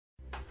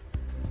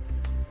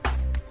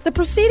The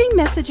preceding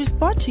message is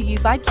brought to you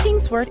by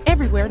Kingsword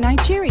Everywhere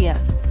Nigeria.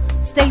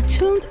 Stay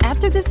tuned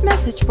after this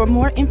message for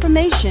more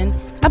information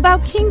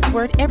about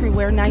Kingsword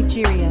Everywhere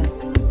Nigeria.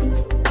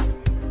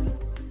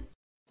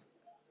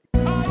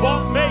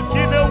 For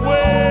making a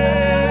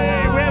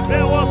way where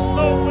there was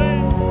no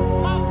way,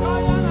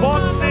 for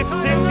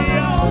lifting me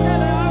up,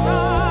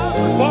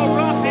 for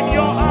wrapping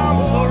your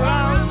arms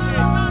around me.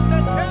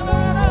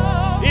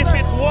 If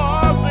it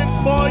wasn't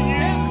for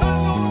you,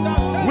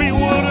 we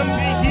wouldn't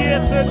be here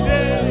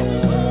today.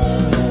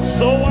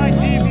 So I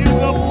give you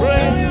the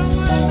praise,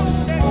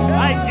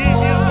 I give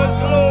you the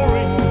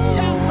glory,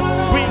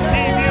 we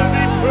give you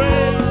the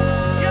praise,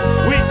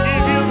 we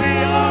give you the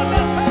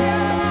honor,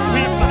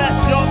 we bless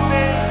your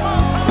name,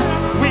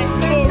 we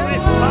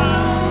glorify,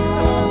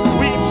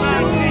 we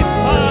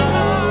magnify.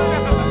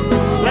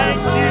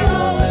 Thank you,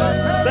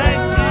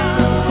 thank you,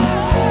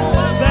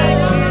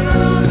 thank you,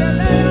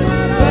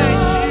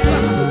 thank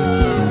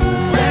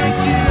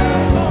you,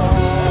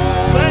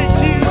 thank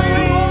you, thank you,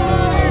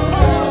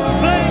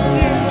 thank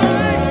you,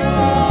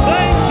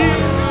 thank you,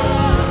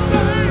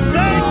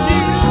 thank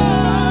you,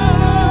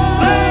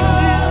 thank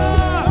you,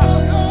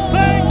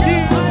 thank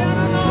you.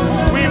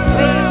 We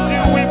praise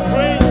you, we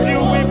praise you,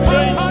 we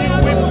praise you,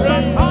 we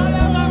praise you.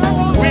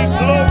 We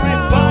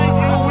glorify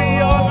you, we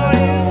honor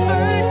you.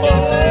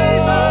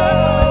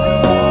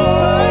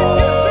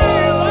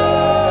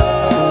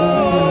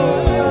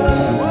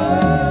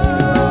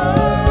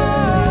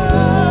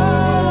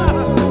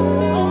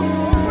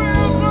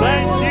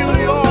 Thank you,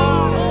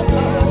 Lord.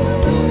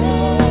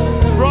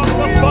 From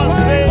the first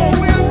day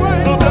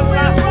to the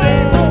last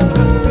day,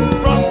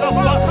 from the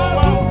first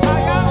month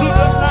to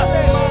the last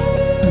month,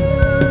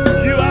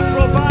 you have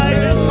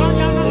provided,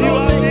 you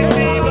have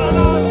delivered,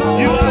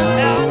 you have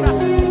helped,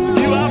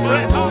 you have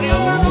rescued,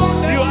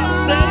 you have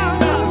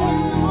saved us.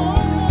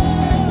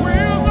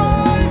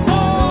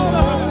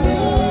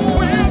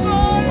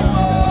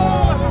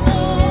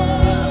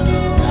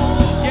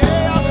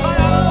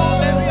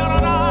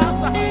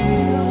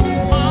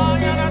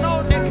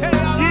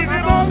 Give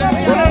him all the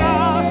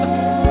praise,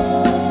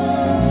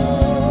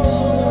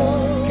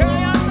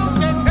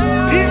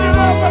 give him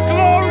all the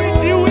glory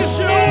due his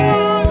name.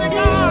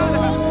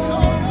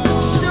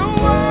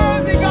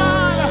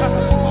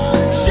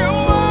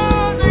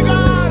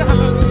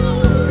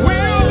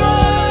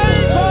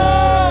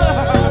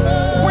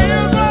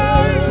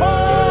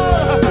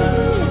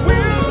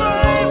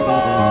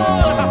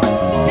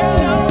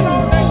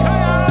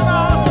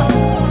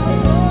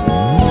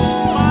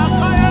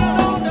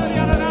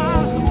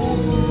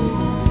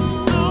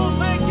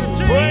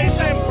 Praise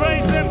him,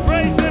 praise him,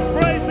 praise him,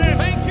 praise him.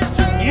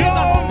 Your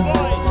own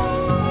voice,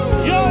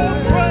 your own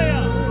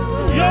prayer,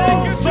 your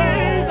own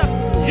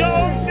song, your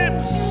own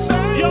lips,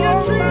 your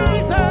own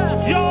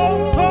mouth, your own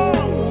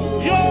tongue,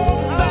 your own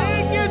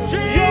tongue,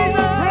 your own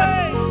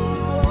praise.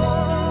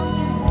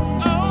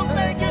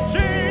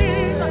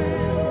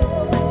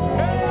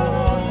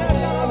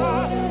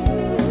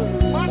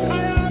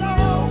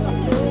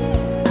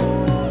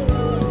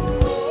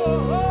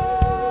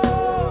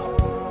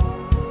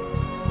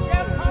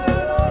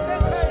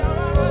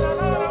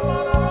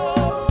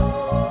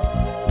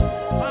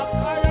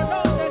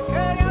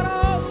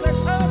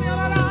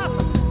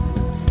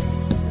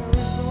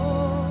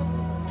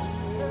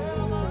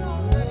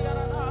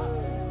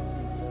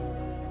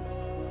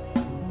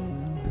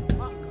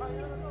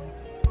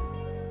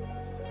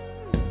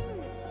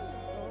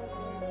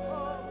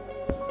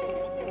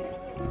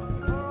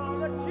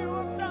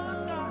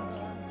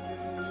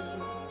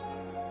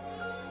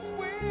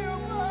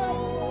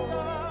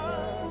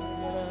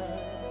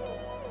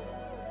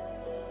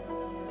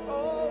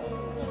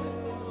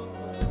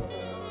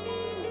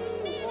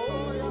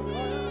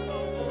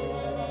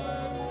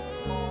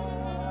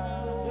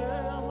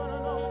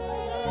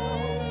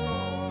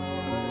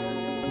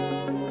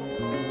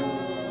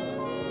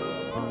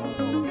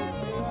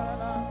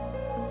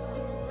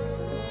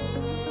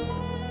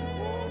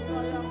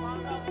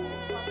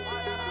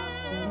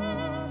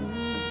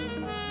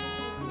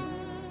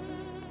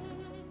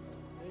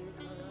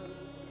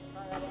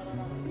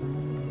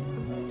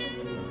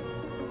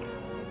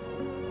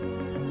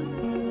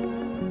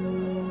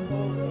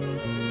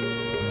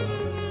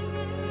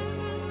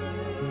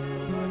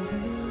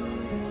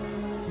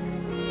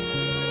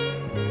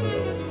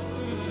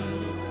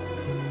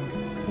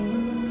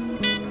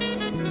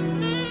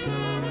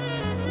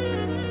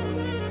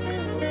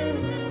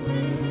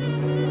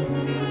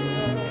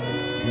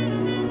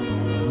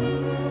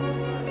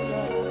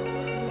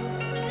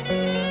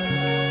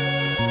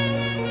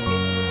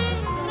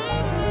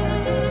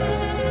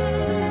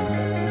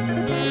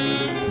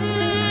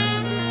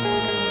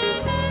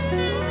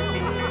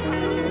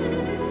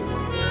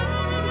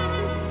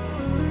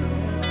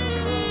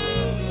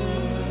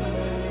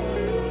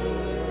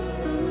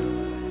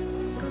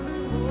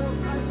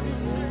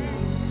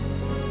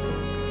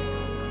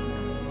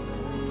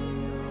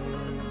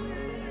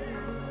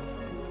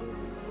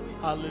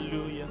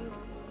 Hallelujah.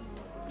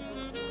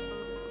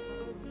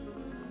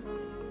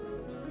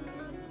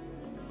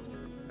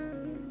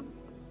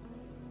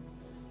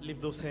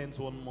 Lift those hands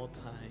one more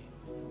time.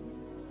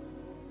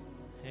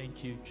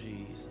 Thank you,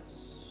 Jesus.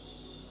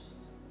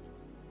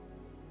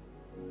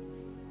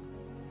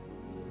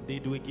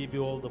 Did we give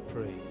you all the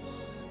praise?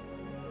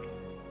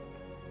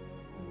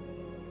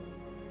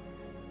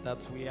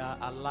 That we are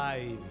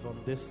alive on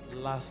this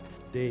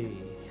last day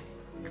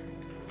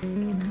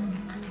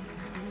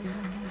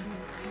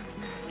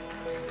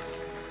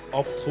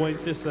of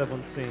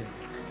 2017.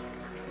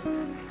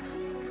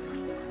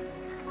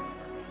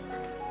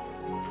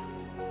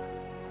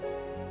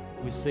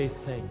 We say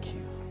thank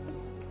you.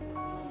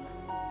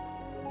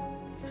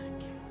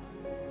 Thank you.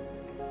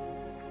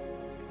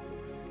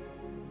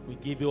 We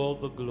give you all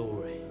the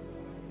glory.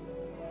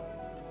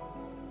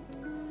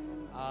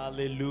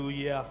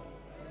 Hallelujah.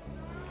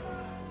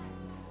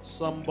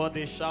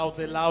 Somebody shout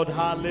aloud,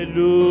 hallelujah.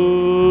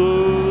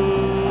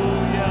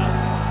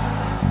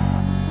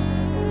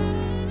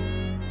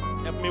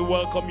 Let me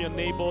welcome your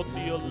neighbor to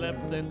your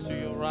left and to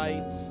your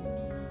right.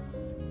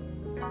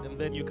 And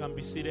then you can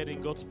be seated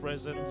in God's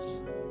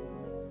presence.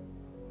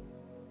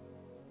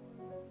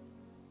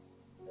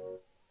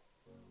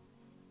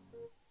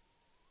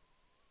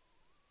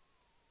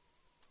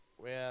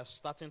 We're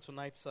starting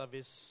tonight's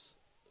service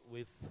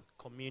with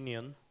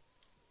communion.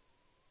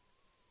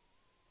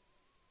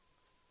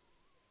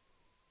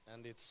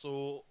 And it's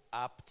so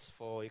apt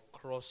for a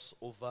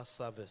crossover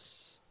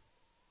service.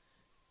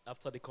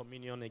 After the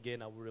communion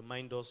again, I will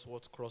remind us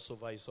what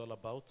crossover is all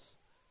about,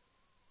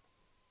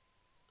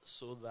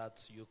 so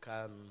that you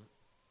can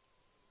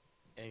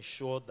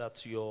ensure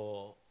that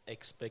your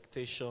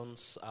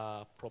expectations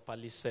are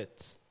properly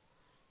set.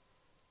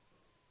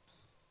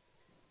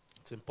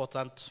 It's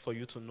important for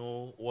you to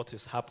know what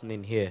is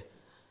happening here.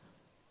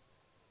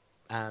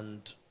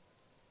 And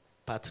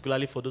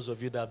particularly for those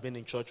of you that have been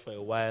in church for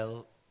a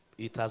while,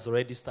 it has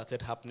already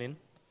started happening.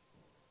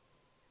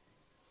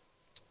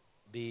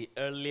 The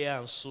earlier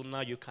and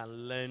sooner you can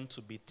learn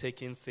to be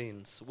taking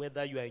things,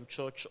 whether you are in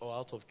church or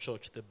out of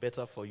church, the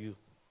better for you.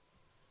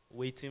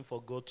 Waiting for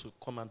God to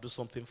come and do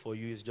something for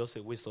you is just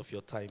a waste of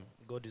your time.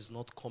 God is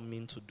not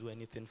coming to do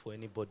anything for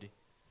anybody.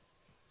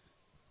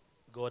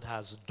 God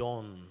has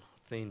done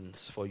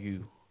things for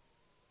you.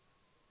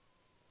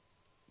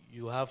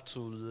 You have to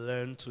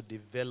learn to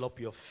develop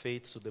your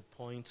faith to the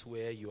point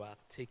where you are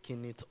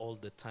taking it all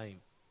the time.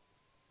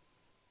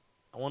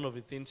 And one of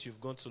the things you've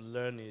got to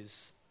learn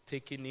is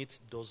taking it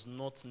does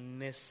not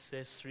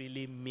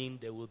necessarily mean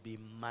there will be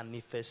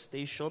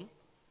manifestation.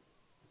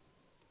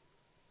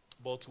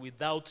 But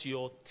without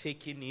your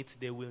taking it,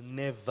 there will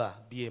never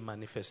be a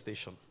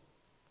manifestation.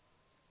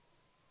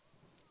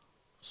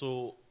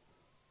 So,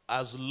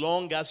 as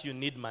long as you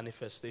need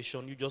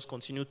manifestation, you just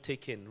continue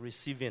taking,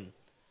 receiving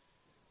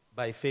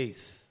by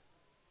faith.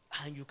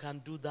 And you can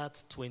do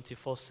that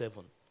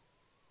 24/7.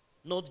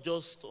 Not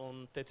just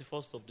on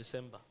 31st of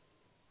December.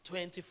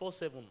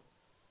 24/7.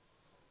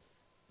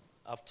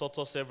 I've taught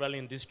us several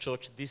in this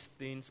church, these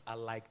things are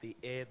like the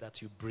air that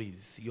you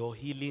breathe. Your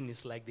healing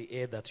is like the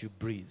air that you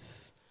breathe.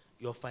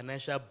 Your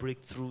financial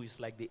breakthrough is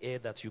like the air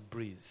that you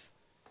breathe.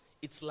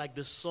 It's like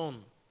the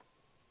sun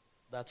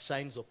that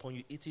shines upon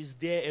you. It is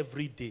there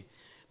every day.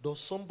 Does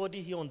somebody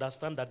here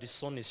understand that the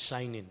sun is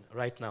shining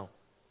right now?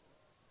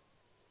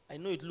 I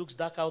know it looks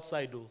dark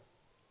outside though.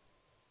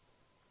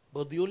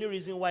 But the only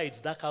reason why it's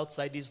dark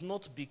outside is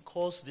not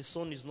because the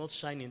sun is not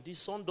shining. The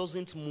sun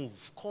doesn't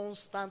move,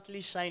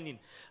 constantly shining.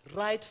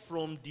 Right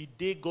from the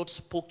day God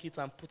spoke it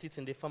and put it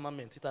in the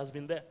firmament, it has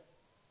been there.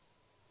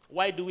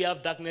 Why do we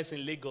have darkness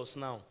in Lagos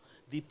now?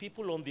 The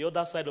people on the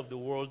other side of the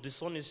world, the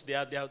sun is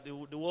there,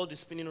 the world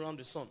is spinning around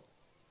the sun.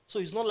 So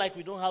it's not like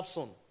we don't have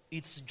sun.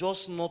 It's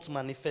just not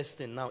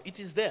manifesting now. It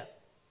is there.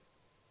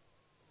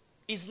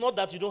 It's not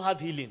that you don't have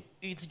healing.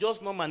 It's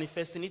just not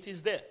manifesting. It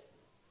is there.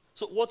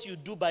 So what you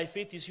do by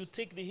faith is you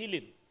take the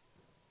healing.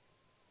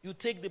 You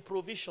take the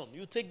provision.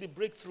 You take the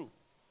breakthrough.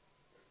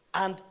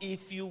 And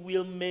if you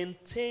will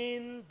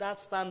maintain that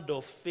stand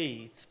of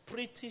faith,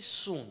 pretty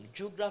soon,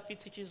 geography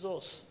teaches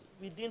us,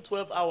 within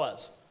 12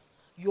 hours,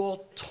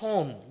 your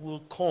turn will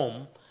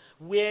come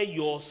where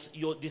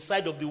the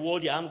side of the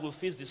world, your hand will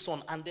face the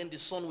sun, and then the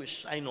sun will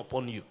shine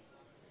upon you.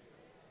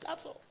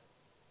 That's all.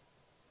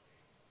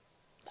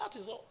 That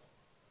is all.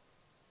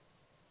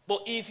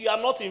 But if you are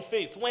not in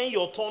faith, when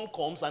your turn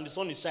comes and the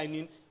sun is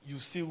shining, you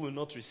still will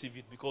not receive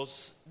it,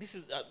 because this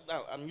is,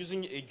 now I'm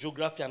using a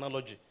geography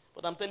analogy,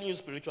 but I'm telling you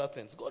spiritual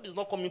things. God is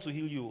not coming to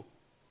heal you.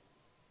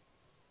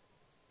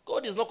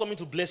 God is not coming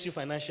to bless you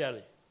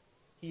financially.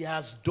 He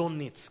has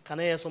done it. Can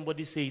I hear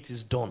somebody say it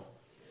is done?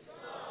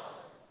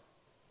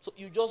 So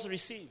you just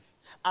receive.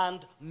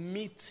 And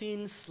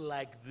meetings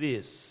like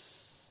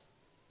this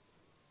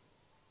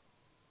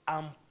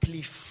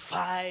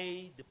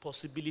amplify the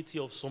possibility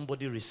of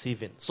somebody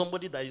receiving.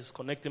 Somebody that is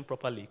connecting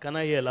properly. Can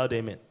I hear a loud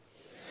amen?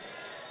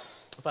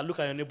 If I look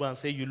at your neighbor and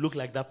say, you look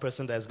like that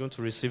person that is going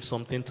to receive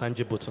something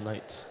tangible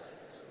tonight.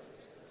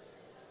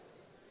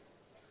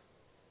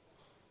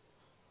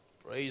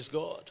 Praise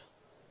God.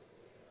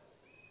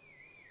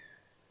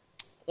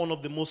 One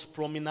of the most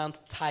prominent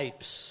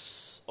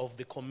types of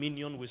the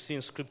communion we see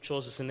in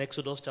scriptures is in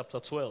Exodus chapter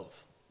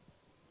 12.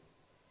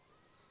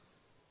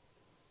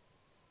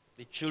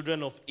 The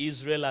children of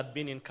Israel had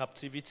been in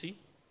captivity.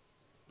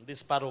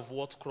 This part of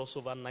what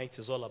crossover night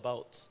is all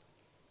about.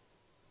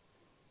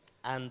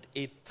 And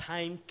a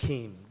time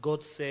came,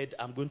 God said,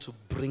 I'm going to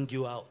bring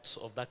you out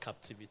of that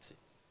captivity.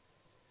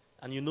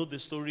 And you know the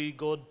story,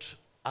 God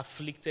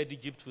afflicted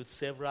Egypt with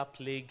several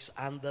plagues,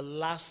 and the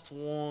last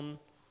one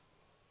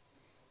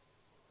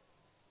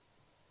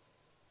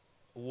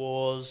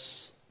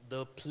was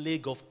the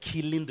plague of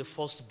killing the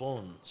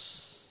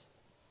firstborns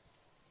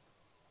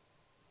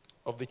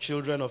of the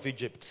children of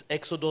Egypt.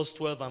 Exodus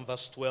 12 and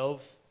verse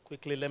 12.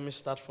 Quickly, let me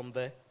start from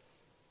there.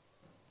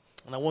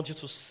 And I want you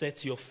to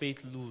set your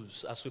faith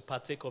loose as we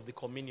partake of the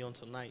communion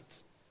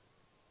tonight.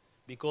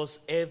 Because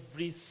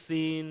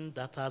everything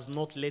that has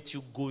not let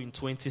you go in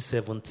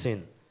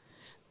 2017,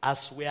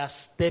 as we are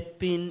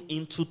stepping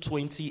into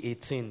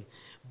 2018,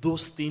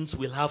 those things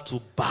will have to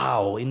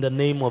bow in the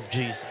name of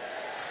Jesus.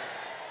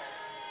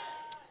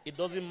 It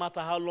doesn't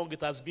matter how long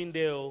it has been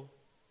there.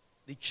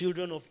 The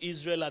children of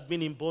Israel had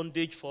been in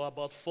bondage for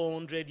about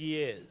 400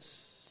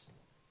 years.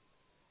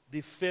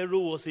 The Pharaoh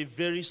was a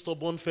very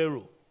stubborn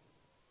Pharaoh.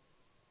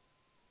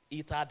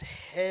 It had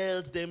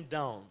held them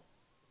down.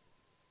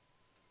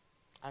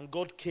 And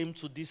God came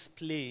to this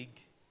plague,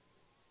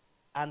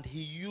 and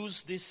he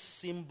used this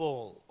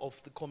symbol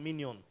of the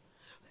communion.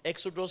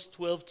 Exodus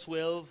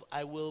 12:12,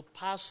 I will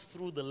pass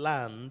through the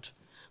land.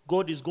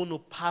 God is going to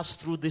pass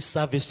through this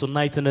service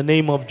tonight in the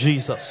name of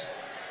Jesus.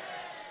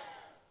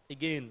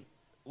 Again,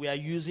 we are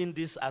using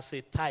this as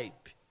a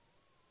type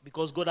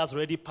because God has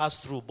already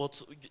passed through.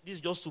 But this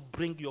is just to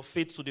bring your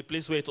faith to the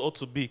place where it ought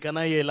to be. Can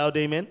I hear a loud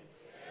amen?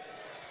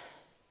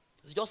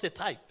 It's just a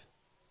type.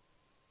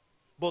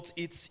 But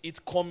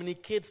it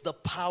communicates the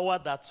power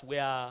that we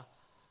are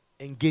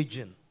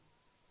engaging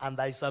and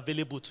that is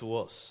available to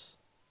us.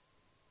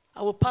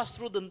 I will pass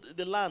through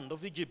the land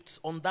of Egypt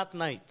on that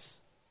night,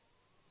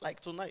 like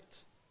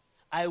tonight.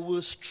 I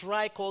will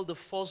strike all the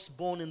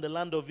firstborn in the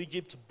land of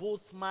Egypt,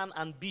 both man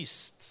and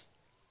beast.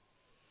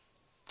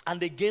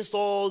 And against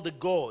all the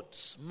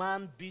gods,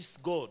 man,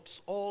 beast,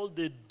 gods, all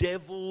the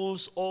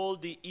devils, all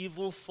the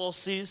evil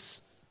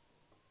forces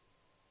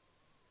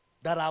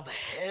that have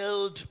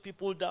held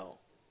people down.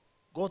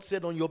 God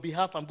said, on your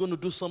behalf, I'm going to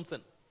do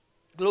something.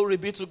 Glory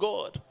be to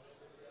God.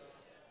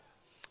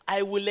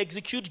 I will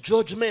execute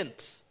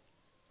judgment.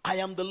 I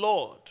am the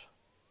Lord.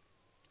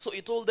 So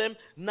he told them,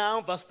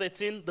 now, verse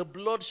 13, the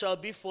blood shall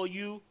be for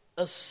you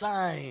a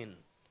sign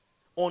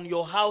on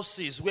your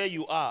houses where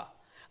you are.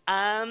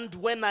 And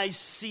when I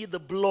see the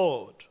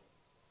blood,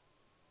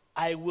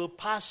 I will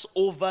pass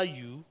over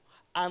you,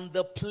 and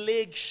the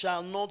plague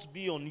shall not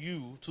be on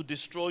you to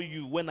destroy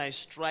you when I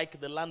strike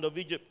the land of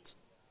Egypt.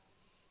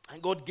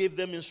 And God gave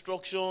them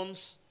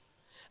instructions,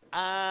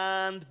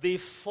 and they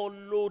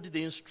followed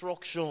the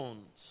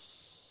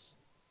instructions.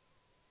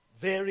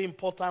 Very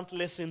important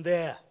lesson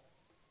there.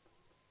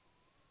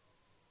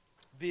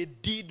 They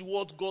did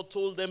what God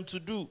told them to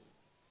do.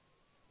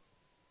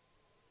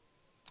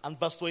 And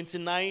verse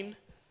 29,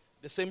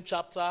 the same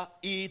chapter,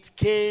 it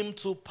came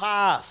to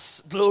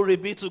pass, glory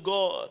be to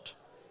God,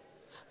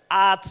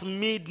 at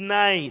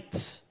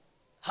midnight,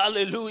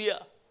 hallelujah,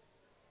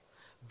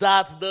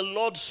 that the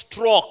Lord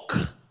struck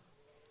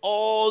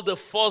all the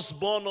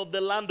firstborn of the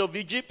land of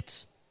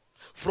Egypt,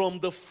 from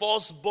the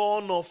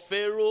firstborn of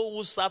Pharaoh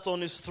who sat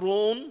on his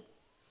throne,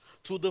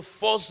 to the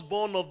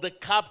firstborn of the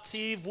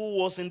captive who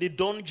was in the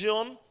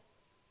dungeon,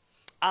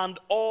 and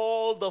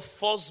all the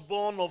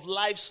firstborn of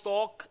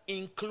livestock,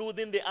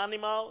 including the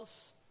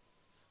animals.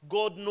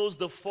 God knows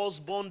the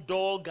firstborn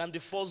dog and the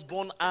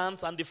firstborn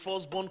ant and the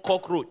firstborn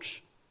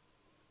cockroach.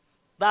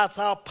 That's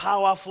how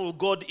powerful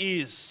God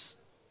is.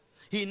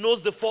 He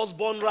knows the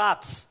firstborn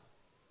rat.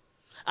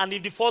 And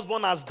if the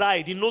firstborn has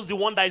died, he knows the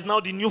one that is now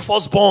the new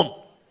firstborn.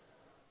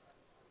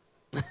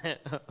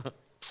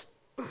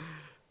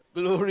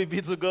 Glory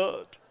be to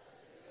God.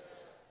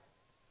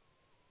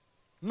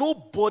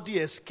 Nobody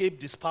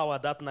escaped this power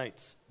that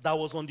night that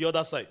was on the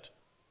other side.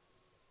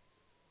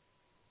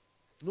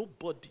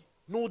 Nobody.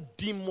 No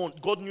demon.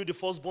 God knew the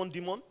firstborn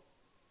demon.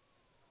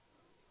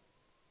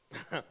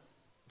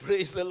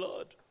 Praise the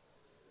Lord.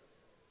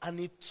 And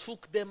he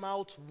took them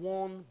out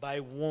one by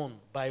one,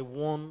 by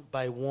one,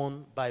 by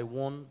one, by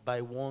one,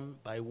 by one,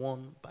 by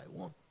one, by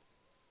one.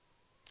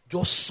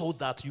 Just so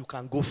that you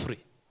can go free.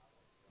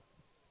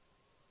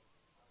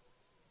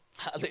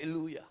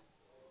 Hallelujah.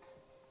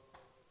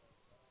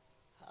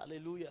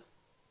 Hallelujah.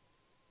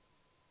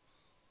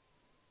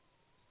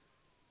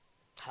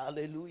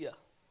 Hallelujah.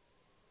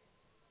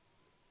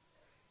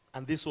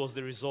 And this was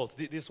the result.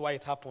 This is why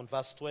it happened.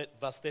 Verse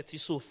 30.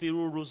 So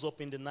Pharaoh rose up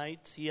in the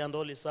night, he and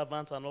all his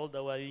servants and all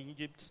that were in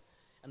Egypt.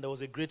 And there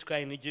was a great cry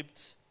in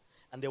Egypt.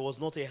 And there was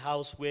not a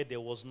house where there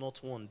was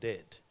not one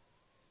dead.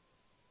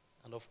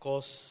 And of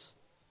course,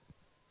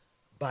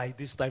 by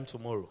this time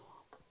tomorrow,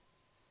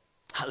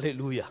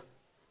 hallelujah,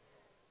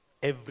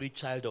 every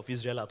child of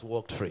Israel had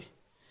walked free.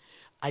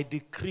 I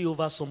decree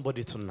over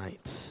somebody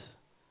tonight,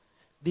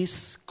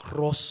 This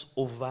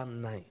crossover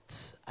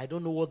night, I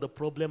don't know what the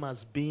problem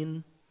has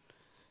been.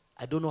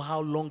 I don't know how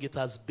long it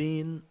has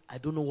been. I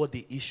don't know what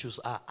the issues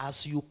are.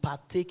 As you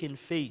partake in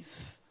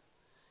faith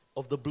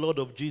of the blood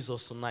of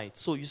Jesus tonight.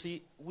 So you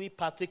see, we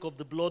partake of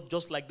the blood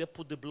just like they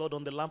put the blood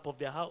on the lamp of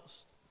their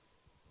house.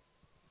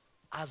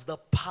 As the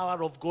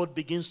power of God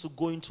begins to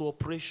go into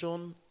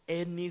operation,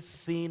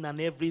 anything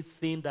and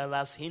everything that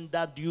has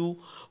hindered you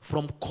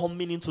from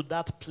coming into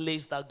that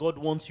place that God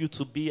wants you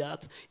to be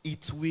at,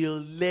 it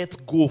will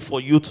let go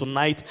for you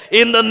tonight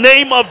in the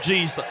name of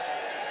Jesus.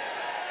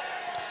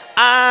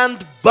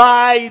 And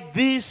by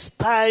this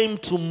time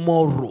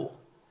tomorrow,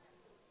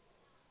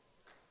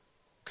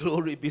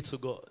 glory be to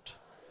God.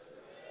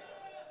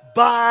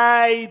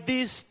 By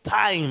this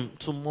time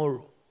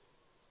tomorrow,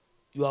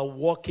 you are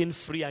walking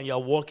free and you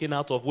are walking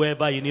out of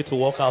wherever you need to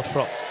walk out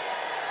from.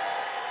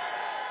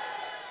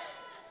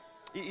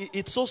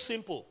 It's so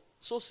simple.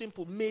 So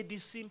simple. May the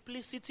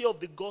simplicity of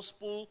the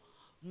gospel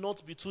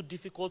not be too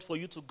difficult for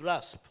you to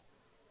grasp.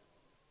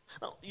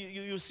 Now,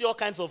 you see all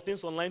kinds of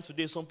things online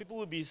today. Some people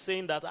will be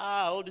saying that,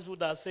 all these people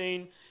that are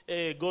saying,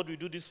 God will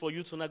do this for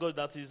you tonight, God,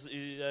 that is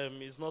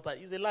not,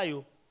 is a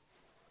lie.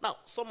 Now,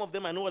 some of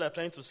them, I know what they're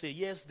trying to say.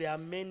 Yes, there are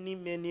many,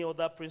 many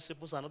other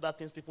principles and other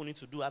things people need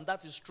to do, and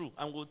that is true,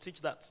 and we'll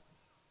teach that.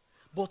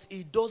 But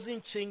it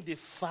doesn't change the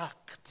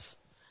fact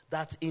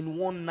that in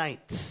one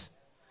night,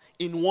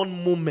 in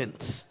one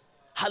moment,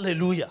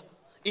 hallelujah,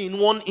 in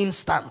one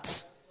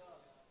instant,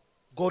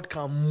 God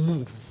can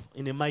move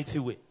in a mighty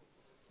way.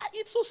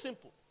 It's so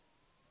simple.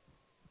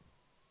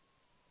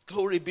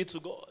 Glory be to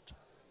God.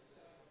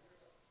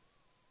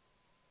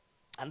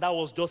 And that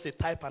was just a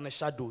type and a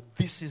shadow.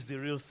 This is the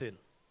real thing.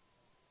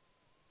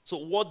 So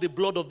what the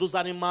blood of those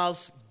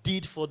animals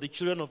did for the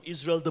children of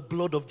Israel, the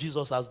blood of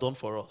Jesus has done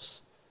for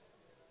us.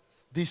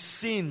 The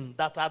sin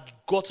that had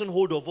gotten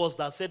hold of us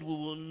that said we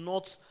will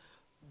not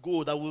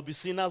go, that we'll be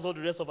sinners all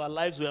the rest of our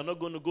lives, we are not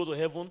going to go to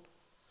heaven.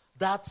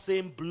 That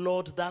same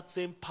blood, that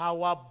same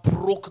power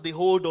broke the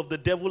hold of the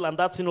devil and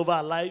that sin over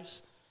our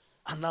lives.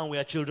 And now we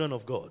are children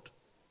of God.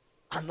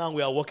 And now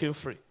we are walking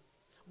free.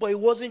 But it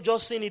wasn't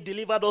just sin he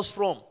delivered us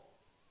from.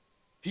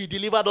 He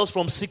delivered us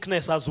from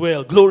sickness as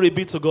well. Glory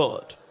be to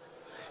God.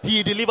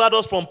 He delivered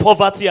us from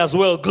poverty as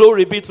well.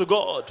 Glory be to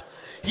God.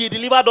 He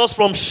delivered us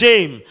from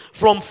shame,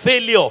 from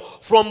failure,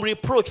 from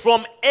reproach,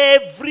 from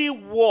every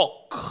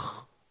work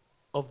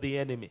of the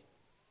enemy.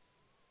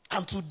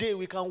 And today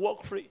we can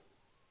walk free.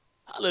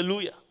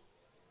 Hallelujah.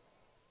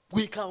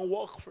 We can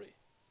walk free.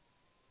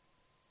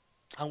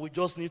 And we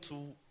just need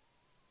to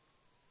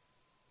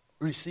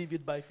receive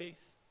it by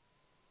faith.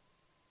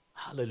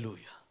 Hallelujah.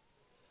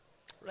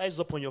 Rise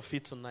up on your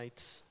feet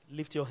tonight.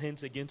 Lift your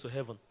hands again to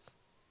heaven.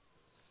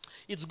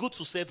 It's good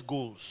to set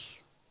goals.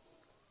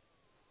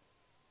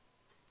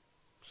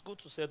 It's good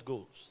to set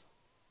goals.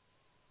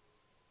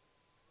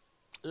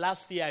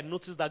 Last year, I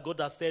noticed that God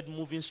has started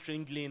moving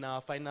strangely in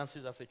our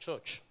finances as a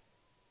church.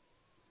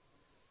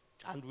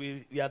 And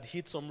we had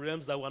hit some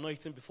realms that we were not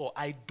hitting before.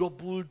 I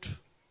doubled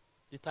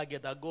the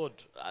target that God,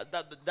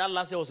 that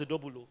last year was a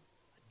double.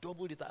 I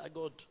doubled it,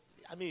 God.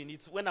 I mean,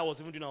 it's when I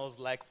was even doing, I was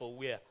like, for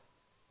where?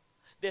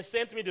 They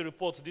sent me the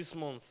report this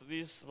month.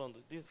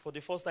 For the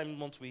first time in a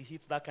month, we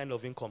hit that kind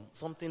of income.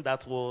 Something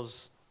that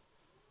was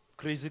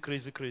crazy,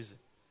 crazy, crazy.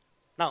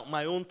 Now,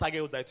 my own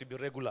target was that it would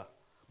be regular.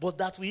 But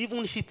that we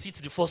even hit it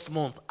the first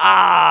month.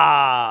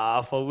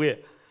 For where?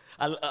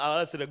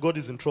 I said that God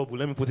is in trouble.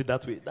 Let me put it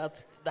that way.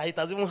 That it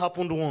has even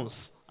happened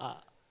once.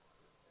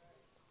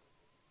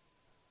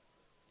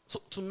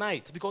 So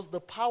tonight, because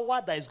the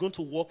power that is going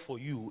to work for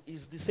you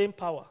is the same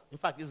power. In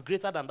fact, it's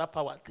greater than that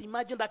power.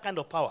 Imagine that kind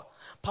of power.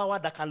 Power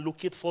that can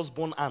locate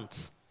firstborn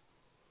ants.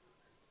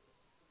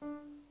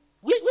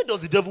 Where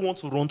does the devil want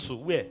to run to?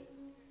 Where?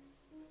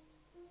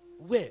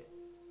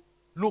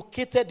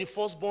 Located the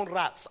firstborn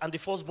rats and the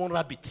firstborn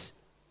rabbit.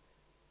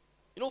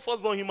 You know,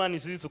 firstborn human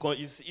is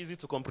easy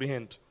to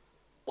comprehend.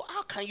 But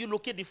how can you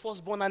locate the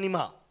firstborn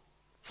animal?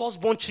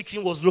 Firstborn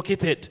chicken was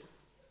located.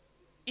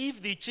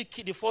 If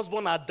the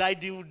firstborn had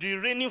died, the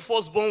reigning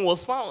firstborn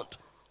was found.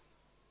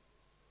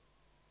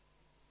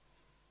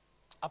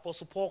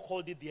 Apostle Paul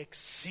called it the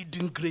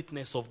exceeding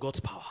greatness of God's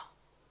power.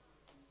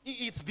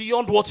 It's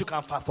beyond what you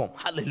can fathom.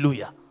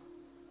 Hallelujah.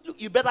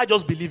 Look, you better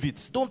just believe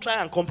it. Don't try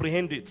and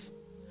comprehend it.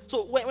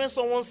 So when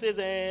someone says,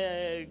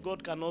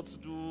 God cannot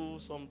do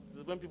something,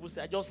 when people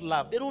say, I just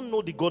laugh. They don't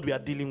know the God we are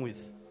dealing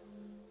with.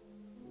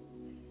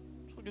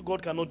 Who told you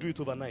God cannot do it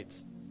overnight?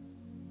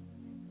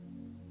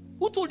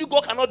 Who told you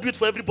God cannot do it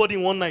for everybody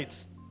in one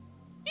night?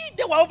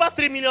 There were over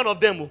 3 million of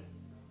them.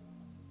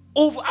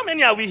 How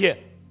many are we here?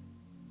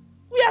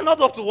 We are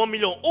not up to 1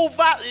 million.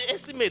 Over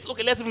estimates.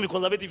 Okay, let's even be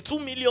conservative. 2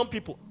 million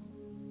people.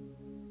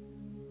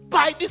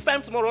 By this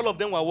time tomorrow, all of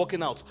them were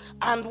walking out.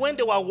 And when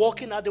they were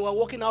walking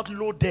out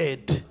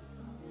loaded.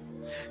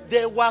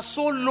 They were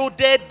so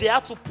loaded, they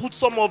had to put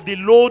some of the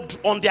load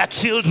on their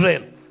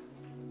children.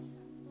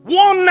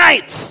 One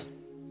night.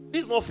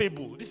 This is not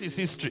fable. This is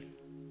history.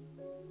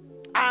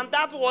 And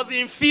that was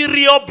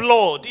inferior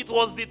blood. It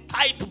was the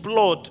type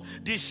blood,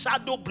 the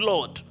shadow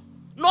blood.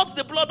 Not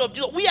the blood of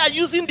Jesus. We are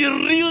using the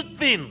real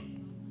thing.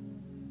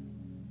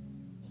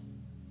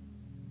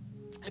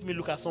 Let me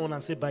look at someone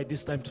and say, by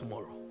this time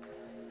tomorrow,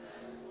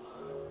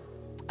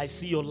 I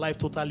see your life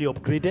totally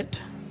upgraded,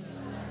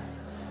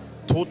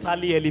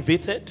 totally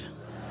elevated,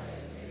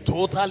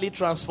 totally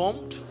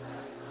transformed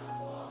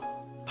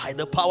by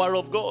the power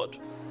of God.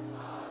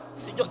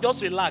 See,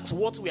 just relax.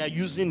 What we are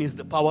using is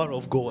the power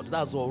of God.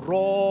 That's all.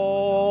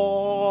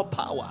 Raw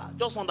power.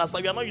 Just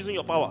understand. We are not using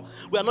your power.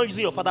 We are not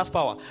using your father's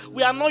power.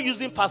 We are not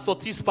using Pastor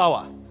T's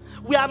power.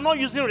 We are not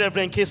using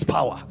Reverend K's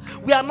power.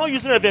 We are not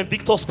using Reverend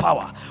Victor's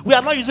power. We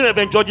are not using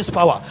Reverend George's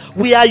power.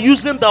 We are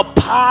using the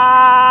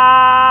power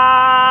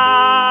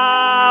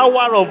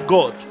of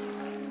God.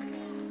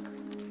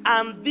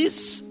 And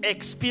this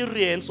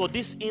experience or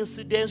this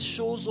incident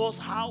shows us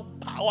how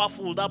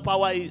powerful that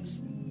power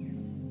is.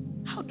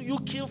 How do you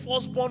kill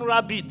firstborn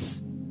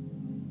rabbits?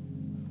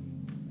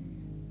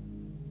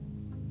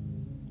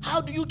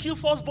 How do you kill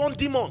firstborn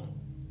demon?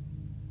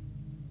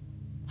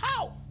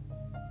 How?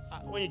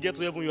 When you get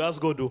to heaven, you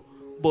ask God, though.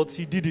 But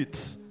he did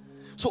it.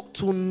 So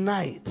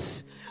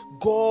tonight,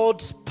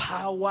 God's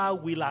power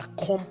will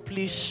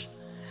accomplish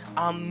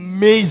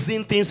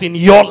amazing things in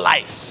your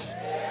life,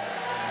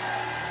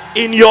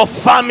 in your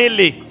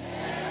family,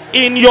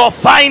 in your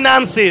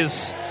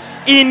finances,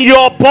 in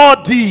your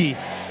body,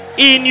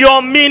 in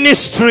your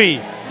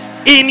ministry,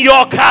 in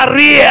your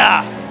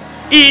career,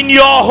 in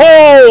your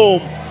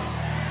home,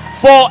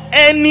 for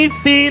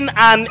anything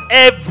and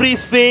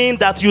everything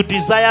that you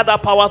desire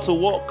that power to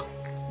work.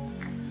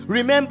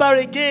 Remember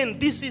again,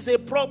 this is a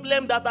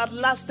problem that had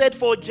lasted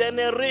for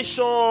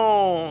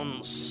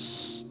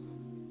generations.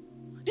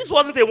 This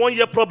wasn't a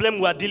 1-year problem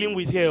we are dealing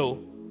with here.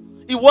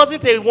 It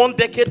wasn't a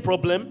 1-decade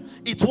problem.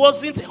 It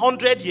wasn't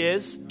 100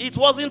 years. It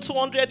wasn't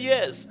 200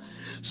 years.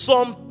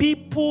 Some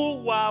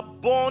people were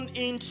born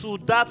into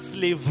that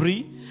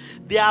slavery.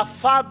 Their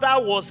father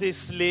was a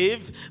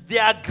slave.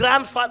 Their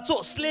grandfather.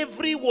 So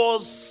slavery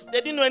was,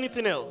 they didn't know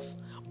anything else.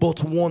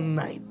 But one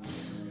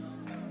night.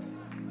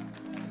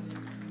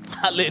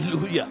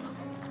 Hallelujah.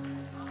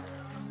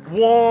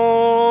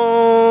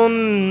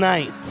 One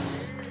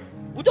night.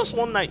 Just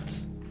one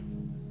night.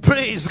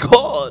 Praise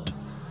God.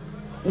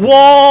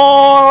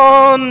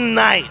 One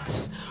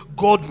night.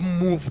 God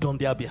moved on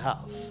their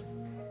behalf.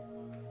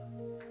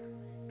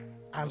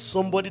 And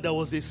somebody that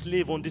was a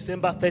slave on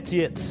December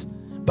 30th,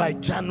 by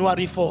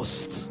January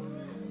 1st,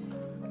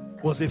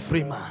 was a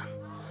free man.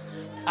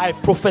 I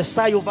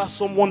prophesy over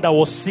someone that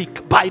was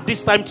sick. By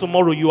this time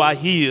tomorrow, you are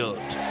healed.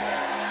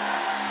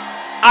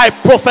 I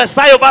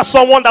prophesy over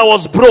someone that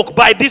was broke.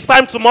 By this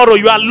time tomorrow,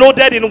 you are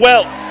loaded in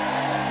wealth.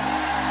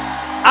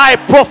 I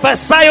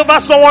prophesy over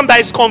someone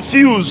that is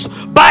confused.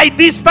 By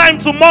this time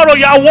tomorrow,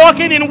 you are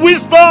walking in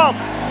wisdom.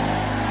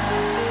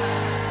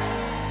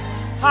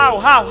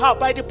 How?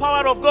 By the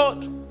power of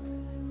God.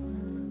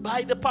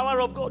 By the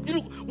power of God. You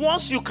know,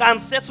 once you can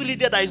settle it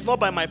there, that is not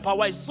by my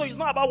power. So it's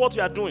not about what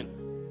you are doing.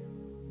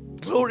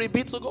 Glory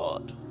be to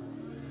God.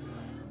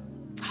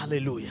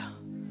 Hallelujah.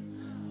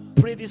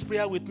 Pray this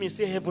prayer with me.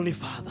 Say, Heavenly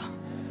Father,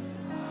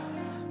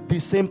 the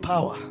same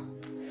power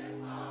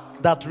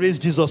that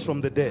raised Jesus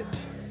from the dead,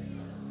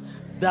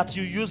 that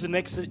you use in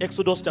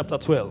Exodus chapter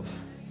 12,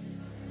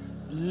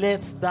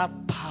 let that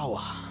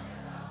power,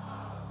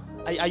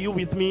 are you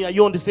with me? Are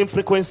you on the same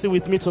frequency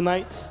with me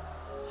tonight?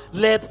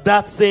 Let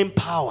that same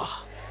power,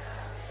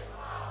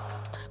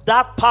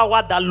 that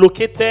power that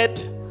located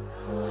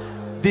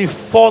the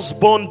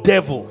firstborn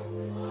devil,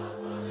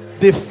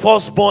 the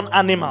firstborn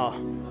animal,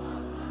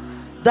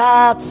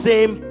 that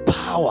same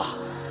power,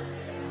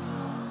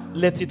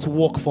 let it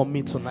work for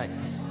me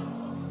tonight.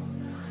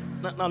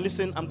 Now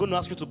listen, I'm going to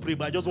ask you to pray,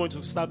 but I just want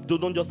you to start.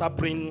 Don't just start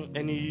praying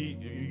any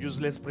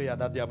useless prayer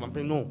that day. I'm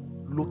praying. No,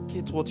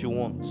 locate what you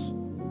want.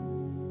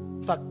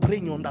 In fact, pray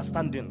in your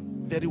understanding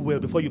very well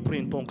before you pray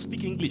in tongues.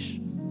 Speak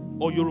English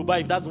or Yoruba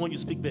if that's the one you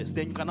speak best.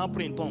 Then you can now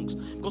pray in tongues.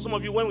 Because some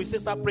of you, when we say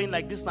start praying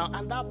like this now,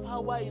 and that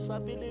power is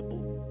available.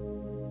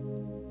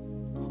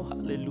 Oh,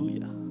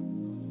 hallelujah.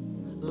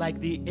 Like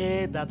the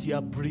air that you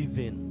are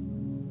breathing.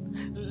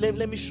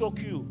 Let me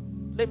shock you.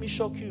 Let me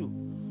shock you.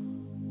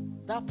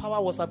 That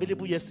power was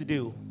available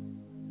yesterday.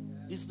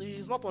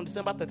 It's not on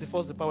December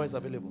 31st the power is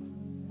available.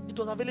 It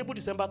was available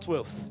December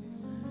 12th.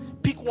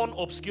 Pick one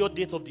obscure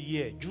date of the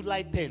year.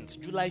 July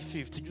 10th, July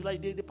 5th, July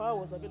day. The power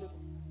was available.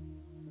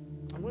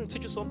 I'm going to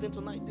teach you something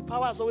tonight. The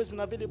power has always been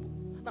available.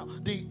 Now,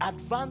 the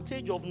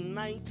advantage of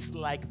nights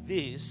like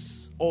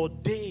this, or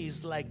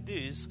days like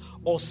this,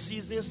 or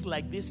seasons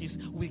like this is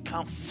we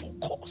can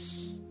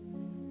focus.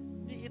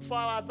 It's for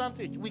our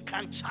advantage. We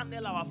can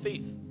channel our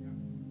faith.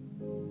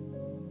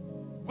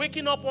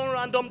 Waking up on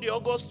random day,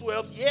 August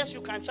 12th, yes,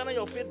 you can channel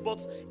your faith,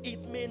 but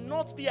it may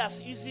not be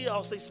as easy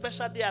as a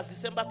special day as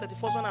December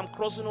 31st when I'm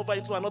crossing over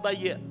into another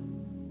year.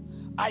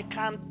 I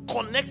can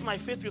connect my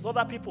faith with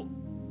other people.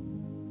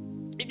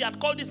 If you had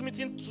called this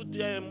meeting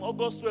to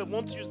August 12th,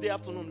 one Tuesday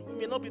afternoon, we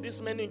may not be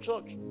this many in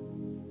church.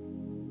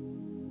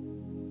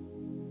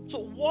 So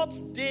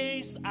what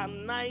days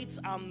and nights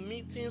and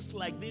meetings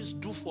like this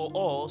do for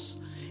us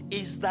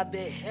is that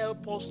they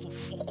help us to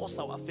focus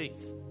our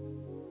faith.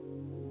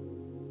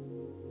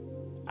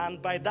 And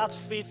by that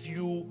faith,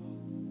 you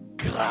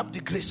grab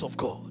the grace of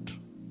God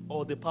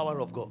or the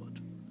power of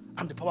God.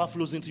 And the power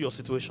flows into your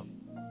situation.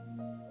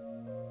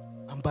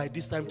 And by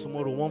this time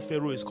tomorrow, one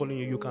Pharaoh is calling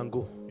you, you can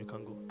go. You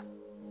can go.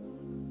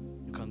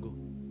 You can go.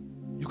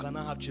 You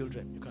cannot have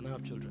children. You cannot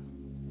have children.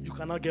 You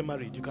cannot get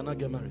married. You cannot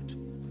get married.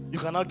 You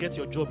cannot get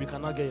your job. You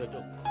cannot get your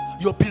job.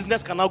 Your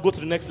business cannot go to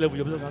the next level.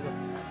 Your business cannot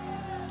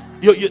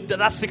go.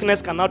 That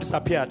sickness cannot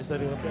disappear.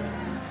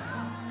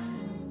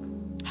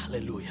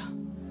 Hallelujah.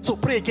 So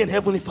pray again,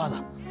 Heavenly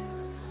Father.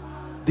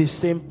 The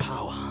same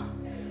power,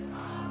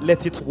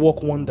 let it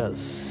work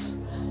wonders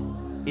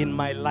in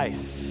my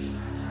life,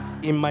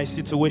 in my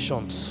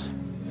situations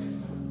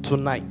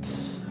tonight,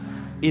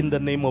 in the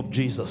name of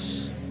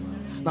Jesus.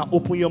 Now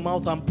open your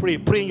mouth and pray.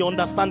 Pray in your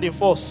understanding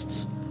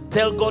first.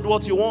 Tell God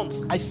what you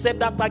want. I set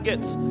that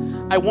target.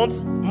 I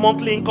want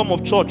monthly income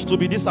of church to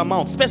be this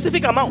amount,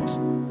 specific amount.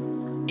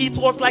 It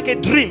was like a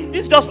dream.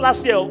 This just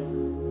last year.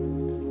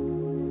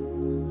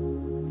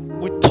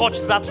 We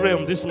touched that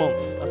realm this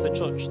month as a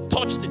church.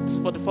 Touched it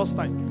for the first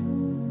time.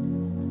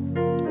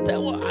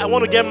 I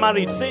want to get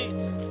married. Say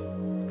it.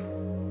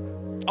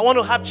 I want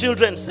to have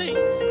children. Say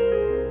it.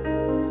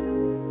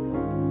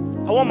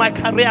 I want my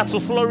career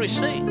to flourish.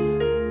 Say it.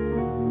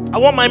 I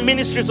want my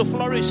ministry to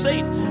flourish. Say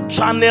it.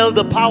 Channel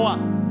the power.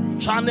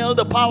 Channel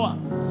the power.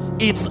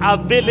 It's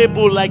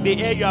available like the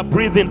air you are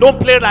breathing. Don't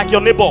play like your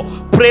neighbor.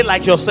 Pray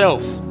like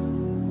yourself.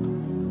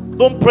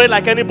 Don't pray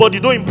like anybody.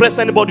 Don't impress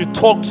anybody.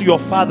 Talk to your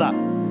Father.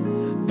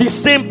 The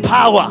same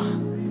power.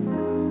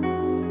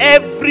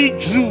 Every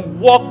Jew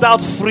walked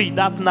out free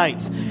that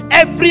night.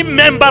 Every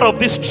member of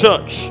this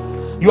church,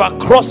 you are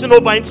crossing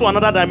over into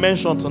another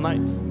dimension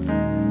tonight.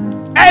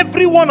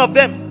 Every one of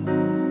them.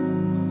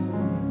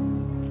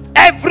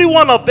 Every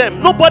one of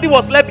them. Nobody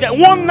was left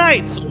behind. One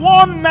night.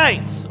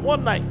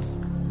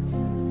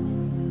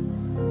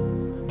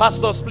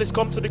 Pastors, please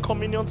come to the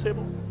communion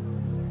table.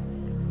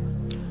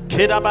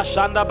 Pray.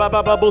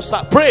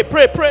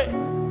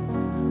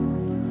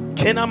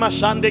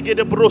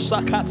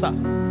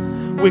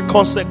 We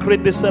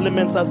consecrate these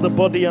elements as the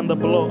body and the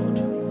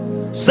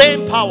blood.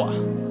 Same power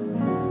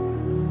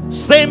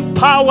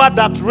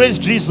that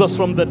raised Jesus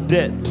from the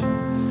dead.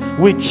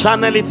 We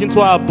channel it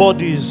into our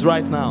bodies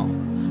right now.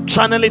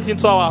 Channel it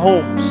into our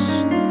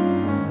homes,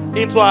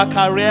 into our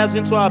careers,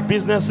 into our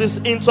businesses,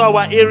 into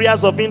our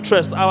areas of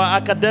interest, our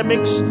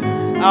academics,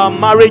 our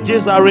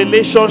marriages, our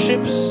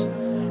relationships,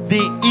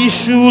 the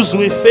issues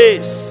we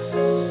face,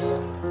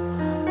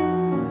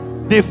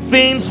 the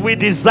things we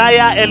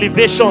desire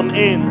elevation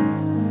in.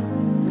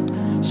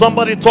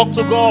 Somebody talk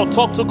to God,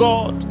 talk to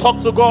God, talk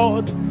to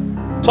God,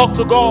 talk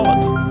to God.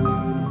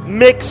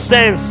 Make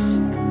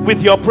sense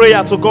with your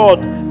prayer to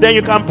God. Then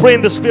you can pray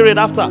in the Spirit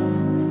after.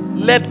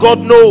 Let God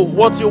know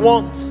what you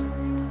want.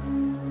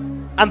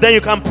 And then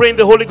you can pray in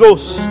the Holy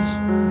Ghost.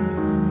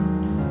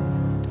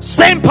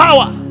 Same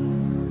power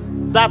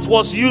that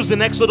was used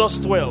in Exodus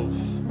 12.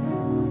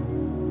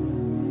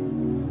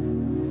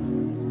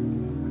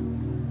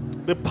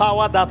 The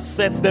power that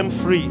sets them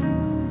free,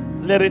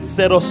 let it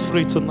set us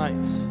free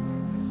tonight.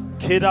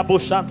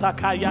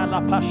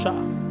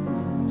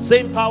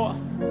 Same power.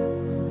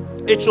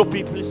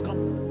 HOP, please come.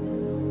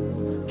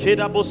 Pray,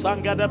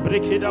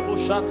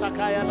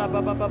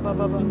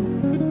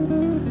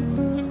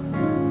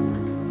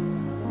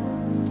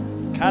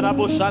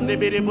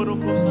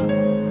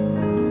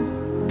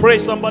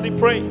 somebody,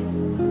 pray.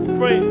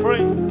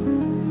 Pray.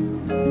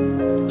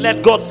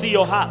 Let God see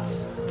your heart.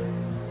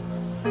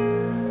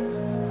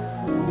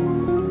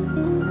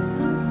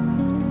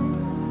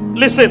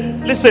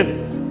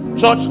 Listen,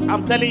 church,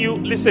 I'm telling you,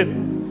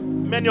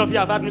 listen. Many of you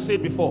have heard me say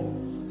it before.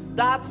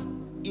 That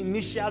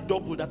initial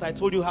double that I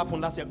told you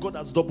happened last year, God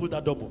has doubled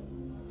that double.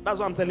 That's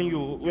what I'm telling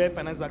you where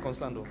finances are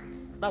concerned.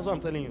 That's what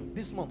I'm telling you.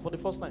 This month, for the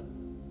first time,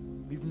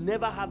 we've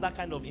never had that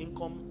kind of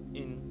income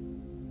in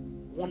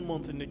 1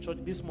 month in the church.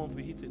 This month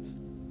we hit it.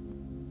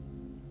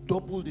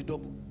 Double the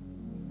double.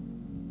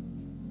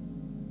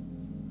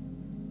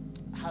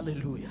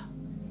 Hallelujah.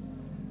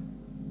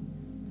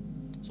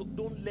 So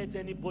don't let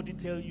anybody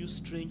tell you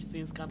strange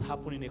things can't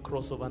happen in a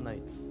crossover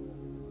night.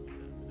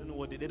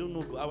 They don't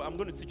know. I'm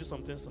going to teach you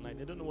some things tonight.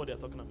 They don't know what they're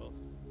talking about.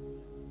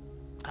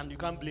 And you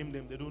can't blame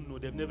them. They don't know.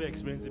 They've never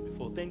experienced it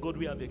before. Thank God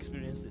we have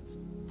experienced it.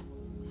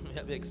 We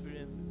have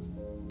experienced it.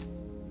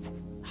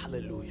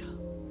 Hallelujah.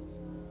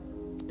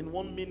 In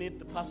 1 minute,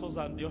 the pastors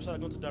and the ushers are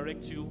going to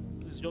direct you.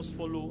 Please just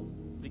follow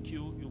the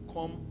cue. You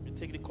come, you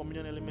take the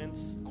communion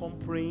elements, come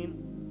praying.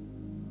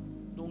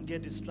 Don't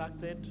get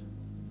distracted.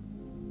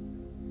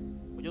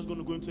 We're just going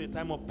to go into a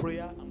time of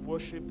prayer and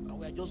worship, and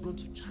we're just going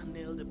to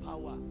channel the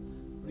power.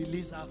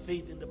 Release our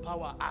faith in the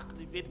power.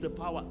 Activate the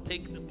power.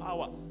 Take the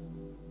power.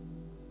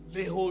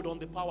 Lay hold on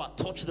the power.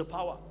 Touch the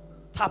power.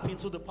 Tap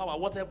into the power.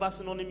 Whatever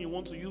synonym you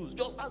want to use.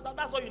 Just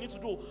that's all you need to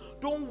do.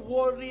 Don't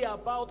worry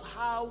about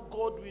how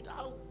God will,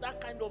 how that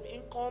kind of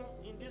income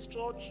in this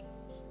church.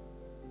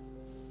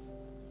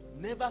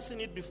 Never seen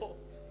it before.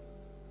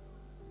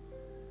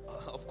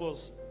 Of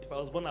course, if I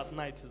was born at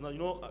night, you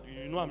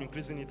know I'm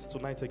increasing it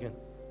tonight again.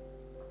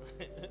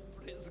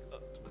 Praise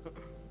God.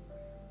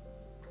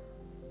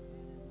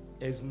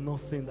 There's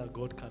nothing that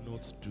God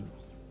cannot do.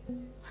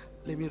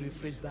 Let me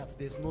rephrase that.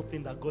 There's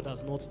nothing that God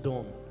has not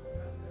done.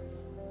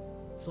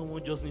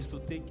 Someone just needs to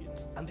take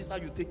it. And this is how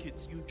you take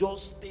it. You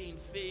just stay in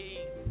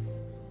faith.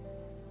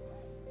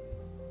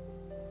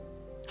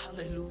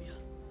 Hallelujah.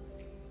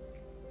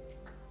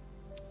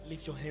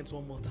 Lift your hands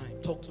one more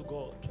time. Talk to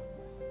God.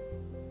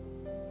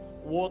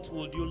 What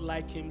would you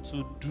like Him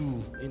to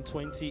do in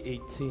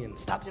 2018?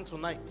 Starting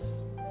tonight.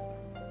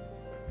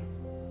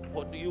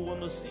 What do you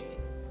want to see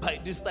by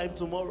this time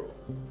tomorrow?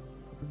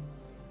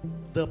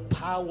 The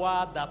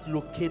power that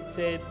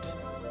located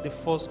the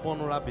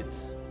firstborn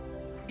rabbit.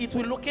 It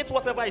will locate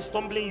whatever is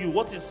stumbling you,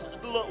 what is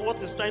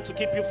trying to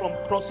keep you from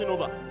crossing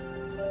over.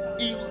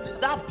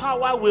 That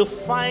power will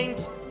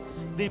find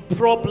the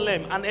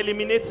problem and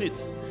eliminate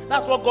it.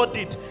 That's what God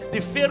did.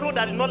 The Pharaoh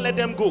that did not let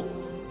them go,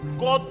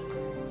 God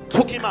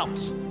took him out.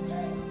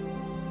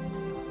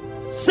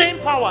 Same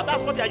power.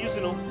 That's what they are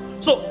using.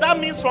 So that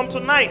means from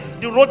tonight,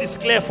 the road is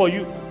clear for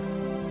you.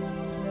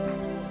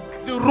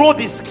 The road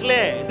is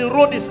clear. The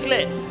road is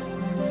clear.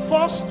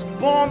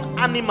 Firstborn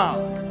animal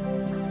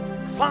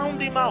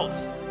found him out.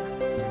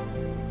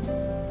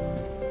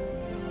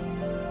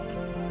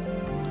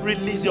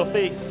 Release your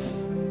faith.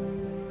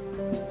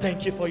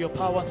 Thank you for your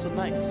power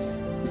tonight.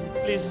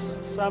 Please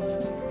serve.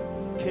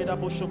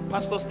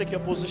 Pastors, take your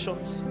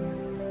positions.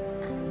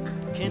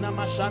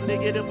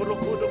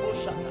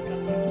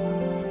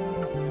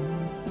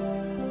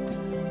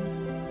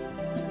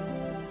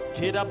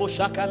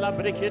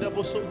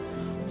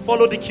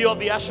 Follow the key of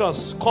the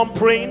ashes. Come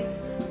praying,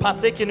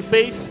 partake in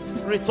faith,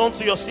 return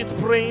to your seat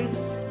praying,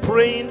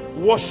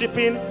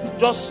 worshiping.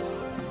 Just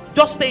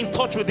stay in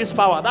touch with this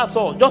power. That's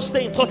all. Just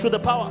stay in touch with the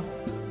power.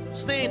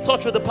 Stay in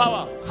touch with the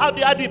power. How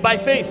do I do it? By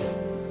faith.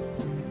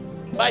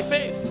 By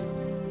faith.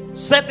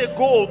 Set a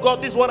goal.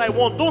 God, this is what I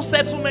want. Don't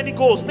set too many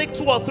goals. Take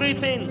 2 or 3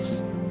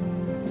 things.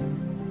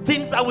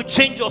 Things that will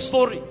change your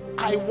story.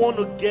 I want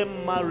to get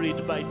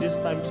married by this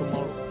time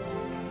tomorrow.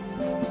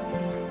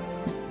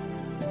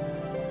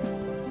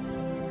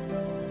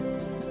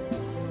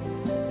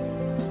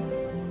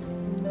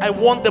 I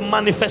want the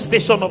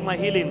manifestation of my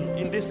healing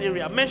in this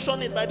area.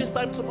 Mention it by this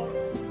time tomorrow.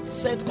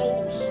 Set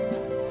goals.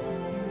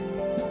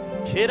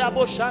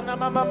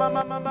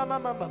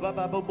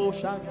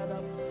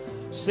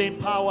 Same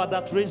power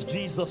that raised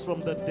Jesus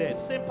from the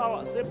dead. Same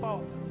power, same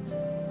power.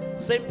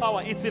 Same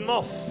power. It's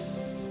enough.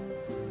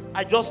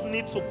 I just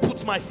need to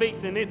put my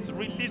faith in it.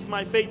 Release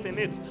my faith in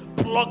it.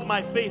 Plug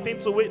my faith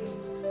into it.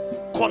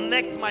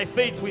 Connect my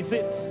faith with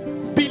it.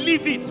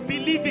 Believe it.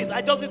 Believe it.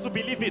 I just need to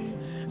believe it.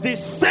 The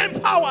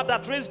same power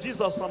that raised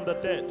Jesus from the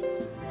dead.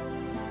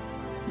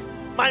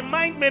 My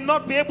mind may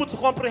not be able to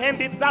comprehend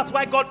it. That's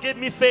why God gave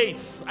me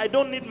faith. I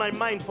don't need my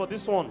mind for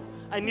this one.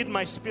 I need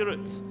my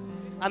spirit.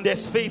 And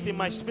there's faith in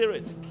my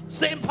spirit.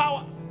 Same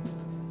power.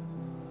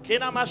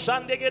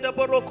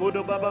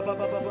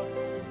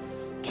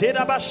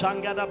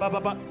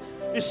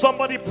 Is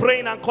somebody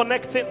praying and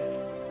connecting?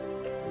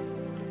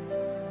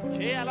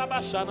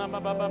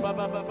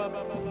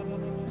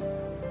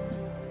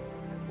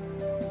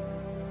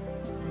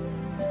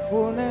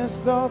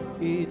 Fullness of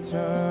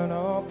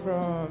eternal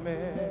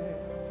promise.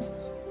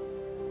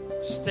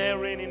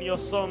 Stirring in your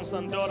sons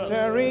and daughters.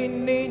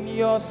 Stirring in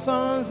your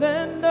sons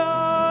and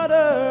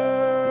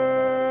daughters.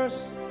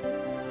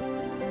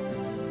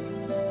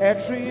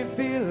 At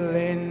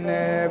revealing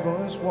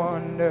heaven's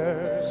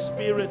wonders.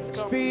 Spirit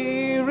come.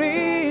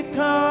 Spirit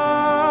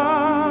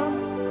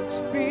come.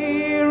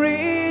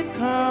 Spirit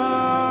come.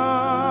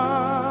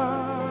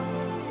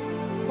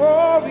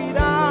 Pour it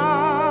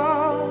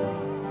out.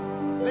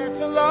 Let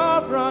your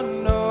love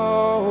run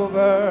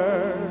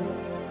over.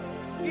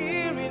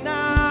 Hear it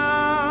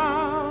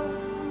now.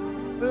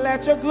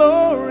 Let your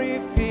glory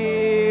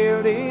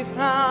fill this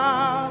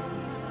house.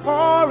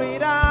 Pour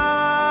it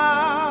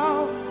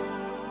out.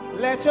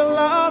 Let your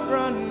love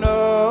run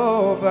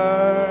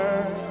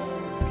over.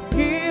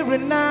 Hear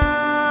it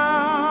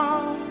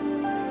now.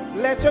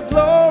 Let your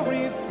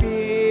glory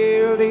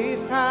fill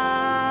this house.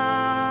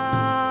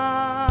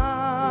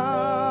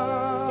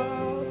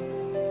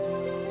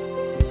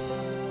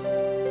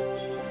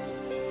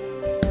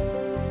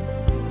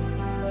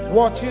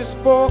 What you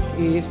spoke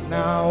is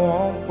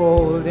now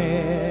unfolding.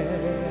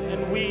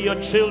 And we, your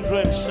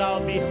children, shall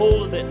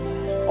behold it.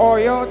 All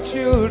your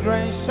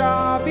children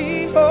shall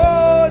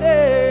behold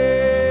it.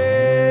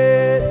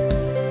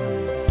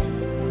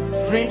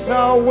 Dreams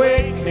are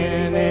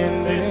waking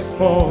in this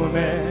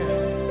moment.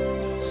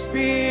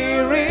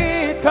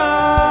 Spirit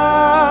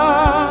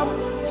come,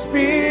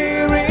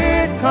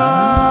 Spirit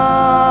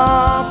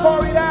come.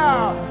 Pour it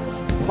out,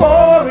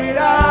 pour it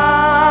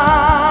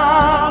out.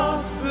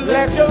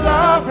 Let your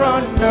love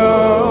run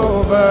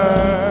over.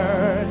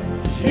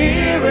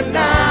 Here and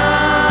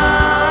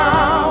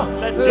now.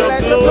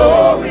 Let your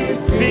glory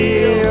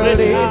fill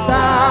this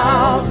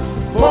house.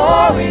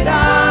 Pour it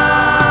out.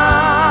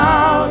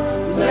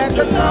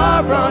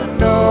 love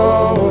run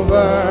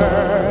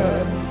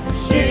over.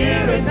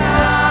 Here and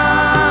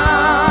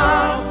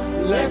now,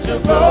 let your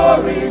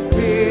glory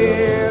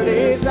fill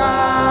this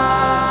house.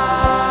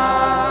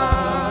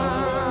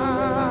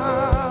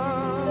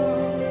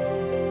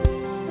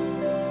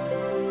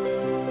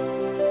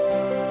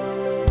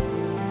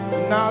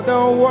 Now the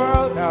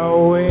world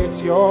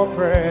awaits your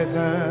presence,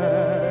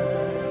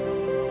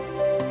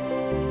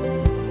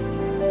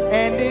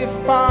 and His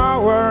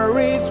power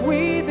is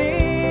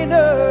within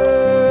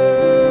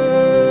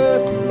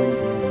us.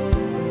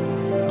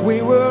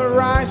 We will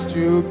rise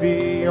to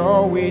be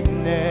your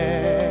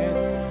witness.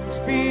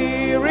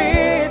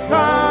 Spirit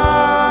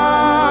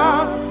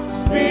come,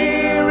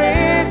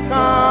 Spirit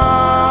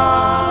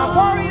come.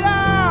 Pour it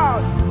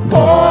out,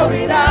 pour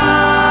it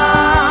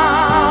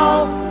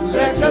out.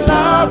 Let your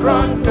love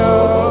run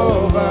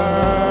over.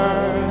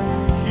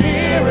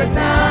 Here and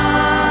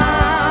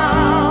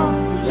now,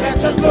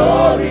 let your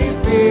glory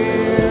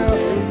fill.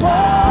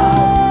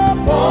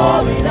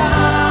 Pour it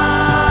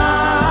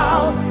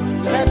out.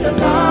 Let your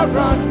love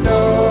run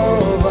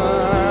over.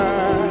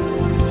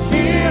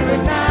 Here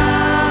and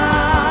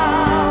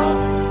now,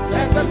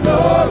 let your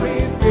glory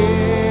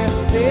fill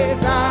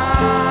this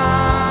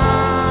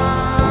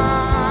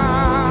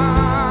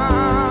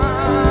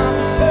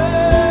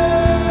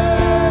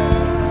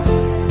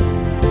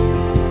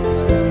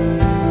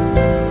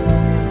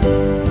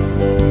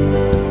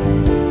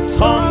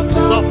Tongues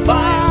of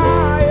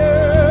fire,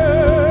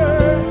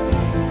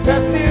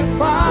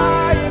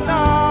 testifying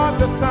of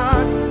the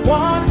Son,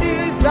 one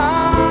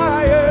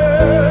desire.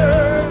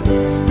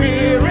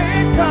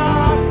 Spirit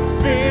come,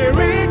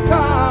 Spirit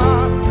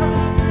come,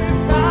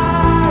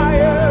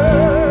 desire.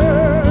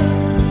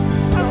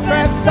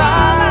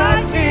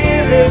 Professor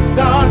till it's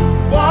done,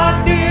 one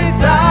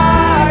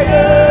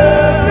desire.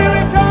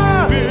 Spirit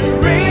come,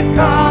 Spirit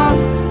come,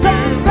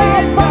 tongues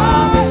of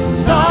fire,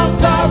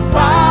 tongues of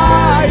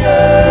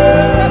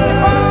fire.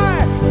 Testify,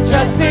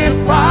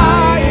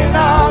 testifying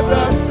of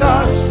the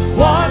Son,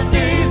 one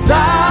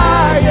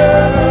desire.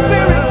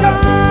 Spirit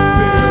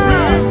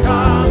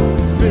come,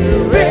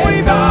 speak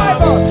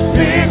revival,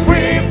 speak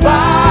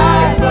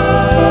revival.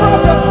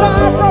 Prophesy,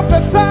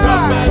 prophesy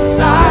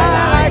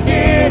like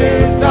it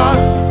is done.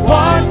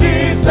 One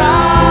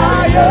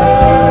desire.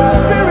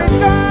 Spirit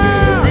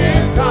come,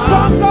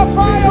 tongues of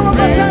fire, one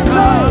more time,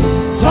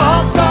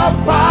 tongues of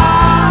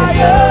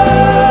fire.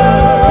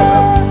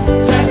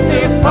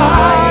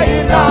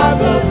 Testifying of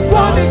the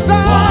one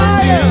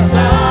desire.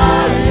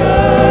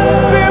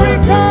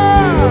 Spirit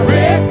come,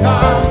 Spirit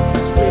come,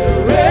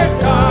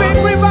 speak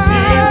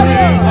revival.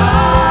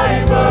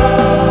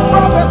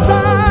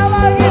 Prophesy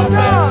like it's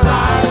done.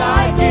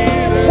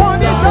 One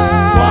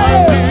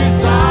desire.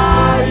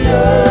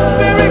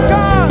 Spirit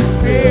come,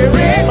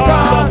 Spirit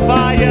tongues of come.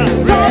 fire,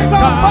 Tongues of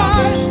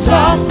fire,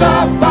 tongues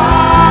of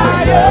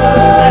fire.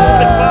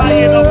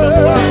 testifying of the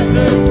Son.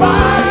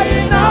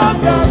 Testifying of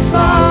the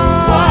Son.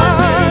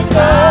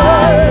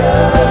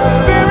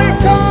 Spirit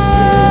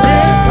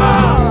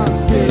come,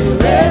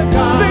 Spirit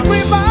come. Speak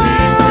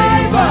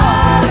revival.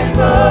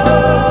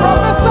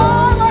 Prophesy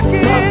like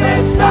it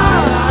is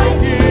done.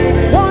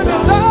 One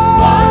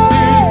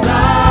desire.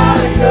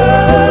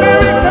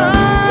 Spirit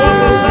One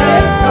more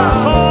time.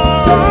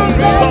 come.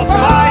 Tongues of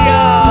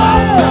fire,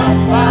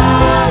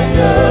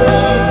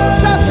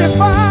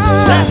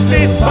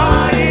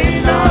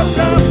 testifying of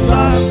the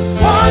Son.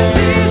 One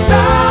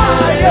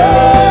desire.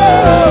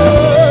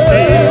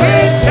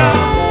 Spirit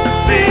come,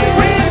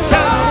 Spirit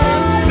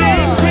come,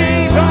 speak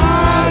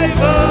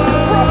revival.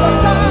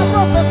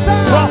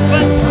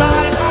 Prophesy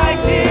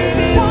like it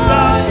is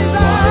done.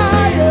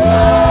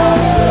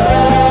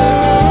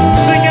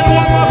 Sing it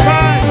one more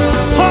time.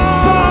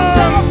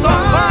 Tongues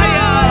of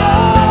fire,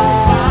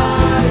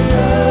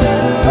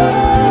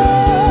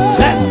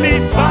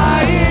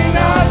 testifying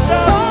of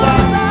the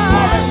Son.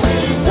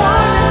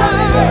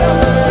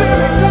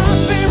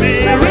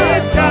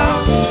 Spirit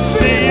come,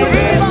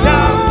 Spirit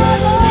come,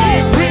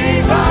 speak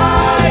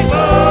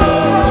revival.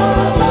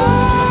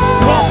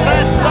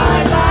 Prophesy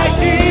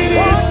like it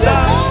is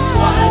done.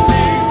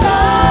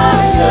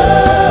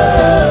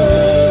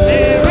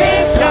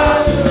 Spirit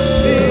come,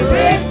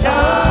 Spirit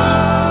come.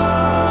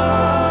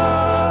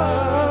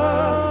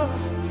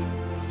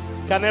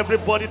 Can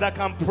everybody that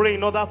can pray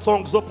in other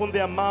tongues open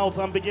their mouths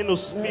and begin to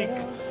speak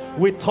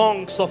with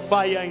tongues of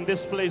fire in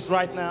this place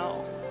right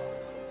now?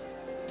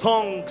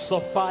 Tongues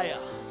of fire.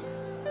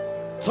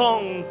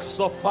 Tongues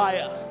of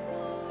fire.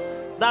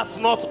 That's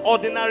not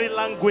ordinary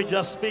language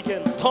you're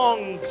speaking.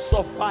 Tongues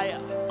of fire.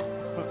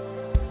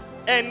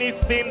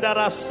 Anything that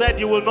has said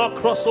you will not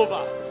cross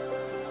over,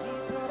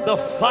 the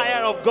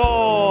fire of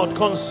God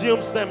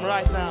consumes them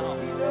right now.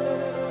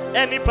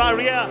 Any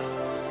barrier,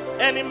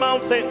 any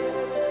mountain,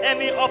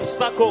 any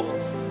obstacle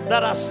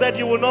that has said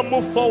you will not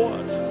move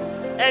forward,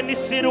 any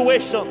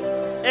situation,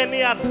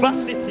 any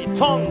adversity,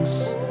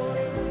 tongues,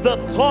 the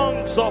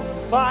tongues of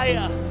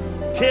fire.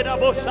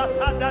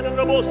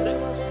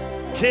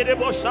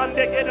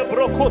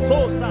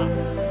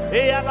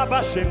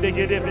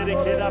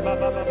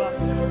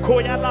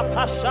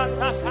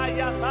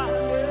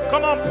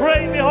 Come on,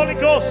 pray in the Holy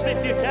Ghost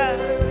if you can.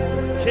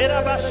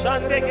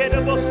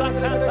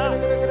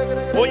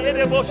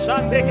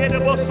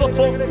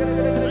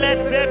 Let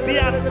there be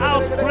an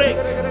outbreak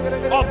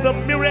of the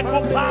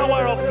miracle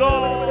power of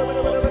God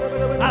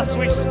as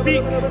we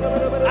speak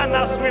and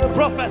as we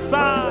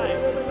prophesy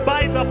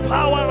by the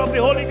power of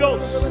the Holy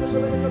Ghost.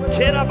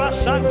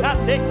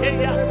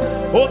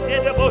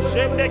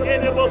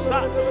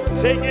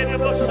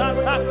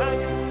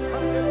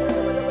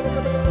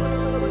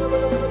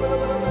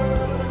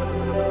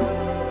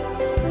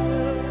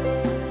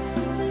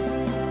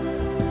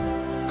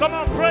 Come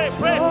on, pray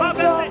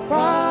fervently.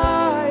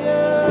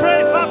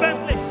 Pray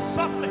fervently,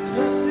 softly.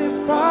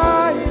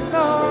 Testifying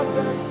of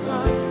the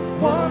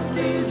Son, one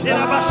desire.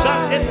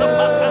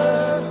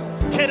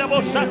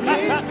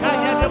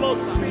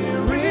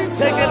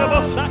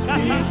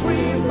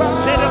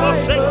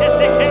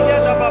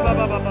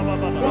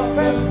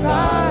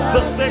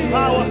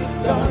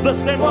 The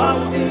same power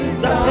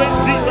that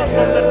raised Jesus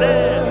from the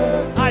dead.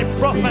 I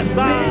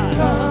prophesy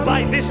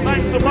by this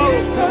time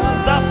tomorrow,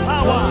 that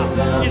power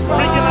is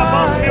bringing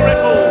about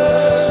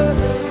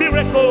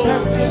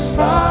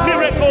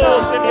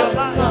miracles in your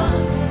life,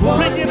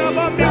 bringing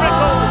about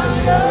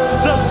miracles.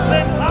 The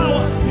same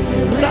power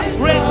that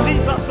raised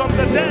Jesus from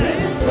the dead,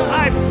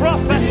 I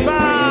prophesy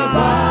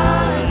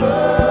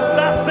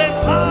that same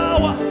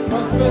power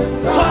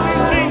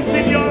turning things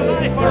in your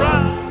life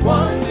around.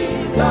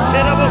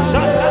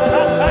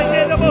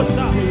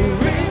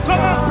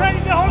 Come on, pray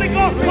in the Holy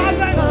Ghost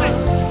fervently.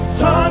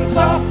 Tongues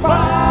of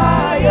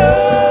fire,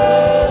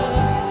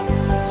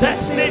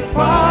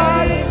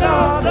 testifying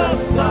of the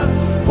Son,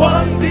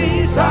 one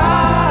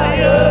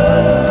desire.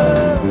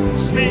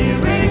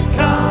 Spirit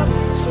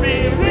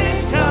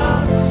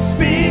come,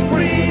 speak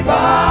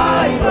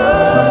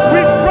revival.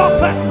 We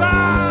prophesy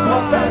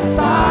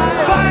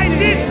by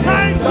this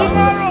time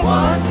tomorrow.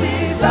 One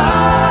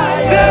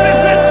desire. There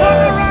is a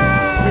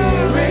turnaround.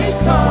 Spirit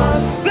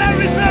come, There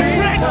is a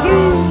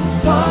breakthrough.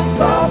 tongues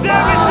of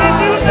There is a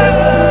new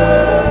level.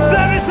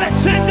 There is a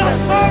change of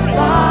story.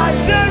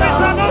 There is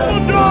an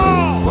open door.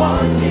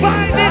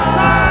 By this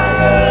time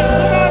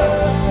tomorrow.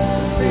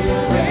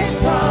 Spirit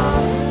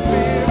come,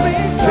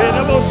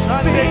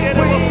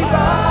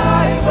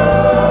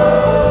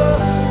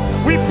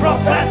 We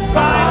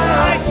prophesy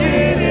like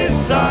it is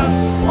done.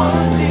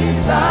 one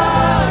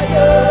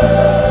desire.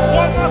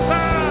 One more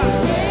time.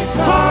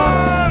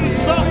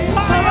 Tongues of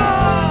fire.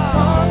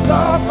 Tongues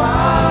of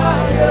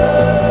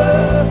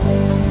fire,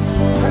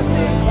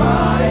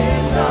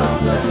 testifying of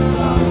the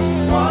Son,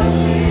 one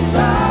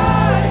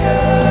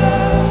desire.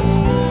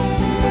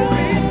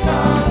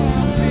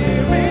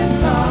 Spirit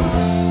come,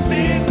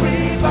 speak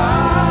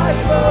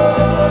revival.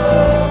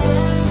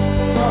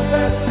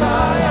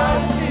 Prophesy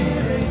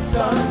until it's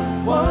done,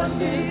 one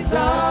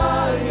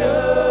desire.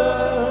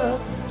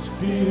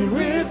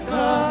 Spirit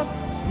come,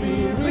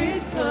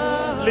 Spirit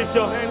come. Lift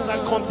your hands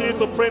and continue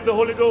to pray in the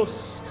Holy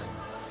Ghost.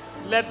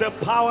 Let the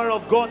power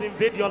of God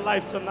invade your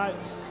life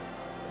tonight.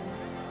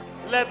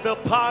 Let the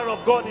power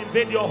of God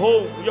invade your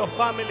home, your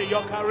family,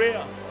 your career.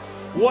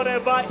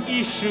 Whatever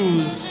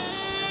issues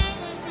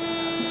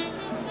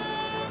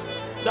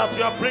that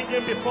you are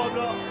bringing before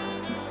God.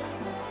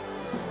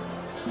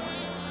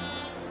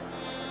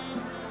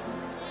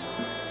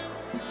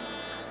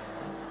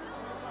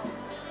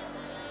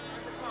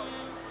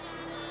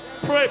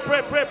 Pray.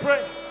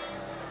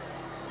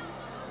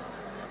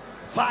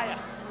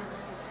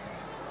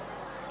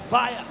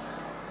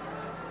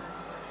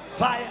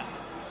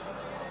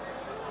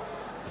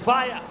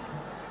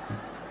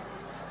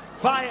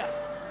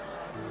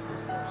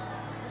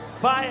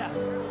 Fire.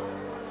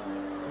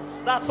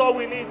 That's all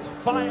we need.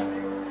 Fire.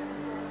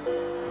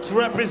 It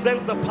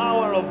represents the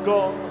power of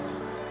God.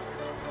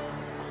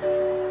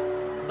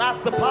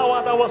 That's the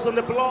power that was in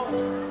the blood.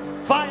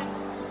 Fire.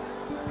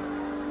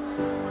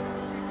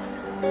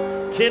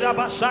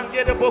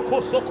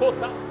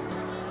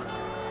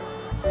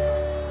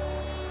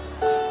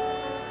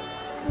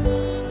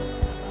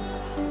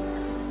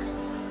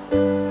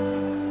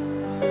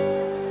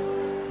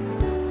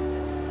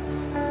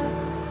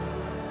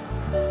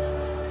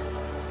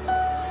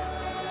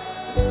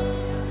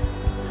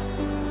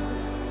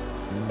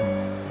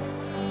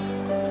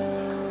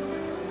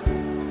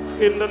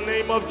 In the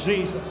name of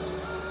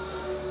Jesus.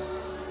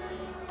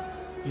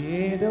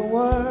 Hear the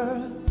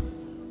word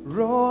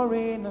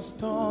roaring as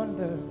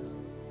thunder,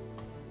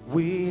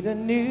 with a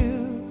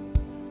new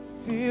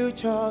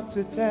future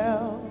to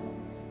tell.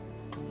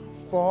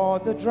 For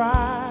the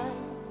dry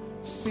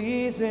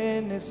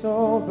season is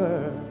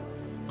over,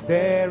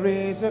 there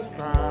is a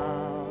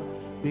crowd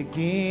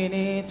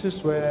beginning to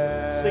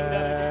swell. Sing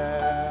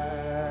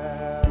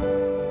that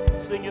again.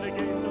 Sing it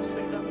again. No,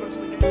 sing that verse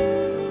again.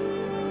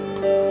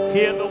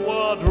 Hear the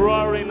word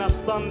roaring as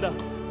thunder.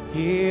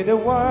 Hear the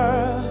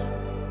word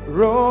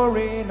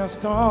roaring as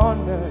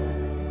thunder,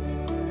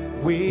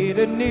 with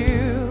a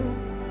new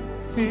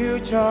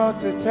future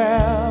to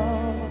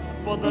tell.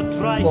 For the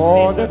dry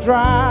For the season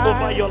dry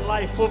over your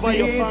life, over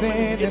your family,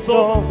 season it's is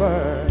over.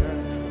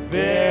 over.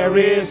 There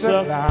is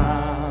a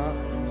cloud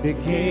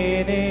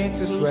beginning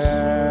to swell.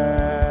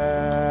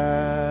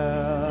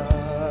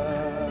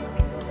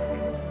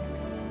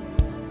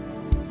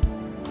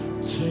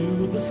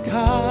 To the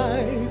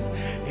skies,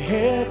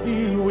 head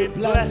you with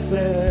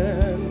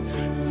blessing.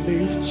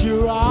 Lift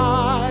your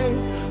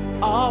eyes,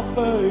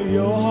 offer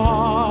your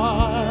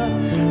heart.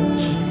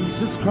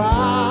 Jesus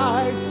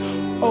Christ,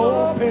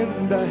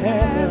 open the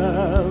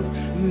heavens.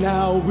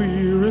 Now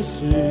we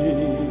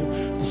receive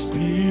the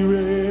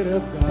Spirit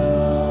of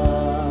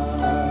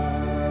God.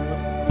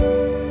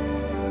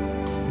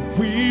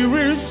 We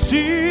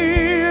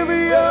receive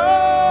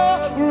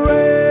your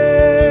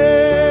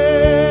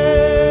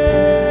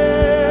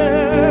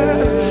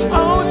rain.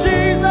 Oh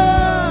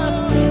Jesus,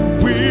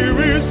 we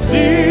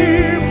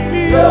receive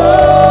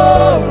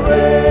your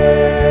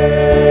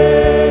rain.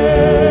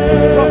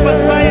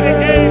 Prophesy it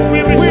again. We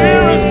receive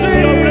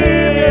your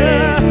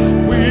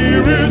rain. We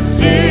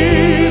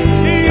receive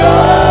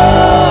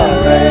your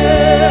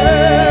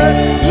rain.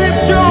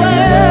 Lift your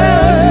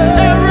hand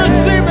and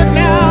receive it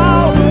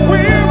now. We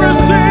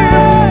receive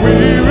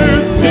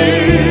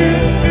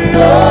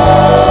your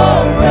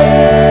rain.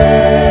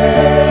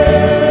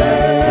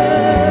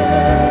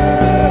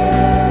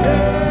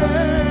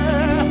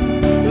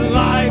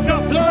 Like a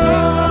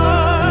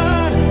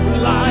flood,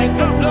 like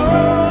a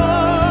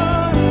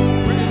flood.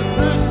 We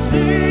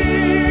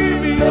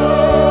receive your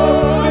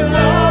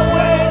love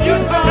when you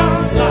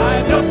come.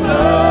 Like a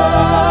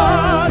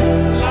flood,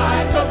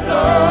 like a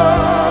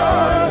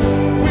flood.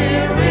 We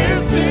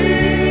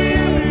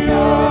receive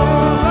your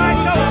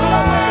like a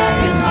flood,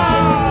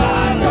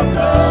 like a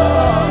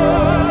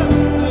flood,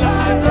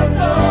 like a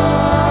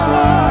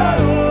flood.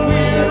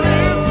 We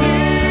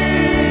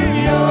receive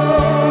your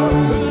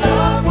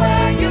love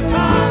when you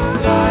come.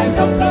 Like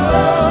a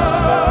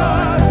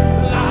flood,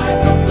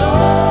 like a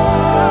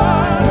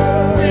flood.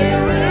 We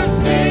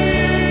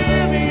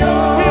receive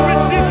your. We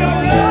receive your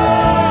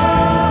rain.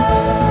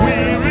 We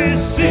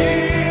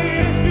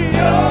receive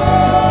your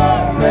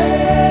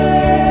rain.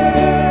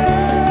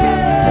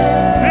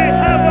 the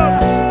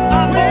heavens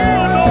are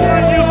open over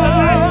you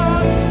tonight.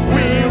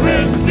 We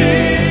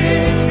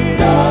receive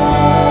your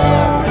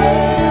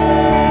rain.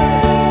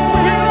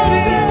 We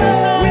receive it.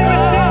 We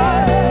receive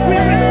it. We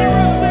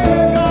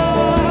receive it.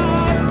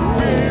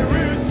 We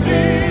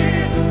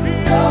receive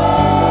your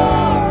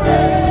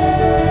rain.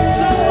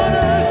 Someone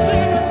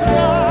receive it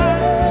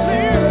tonight.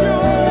 Lift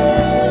your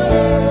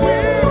voice. We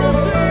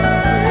receive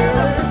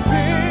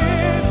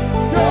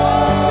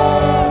your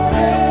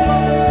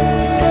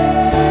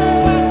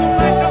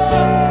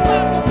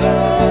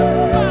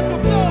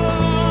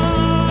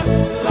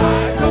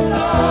like a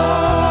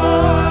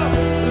flood,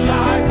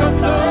 like a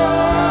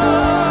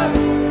flood.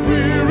 We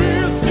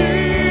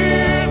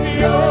receive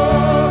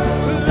your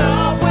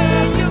love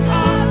when you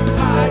come.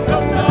 Like a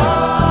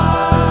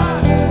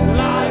flood,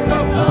 like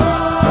a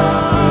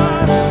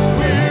flood.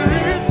 We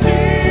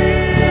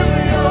receive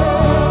your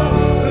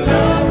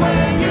love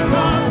when you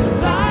come.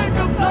 Like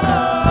a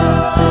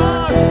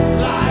flood,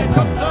 like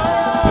a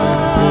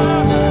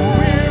flood.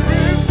 We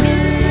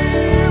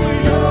receive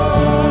your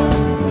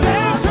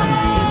left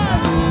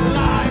hand.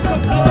 Like a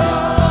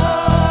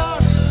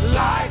flood,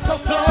 like a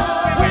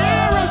flood. We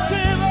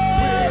receive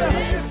it.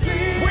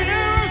 We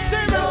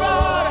receive it,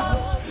 Lord.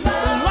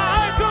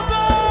 Like a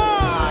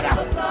flood,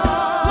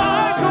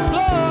 like a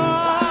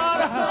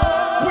flood.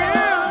 We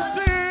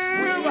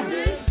receive.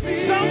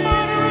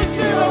 Somebody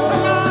receive it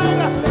tonight.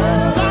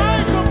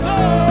 Like a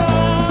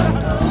flood,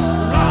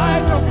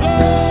 like a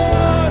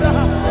flood,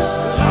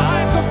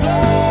 like a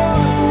flood.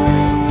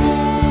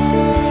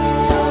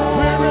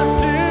 We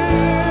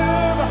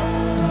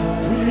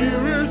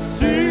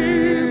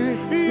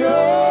receive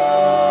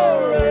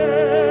your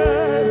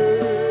rain.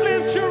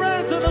 Lift your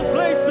hands in this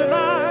place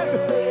tonight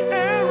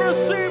and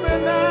receive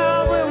it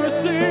now. We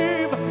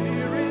receive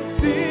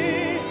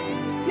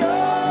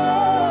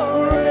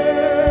your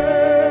rain.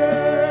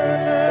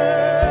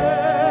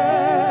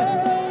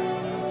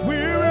 We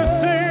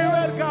receive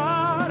it,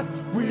 God.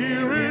 We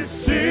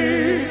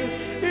receive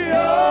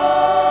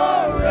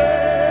your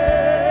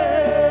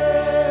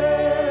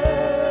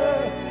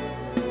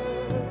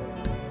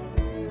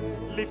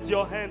rain. Lift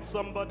your hand,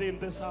 somebody in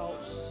this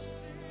house,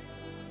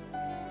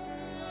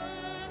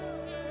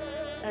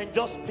 and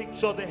just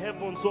picture the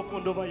heavens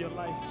opened over your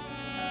life.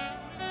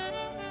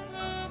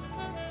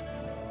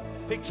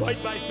 Picture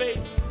it by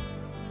faith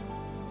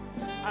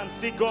and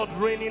see God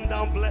raining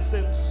down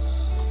blessings,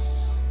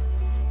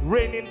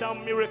 raining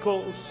down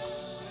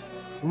miracles,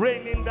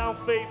 raining down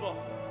favor,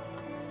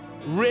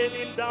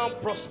 raining down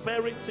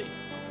prosperity,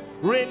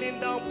 raining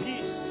down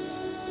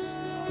peace,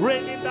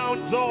 raining down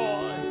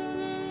joy,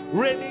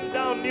 raining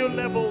down new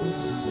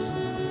levels.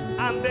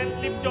 And then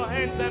lift your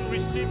hands and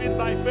receive it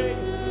by faith.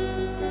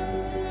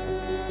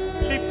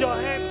 Lift your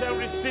hands and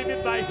receive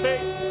it by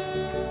faith.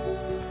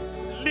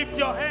 Lift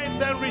your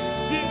hands and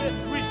receive it,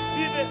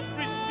 receive it,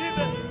 receive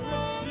it.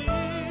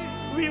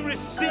 We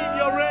receive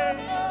your rain.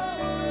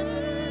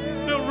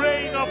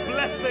 rain of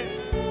blessing,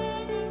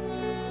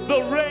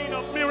 the rain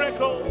of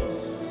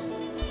miracles,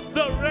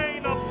 the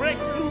rain of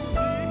breakthrough,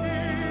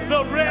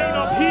 the rain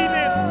of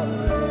healing,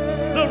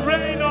 the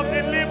rain of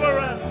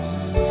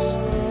deliverance,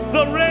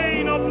 the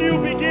rain of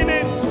new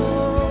beginnings.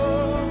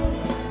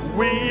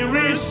 We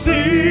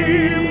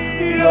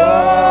receive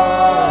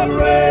your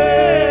rain.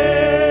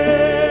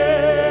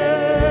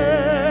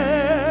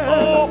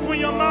 Oh, open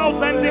your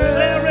mouth and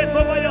declare it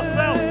over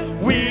yourself.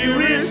 We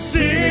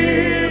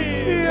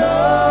receive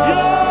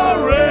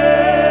your rain.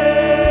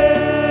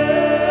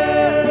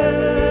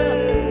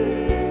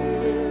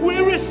 We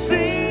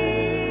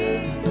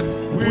receive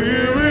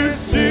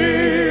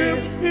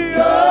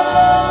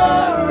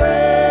your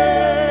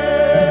rain.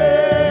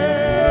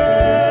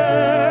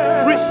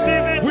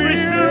 Receive it,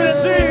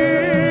 receive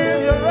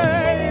it. your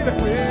rain.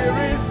 We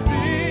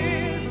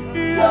receive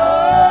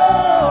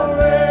your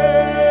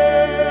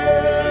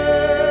rain.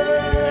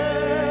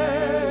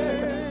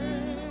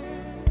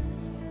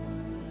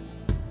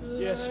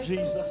 Yes,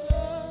 Jesus.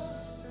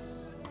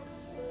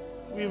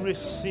 We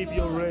receive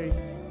your rain.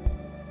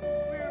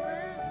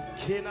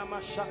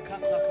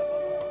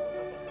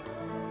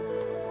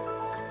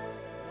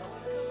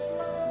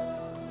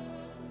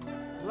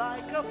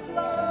 Like a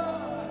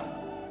flood,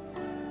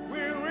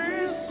 We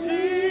receive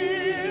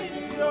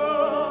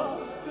your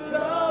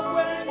love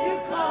when you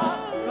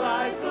come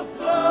like a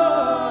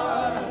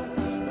flood,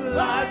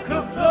 like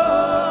a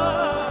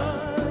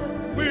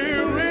flood. We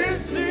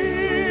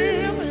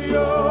receive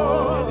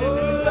your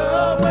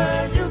love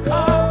when you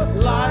come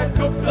like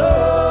a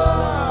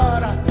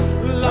flood,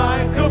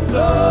 like a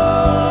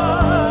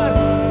flood.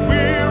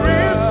 We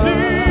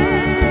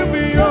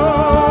receive your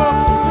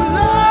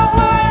love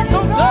like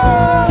a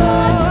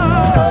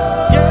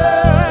flood,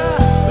 yeah,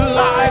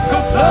 like a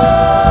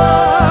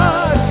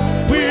flood.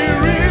 We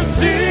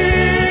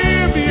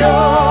receive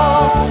your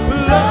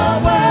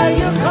love when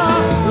you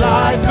come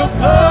like a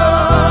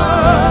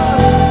flood,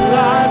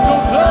 like a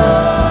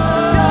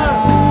flood.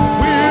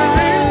 We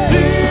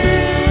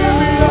receive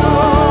your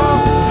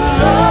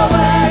love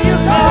when you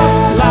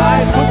come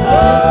like a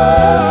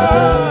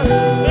flood,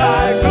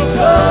 like a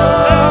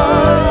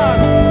flood.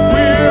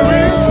 We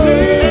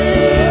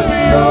receive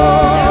your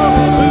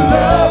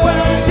love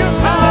when you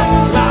come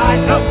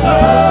like a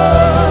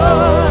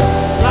flood,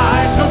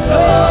 like a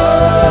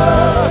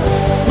flood.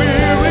 We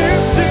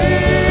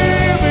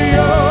receive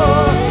your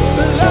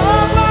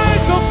love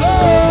like a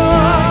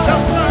flood,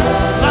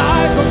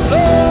 like a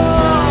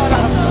flood.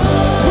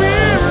 We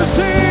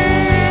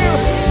receive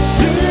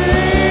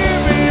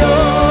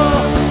your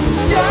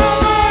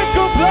like a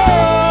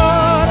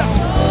flood,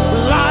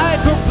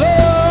 like a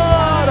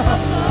flood.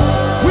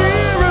 We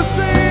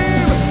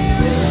receive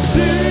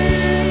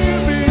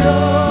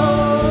your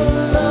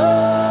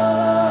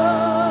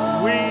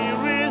love.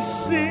 we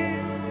receive.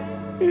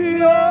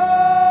 Your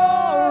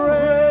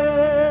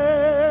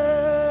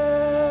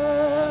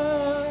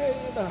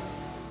rain.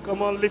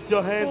 Come on, lift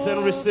your hands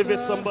and receive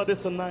it, somebody,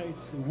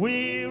 tonight.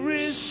 We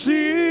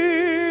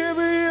receive. Receive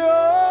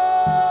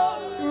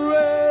your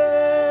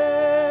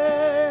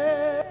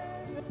rain.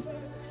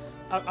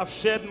 I've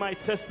shared my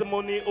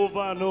testimony over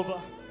and over.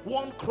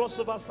 One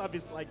crossover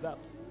service like that.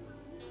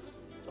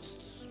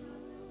 Just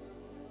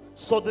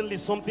suddenly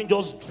something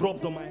just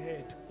dropped on my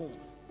head. Boom.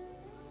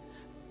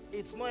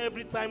 It's not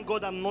every time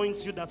God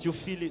anoints you that you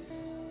feel it,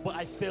 but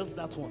I felt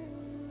that one.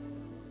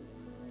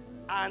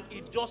 And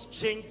it just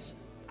changed.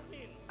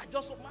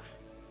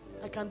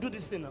 I can do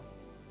this thing now.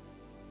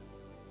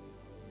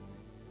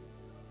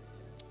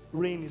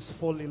 Rain is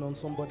falling on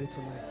somebody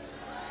tonight.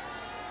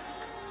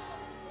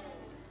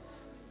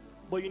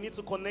 But you need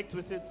to connect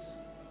with it.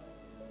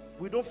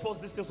 We don't force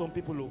these things on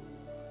people. Oh.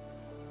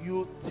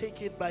 You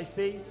take it by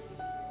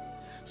faith.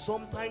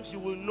 Sometimes you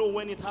will know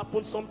when it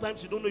happens.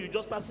 Sometimes you don't know. You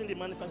just start seeing the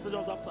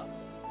manifestations after.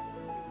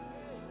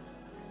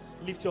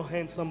 Lift your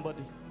hand,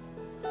 somebody.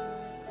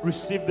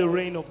 Receive the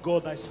rain of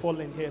God that is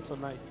falling here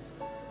tonight.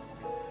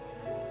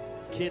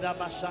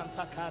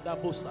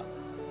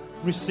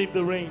 Receive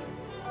the rain.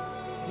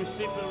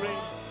 Receive the rain.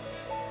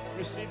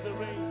 Receive the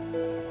rain.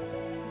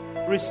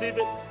 Receive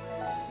it.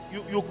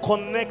 You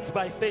connect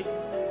by faith.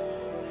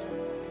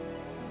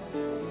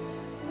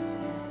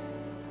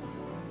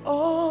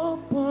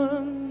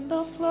 Open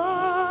the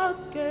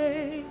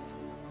floodgate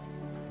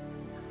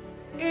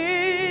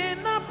in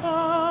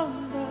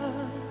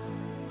abundance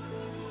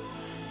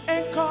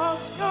and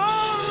cause your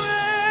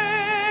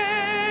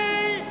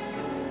rain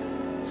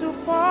to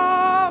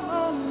fall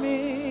on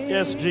me.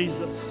 Yes,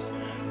 Jesus.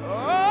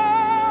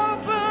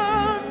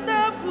 Open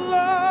the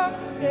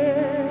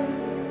floodgate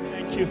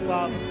Thank you,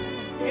 Father.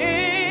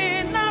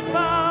 in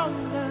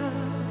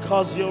abundance.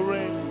 Cause your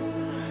rain.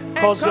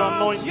 Cause your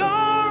anointing.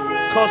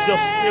 Cause your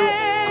spirit.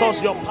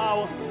 Cause your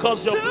power.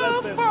 Cause your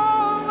blessing.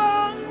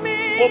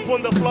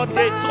 Open the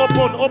floodgates.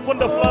 Open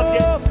the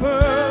floodgates.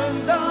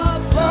 Open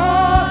the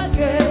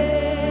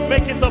floodgates.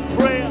 Make it a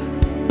prayer.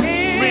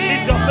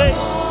 Release your faith.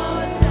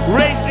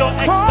 Raise your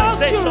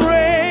expectation.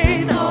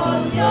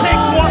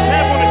 Take what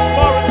heaven is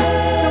pouring.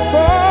 To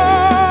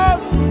fall.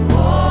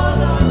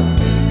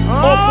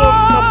 Open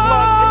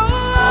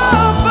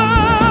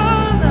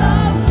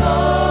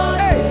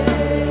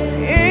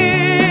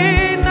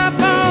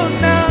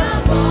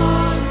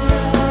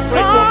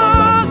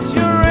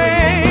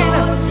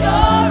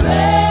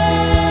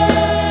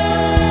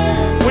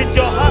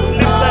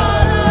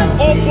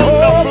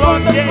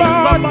the Yeah,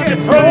 flood somebody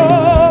is pray.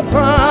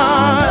 open.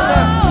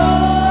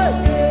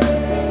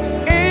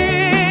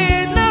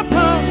 In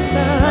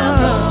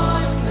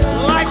abundance.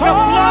 Like a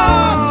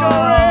Cause your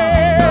flood.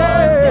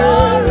 rain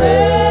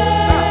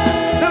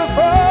to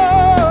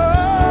fall.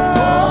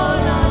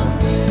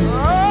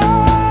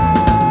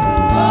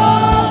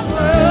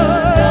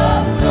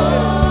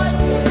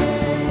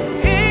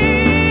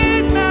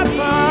 In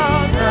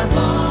abundance.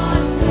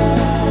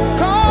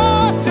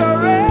 Cause your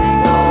rain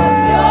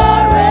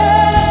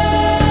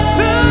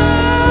to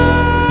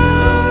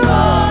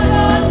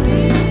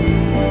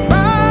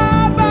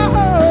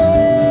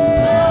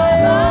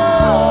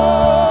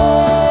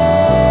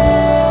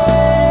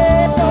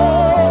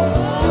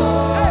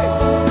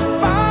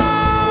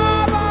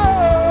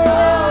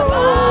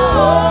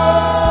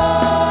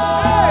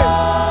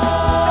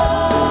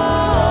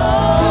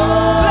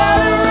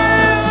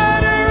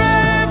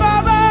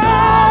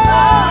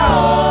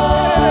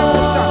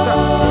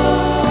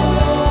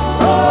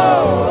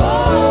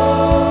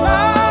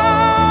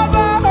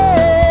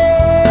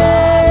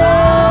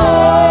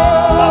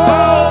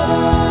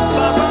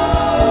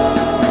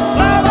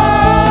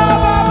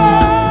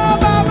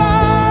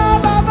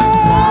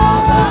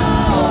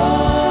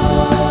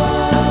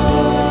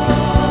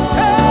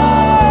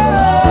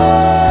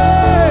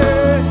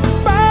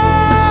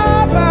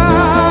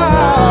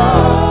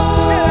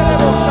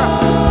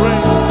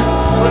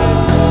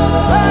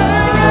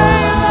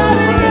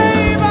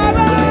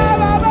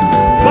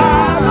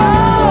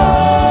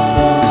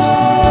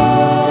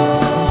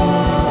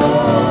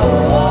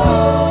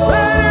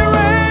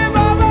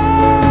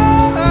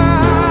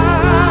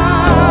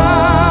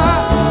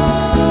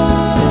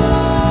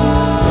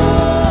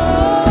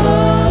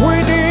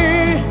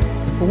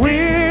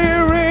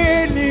we're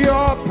in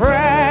your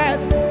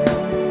presence.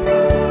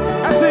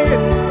 I sing it,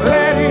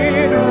 let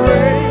it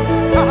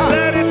rain.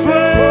 Let it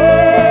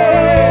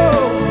rain.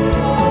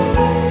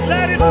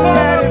 Let it fall.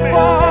 Let it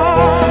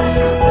fall.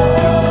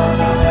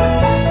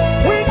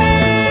 We're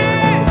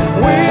in.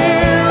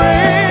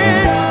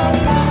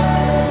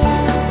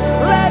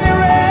 Let it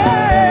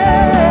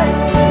rain.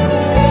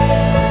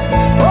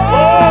 Oh,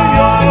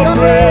 your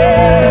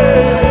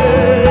grace.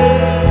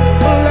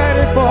 Let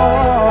it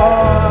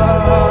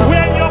fall.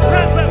 We're in your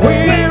presence.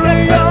 We're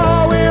in your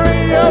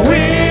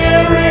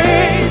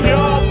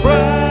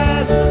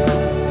presence.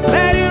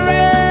 Let it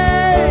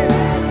rain.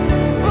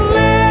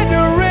 Let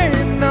it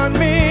rain on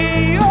me.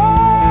 Oh,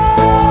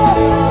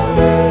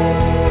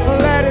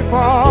 let it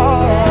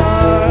fall.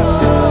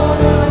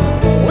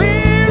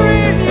 We're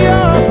in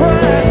your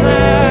presence.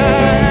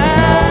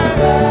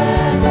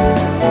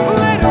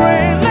 Let it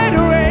rain, let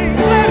it rain,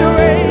 let it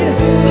rain,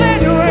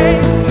 let it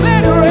rain,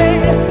 let it rain,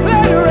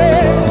 let it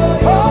rain.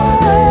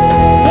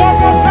 One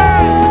more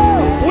time.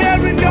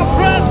 We're in your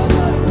presence.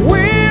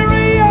 We're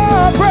in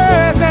your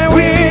presence.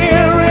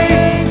 We're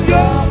in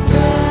your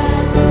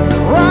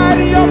right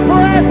in your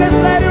presence.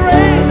 Let it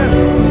rain.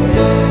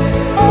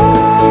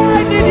 Oh, I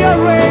need your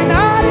rain. I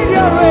need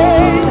your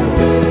rain.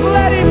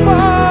 Let it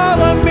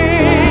fall on me.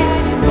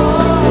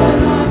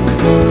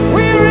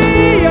 We're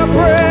in your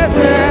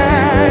presence.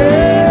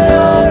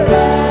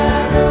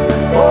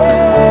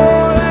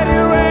 Oh, let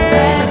it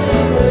rain.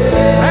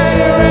 Let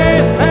it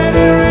rain. Let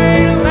it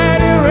rain.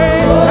 Let it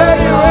rain. Let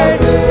it rain.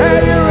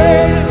 Let it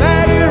rain.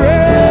 Let it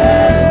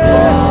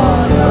rain.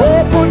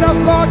 Open the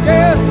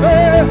floodgates.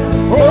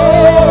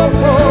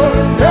 Open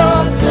the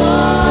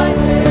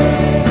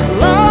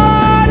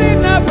Lord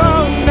in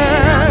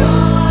abundance.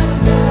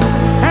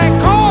 And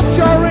cause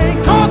your rain.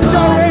 Cause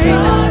your rain.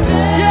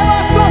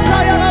 Yabasota,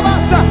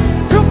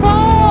 to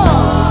fall.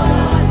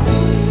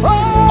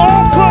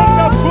 Open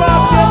the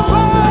floodgates.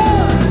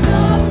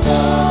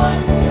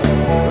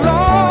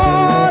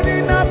 Lord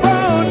in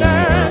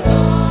abundance.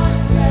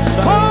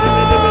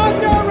 Cause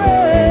your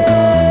rain.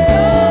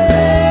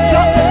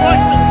 Just the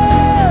voices.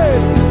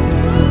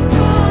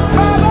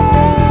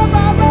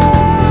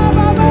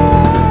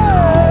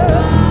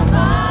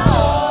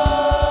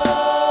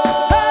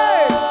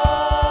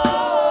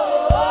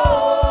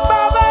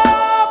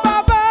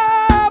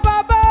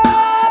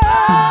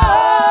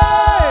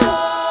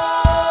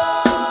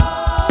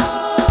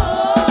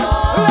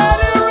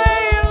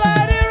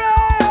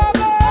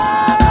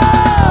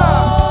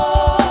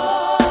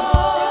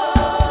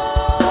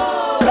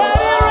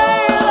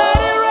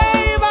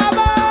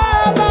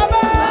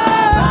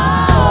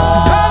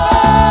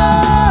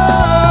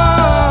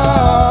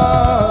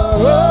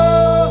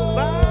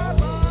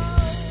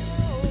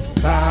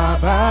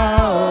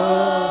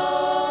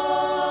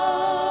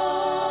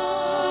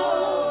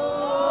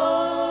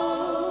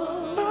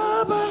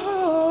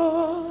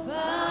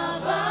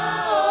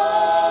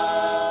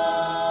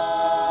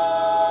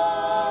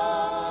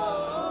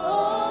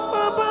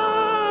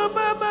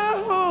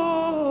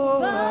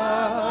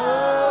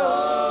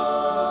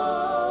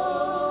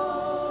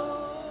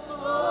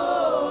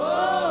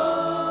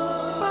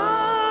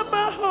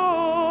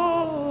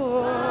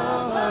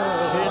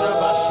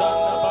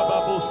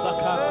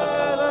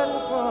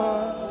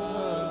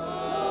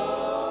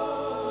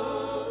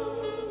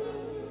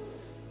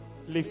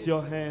 Lift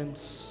your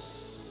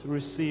hands.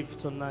 Receive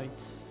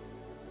tonight.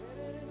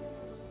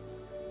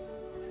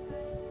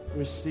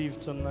 Receive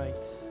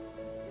tonight.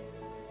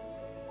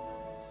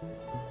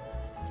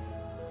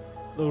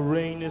 The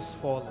rain is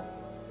falling.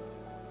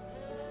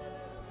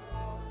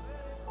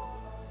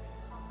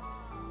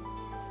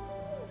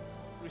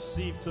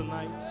 Receive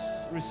tonight.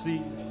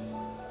 Receive.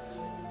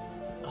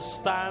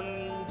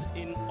 Stand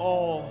in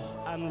awe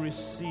and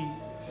receive.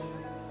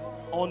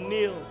 Or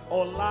kneel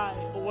or lie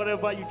or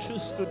whatever you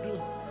choose to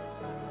do.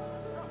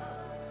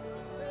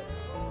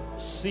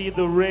 See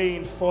the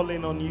rain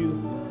falling on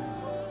you.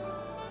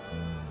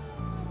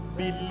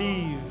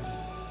 Believe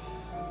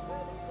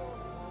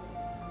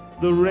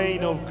the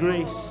rain of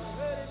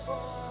grace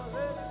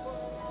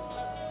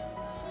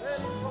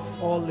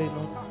falling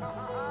on you.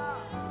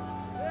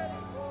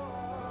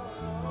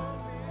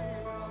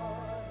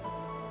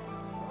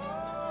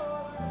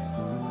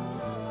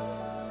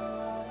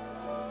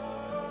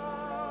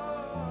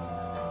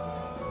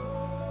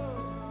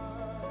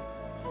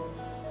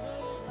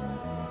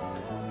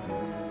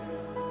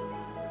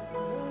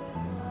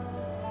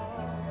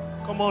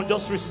 Come on,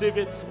 just receive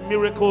it.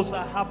 Miracles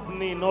are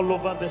happening all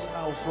over this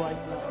house right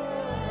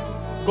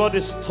now. God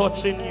is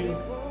touching you.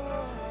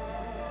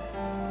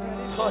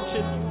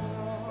 Touching you.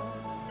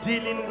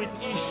 Dealing with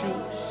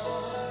issues.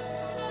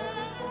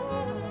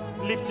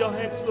 Lift your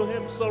hands to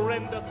Him.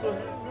 Surrender to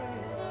Him.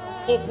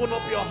 Open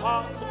up your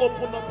heart.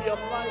 Open up your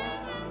life.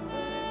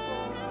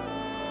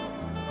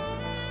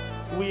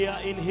 We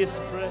are in His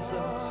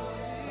presence.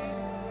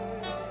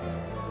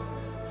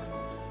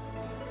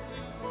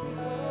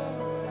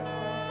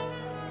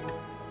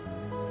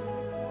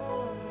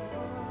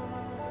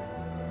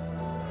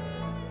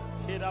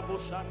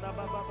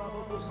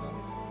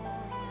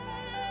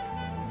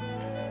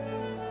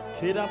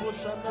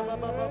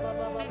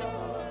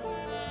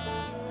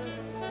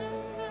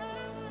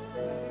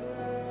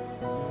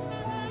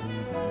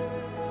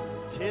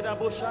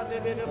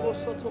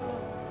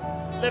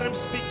 Let Him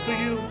speak to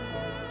you.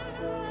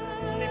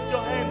 Lift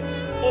your hands,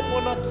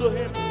 open up to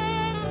Him.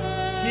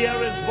 Hear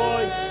His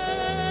voice.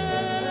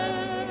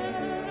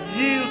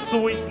 Yield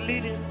to His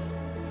leading.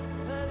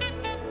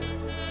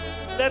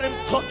 Let Him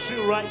touch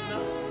you right now.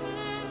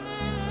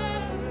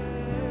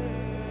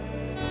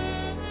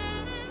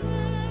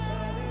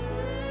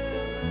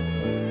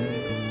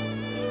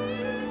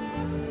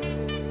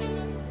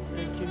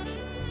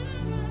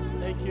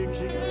 Thank you,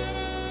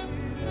 Jesus.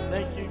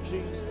 Thank you,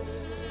 Jesus.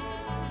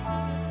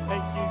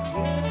 Thank you,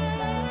 Jesus.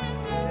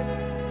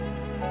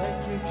 Thank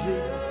you,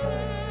 Jesus.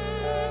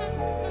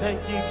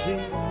 Thank you,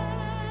 Jesus.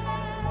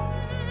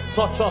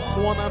 Touch us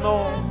one and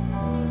all.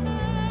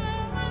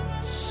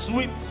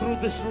 Sweep through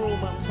this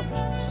room and touch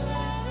us.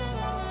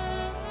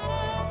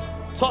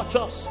 Touch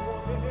us.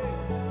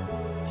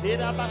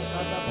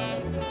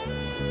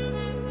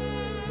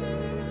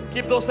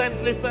 Keep those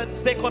hands lifted.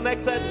 Stay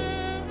connected.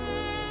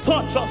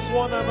 Touch us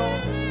one and all.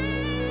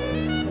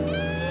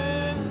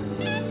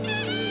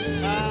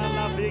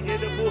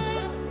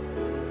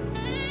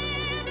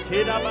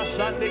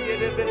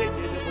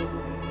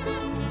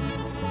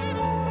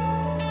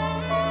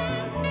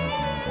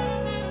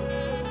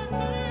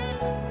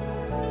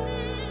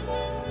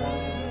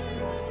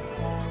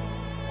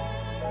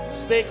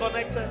 Stay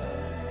connected.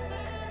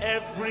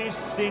 Every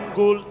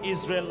single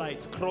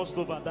Israelite crossed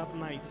over that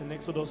night in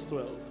Exodus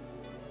 12.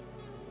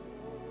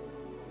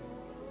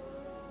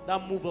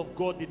 That move of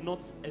God did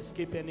not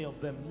escape any of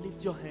them.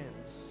 Lift your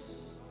hands.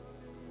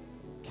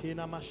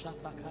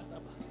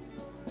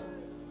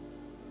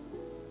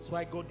 That's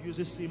why God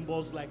uses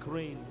symbols like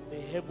rain. The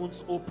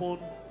heavens open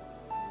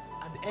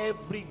and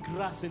every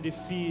grass in the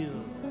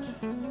field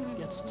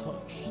gets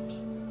touched.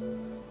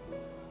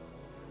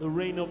 The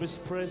rain of His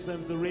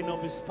presence, the rain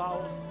of His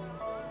power,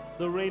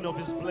 the rain of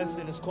His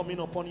blessing is coming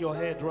upon your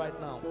head right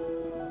now.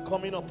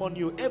 Coming upon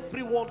you.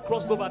 Everyone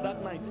crossed over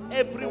that night.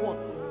 Everyone.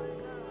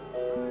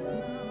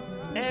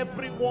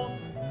 Everyone.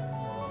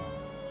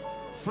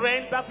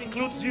 Friend, that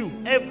includes you.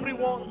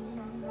 Everyone.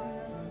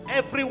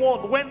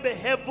 Everyone. When the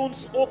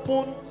heavens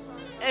open,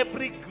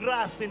 every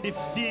grass in the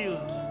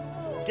field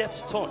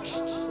gets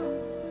touched.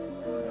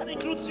 That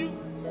includes you.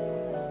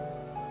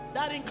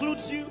 That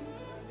includes you.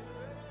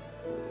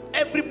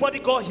 Everybody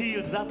got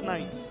healed that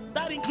night.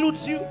 That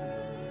includes you.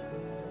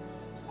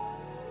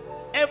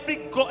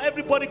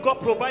 Everybody got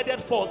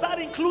provided for. That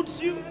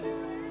includes you.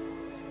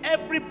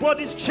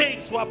 Everybody's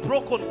chains were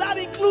broken. That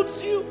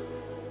includes you.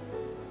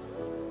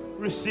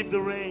 Receive the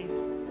rain.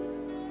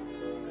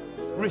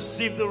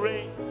 Receive the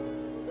rain.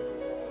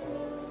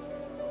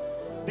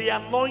 The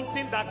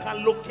anointing that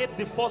can locate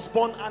the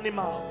firstborn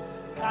animal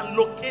can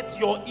locate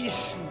your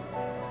issue.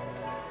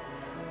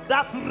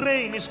 That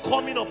rain is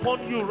coming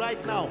upon you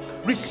right now.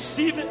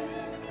 Receive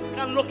it.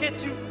 Can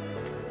locate you.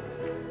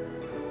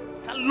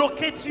 Can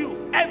locate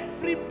you.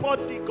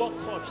 Everybody got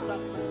touched that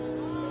night.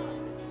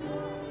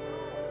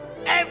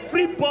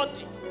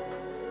 Everybody.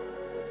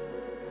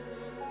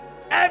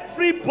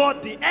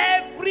 Everybody.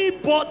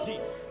 Everybody.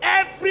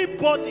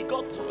 Everybody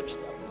got touched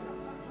that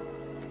night.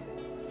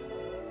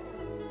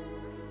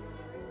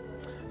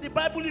 The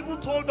Bible even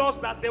told us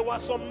that there were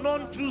some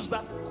non-Jews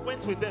that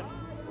went with them.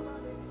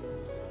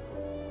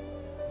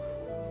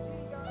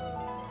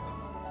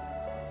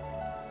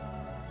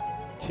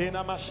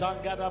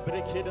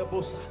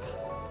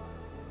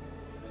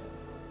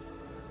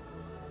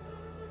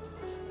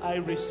 I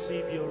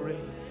receive your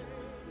rain.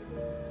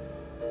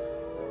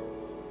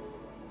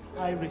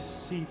 I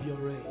receive your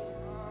rain.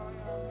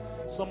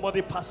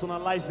 Somebody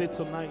personalize it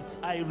tonight.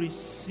 I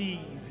receive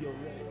your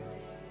rain.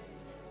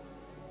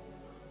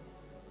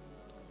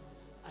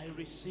 I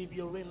receive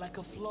your rain like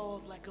a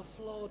flood, like a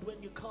flood.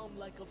 When you come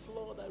like a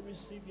flood, I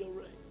receive your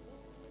rain.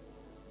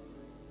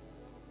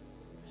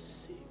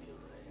 Receive your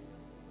rain.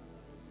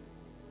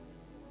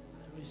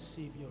 I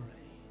receive your rain.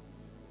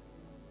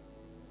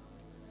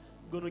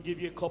 I'm going to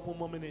give you a couple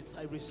more minutes.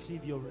 I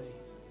receive your rain.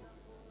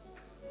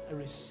 I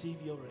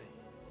receive your rain.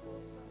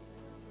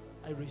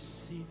 I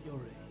receive your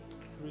rain.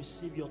 I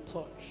receive your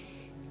touch.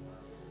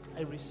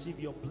 I receive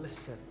your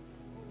blessing.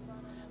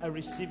 I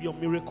receive your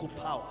miracle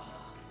power.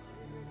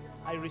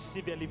 I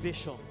receive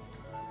elevation.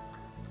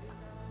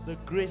 The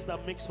grace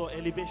that makes for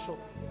elevation.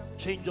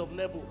 Change of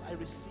level. I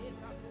receive.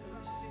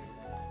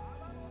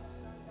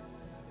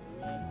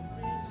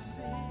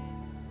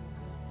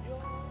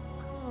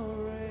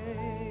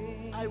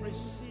 I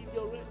receive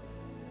your rain.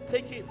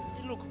 Take it.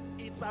 Look,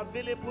 it's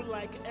available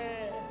like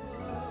air.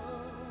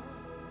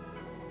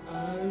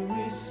 I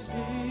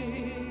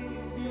receive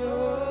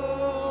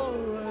your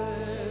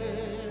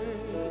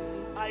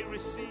rain. I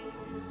receive.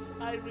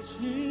 I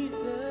receive.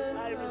 Jesus,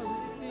 I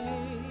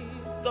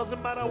receive.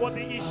 Doesn't matter what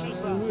the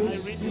issues are. I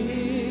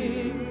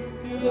receive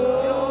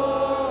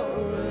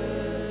your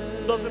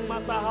rain. Doesn't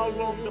matter how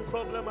long the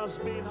problem has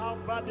been, how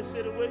bad the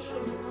situation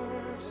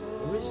is.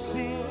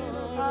 Receive.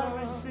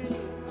 I receive.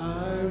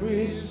 I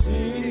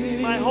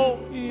receive My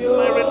home,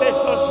 my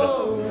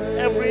relationship,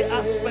 every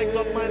aspect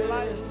of my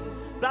life.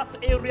 That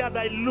area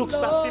that looks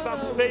as if I'm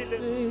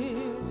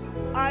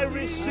failing. I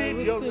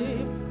receive your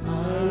rain.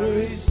 I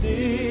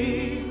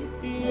receive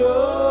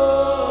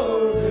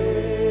your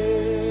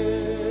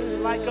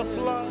rain. Like a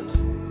flood,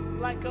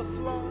 like a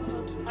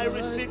flood. I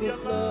receive your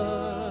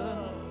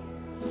love.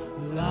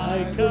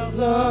 Like a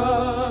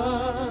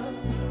flood,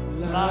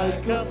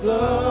 like a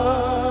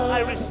flood. I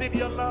receive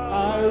your love.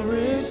 I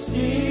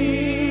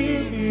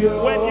receive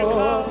your When you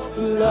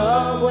come,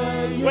 love.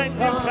 when you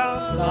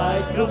come,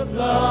 like a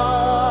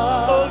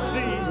flood, oh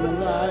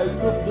Jesus, like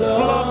a flood.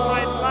 flood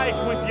my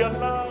life with your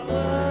love.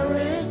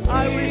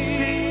 I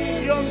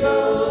receive your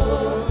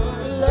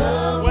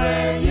love.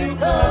 When you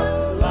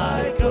come,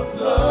 like a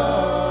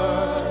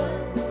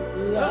flood,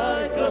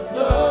 like a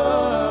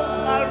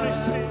flood. I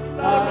receive.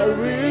 I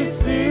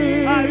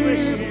receive, I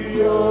receive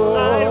your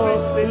I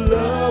receive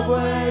love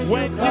when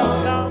you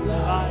come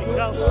like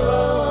a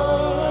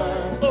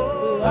flood.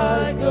 Oh,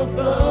 like a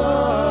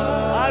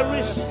flood. I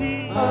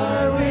receive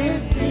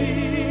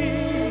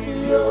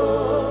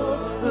your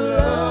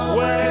love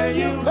when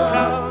you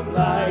come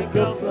like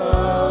a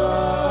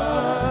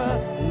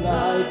flood,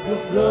 like a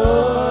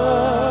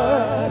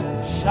flood.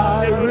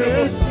 I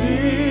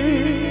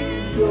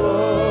receive your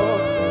love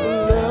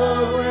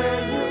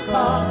when you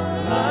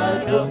come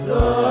like a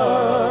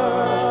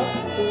flood,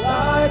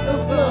 like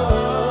a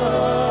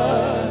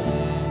flood.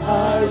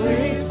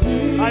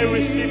 I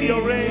receive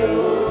your rain.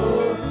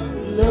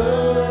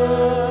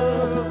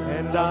 love,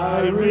 and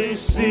I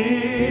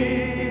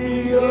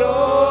receive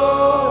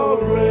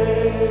your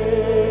rain.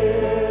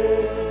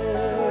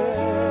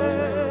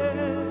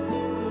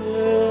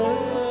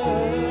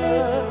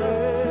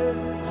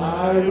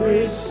 I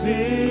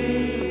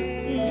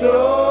receive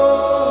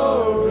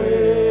your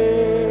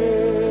rain.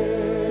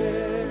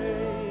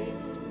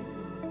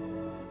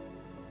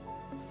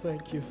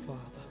 Thank you, Father.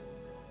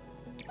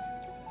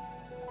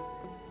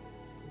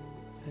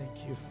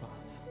 Thank you, Father.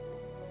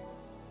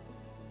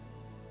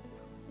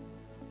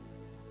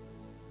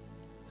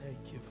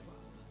 Thank you,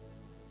 Father.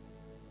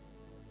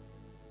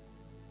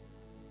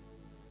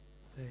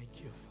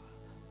 Thank you,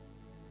 Father.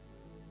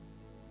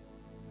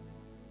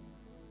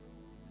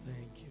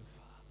 Thank you,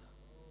 Father.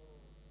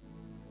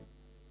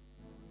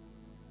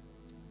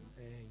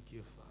 Thank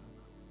you,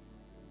 Father.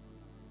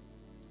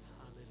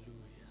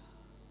 Hallelujah.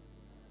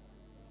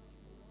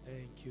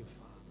 Thank you,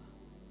 Father.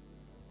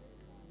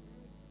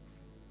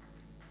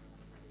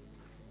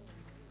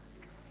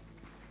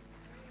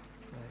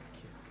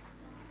 Thank you.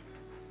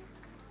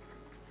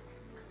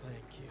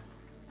 Thank you.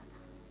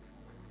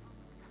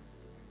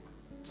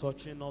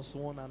 Touching us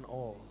one and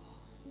all.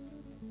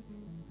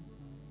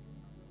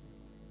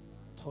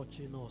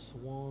 Touching us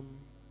one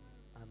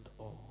and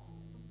all.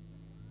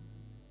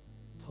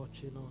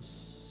 Touching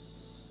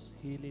us,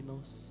 healing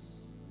us,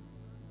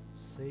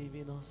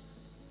 saving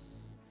us,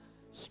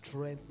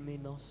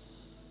 strengthening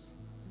us,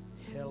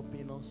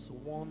 helping us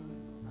one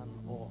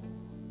and all.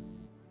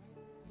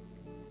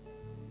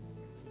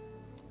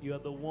 You are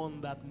the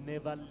one that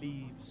never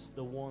leaves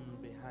the one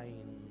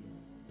behind.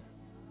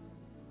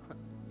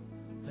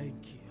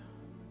 Thank you.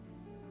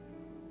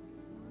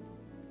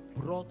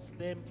 Brought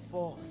them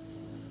forth.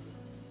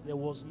 There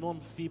was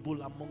none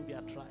feeble among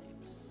their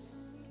tribes.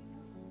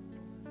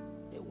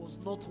 was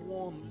not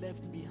one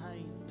left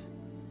behind.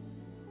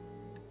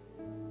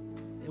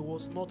 There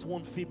was not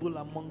one feeble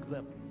among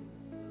them.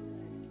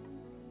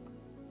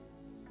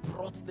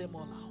 Brought them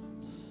all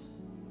out.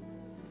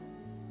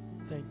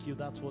 Thank you.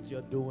 That's what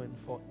you're doing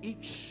for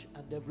each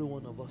and every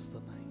one of us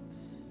tonight.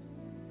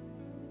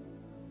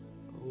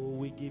 Oh,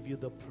 we give you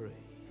the praise.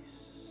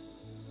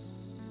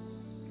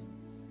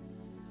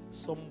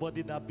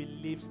 Somebody that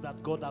believes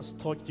that God has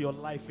touched your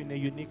life in a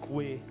unique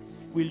way,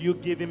 will you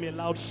give him a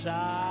loud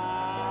shout?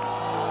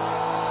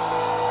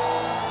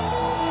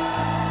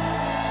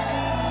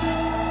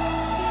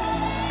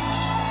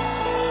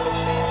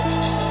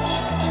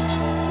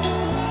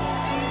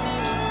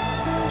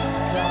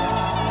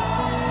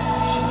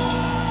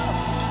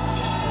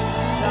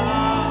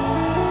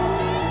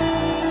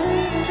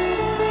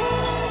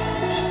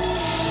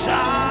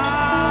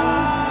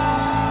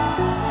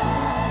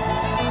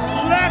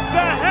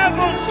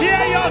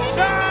 Hear your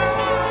shout.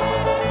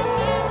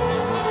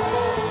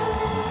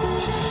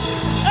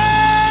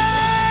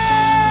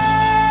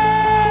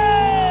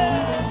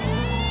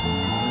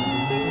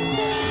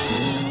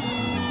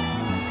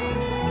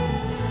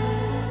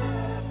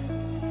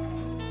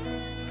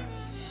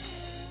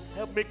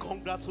 Help me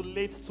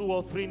congratulate 2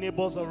 or 3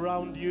 neighbors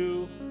around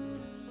you.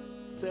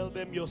 Tell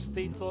them your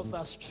status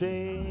has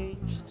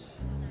changed.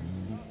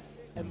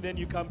 And then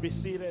you can be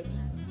seated.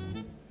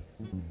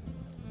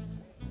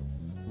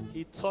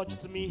 He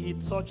touched me, he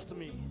touched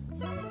me.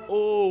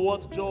 Oh,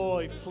 what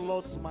joy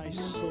floods my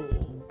soul.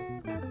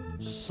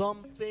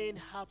 Something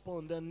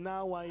happened and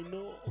now I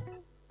know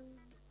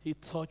he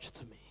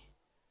touched me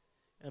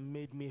and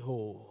made me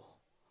whole.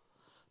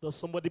 Does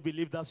somebody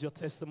believe that's your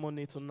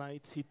testimony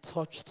tonight? He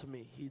touched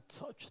me, he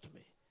touched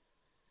me.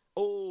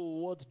 Oh,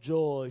 what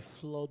joy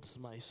floods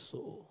my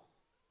soul.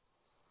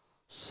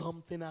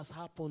 Something has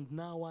happened,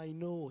 now I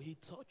know he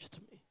touched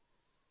me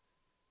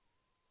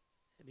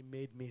and he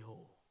made me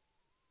whole.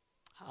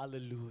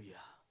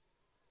 Hallelujah.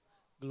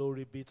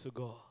 Glory be to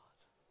God.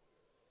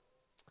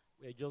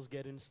 We're just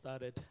getting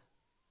started.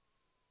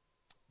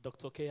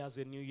 Dr. K has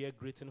a New Year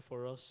greeting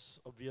for us.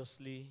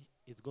 Obviously,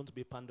 it's going to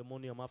be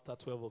pandemonium after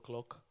 12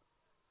 o'clock.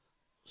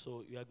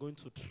 So you are going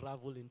to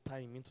travel in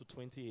time into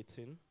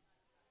 2018,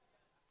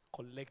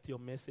 collect your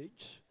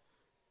message,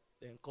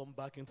 then come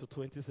back into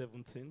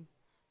 2017,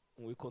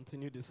 and we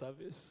continue the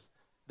service.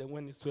 Then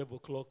when it's 12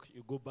 o'clock,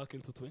 you go back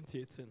into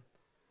 2018.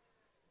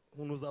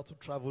 Who knows how to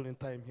travel in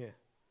time here?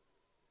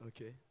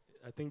 Okay.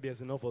 I think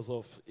there's enough of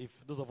us. If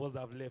those of us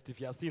that have left,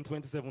 if you are still in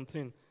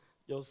 2017,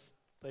 just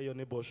tell your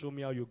neighbor, show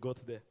me how you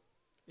got there.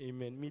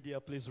 Amen. Media,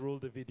 please roll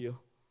the video.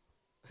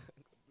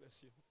 God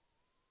bless you.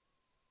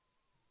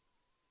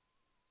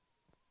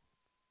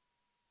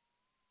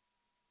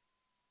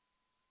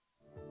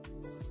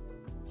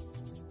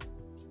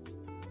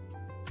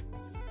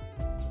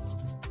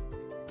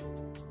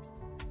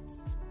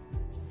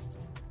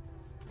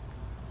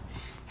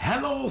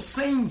 Hello,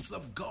 saints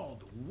of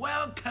God.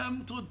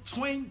 Welcome to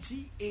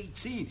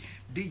 2018,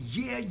 the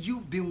year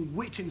you've been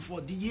waiting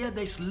for, the year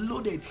that's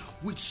loaded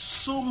with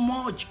so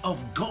much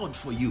of God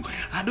for you.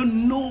 I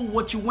don't know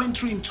what you went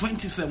through in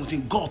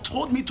 2017. God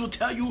told me to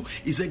tell you,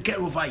 He said, get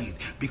over it.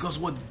 Because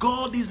what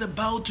God is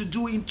about to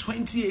do in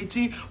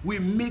 2018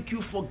 will make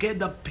you forget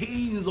the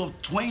pains of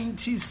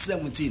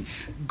 2017.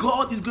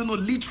 God is going to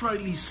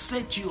literally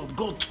set you up.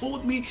 God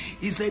told me,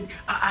 He said,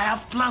 I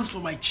have plans for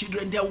my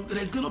children.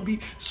 There's going to be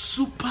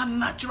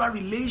supernatural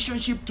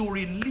relationship to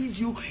release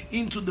you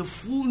into the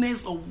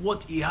fullness of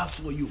what He has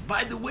for you.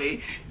 By the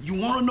way, you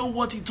want to know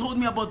what He told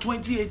me about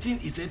 2018?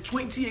 He said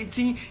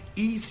 2018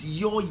 is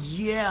your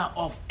year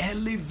of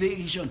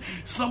elevation.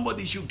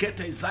 Somebody should get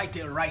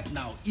excited right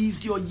now.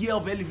 It's your year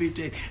of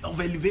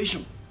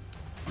elevation.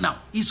 Now,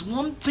 it's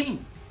one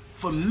thing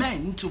for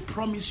men to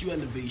promise you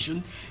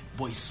elevation,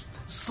 but it's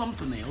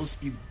something else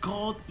if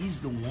God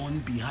is the one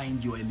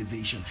behind your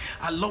elevation.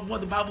 I love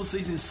what the Bible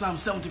says in Psalm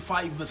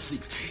 75 verse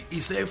 6.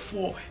 It says,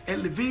 for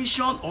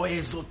elevation or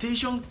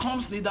exaltation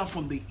comes neither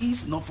from the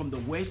east, nor from the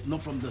west, nor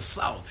from the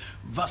south.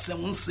 Verse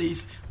 7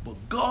 says, but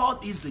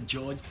God is the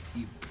judge.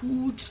 He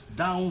puts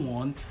down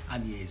one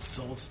and He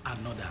exalts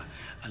another.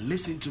 And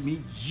listen to me,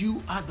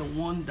 you are the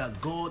one that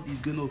God is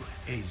going to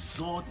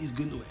exalt, is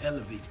going to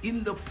elevate.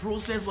 In the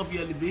process of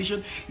your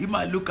elevation, you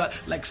might look at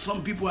like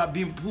some people are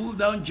being pulled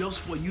down just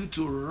for you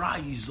to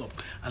rise up.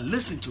 And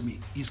listen to me,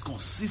 it's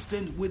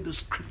consistent with the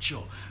scripture.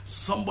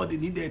 Somebody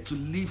needed to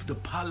leave the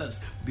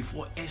palace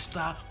before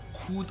Esther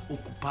could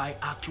occupy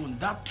her throne.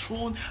 That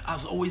throne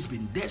has always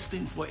been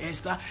destined for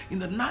Esther. In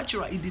the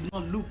natural, it did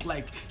not look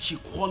like she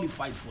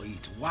qualified for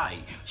it. Why?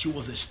 She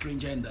was a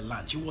stranger in the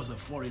land. She was a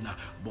foreigner.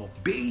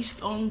 But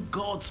based on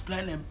God's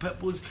plan and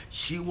purpose,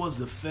 she was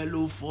the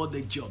fellow for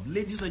the job.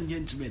 Ladies and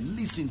gentlemen,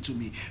 listen to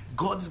me.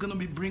 God is going to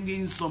be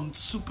bringing some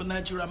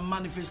supernatural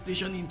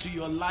manifestation into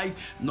your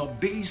life, not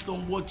based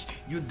on what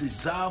you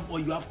deserve or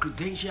you have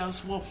credentials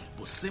for,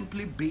 but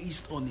simply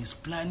based on His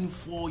plan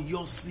for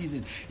your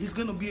season. It's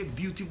going to be a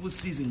beautiful beautiful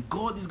season.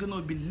 God is going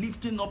to be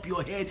lifting up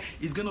your head.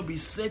 He's going to be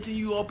setting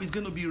you up. He's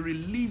going to be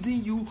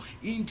releasing you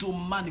into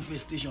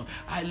manifestation.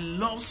 I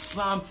love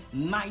Psalm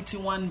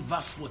 91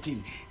 verse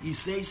 14. He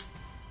says,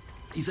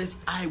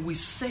 I will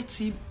set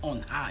him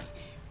on high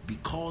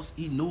because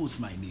he knows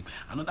my name.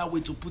 Another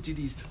way to put it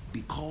is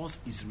because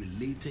it's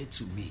related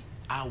to me.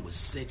 I will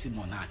set him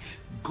on high.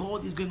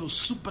 God is going to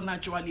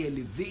supernaturally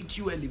elevate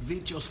you,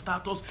 elevate your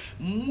status,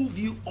 move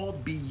you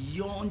up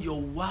beyond your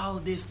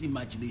wildest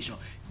imagination.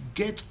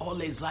 Get all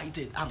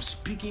excited. I'm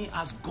speaking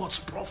as God's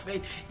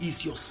prophet.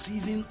 It's your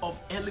season of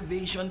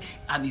elevation,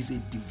 and it's a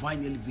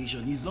divine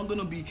elevation. It's not going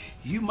to be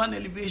human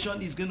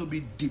elevation. It's going to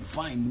be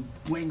divine.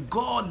 When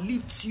God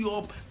lifts you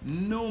up,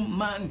 no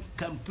man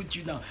can put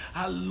you down.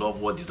 I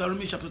love what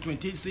Deuteronomy chapter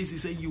 28 says. He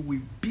said, you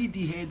will be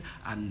the head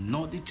and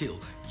not the tail.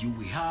 You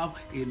will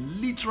have a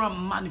literal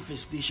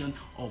manifestation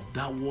of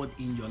that word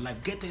in your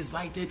life. Get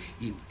excited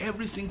in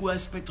every single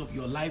aspect of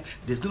your life.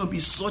 There's going to be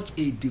such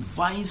a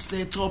divine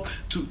setup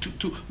to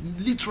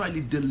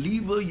literally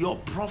deliver your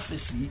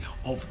prophecy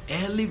of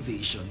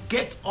elevation.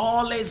 Get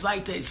all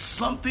excited.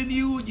 Something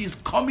huge is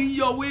coming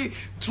your way.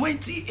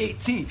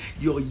 2018,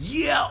 your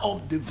year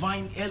of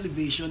divine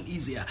elevation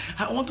is here.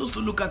 I want us to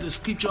look at the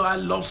scripture I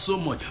love so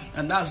much,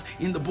 and that's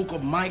in the book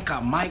of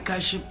Micah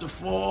chapter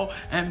 4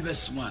 and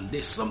verse 1.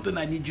 There's something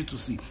I need you to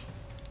see.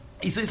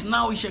 It says,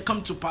 now it shall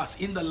come to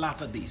pass in the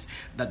latter days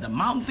that the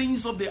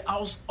mountains of the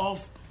house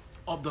of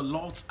the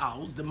Lord's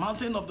house, the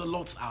mountain of the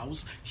Lord's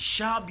house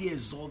shall be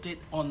exalted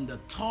on the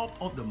top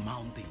of the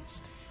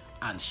mountains,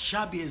 and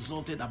shall be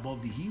exalted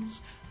above the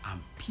hills,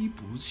 and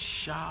peoples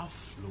shall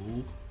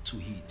flow to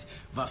it.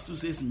 Verse 2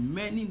 says,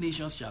 many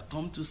nations shall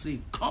come to say,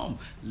 come,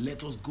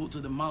 let us go to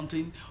the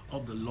mountain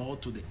of the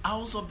Lord, to the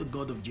house of the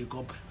God of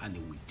Jacob, and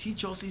he will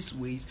teach us his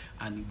ways,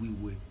 and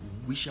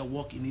we shall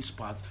walk in his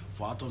paths.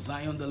 For out of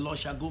Zion the Lord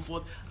shall go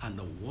forth, and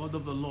the word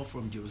of the Lord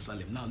from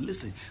Jerusalem. Now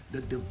listen,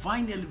 the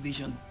divine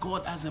elevation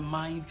God has in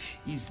mind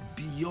is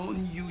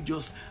beyond you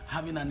just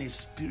having an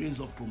experience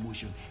of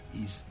promotion.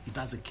 It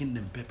has a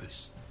kingdom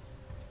purpose.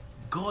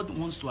 God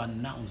wants to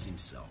announce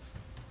himself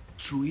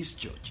through his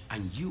church,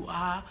 and you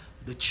are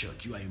the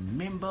church. You are a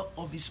member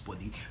of his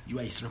body. You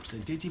are his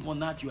representative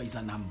on earth. You are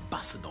an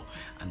ambassador,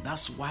 and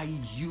that's why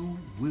you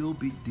will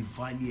be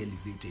divinely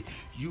elevated.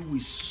 You will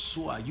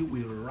soar. You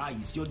will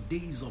rise. Your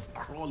days of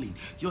crawling,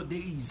 your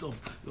days of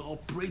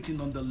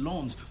operating on the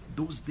lawns,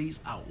 those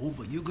days are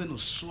over. You're going to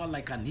soar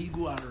like an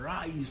eagle and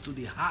rise to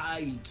the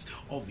heights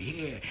of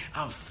air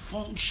and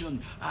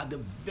function at the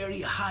very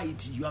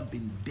height you have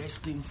been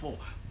destined for.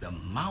 The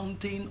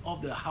mountain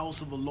of the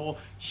house of the Lord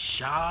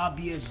shall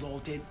be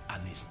exalted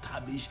and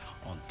established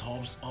on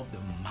tops of the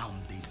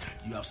mountains.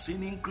 You have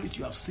seen increase,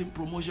 you have seen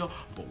promotion,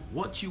 but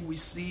what you will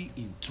see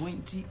in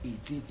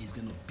 2018 is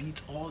going to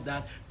beat all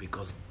that,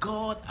 because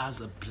God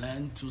has a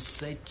plan to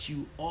set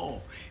you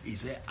up. He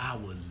said, I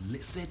will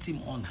set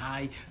him on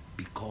high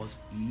because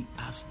he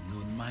has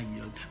known my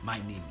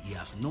name. He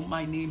has known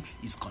my name.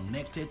 He's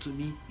connected to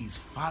me. His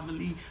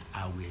family,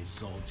 I will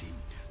exalt him.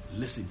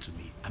 Listen to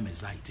me. I'm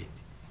excited,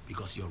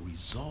 because your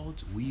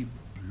result will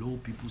blow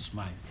people's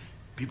mind.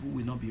 People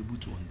will not be able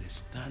to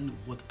understand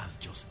what has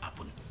just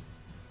happened.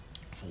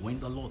 For when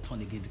the Lord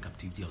turned again the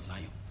captivity of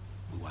Zion,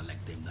 we were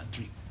like them that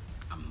dream.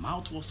 Our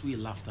mouth was with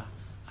laughter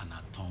and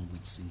our tongue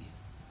with singing.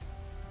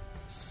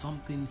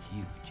 Something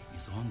huge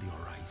is on the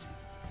horizon.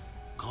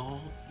 God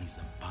is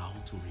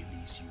about to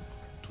release you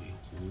to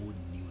a whole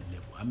new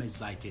level. I'm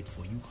excited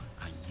for you,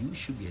 and you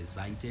should be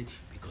excited,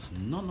 because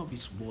none of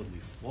his word will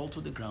fall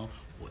to the ground,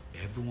 but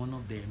every one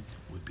of them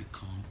will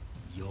become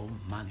your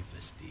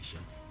manifestation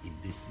in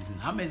this season.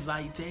 I'm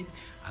excited,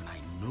 and I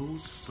know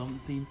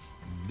something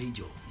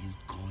major is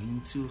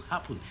going to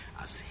happen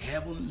as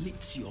heaven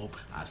lifts you up,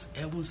 as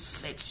heaven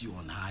sets you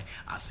on high,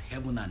 as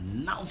heaven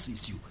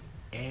announces you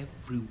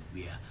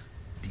everywhere.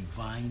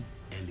 Divine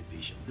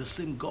elevation. The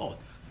same God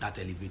that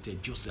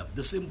elevated Joseph,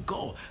 the same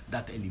God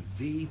that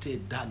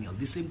elevated Daniel,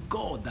 the same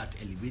God that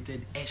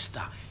elevated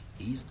Esther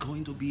is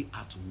going to be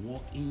at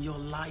work in your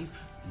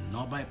life,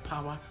 not by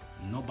power,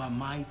 not by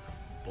might,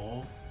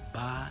 but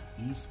by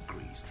his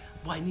grace.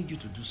 But I need you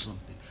to do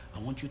something. I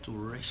want you to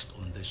rest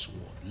on this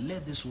word.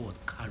 Let this word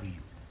carry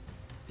you.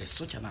 There's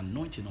such an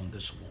anointing on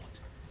this word.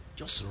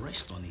 Just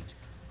rest on it.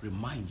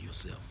 Remind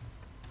yourself,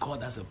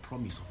 God has a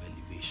promise of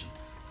elevation,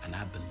 and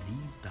I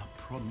believe that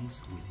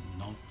promise will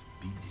not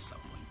be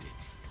disappointed.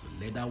 So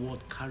let that word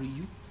carry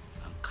you,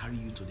 and carry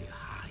you to the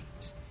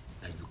height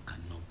that you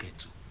cannot get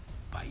to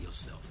by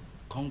yourself.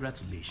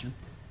 Congratulations.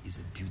 It's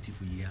a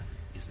beautiful year.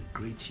 It's a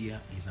great year.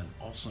 It's an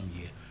awesome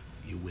year.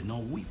 You will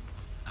not weep,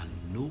 and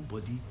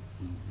nobody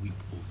will weep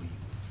over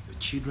you. Your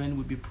children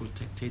will be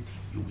protected.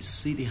 You will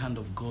see the hand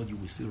of God. You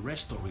will see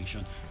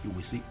restoration. You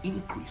will see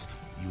increase.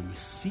 You will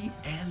see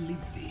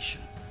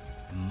elevation,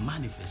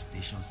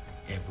 manifestations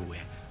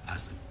everywhere.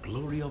 As the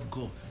glory of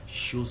God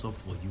shows up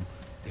for you,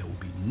 there will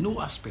be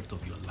no aspect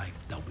of your life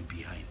that will be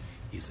behind.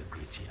 It's a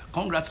great year.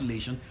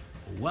 Congratulations.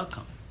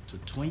 Welcome to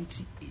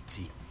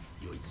 2018,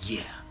 your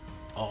year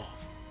of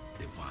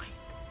divine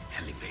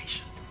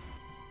elevation.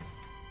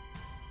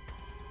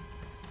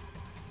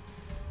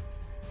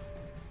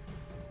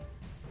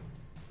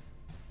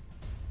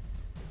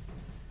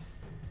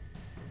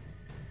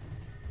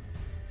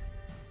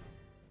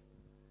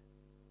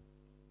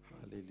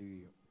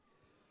 Hallelujah.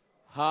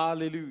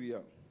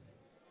 Hallelujah.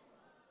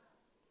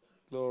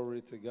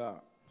 Glory to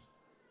God.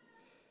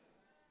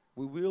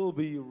 We will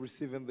be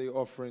receiving the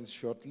offerings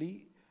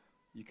shortly.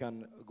 You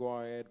can go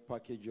ahead,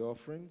 package your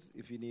offerings.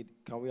 If you need,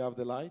 can we have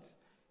the lights?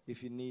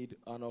 If you need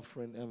an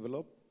offering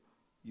envelope,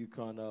 you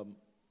can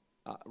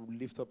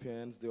lift up your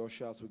hands. The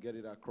ushers will get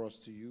it across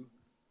to you.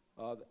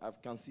 I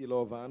can see a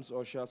lot of hands.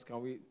 Ushers,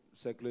 can we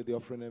circulate the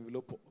offering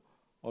envelope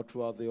or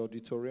throughout the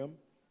auditorium?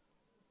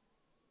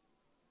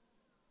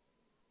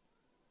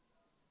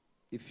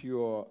 If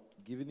you are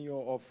giving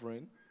your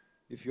offering,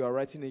 if you are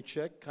writing a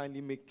check,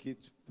 kindly make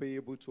it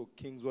payable to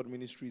Kingsword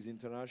Ministries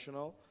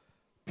International.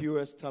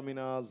 POS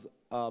terminals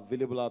are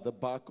available at the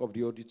back of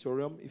the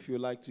auditorium. If you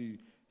like to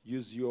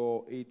use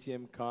your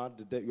ATM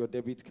card, your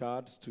debit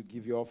cards to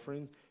give your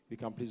offerings, you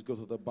can please go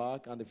to the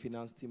back and the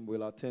finance team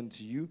will attend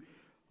to you.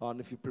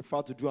 And if you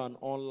prefer to do an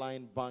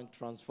online bank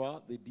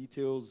transfer, the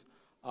details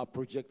are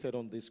projected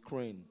on the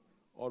screen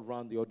all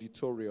around the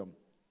auditorium.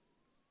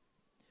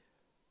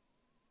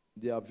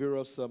 There are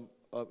various,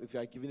 if you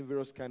are giving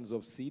various kinds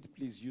of seed,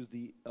 please use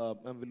the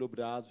envelope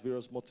that has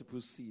various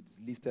multiple seeds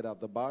listed at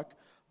the back,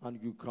 and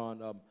you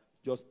can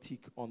just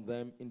tick on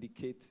them,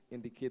 indicate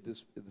the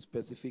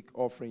specific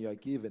offering you are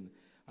giving.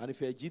 And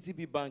if you're a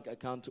GTB bank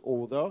account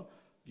holder,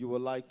 you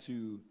would like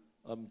to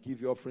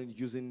give your offering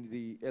using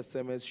the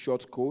SMS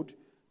short code,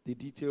 the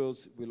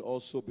details will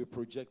also be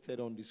projected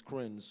on the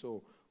screen.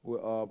 So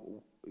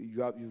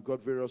you've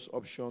got various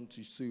options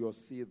to sow your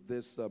seed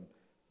this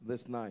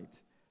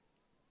night.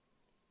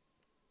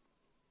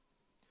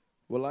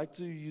 I would like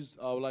to use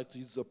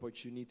the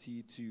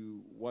opportunity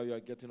to, while you are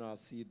getting our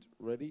seed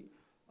ready,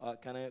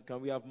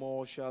 can we have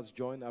more ushers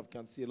join? I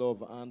can see a lot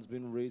of hands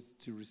being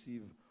raised to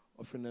receive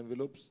offering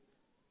envelopes.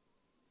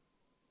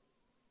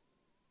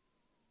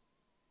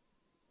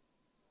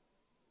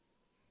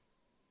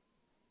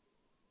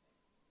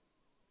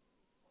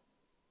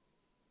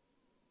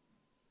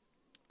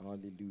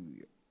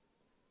 Hallelujah.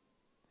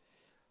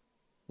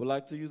 We'd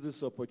like to use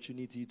this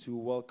opportunity to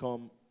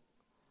welcome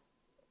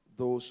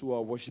those who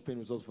are worshiping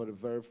with us for the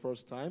very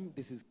first time.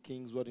 This is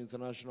Kingsword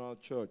International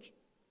Church,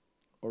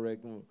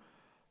 Oregon.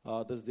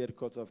 This is the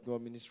headquarters of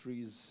God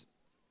Ministries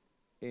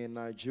in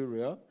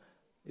Nigeria.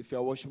 If you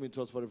are worshiping with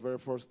us for the very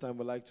first time,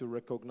 we'd like to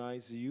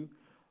recognize you.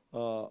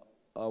 I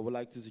would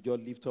like to just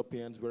lift up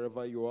your hands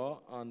wherever you are,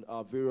 and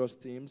our various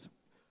teams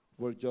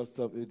will just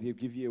they'll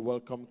give you a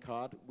welcome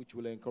card, which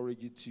will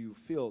encourage you to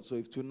fill. So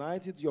if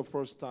tonight it's your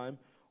first time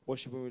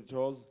worshiping with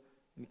us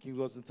in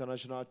Kingsword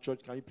International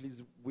Church, can you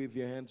please wave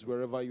your hands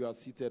wherever you are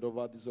seated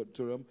over this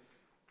auditorium?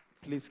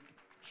 Please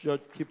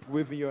keep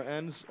waving your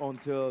hands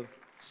until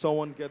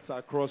someone gets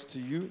across to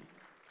you.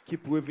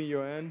 Keep waving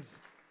your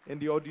hands. In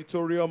the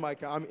auditorium,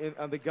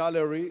 and the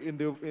gallery, in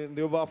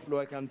the overflow,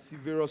 I can see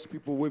various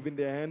people waving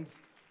their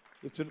hands.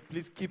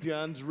 Please keep your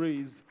hands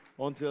raised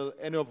until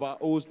any of our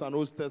hosts and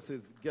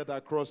hostesses get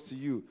across to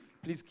you.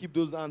 Please keep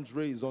those hands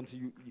raised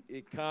until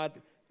a card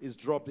is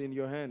dropped in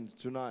your hand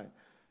tonight.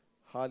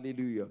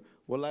 Hallelujah.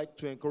 We'd like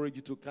to encourage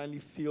you to kindly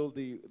fill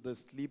the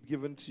slip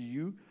given to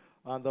you.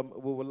 And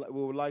we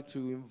would like to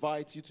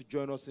invite you to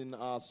join us in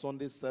our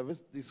Sunday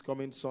service this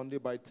coming Sunday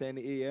by 10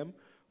 a.m.,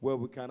 where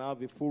we can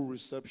have a full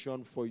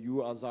reception for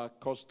you as our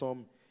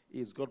custom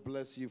is. God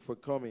bless you for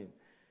coming.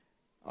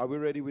 Are we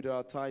ready with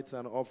our tithes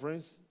and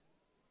offerings?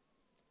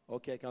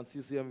 Okay, I can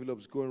see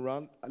envelopes going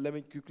around. Let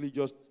me quickly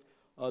just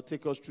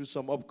take us through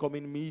some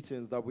upcoming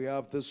meetings that we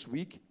have this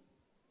week.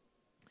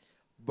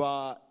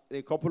 But in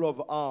a couple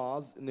of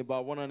hours, in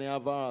about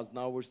 1.5 hours,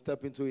 now we're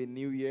stepping into a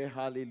new year.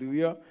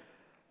 Hallelujah.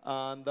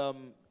 And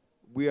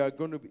we are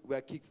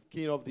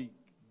kicking off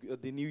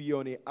the new year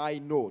on a high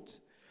note.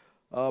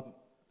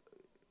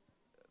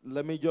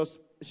 Let me just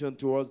mention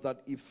to us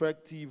that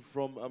effective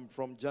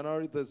from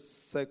January the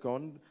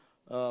 2nd,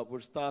 we'll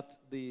start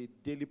the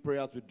daily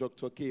prayers with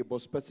Dr. K.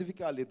 But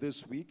specifically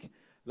this week,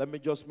 let me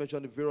just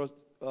mention the various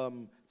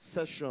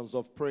sessions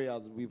of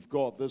prayers we've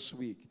got this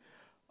week.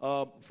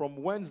 From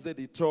Wednesday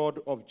the 3rd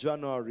of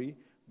January,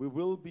 we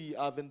will be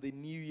having the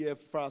New Year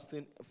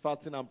fasting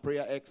and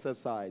prayer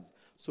exercise.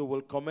 So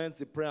we'll commence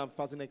the prayer and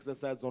fasting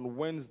exercise on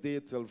Wednesday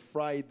till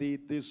Friday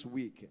this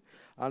week.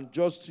 And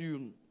just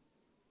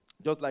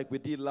like we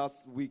did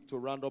last week to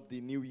round up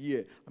the new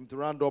year, to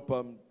round up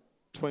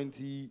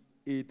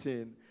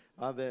 2018,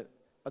 and then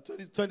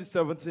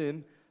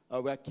 2017,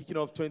 we are kicking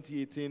off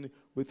 2018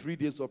 with 3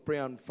 days of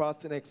prayer and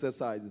fasting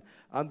exercise.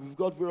 And we've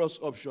got various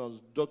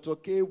options. Dr.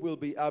 K will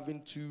be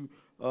having two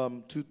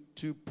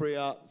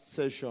prayer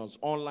sessions,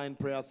 online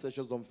prayer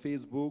sessions on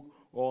Facebook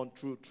or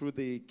through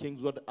the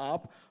Kingsword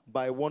app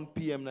by 1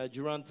 p.m.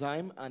 Nigerian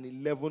time and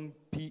 11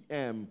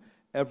 p.m.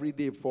 every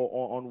day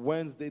on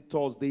Wednesday,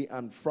 Thursday,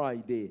 and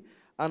Friday.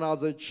 And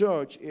as a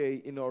church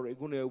in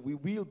Oregon, we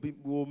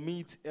will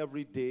meet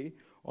every day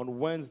on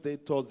Wednesday,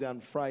 Thursday,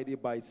 and Friday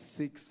by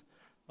 6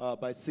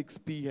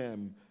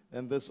 p.m.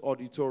 in this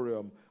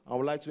auditorium. I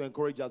would like to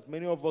encourage as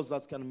many of us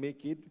as can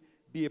make it,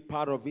 be a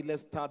part of it.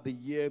 Let's start the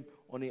year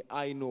on a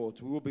high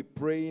note. We will be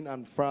praying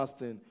and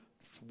fasting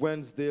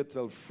Wednesday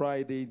till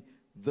Friday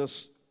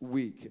this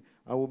week.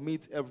 And we'll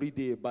meet every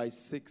day by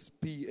 6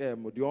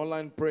 p.m. The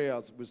online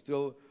prayers will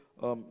still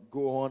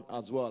go on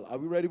as well. Are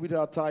we ready with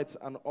our tithes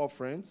and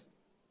offerings?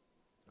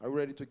 Are we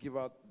ready to give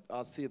out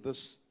our seed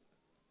this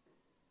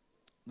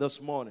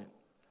morning?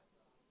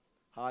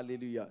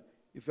 Hallelujah.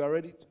 If you are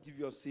ready to give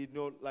your seed,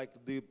 like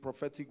the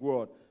prophetic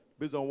word,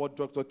 based on what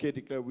Dr. K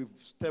declared, we've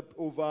stepped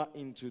over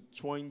into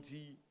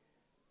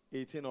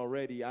 2018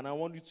 already. And I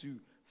want you to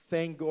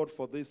thank God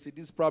for this seed.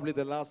 This is probably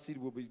the last seed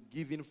we'll be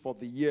giving for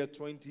the year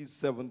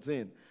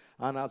 2017.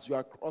 And as you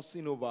are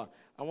crossing over,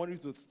 I want you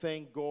to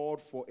thank God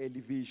for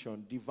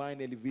elevation,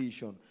 divine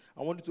elevation.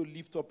 I want you to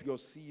lift up your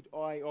seed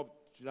high up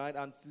tonight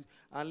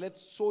and let's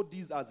sow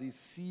this as a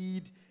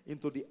seed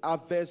into the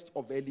harvest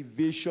of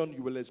elevation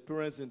you will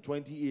experience in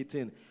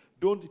 2018.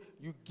 Don't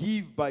you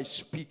give by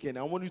speaking.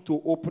 I want you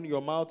to open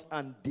your mouth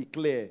and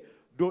declare.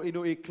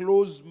 A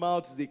closed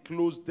mouth is a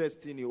closed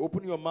destiny.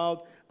 Open your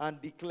mouth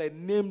and declare.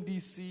 Name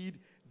this seed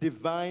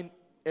divine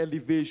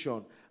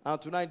elevation.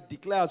 And tonight,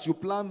 declare as you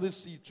plant this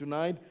seed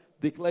tonight,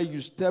 declare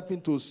you step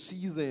into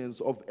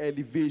seasons of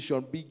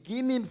elevation,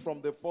 beginning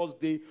from the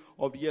first day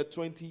of year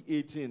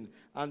 2018,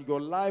 and your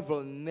life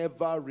will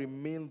never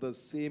remain the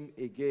same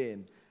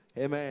again.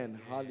 Amen.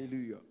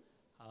 Hallelujah.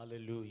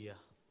 Hallelujah.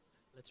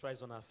 Let's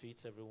rise on our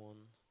feet, everyone.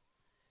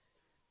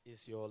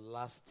 It's your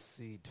last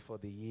seed for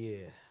the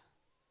year.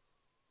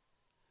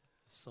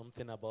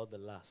 Something about the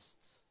last.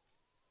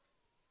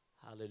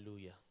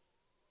 Hallelujah.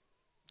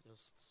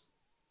 Just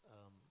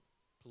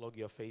plug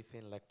your faith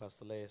in, like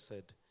Pastor Leah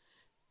said.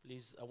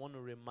 Please, I want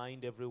to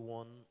remind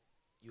everyone,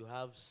 you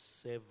have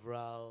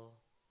several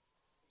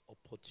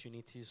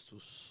opportunities to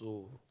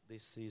sow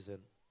this season.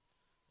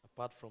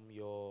 Apart from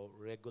your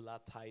regular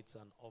tithes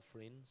and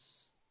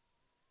offerings,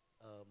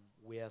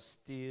 we are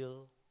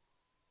still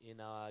in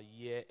our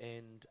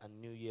year-end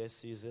and New Year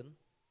season.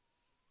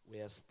 We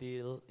are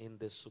still in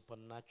the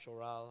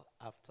supernatural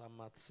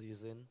aftermath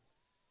season.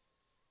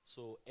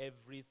 So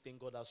everything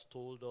God has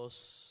told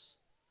us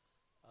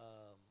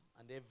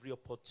and every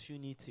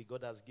opportunity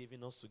God has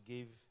given us to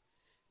give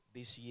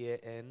this year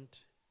end,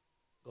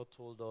 God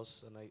told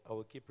us, and I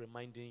will keep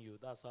reminding you,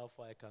 that's how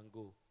far I can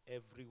go.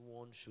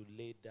 Everyone should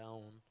lay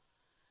down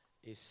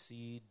a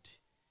seed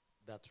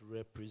that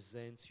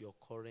represents your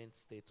current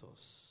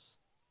status,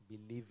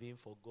 believing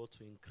for God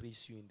to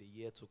increase you in the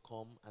year to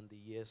come and the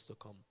years to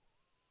come.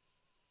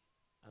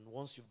 And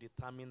once you've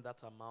determined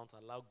that amount,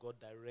 allow God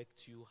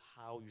direct you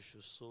how you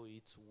should sow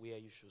it, where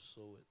you should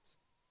sow it.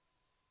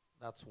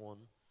 That's one.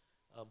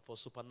 For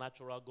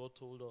supernatural, God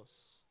told us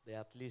there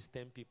are at least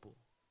 10 people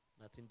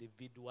that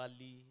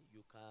individually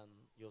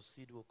your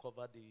seed will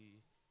cover the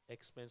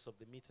expense of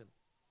the meeting.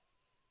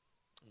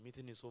 The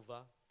meeting is over.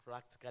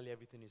 Practically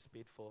everything is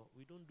paid for.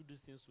 We don't do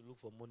these things to look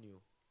for money.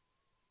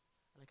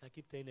 Like I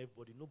keep telling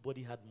everybody,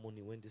 nobody had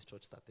money when this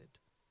church started.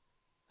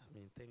 I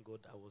mean, thank God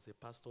I was a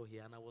pastor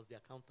here and I was the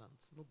accountant.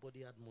 Nobody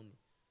had money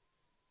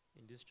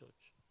in this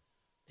church.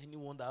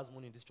 Anyone that has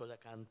money in this church,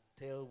 I can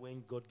tell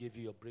when God gave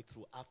you your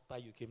breakthrough after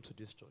you came to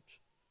this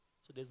church.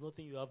 So there's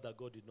nothing you have that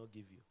God did not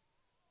give you.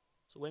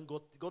 So when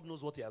God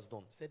knows what he has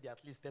done. He said there are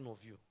at least 10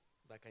 of you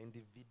that can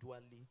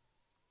individually.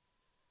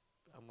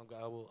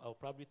 I'll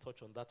probably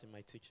touch on that in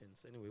my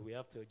teachings. Anyway, we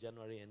have till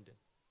January ending.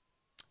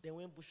 Then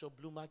when Bishop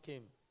Bloomer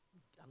came,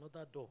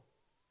 another door.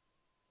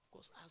 Of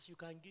course, as you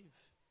can give.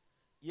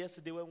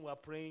 Yesterday when we were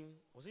praying,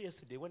 was it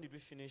yesterday? When did we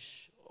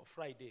finish? Or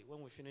Friday,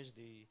 when we finished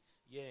the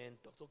year end,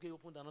 Dr. K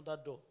opened another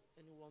door.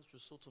 Anyone should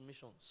sow to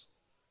missions.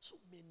 So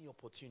many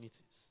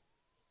opportunities.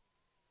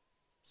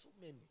 So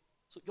many.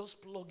 So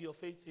just plug your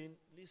faith in,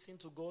 listen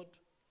to God.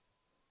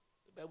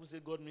 The Bible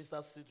says God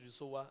ministers to the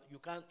sower. You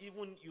can't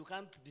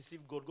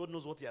deceive God. God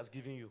knows what he has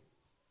given you.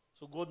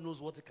 So God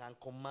knows what he can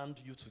command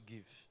you to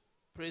give.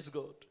 Praise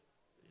God.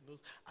 He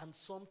knows. And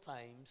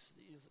sometimes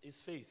it's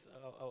faith.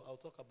 I'll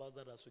talk about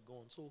that as we go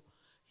on. So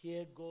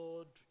hear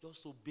God,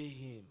 just obey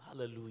him.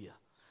 Hallelujah.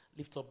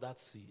 Lift up that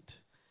seed.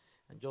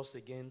 And just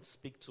again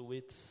speak to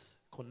it.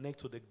 Connect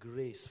to the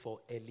grace for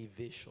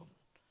elevation.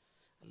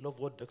 I love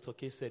what Dr.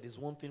 K said. It's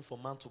one thing for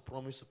man to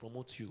promise to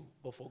promote you.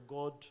 But for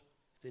God,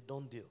 it's a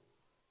done deal.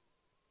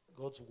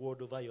 God's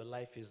word over your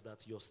life is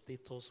that your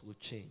status will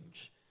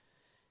change.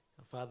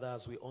 And Father,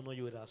 as we honor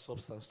you with our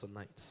substance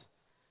tonight,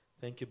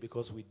 thank you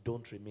because we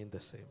don't remain the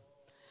same.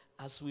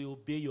 As we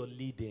obey your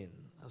leading,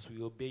 as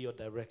we obey your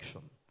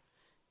direction,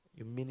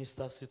 you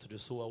minister to the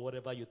sower,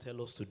 whatever you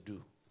tell us to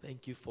do.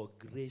 Thank you for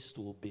grace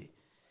to obey.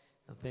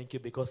 And thank you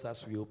because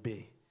as we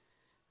obey,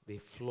 the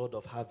flood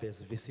of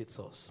harvest visits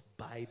us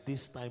by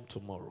this time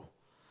tomorrow.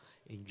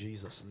 In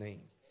Jesus'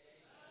 name.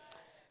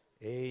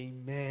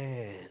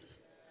 Amen.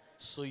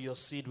 Sow your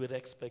seed with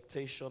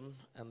expectation,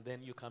 and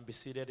then you can be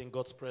seated in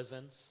God's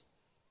presence.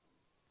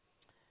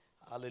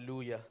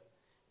 Hallelujah.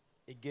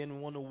 Again,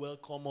 we want to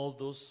welcome all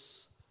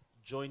those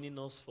joining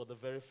us for the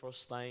very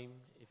first time.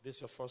 If this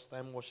is your first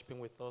time worshiping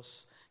with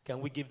us, can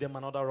we give them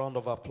another round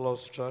of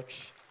applause,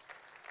 church?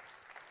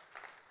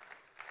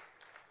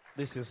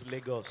 This is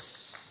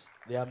Lagos.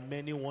 There are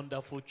many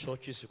wonderful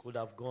churches you could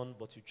have gone,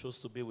 but you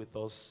chose to be with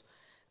us.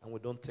 and we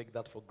don't take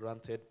that for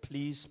granted.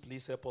 Please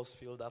help us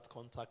fill that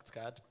contact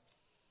card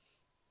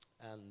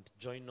and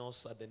join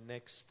us at the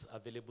next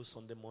available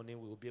Sunday morning.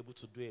 We will be able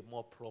to do a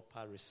more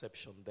proper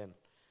reception then.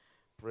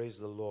 Praise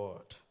the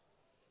Lord.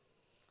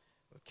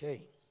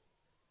 Okay.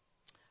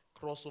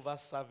 Crossover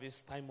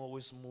service, time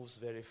always moves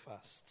very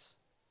fast.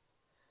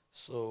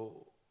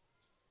 So,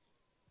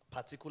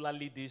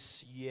 particularly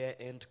this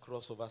year-end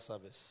crossover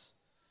service.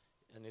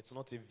 And it's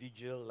not a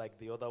vigil like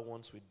the other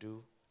ones we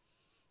do.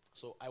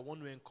 So I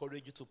want to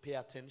encourage you to pay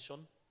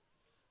attention.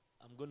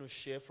 I'm going to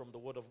share from the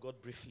Word of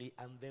God briefly,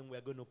 and then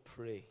we're going to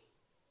pray.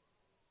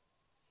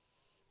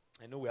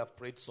 I know we have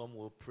prayed some,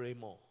 we'll pray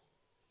more.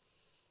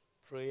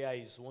 Prayer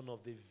is one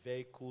of the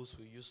vehicles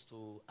we use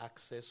to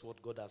access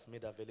what God has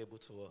made available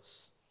to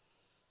us.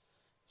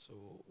 So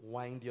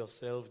wind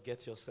yourself,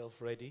 get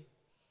yourself ready.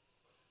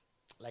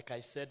 Like I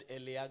said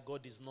earlier,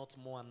 God is not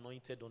more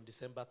anointed on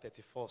December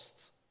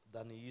 31st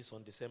than he is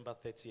on December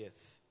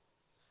 30th.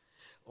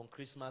 On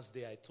Christmas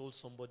Day, I told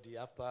somebody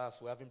after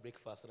us, we're having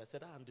breakfast, and I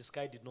said, and the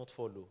sky did not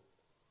follow.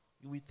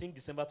 You will think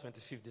December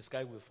 25th, the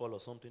sky will fall or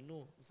something.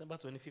 No, December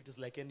 25th is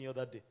like any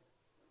other day.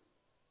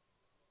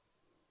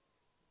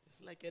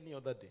 It's like any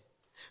other day.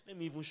 Let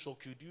me even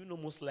shock you. Do you know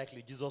most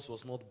likely Jesus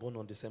was not born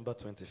on December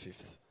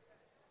 25th?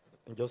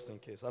 And just in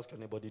case, ask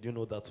anybody, do you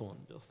know that one?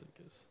 Just in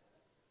case.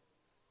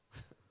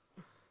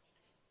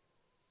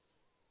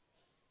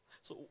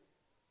 So,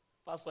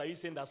 Pastor, are you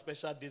saying that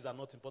special days are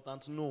not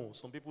important? No.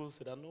 Some people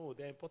say that no,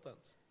 they're important.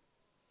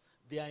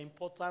 They are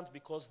important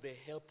because they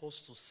help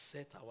us to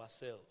set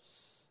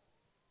ourselves.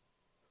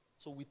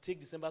 So we take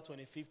December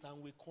 25th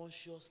and we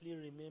consciously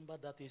remember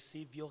that a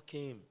Savior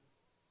came.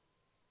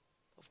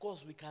 Of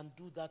course, we can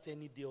do that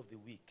any day of the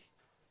week.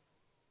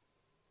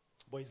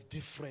 But it's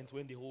different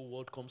when the whole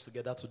world comes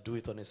together to do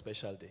it on a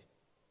special day.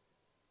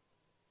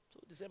 So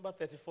December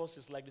 31st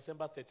is like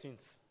December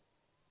 13th.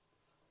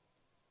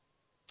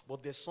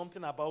 But there's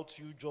something about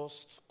you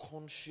just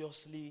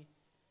consciously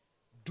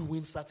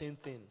doing certain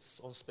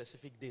things on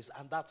specific days.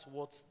 And that's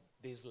what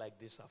days like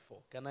this are for.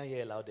 Can I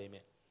hear a loud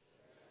amen?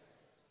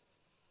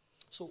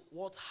 So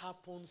what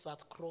happens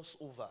at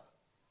crossover?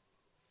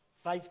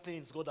 5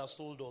 things God has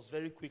told us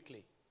very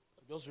quickly.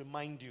 I'll just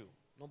remind you.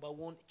 Number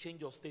 1,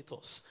 change your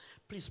status.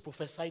 Please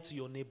prophesy to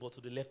your neighbor to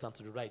the left and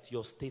to the right.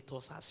 Your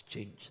status has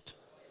changed.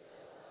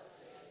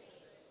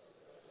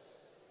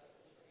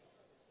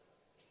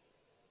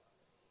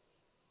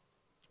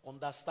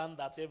 Understand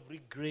that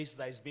every grace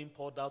that is being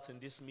poured out in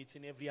this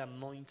meeting, every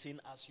anointing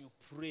as you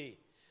pray,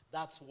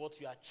 that's what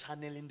you are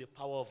channeling the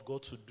power of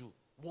God to do.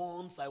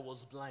 Once I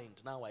was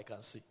blind, now I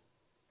can see.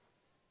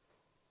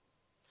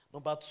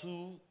 Number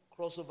 2,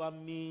 crossover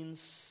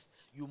means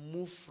you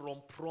move from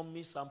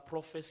promise and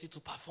prophecy to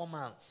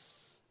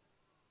performance.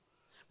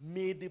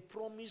 May the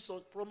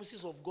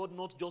promises of God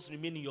not just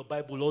remain in your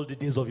Bible all the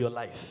days of your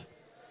life.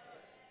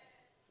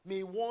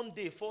 May one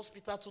day, 1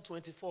 Peter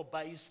 2:24,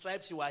 by his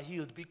stripes you are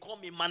healed, become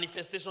a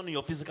manifestation in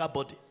your physical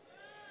body.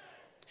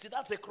 See,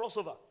 that's a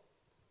crossover.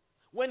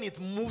 When it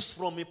moves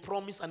from a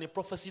promise and a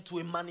prophecy to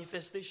a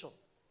manifestation.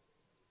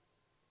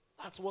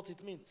 That's what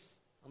it means.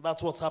 And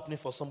that's what's happening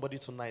for somebody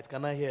tonight.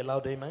 Can I hear a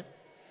loud amen?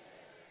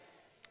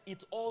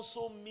 It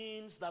also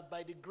means that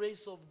by the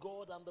grace of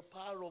God and the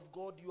power of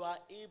God, you are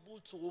able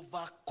to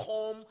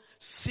overcome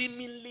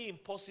seemingly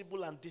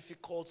impossible and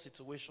difficult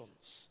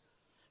situations.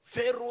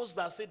 Pharaohs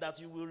that say that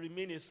you will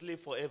remain a slave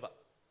forever.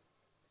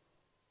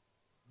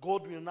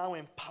 God will now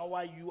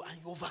empower you and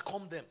you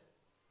overcome them.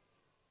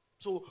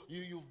 So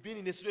you've been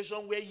in a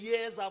situation where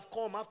years have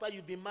come after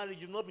you've been married,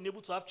 you've not been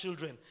able to have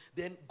children.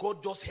 Then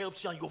God just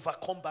helps you and you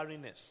overcome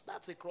barrenness.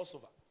 That's a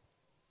crossover.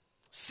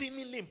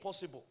 Seemingly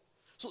impossible.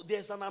 So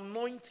there's an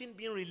anointing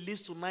being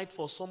released tonight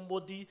for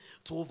somebody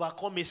to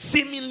overcome a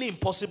seemingly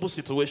impossible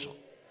situation.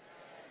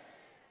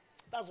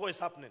 That's what is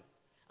happening.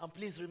 And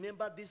please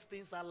remember, these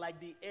things are like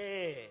the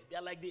air. They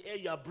are like the air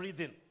you are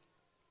breathing.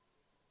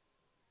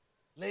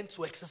 Learn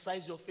to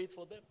exercise your faith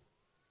for them.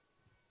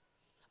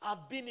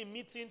 I've been in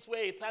meetings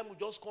where a time will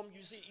just come,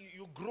 you see,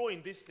 you grow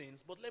in these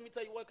things. But let me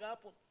tell you what can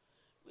happen.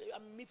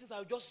 In meetings,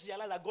 I just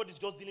realize that God is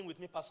just dealing with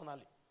me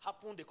personally.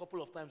 Happened a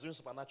couple of times during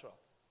Supernatural.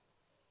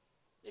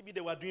 Maybe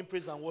they were doing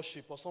praise and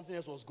worship or something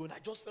else was going. I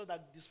just felt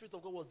that the Spirit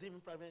of God was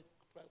dealing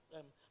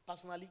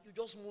personally. You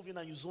just move in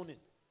and you zone in.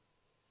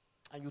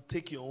 And you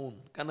take your own.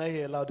 Can I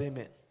hear a loud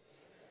amen?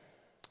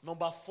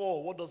 Number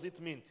 4, what does it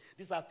mean?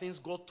 These are things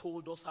God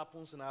told us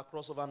happens in our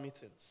crossover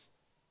meetings.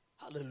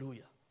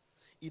 Hallelujah.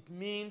 It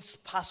means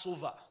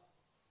Passover.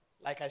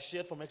 Like I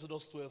shared from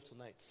Exodus 12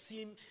 tonight.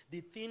 Seeing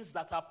the things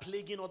that are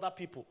plaguing other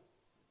people.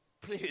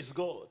 Praise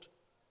God.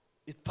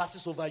 It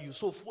passes over you.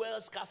 So if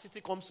fuel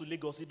scarcity comes to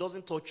Lagos, it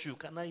doesn't touch you.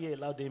 Can I hear a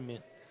loud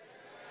amen?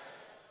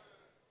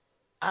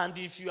 And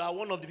if you are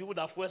one of the people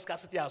that fuel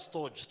scarcity has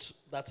touched,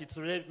 that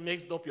it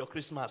messed up your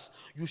Christmas,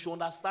 you should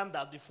understand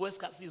that the fuel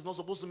scarcity is not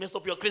supposed to mess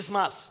up your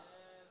Christmas.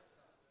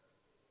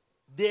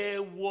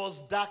 There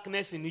was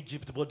darkness in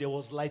Egypt, but there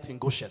was light in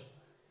Goshen.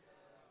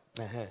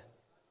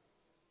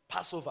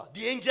 Passover.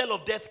 The angel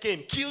of death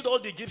came, killed all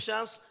the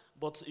Egyptians,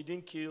 but he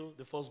didn't kill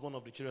the firstborn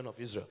of the children of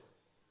Israel.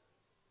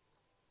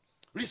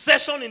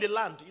 Recession in the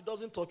land, it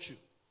doesn't touch you.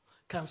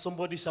 Can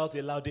somebody shout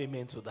a loud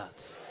amen to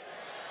that?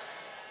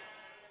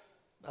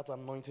 That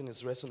anointing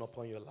is resting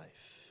upon your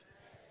life.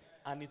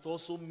 And it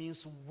also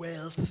means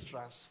wealth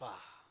transfer.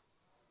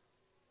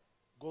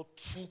 God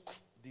took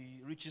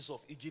the riches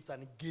of Egypt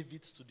and he gave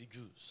it to the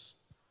Jews.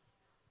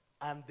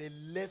 And they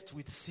left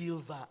with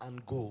silver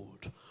and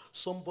gold.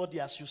 Somebody,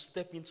 as you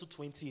step into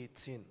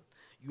 2018,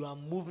 you are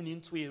moving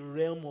into a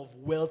realm of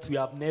wealth you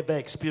have never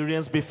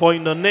experienced before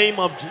in the name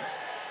of Jesus.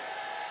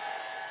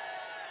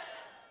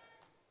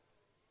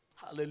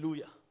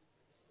 Hallelujah.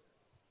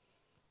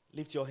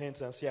 Lift your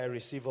hands and say, I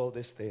receive all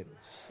these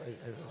things.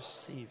 I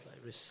receive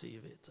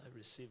it. I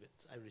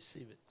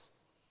receive it.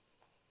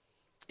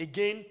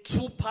 Again,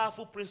 two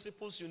powerful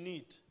principles you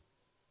need,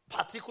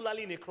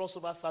 particularly in a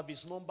crossover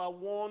service. Number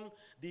one,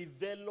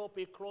 develop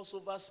a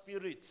crossover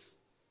spirit.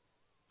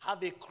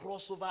 Have a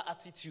crossover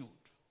attitude.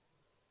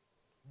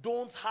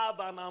 Don't have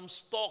an I'm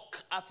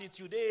stuck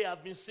attitude. Hey,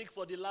 I've been sick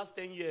for the last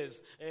 10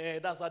 years.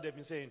 That's how they've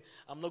been saying.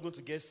 I'm not going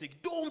to get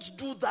sick. Don't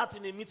do that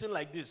in a meeting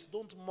like this.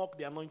 Don't mock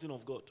the anointing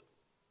of God.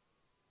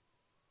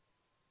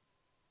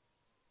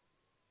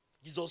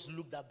 Jesus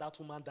looked at that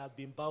woman that had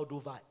been bowed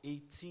over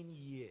 18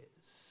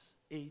 years.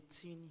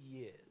 18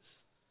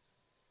 years.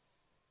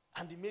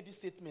 And he made this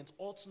statement,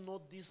 ought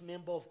not this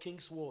member of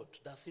King's Word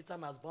that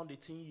Satan has bound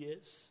 18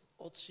 years,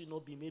 ought she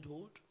not be made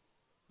whole?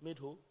 Made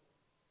whole?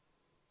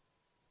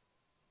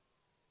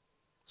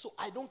 So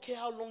I don't care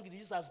how long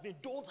this has been.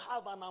 Don't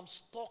have an I'm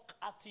stuck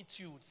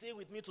attitude. Say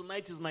with me,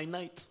 tonight is my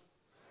night.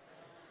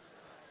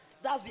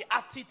 That's the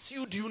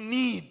attitude you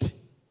need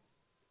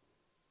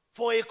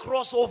for a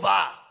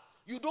crossover.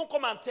 You don't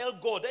come and tell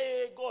God,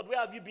 hey, God, where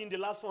have you been the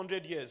last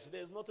 400 years?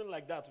 There's nothing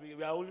like that.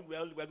 We are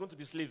going to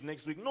be slaves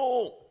next week.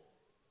 No.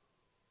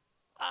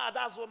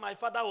 That's what my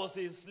father was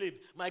a slave.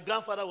 My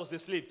grandfather was a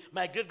slave.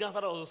 My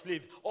great-grandfather was a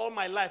slave. All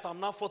my life, I'm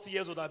now 40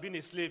 years old, I've been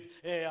a slave.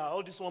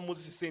 All this one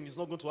Moses is saying is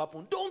not going to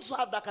happen. Don't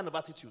have that kind of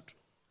attitude.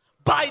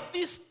 By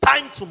this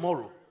time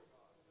tomorrow,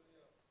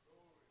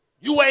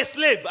 you were a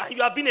slave and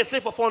you have been a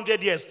slave for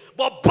 400 years.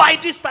 But by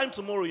this time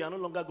tomorrow, you are no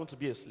longer going to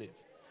be a slave.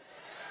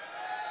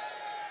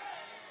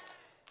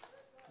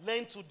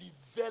 Learn to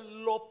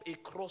develop a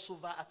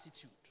crossover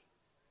attitude.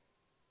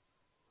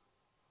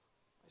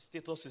 My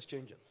status is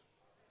changing.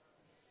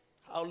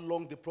 How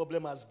long the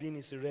problem has been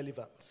is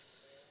irrelevant.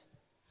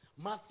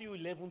 Matthew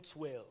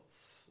 11:12.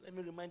 Let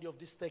me remind you of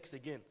this text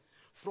again.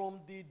 From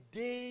the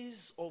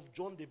days of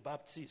John the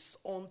Baptist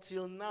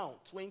until now,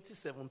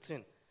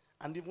 2017,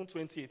 and even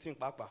 2018,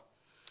 Papa,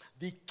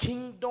 the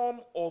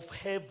kingdom of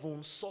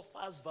heaven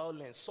suffers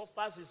violence.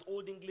 Suffers is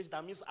Old English,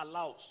 that means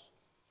allows,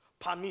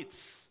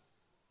 permits,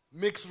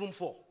 makes room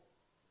for.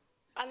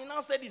 And he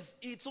now said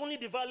it's only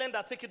the violent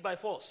that take it by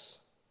force.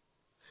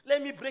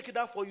 Let me break it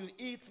down for you.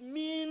 It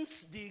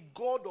means the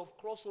God of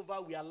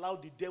crossover will allow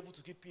the devil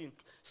to keep you in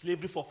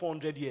slavery for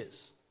 400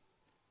 years.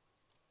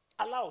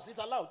 Allows. It's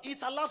allowed.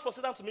 It's allowed for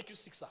Satan to make you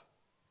sick, sir.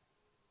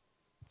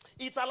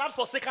 It's allowed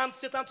for Satan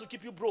to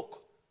keep you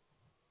broke.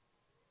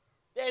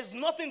 There is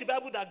nothing in the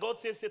Bible that God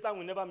says Satan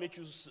will never make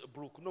you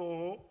broke.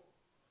 No.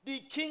 The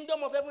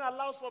kingdom of heaven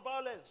allows for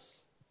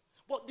violence.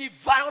 But the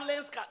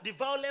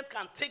violent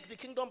can take the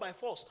kingdom by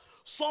force.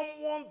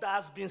 Someone that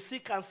has been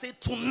sick can say,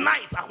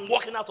 tonight I'm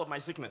walking out of my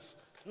sickness.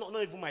 Not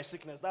even my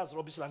sickness, that's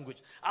rubbish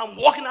language. I'm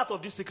walking out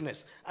of this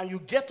sickness. And you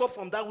get up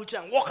from that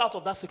wheelchair and walk out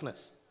of that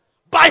sickness.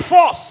 By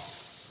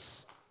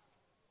force.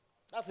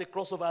 That's a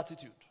crossover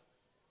attitude.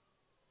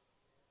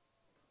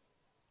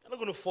 I'm not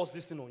going to force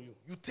this thing on you.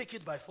 You take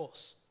it by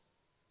force.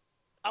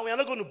 And we are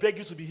not going to beg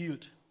you to be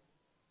healed.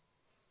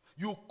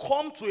 You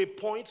come to a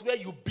point where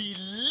you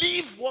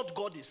believe what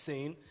God is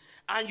saying,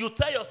 and you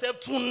tell yourself,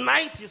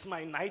 tonight is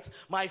my night.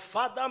 My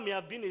father may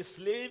have been a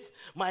slave.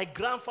 My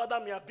grandfather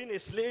may have been a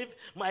slave.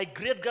 My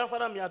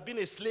great-grandfather may have been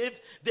a slave.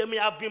 They may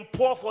have been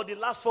poor for the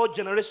last 4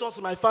 generations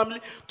in my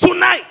family.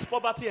 Tonight,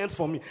 poverty ends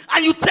for me.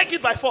 And you take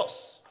it by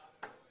force.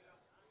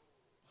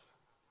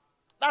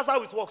 That's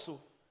how it works.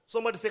 So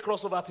somebody say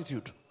crossover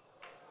attitude.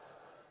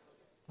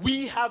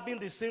 We having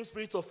the same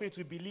spirit of faith,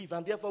 we believe,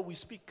 and therefore we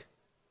speak.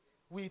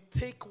 We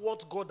take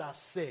what God has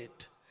said.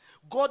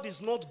 God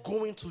is not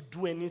going to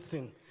do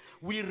anything.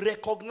 We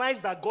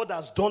recognize that God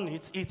has done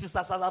it. It is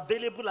as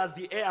available as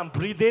the air I'm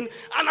breathing,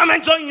 and I'm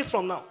enjoying it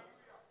from now.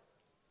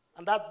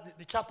 And that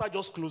the chapter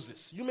just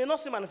closes. You may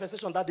not see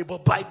manifestation that day,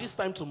 but by this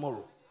time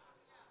tomorrow.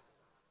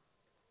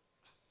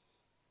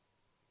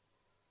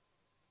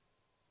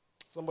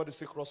 Somebody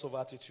say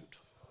crossover attitude.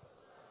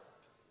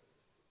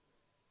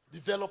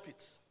 Develop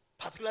it.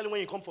 Particularly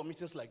when you come for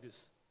meetings like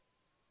this.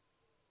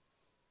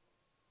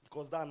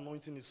 Because that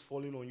anointing is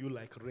falling on you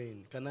like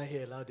rain. Can I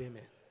hear a loud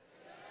amen?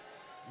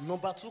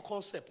 Number 2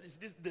 concept is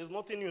this. There's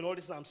nothing new in all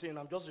this I'm saying.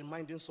 I'm just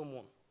reminding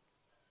someone.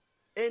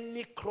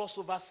 Any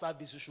crossover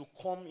service, you should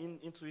come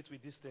into it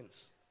with these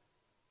things.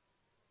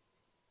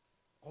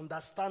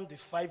 Understand the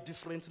 5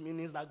 different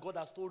meanings that God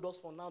has told us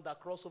for now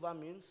that crossover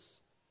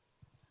means.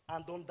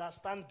 And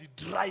understand the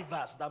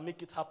drivers that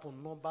make it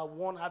happen. Number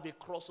 1, have a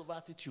crossover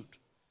attitude.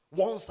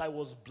 Once I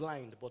was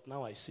blind, but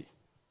now I see.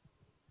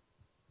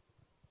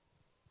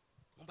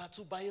 Number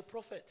 2, by a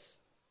prophet.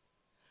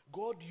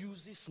 God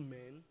uses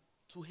men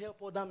to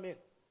help other men.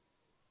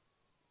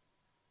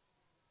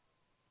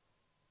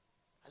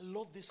 I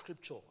love this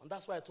scripture, and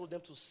that's why I told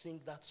them to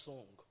sing that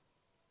song.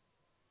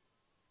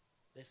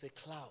 There's a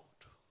cloud.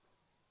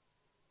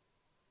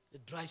 The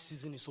dry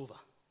season is over.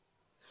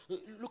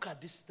 Look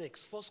at this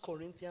text, 1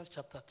 Corinthians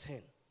chapter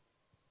 10.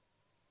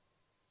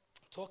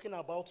 Talking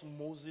about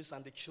Moses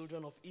and the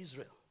children of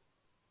Israel.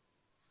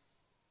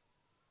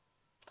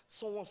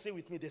 Someone say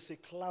with me, there's a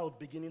cloud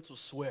beginning to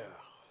swell.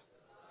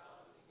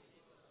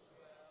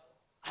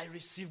 I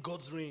receive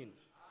God's rain.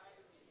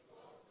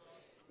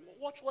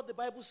 Watch what the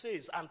Bible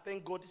says, and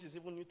thank God this is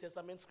even New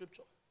Testament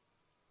scripture.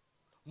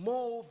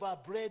 Moreover,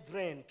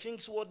 brethren,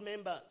 Kingsword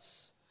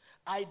members,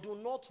 I do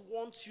not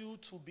want you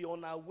to be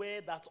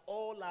unaware that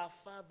all our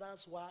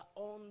fathers were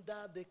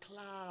under the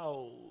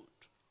cloud.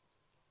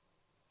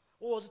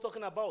 What was he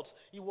talking about?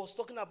 He was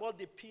talking about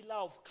the pillar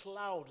of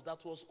cloud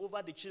that was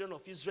over the children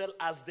of Israel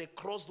as they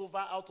crossed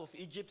over out of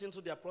Egypt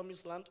into their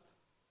promised land.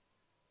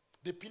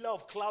 The pillar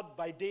of cloud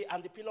by day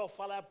and the pillar of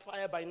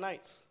fire by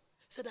night.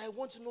 He said, I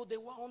want to know they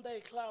were under a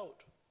cloud.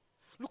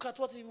 Look at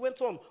what he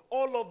went on.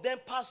 All of them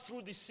passed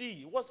through the sea.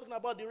 He was talking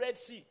about the Red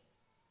Sea.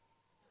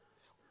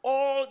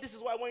 This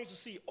is what I want you to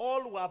see.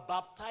 All were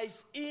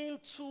baptized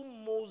into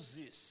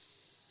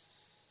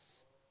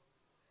Moses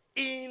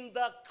in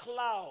the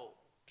cloud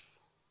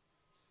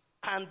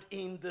and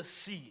in the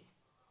sea.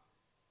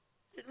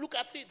 Look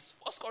at it.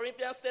 1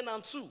 Corinthians 10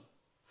 and 2.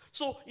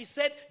 So he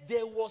said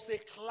there was a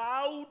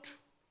cloud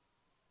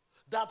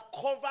that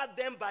covered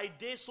them by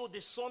day so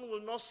the sun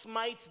will not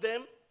smite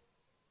them.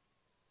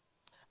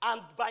 And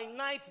by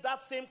night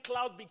that same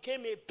cloud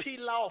became a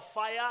pillar of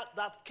fire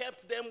that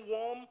kept them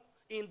warm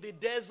in the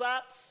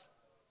desert.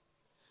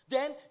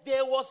 Then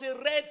there was a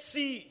Red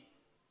Sea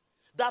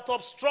that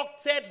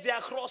obstructed their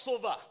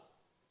crossover.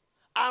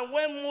 And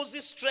when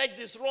Moses stretched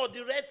his rod,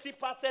 the Red Sea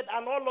parted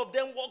and all of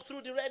them walked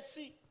through the Red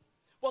Sea.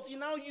 But he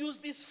now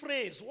used this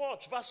phrase.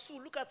 Watch, verse 2,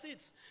 look at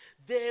it.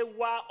 They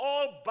were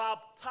all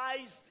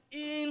baptized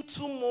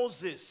into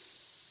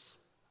Moses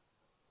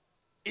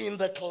in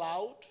the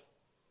cloud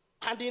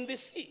and in the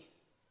sea.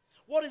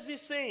 What is he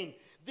saying?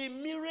 The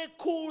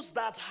miracles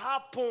that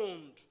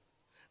happened,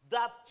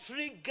 that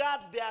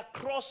triggered their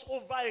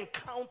crossover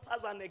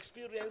encounters and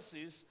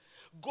experiences,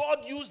 God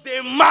used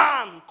a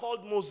man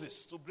called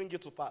Moses to bring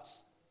it to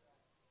pass.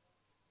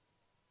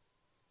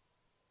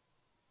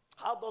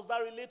 How does that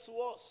relate to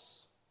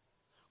us?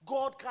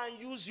 God can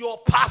use your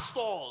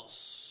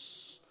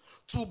pastors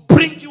to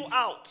bring you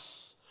out.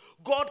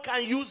 God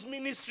can use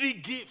ministry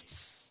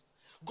gifts.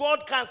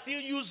 God can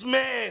still use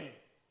men.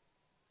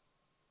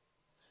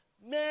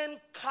 Men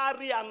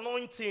carry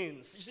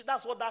anointings. You see,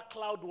 that's what that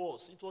cloud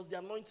was. It was the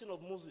anointing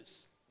of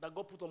Moses that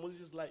God put on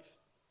Moses' life.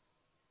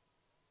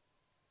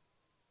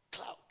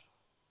 Cloud.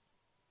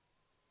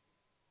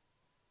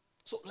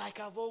 So, like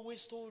I've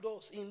always told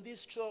us, in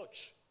this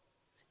church,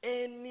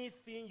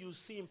 anything you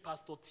see in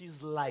Pastor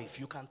T's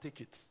life, you can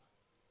take it.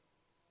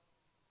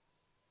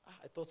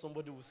 I thought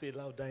somebody would say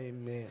louder,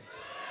 amen.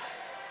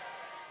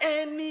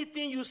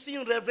 Anything you see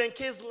in Reverend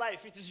K's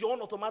life, it is your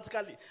own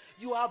automatically.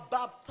 You are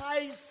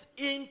baptized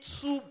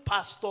into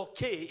Pastor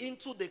K,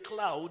 into the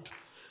cloud.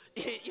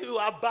 You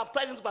are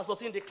baptized into Pastor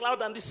T in the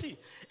cloud and the sea.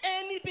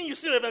 Anything you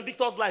see in Reverend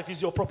Victor's life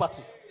is your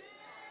property.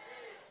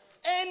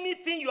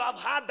 Anything you have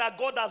heard that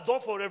God has done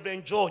for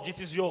Reverend George, it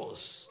is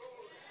yours.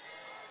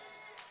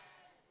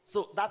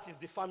 So that is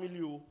the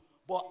family.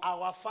 But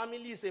our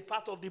family is a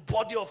part of the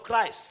body of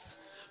Christ.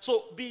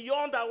 So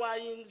beyond our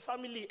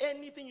family,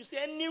 anything you see,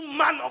 any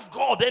man of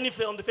God,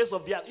 anywhere on the face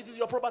of the earth, it is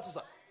your property,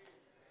 sir.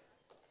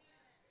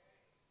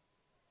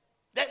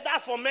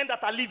 That's for men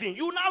that are living.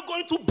 You now go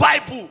into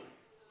Bible.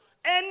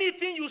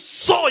 Anything you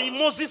saw in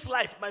Moses'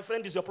 life, my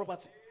friend, is your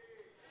property.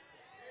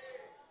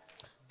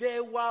 They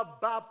were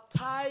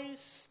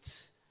baptized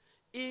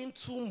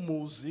into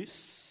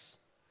Moses.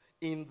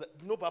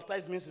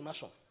 Baptized means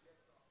immersion.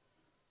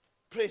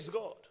 Praise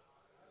God.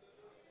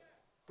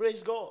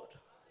 Praise God.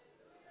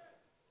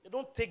 They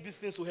don't take these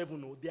things to heaven,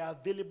 no. They are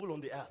available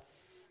on the earth.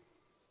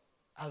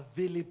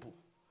 Available.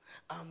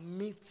 And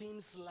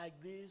meetings like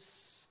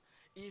this,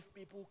 if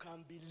people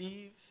can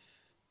believe,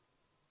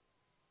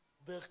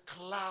 the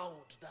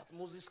cloud that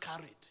Moses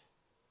carried,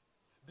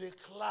 the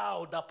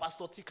cloud that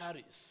Pastor T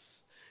carries,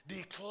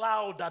 the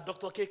cloud that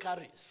Dr. K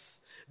carries,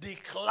 the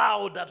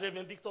cloud that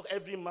Reverend Victor,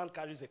 every man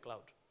carries a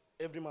cloud.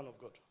 Every man of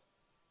God.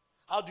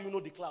 How do you know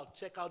the cloud?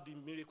 Check out the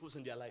miracles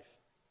in their life.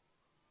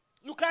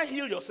 You can't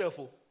heal yourself.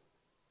 Oh.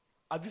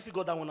 Have you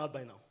figured that one out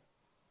by now?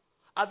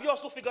 Have you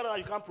also figured out that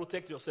you can't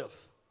protect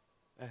yourself?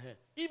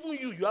 Even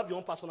you have your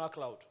own personal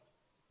cloud.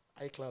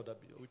 iCloud,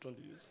 which one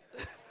do you use?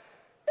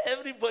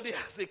 Everybody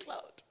has a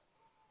cloud.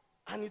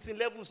 And it's in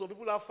levels. Some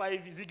people have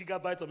 5, is it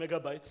gigabytes or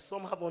megabytes?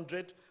 Some have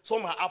 100.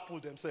 Some are Apple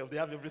themselves. They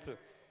have everything.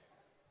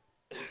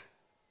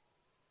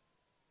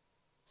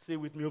 Say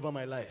with me over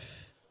my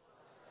life.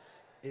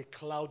 A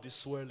cloud is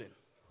swirling.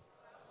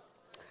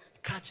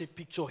 Catch a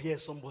picture here,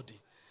 somebody.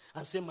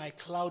 And say, my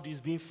cloud is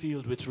being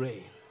filled with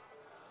rain.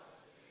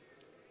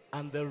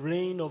 And the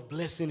rain of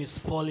blessing is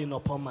falling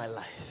upon my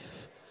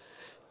life.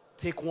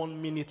 Take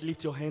 1 minute,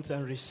 lift your hands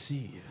and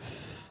receive.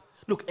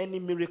 Look, any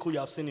miracle you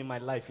have seen in my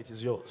life, it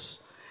is yours.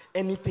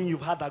 Anything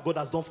you've had that God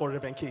has done for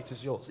Reverend K, it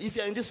is yours. If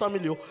you're in this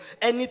family,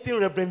 anything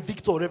Reverend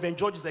Victor, Reverend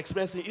George is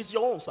experiencing, it's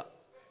your own, sir.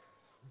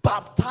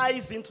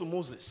 Baptized into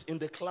Moses in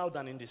the cloud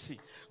and in the sea.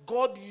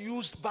 God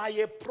used by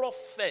a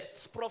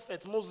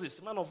prophet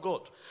Moses, man of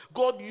God.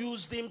 God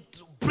used him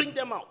to bring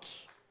them out.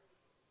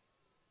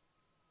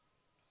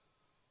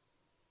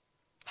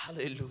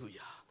 Hallelujah.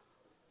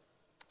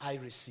 I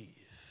receive.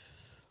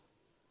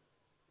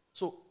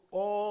 So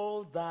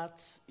all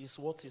that is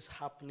what is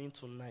happening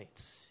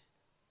tonight.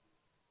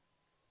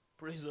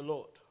 Praise the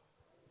Lord.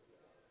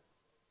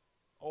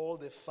 All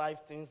the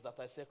 5 things that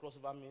I say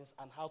crossover means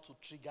and how to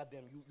trigger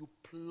them. You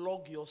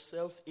plug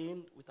yourself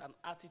in with an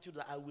attitude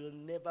that I will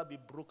never be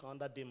broke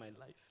another day in my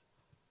life.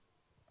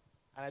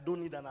 And I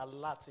don't need an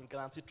alert in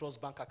Guaranteed Trust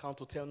Bank account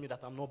to tell me that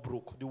I'm not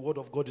broke. The word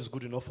of God is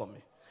good enough for me.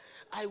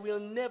 I will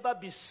never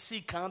be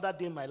sick another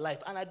day in my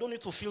life. And I don't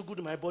need to feel good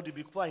in my body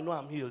before I know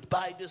I'm healed.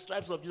 By the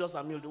stripes of Jesus,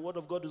 I'm healed. The word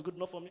of God is good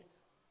enough for me.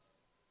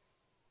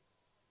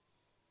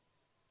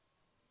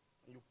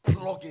 You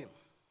plug in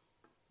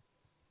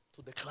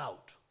to the cloud.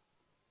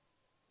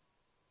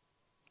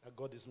 That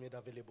God is made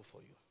available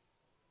for you.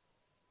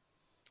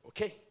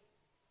 Okay?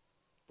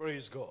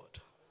 Praise God.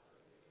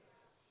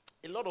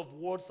 A lot of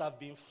words have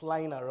been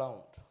flying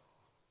around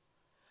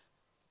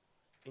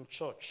in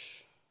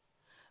church.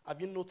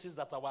 Have you noticed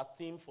that our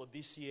theme for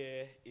this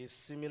year is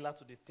similar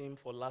to the theme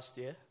for last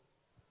year?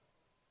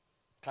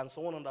 Can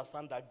someone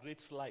understand that great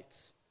flight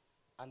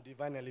and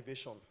divine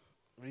elevation,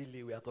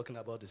 really we are talking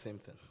about the same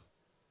thing?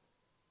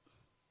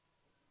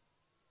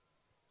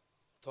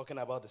 Talking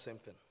about the same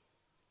thing.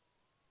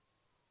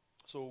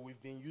 So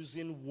we've been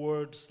using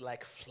words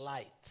like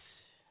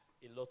flight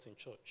a lot in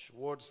church.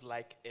 Words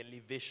like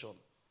elevation,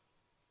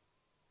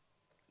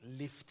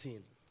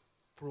 lifting,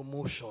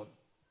 promotion.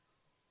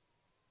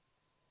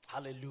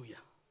 Hallelujah.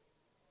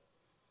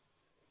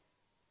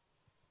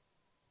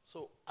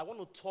 So I want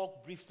to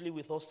talk briefly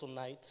with us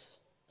tonight,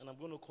 and I'm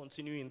going to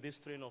continue in this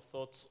train of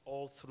thoughts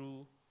all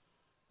through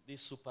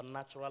this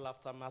supernatural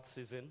aftermath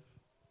season.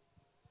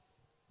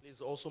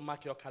 Please also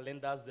mark your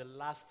calendars, the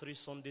last 3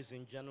 Sundays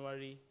in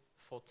January,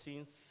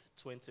 14th,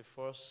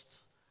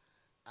 21st,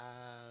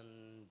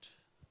 and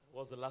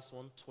what's the last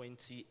one?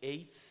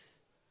 28th.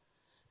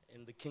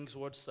 In the King's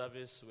Word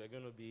service, we're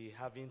going to be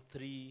having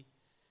 3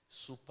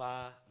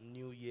 super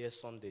New Year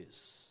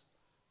Sundays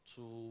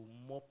to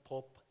mop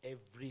up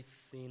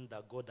everything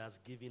that God has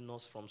given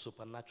us from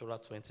Supernatural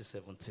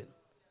 2017.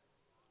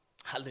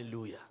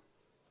 Hallelujah.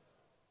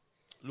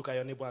 Look at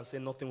your neighbor and say,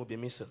 nothing will be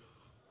missing.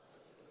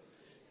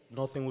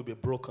 Nothing will be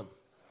broken.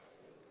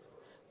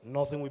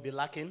 Nothing will be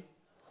lacking.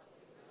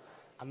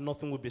 And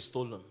nothing will be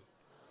stolen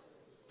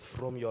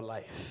from your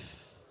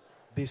life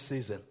this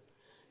season.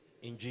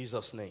 In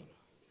Jesus' name.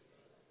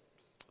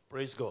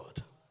 Praise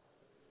God.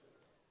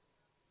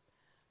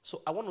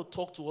 So I want to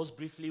talk to us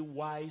briefly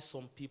why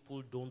some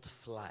people don't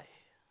fly.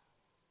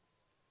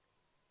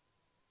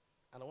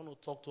 And I want to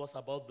talk to us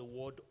about the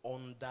word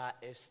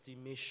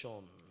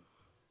underestimation.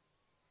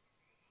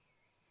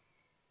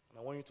 And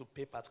I want you to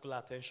pay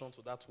particular attention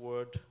to that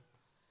word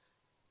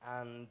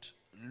and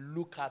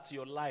look at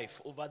your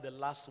life over the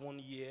last 1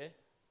 year,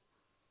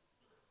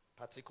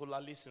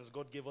 particularly since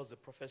God gave us the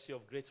prophecy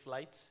of great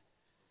flight,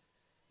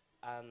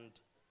 and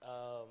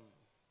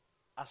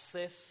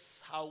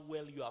assess how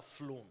well you have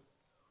flown.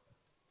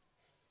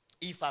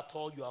 If at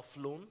all you have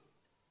flown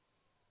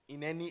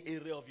in any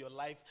area of your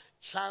life,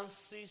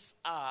 chances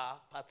are,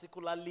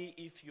 particularly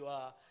if you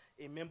are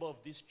a member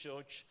of this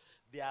church,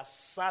 there are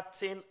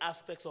certain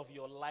aspects of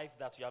your life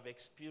that you have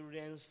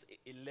experienced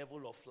a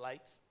level of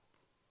flight.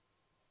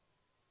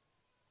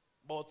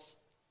 But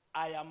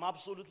I am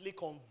absolutely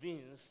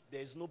convinced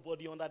there is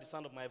nobody under the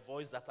sound of my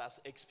voice that has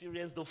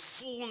experienced the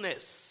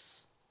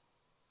fullness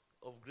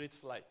of great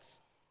flight.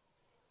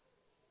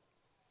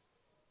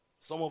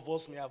 Some of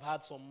us may have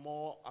had some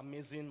more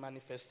amazing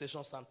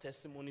manifestations and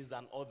testimonies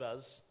than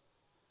others,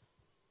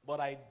 but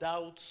I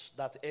doubt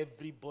that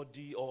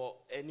everybody or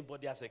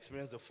anybody has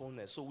experienced the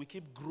fullness. So we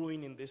keep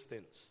growing in these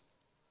things.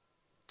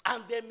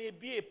 And there may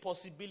be a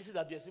possibility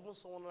that there's even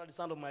someone under the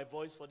sound of my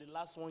voice for the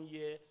last 1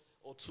 year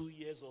or 2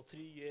 years or 3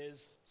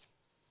 years.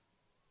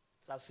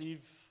 It's as if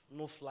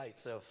no fly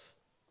itself.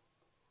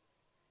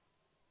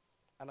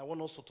 And I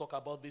want us to talk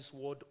about this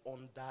word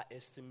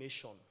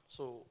underestimation.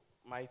 So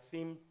my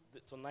theme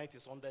tonight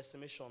is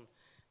underestimation,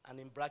 and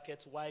in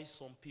brackets, why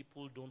some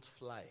people don't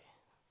fly.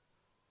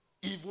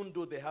 Even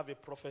though they have a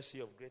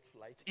prophecy of great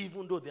flight,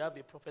 even though they have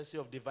a prophecy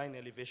of divine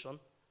elevation,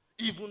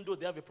 even though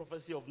they have a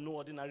prophecy of no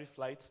ordinary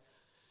flight,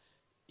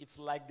 it's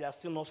like they are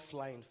still not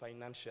flying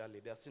financially,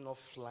 they are still not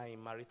flying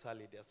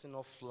maritally, they are still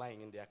not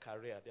flying in their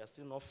career, they are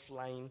still not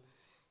flying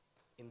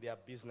in their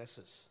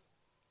businesses.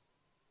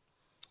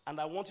 And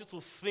I want you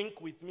to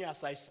think with me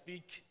as I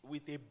speak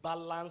with a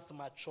balanced,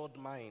 matured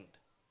mind.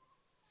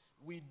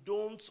 We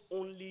don't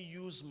only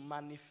use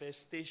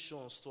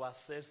manifestations to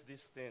assess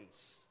these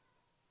things.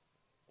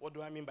 What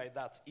do I mean by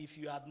that? If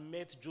you had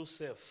met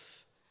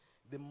Joseph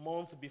the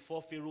month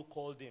before Pharaoh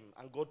called him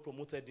and God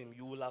promoted him,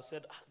 you will have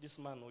said, this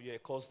man, oh, you're a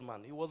cursed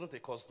man. He wasn't a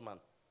cursed man. In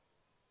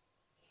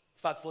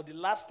fact, for the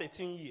last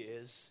 13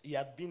 years, he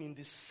had been in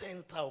the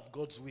center of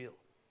God's will.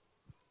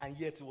 And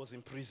yet he was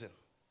in prison.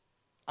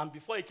 And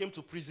before he came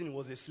to prison, he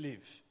was a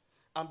slave.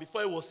 And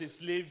before he was a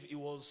slave, he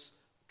was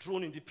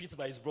thrown in the pit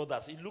by his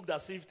brothers. It looked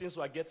as if things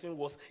were getting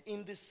worse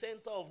in the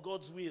center of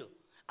God's will.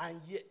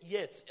 And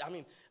yet,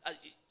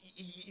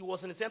 he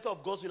was in the center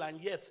of God's will, and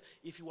yet,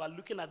 if you were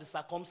looking at the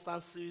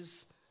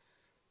circumstances,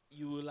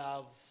 you will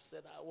have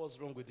said, what's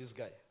wrong with this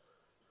guy?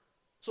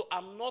 So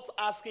I'm not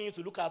asking you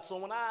to look at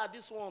someone,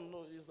 this one,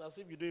 no, it's as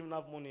if you don't even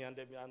have money, and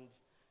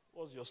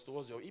what's your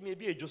story? It may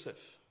be a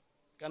Joseph.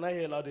 Can I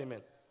hear a loud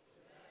amen?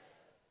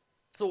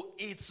 So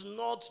it's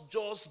not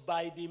just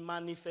by the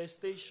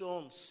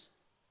manifestations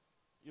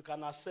you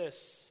can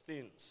assess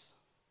things.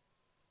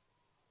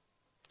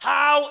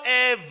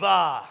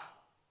 However,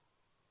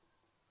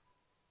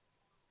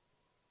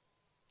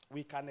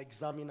 we can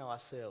examine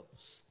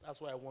ourselves.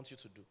 That's what I want you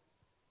to do.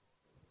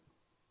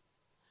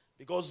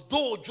 Because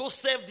though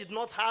Joseph did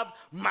not have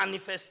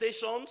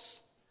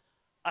manifestations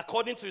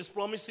according to his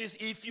promises,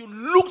 if you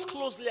looked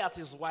closely at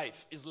his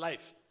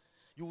life,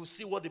 you will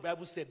see what the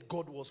Bible said.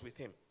 God was with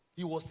him.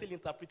 He was still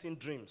interpreting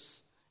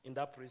dreams in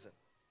that prison.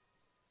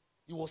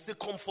 He was still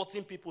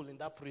comforting people in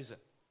that prison.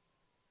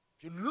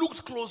 If you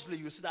looked closely,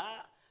 you will see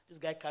that this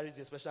guy carries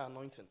a special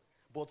anointing.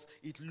 But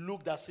it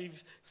looked as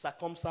if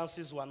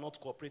circumstances were not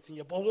cooperating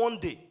yet. But one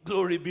day,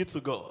 glory be to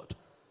God.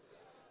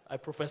 I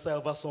prophesy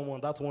over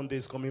someone that one day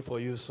is coming for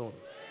you soon.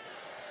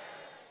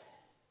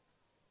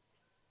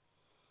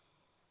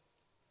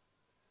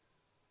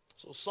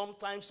 So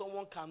sometimes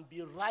someone can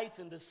be right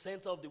in the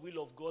center of the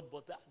will of God,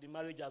 but the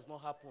marriage has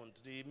not happened.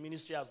 The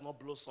ministry has not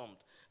blossomed.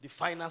 The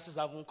finances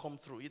haven't come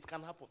through. It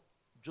can happen.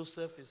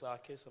 Joseph is our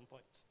case in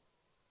point.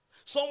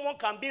 Someone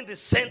can be in the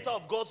center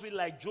of God's will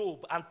like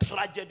Job, and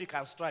tragedy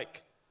can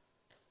strike.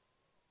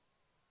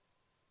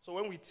 So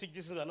when we take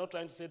this, we're not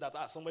trying to say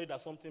that somebody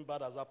that something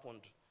bad has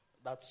happened,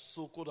 that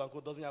so quote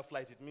unquote doesn't have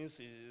flight, it means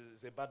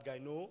he's a bad guy.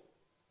 No.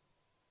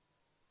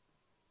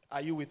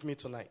 Are you with me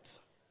tonight?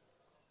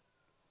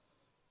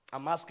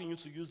 I'm asking you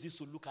to use this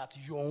to look at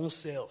your own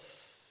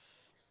self.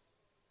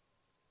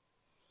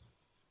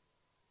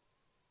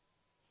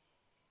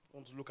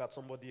 Don't look at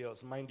somebody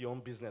else. Mind your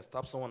own business.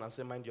 Tap someone and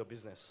say, mind your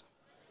business.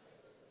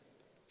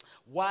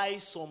 Why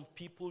some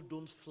people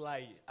don't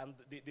fly, and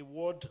the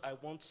word I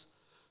want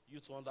you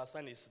to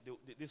understand is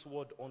this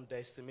word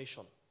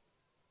underestimation.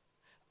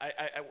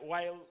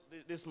 While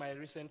this is my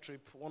recent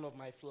trip, one of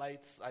my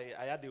flights,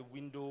 I had a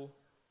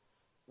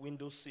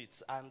window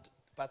seat, and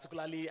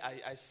particularly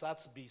I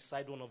sat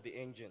beside one of the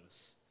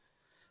engines.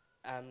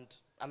 And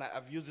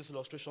I've used this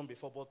illustration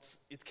before, but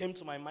it came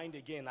to my mind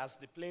again as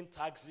the plane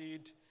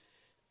taxied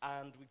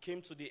and we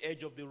came to the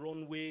edge of the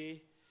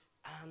runway,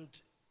 and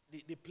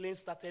the plane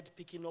started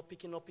picking up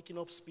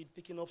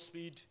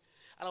speed.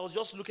 And I was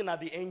just looking at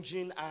the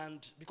engine,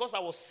 and because I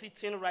was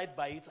sitting right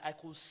by it, I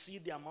could see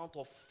the amount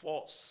of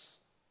force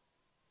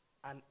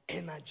and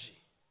energy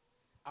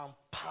and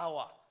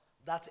power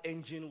that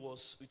engine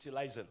was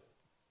utilizing.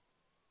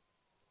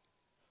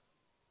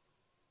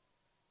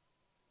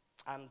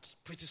 And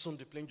pretty soon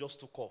the plane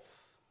just took off.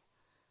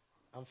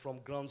 And from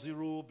ground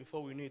zero,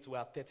 before we knew it, we were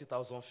at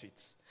 30,000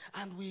 feet.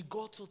 And we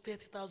got to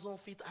 30,000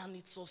 feet, and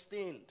it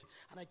sustained.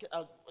 And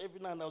every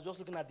night I was just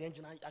looking at the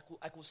engine,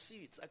 I could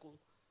see it. In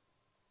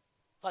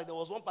fact, there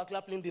was one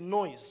particular plane, the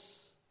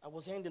noise. I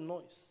was hearing the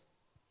noise.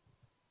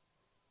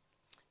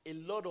 A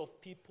lot of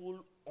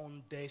people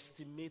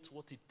underestimate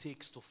what it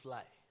takes to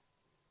fly.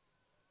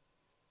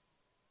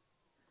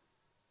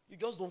 You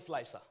just don't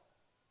fly, sir.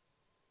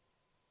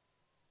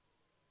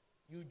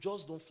 You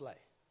just don't fly.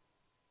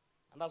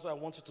 And that's why I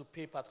want you to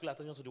pay particular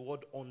attention to the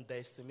word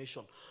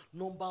underestimation.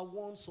 Number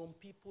one, some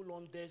people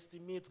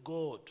underestimate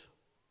God.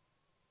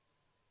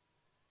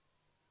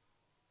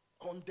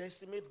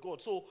 Underestimate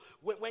God. So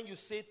when you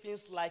say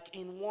things like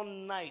in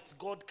one night,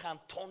 God can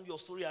turn your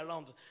story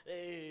around.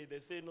 Hey, they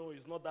say no,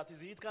 it's not that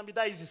easy. It can be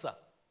that easy, sir.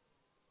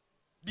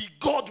 The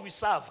God we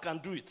serve can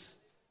do it.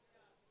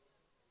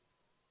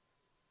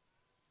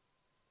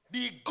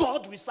 The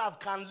God we serve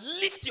can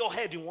lift your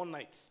head in one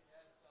night.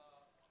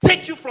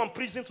 Take you from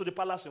prison to the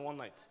palace in one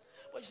night.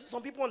 But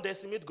some people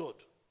underestimate God.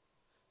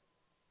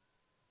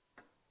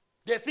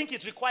 They think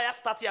it requires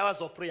 30 hours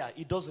of prayer.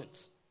 It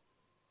doesn't.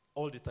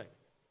 All the time.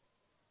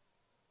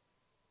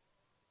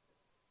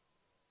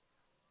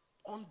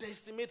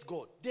 Underestimate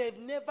God. They've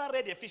never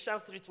read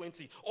Ephesians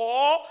 3:20.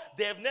 Or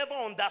they've never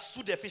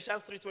understood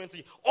Ephesians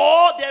 3:20.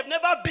 Or they've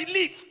never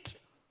believed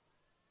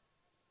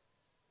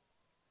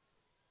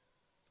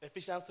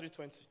Ephesians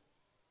 3:20.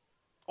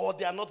 Or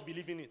they are not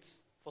believing it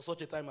for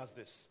such a time as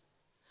this.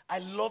 I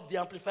love the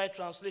Amplified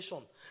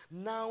Translation.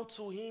 Now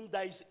to him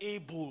that is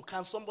able.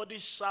 Can somebody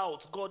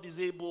shout, God is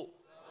able? God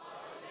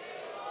is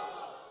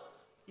able.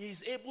 He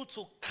is able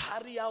to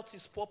carry out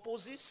his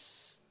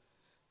purposes.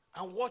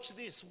 And watch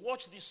this.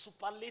 Watch the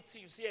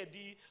superlatives here,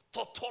 the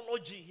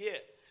tautology here.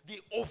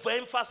 the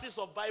overemphasis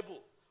of Bible.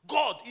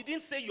 God, he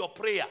didn't say your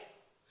prayer.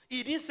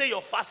 He didn't say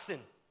your fasting.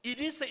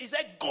 He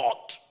said God.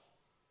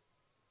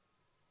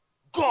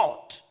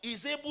 God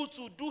is able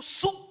to do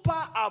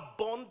super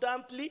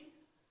abundantly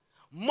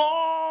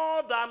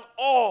more than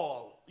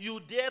all you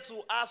dare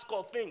to ask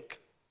or think.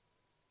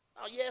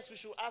 Now, yes, we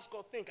should ask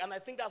or think, and I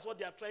think that's what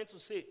they are trying to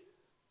say.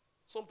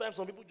 Sometimes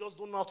some people just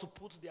don't know how to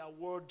put their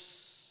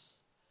words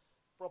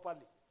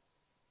properly.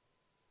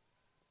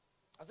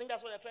 I think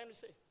that's what they're trying to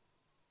say.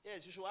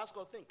 Yes, you should ask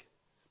or think.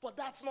 But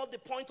that's not the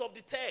point of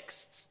the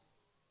text.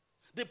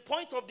 The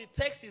point of the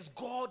text is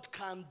God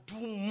can do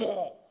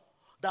more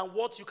than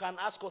what you can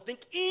ask or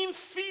think,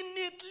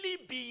 infinitely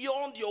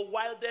beyond your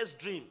wildest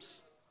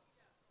dreams.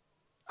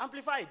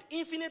 Amplified,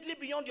 infinitely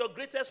beyond your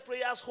greatest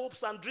prayers,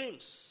 hopes, and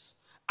dreams,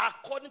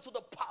 according to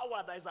the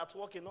power that is at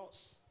work in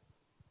us.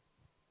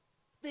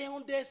 They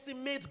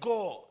underestimate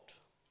God.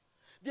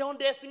 They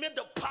underestimate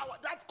the power.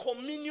 That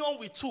communion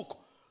we took,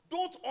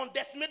 don't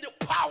underestimate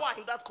the power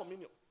in that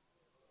communion.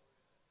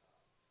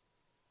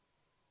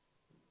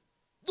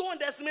 Don't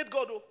underestimate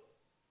God, though.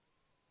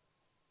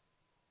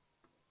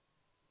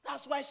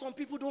 That's why some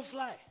people don't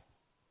fly.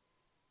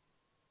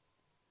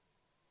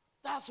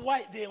 That's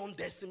why they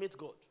underestimate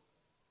God.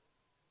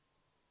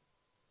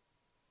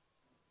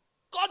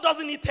 God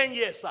doesn't need 10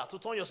 years, sir, to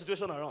turn your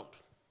situation around.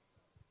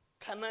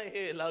 Can I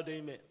hear a loud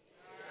amen?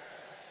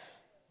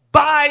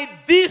 By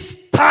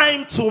this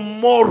time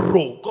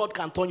tomorrow, God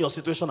can turn your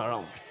situation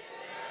around.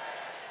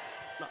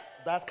 Now,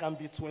 that can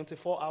be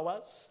 24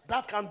 hours.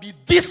 That can be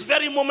this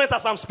very moment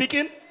as I'm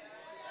speaking. It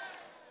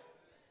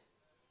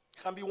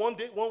can be 1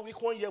 day, 1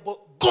 week, 1 year,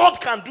 but God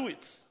can do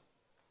it.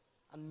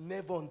 And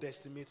never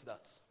underestimate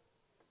that.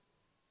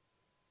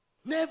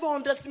 Never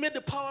underestimate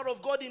the power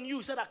of God in you.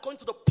 He said, according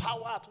to the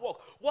power at work.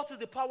 What is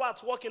the power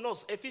at work in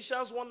us?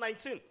 Ephesians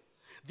 1:19.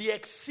 The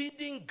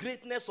exceeding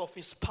greatness of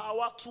his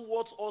power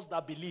towards us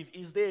that believe.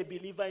 Is there a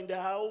believer in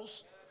the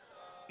house?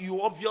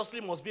 You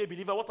obviously must be a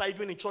believer. What are you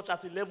doing in church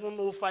at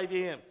 11:05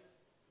 a.m.?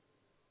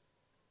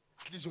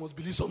 At least you must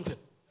believe something.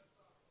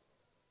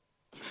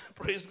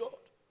 Praise God.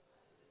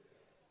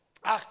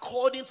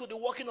 According to the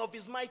working of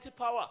his mighty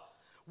power,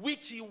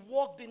 which he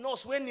worked in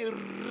us when he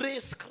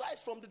raised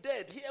Christ from the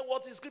dead. Hear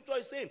what the scripture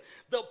is saying.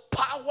 The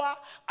power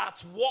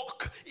at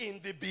work in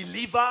the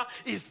believer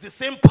is the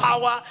same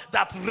power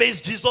that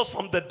raised Jesus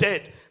from the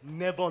dead.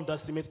 Never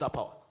underestimate that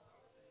power.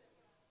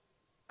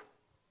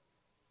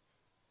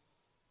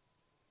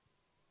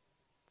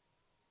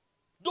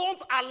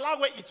 Don't allow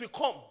where it will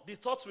come. The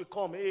thoughts will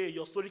come. Hey,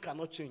 your story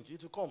cannot change.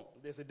 It will come.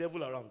 There's a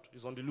devil around.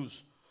 He's on the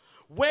loose.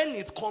 When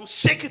it comes,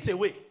 shake it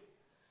away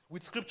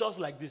with scriptures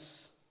like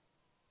this.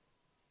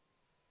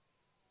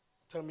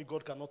 Tell me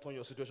God cannot turn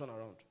your situation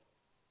around.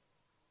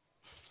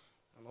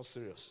 I'm not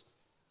serious.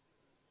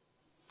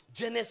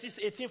 Genesis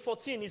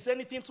 18:14. Is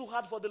anything too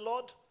hard for the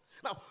Lord?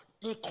 Now,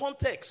 in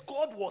context,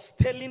 God was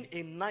telling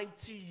a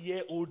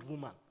 90-year-old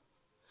woman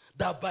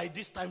that by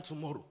this time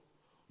tomorrow,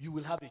 you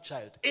will have a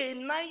child. A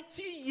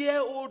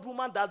 90-year-old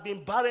woman that had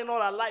been barren all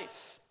her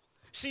life.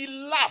 She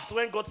laughed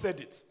when God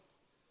said it.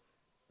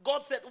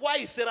 God said, why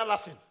is Sarah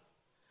laughing?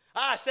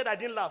 I said I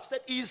didn't laugh. Said,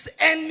 is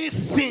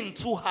anything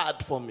too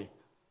hard for me?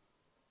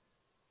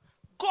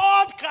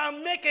 God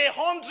can make a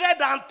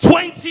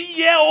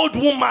 120-year-old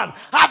woman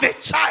have a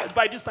child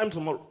by this time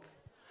tomorrow.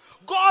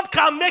 God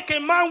can make a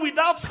man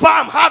without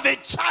sperm have a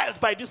child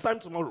by this time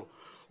tomorrow.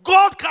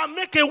 God can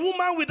make a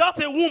woman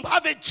without a womb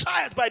have a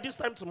child by this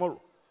time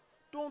tomorrow.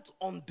 Don't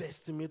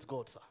underestimate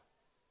God, sir.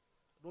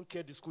 Don't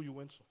care the school you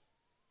went to.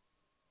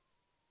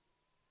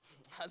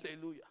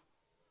 Hallelujah.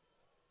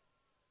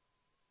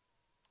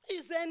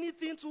 Is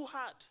anything too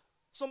hard?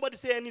 Somebody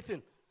say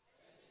anything.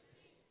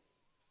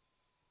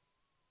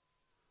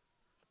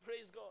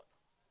 Praise God.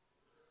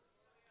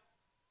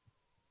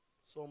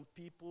 Some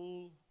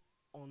people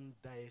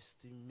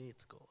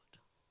underestimate God.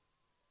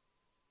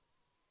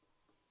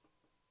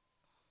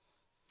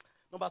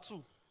 Number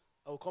 2,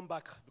 I will come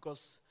back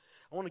because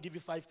I want to give you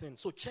 5 things.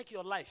 So check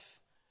your life.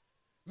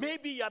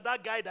 Maybe you're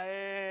that guy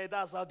that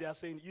that's how they are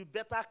saying. You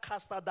better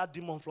cast out that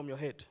demon from your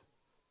head.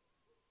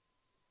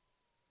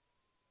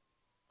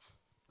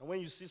 And when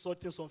you see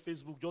such things on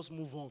Facebook, just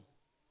move on.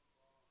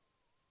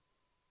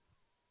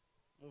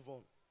 Move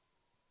on.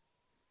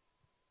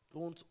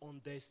 Don't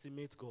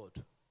underestimate God.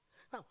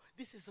 Now,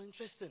 this is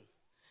interesting.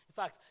 In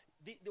fact,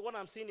 the what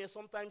I'm saying here,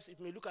 sometimes it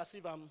may look as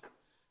if I'm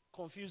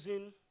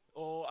confusing,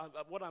 or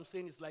what I'm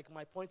saying is like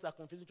my points are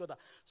confusing each other.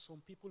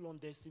 Some people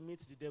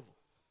underestimate the devil.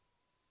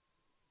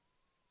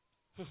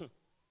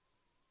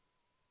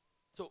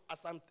 So,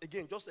 as I'm,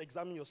 again, just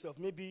examine yourself.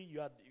 Maybe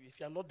if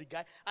you are not the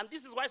guy. And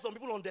this is why some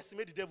people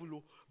underestimate the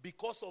devil,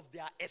 because of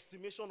their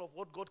estimation of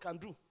what God can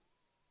do.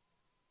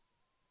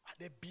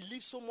 They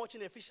believe so much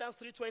in Ephesians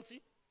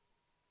 3:20.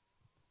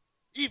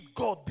 If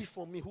God be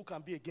for me, who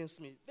can be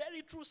against me?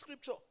 Very true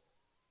scripture.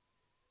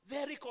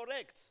 Very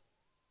correct.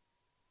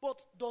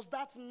 But does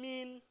that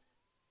mean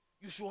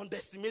you should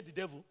underestimate the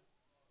devil?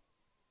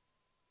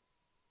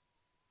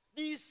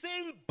 The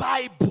same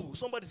Bible,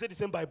 somebody said the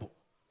same Bible,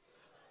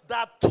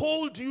 that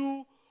told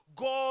you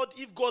God,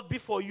 if God be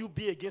for you,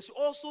 be against you,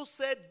 also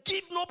said,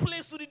 give no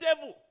place to the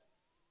devil.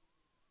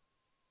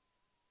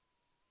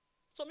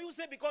 Some people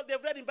say because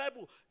they've read in the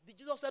Bible,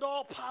 Jesus said,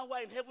 all power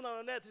in heaven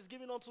and on earth is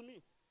given unto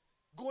me.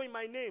 Go in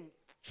my name.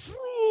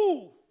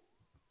 True.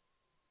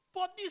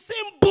 But the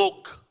same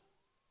book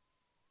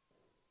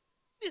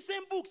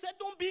said,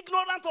 don't be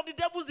ignorant of the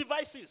devil's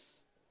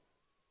devices.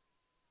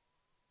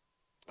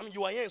 I mean,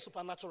 you are here in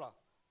supernatural.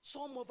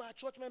 Some of our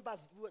church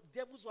members,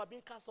 devils were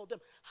being cast out of them.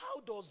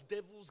 How does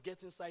devils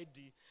get inside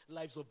the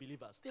lives of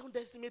believers? They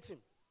underestimate him.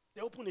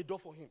 They open a door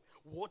for him.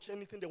 Watch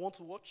anything they want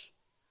to watch.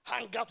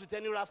 Hang out with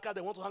any rascal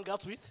they want to hang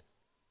out with.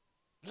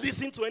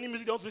 Listen to any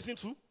music they want to listen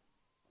to.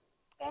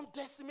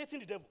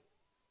 Underestimating the devil.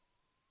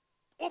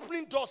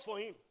 Opening doors for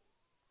him.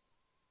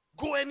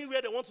 Go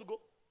anywhere they want to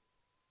go.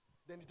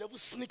 Then the devil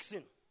sneaks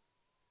in.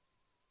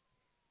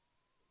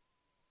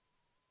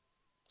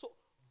 So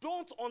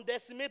don't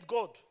underestimate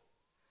God.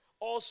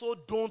 Also,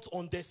 don't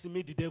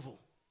underestimate the devil.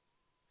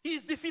 He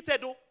is defeated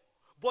though,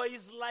 but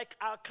he's like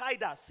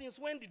Al-Qaeda. Since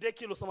when did they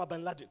kill Osama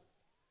bin Laden?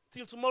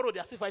 Till tomorrow, they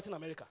are still fighting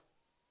America.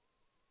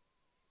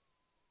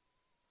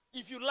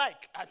 If you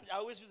like, I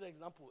always use the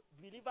example,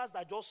 believers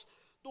that just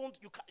don't,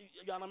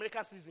 you're an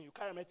American citizen, you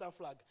carry an American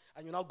flag,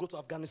 and you now go to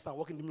Afghanistan,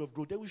 walk in the middle of the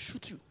road, they will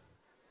shoot you.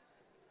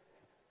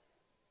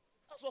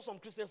 That's what some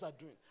Christians are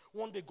doing.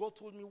 One day, God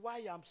told me,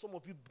 why are some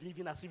of you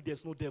believing as if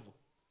there's no devil?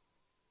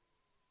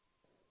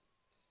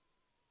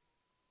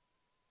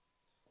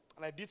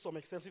 And I did some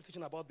extensive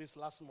teaching about this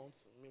last month.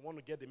 We want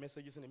to get the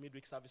messages in the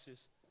midweek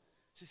services.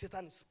 See,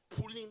 Satan is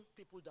pulling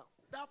people down.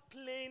 That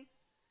plane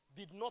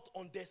did not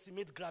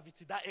underestimate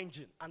gravity, that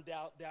engine. And there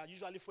are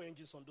usually 4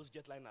 engines on those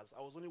jetliners.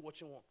 I was only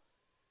watching one.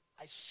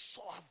 I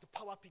saw as the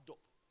power picked up.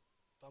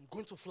 If I'm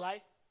going to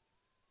fly,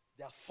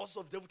 there are forces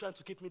of the devil trying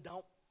to keep me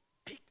down.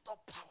 Picked up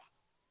power.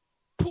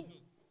 Boom.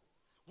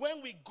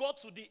 When we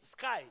got to the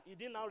sky, he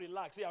didn't now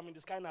relax. Say, I'm in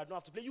the sky now, I don't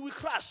have to play. You will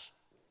crash.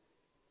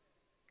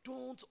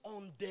 Don't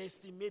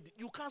underestimate it.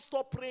 You can't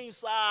stop praying,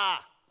 sir.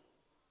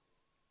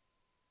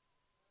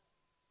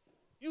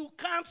 You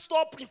can't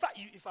stop. In fact,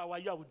 if I were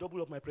you, I would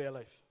double up my prayer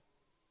life.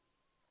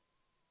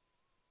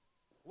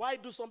 Why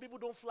do some people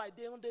don't fly?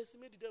 They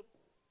underestimate the devil.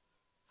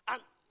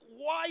 And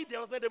why they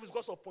underestimate the devil is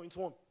because of point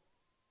 1.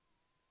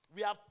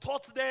 We have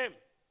taught them,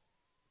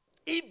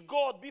 if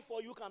God be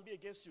for you, can be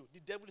against you.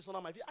 The devil is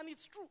under my feet. And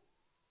it's true.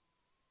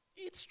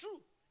 It's true.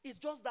 It's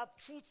just that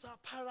truths are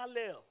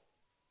parallel.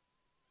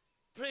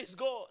 Praise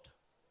God.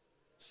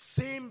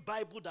 Same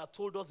Bible that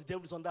told us the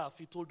devil is under our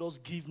feet told us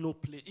give no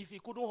place. If he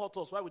couldn't hurt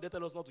us, why would they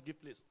tell us not to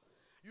give place?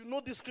 You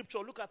know this scripture.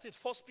 Look at it.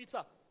 1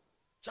 Peter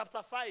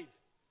chapter 5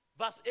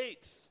 verse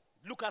 8.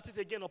 Look at it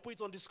again or put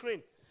it on the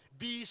screen.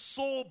 Be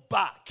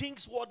sober,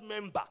 King's Word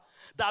member,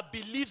 that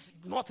believes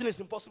nothing is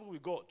impossible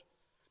with God.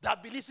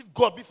 That believes if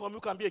God be for me, who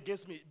can be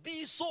against me.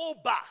 Be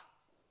sober.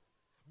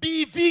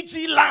 Be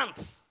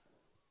vigilant.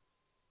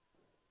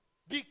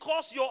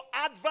 Because your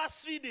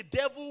adversary, the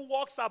devil,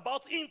 walks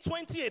about in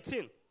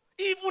 2018,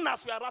 even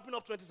as we are wrapping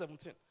up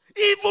 2017,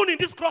 even in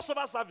this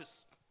crossover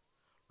service,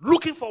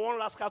 looking for one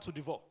rascal to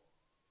devour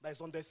that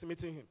is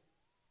underestimating him.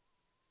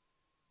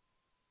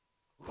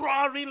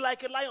 Roaring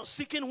like a lion,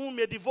 seeking whom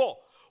may devour.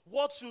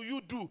 What should you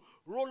do?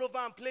 Roll over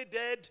and play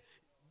dead?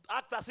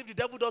 Act as if the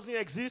devil doesn't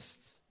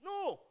exist?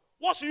 No.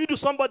 What should you do,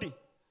 somebody?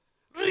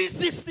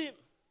 Resist him.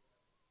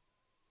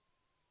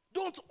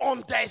 Don't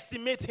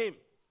underestimate him.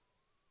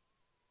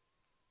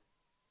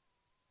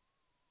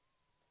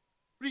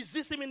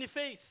 Resist him in the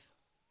faith.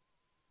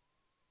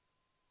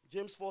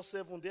 James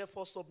 4:7,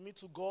 therefore submit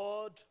to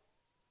God.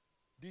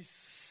 The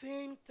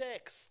same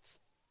text.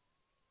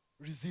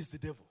 Resist the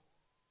devil.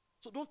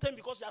 So don't tell me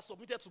because you are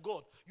submitted to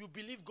God, you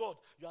believe God,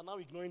 you are now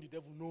ignoring the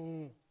devil.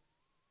 No.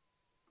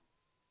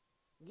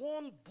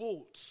 One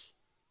bolt,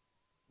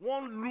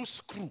 one loose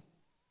screw,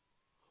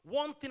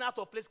 one thing out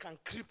of place can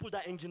cripple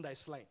that engine that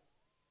is flying.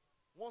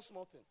 One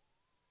small thing.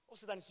 All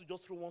Satan needs to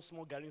just throw one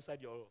small Gary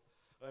inside your,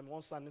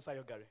 one sand inside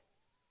your Gary.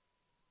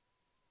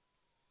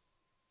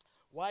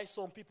 Why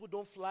some people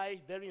don't fly?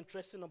 Very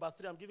interesting. Number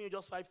 3, I'm giving you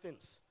just 5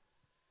 things.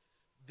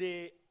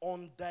 They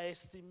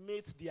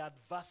underestimate the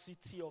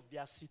adversity of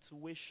their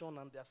situation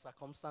and their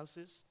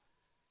circumstances,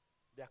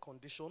 their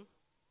condition.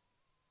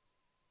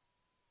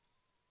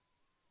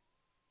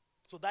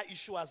 So that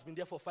issue has been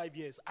there for 5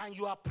 years, and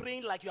you are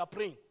praying like you are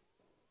praying.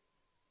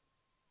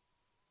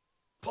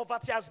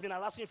 Poverty has been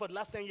harassing you for the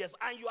last 10 years,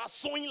 and you are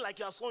sowing like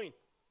you are sowing.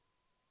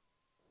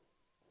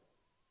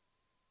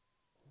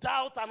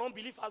 Doubt and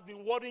unbelief has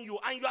been worrying you,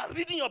 and you are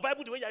reading your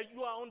Bible the way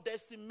you are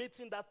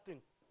underestimating that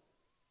thing.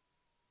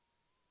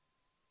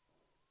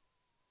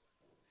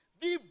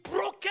 The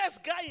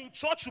brokest guy in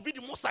church should be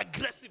the most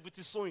aggressive with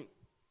his sowing.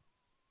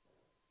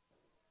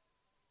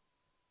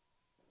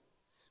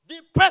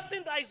 The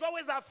person that is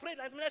always afraid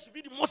and should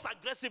be the most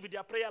aggressive with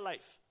their prayer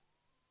life.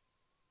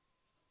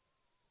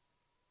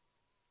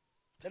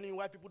 Telling you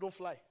why people don't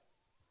fly.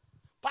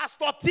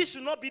 Pastor T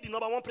should not be the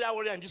number 1 prayer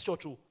warrior in this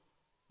church.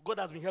 God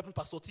has been helping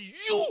Pastor T.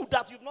 You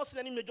that you've not seen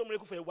any major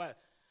miracle for a while,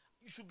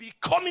 you should be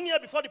coming here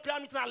before the prayer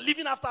meeting and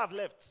leaving after I've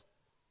left.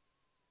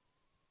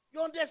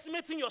 You're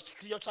underestimating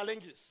your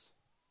challenges.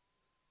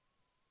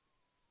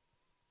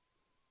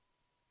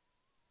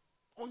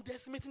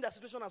 Underestimating the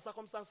situation and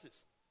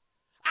circumstances.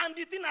 And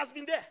the thing has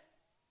been there.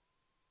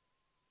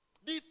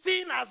 The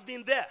thing has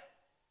been there.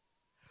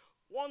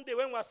 One day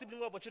when we were sleeping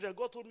for children,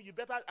 God told me,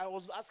 I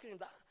was asking him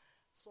that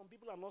some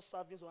people are not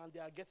serving and they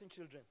are getting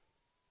children.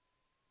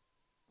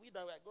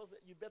 God said,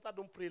 you better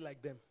don't pray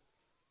like them.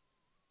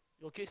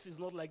 Your case is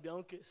not like their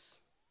own case.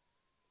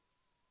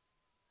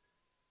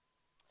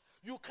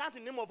 You can't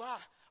in the name of,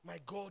 my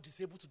God is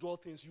able to do all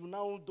things. You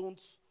now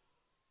don't.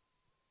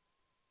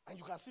 And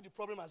you can see the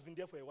problem has been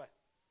there for a while.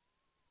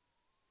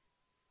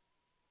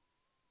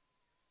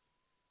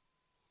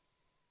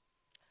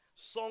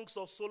 Songs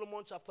of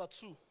Solomon chapter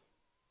 2.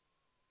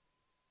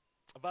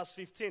 Verse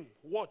 15.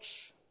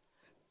 Watch.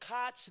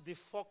 Catch the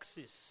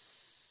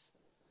foxes.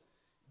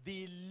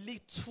 The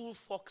little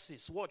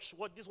foxes. Watch.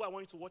 This is what I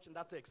want you to watch in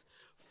that text.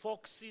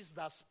 Foxes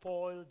that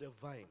spoil the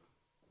vine.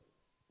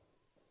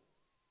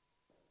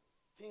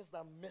 Things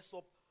that mess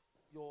up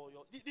your.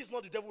 This is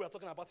not the devil we are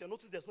talking about here.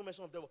 Notice there's no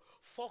mention of devil.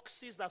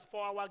 Foxes that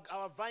for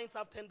our vines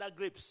have tender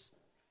grapes.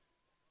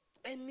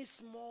 Any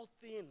small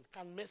thing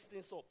can mess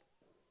things up.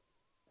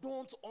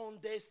 Don't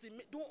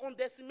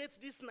underestimate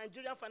this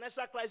Nigerian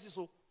financial crisis.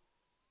 Oh.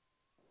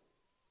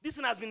 This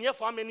thing has been here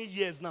for how many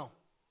years now?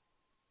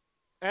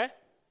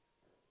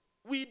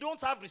 We don't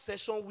have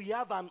recession. We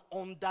have an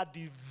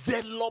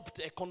underdeveloped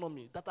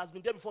economy that has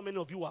been there before many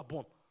of you were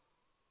born.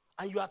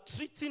 And you are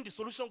treating the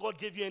solution God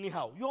gave you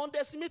anyhow. You're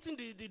underestimating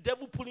the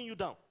devil pulling you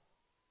down.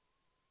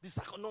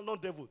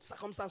 Not devil,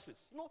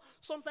 circumstances.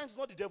 Sometimes it's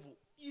not the devil.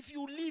 If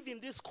you live in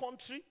this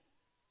country,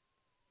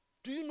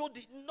 do you know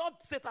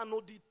not Satan,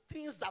 know the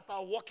things that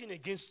are working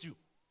against you?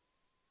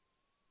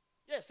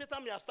 Yes,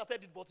 Satan may have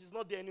started it, but it's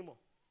not there anymore.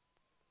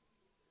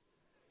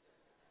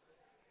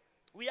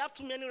 We have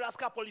too many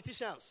rascal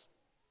politicians.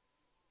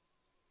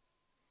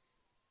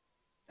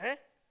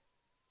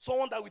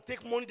 Someone that will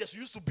take money that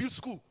you used to build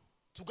school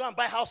to go and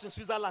buy a house in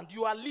Switzerland.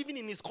 You are living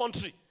in his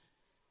country.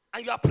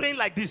 And you are praying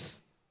like this.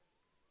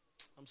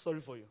 I'm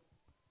sorry for you.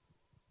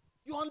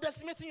 You're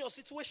underestimating your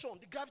situation,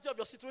 the gravity of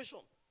your situation.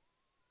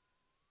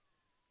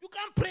 You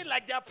can't pray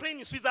like they are praying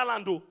in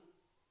Switzerland, though.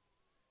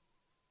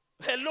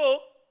 Hello?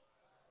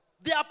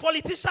 Their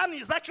politician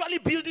is actually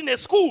building a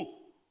school.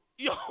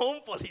 Your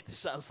own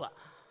politician, sir.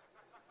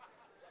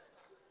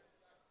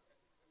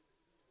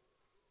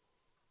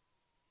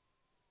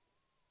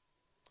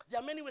 There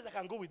are many ways I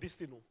can go with this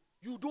thing.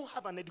 You don't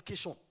have an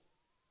education.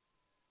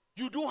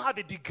 You don't have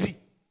a degree.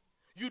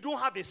 You don't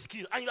have a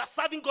skill. And you are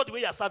serving God the way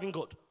you are serving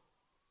God.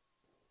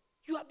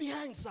 You are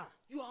behind, sir.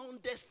 You are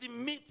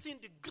underestimating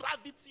the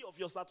gravity of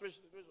your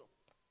situation.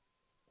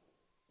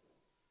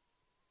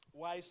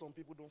 Why some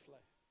people don't fly?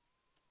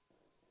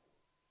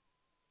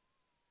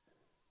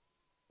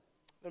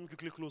 Let me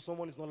quickly close.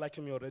 Someone is not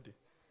liking me already.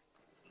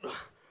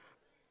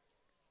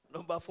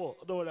 Number 4.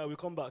 Don't worry, I will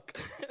come back.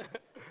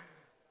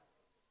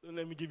 Don't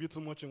let me give you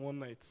too much in one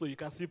night. So you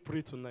can still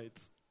pray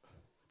tonight.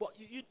 But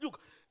you look,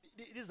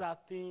 these are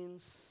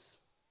things.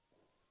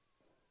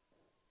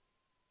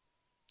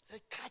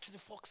 Say, catch the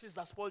foxes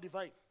that spoil the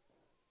vine.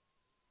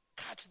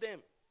 Catch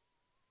them.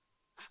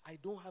 I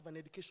don't have an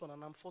education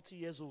and I'm 40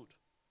 years old.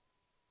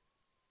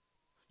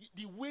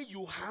 The way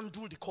you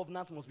handle the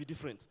covenant must be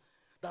different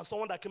than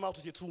someone that came out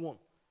with a 2-1.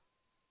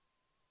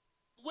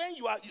 When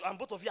you and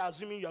both of you are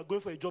assuming you are going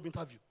for a job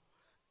interview,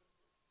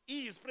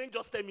 he is praying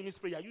just 10 minutes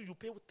prayer. You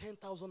pay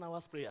 10,000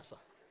 hours prayer, sir.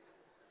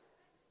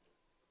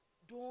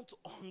 Don't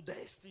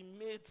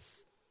underestimate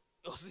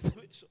your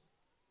situation.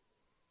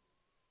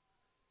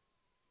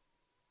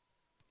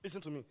 Listen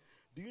to me.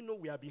 Do you know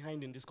we are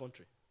behind in this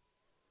country?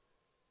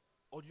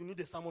 Or do you need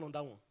a sermon on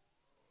that one?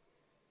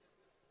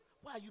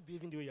 Why are you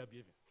behaving the way you are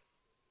behaving?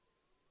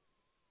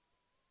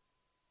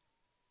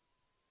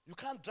 You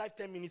can't drive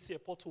 10 minutes here,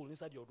 pothole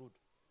inside your road.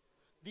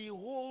 The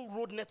whole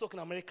road network in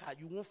America,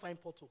 you won't find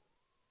pothole.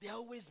 They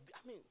always,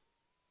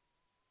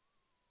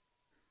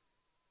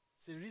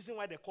 it's the reason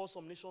why they call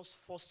some nations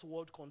first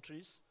world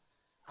countries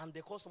and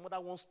they call some other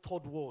ones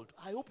third world.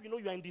 I hope you know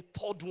you are in the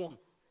third one.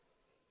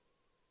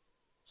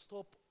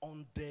 Stop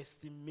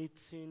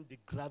underestimating the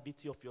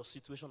gravity of your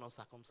situation or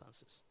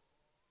circumstances.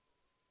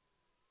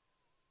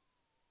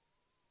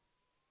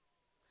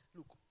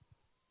 Look,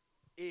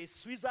 a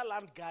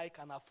Switzerland guy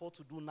can afford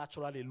to do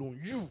natural alone.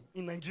 You,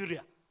 in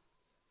Nigeria.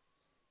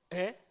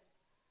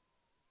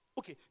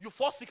 Okay, you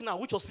fall sick now.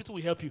 Which hospital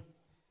will help you?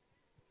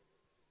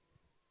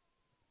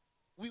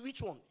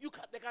 Which one?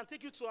 They can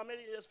take you to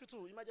American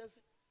hospital,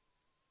 emergency.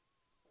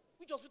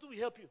 Which hospital will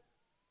help you?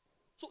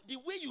 So the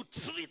way you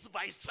treat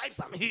by stripes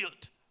I'm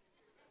healed,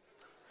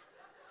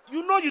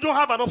 you know you don't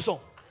have an option.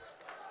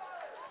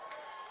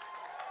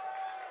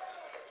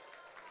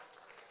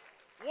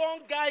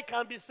 One guy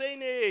can be saying,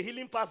 hey,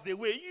 healing passed the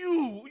way.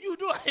 You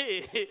don't.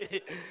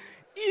 Hey.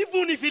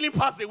 Even if healing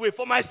passed the way,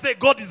 for my sake,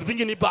 God is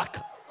bringing it back.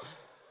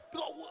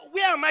 Because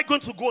where am I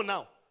going to go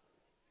now?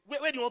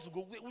 Where do you want to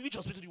go? Which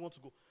hospital do you want to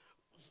go?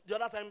 The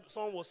other time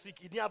someone was sick,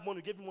 he didn't have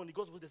money, gave him money,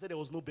 they said there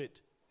was no bed.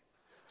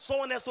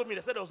 Someone else told me,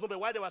 they said there was nobody.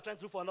 While they were trying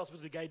to look for another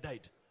hospital, the guy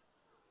died.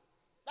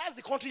 That's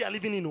the country you are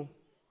living in, no?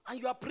 And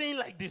you are praying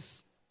like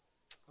this.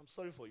 I'm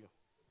sorry for you.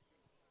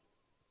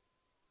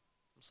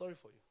 I'm sorry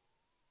for you.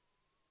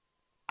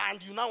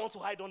 And you now want to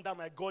hide under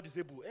my God is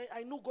able. Hey,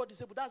 I know God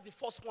is able. That's the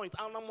first point.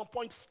 And I'm on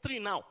point 3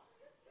 now.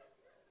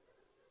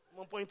 I'm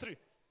on point 3.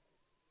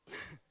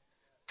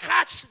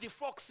 Catch the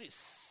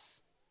foxes.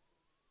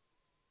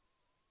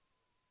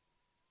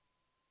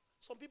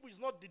 Some people, it's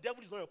not, the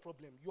devil is not your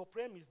problem. Your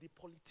problem is the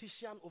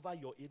politician over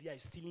your area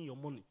is stealing your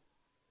money.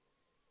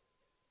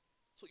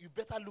 So you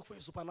better look for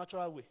a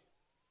supernatural way.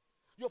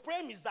 Your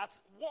problem is that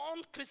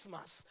one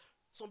Christmas,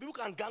 some people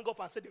can gang up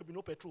and say there will be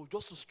no petrol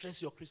just to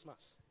stress your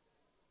Christmas.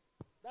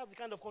 That's the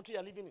kind of country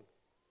you're living in.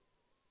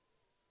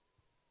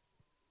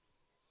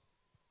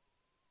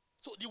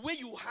 So the way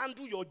you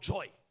handle your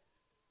joy,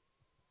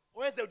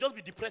 or else they'll just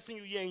be depressing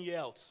you year in, year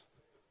out.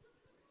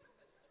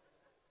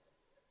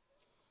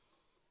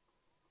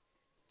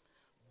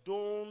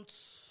 Don't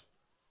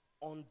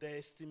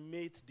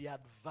underestimate the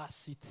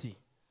adversity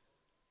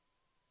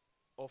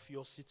of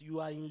your city.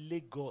 You are in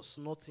Lagos,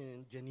 not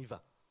in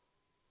Geneva.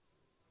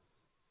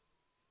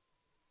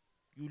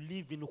 You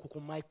live in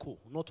Okukumaiko,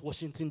 not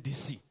Washington,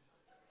 D.C.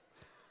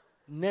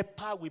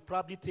 NEPA will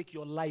probably take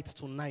your light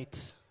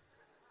tonight.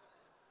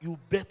 You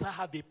better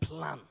have a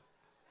plan.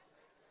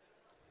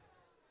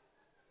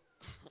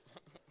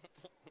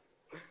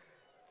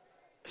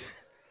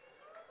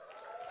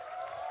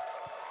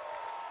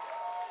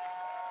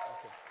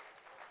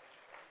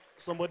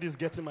 Somebody's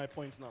getting my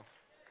point now.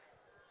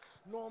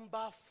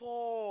 Number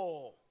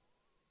 4,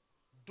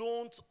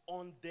 don't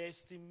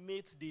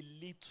underestimate the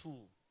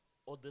little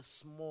or the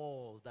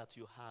small that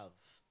you have.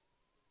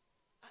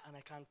 And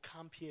I can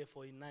camp here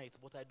for a night,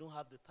 but I don't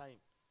have the time.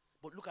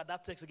 But look at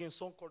that text again,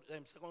 Songs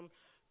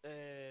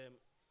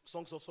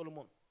of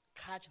Solomon.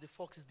 Catch the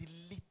foxes, the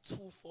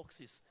little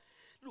foxes.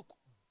 Look,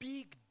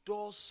 big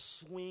doors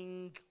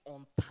swing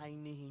on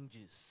tiny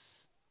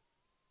hinges.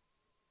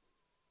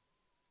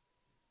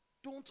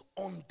 Don't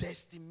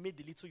underestimate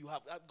the little you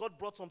have. God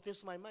brought some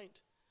things to my mind.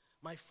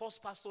 My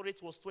first pastorate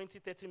was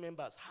 20-30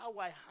 members. How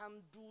I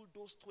handled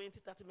those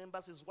 20-30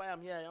 members is why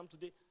I'm here I am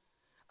today.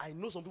 I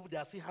know some people, they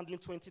are still handling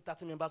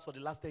 20-30 members for the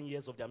last 10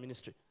 years of their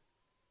ministry.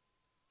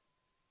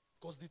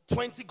 Because the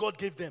 20 God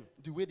gave them,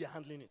 the way they're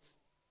handling it.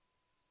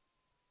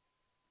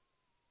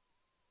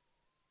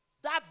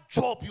 That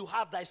job you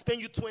have that is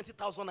paying you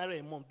 20,000 naira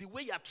a month, the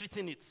way you are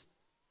treating it.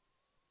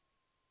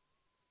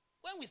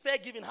 When we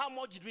started giving, how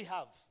much did we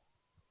have?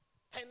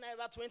 10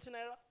 naira, 20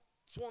 naira,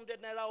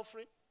 200 naira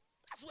offering.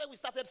 That's where we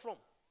started from.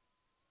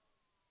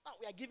 Now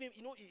we are giving,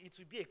 it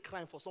will be a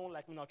crime for someone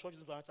like me now,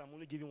 churches, I'm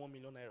only giving 1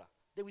 million naira.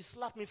 They will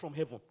slap me from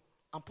heaven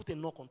and put a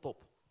knock on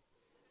top.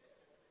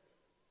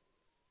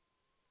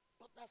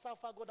 But that's how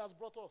far God has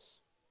brought us.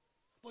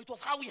 But it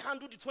was how we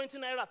handled the 20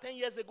 naira 10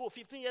 years ago,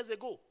 15 years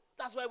ago.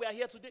 That's why we are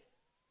here today.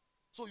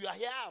 So you are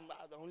here,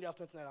 I only have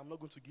 20 naira, I'm not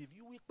going to give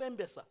you. We can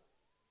better.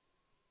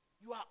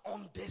 You are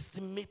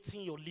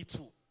underestimating your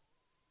little.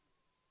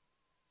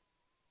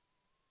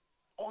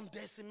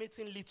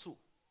 Underestimating little.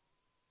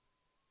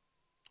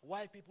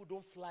 Why people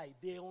don't fly?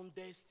 They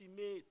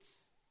underestimate.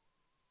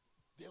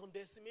 They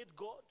underestimate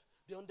God.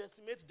 They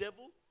underestimate the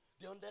devil.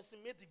 They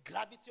underestimate the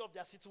gravity of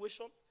their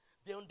situation.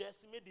 They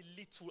underestimate the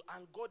little.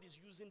 And God is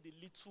using the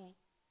little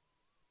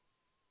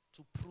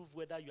to prove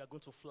whether you are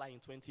going to fly in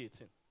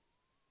 2018.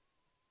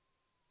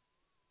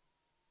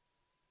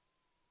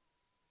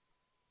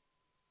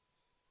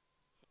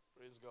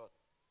 Praise God.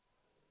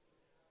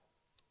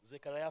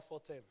 Zechariah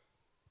 4:10.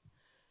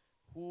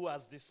 Who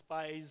has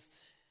despised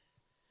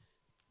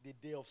the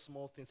day of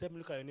small things? Let me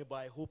look at your neighbor.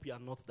 I hope you are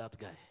not that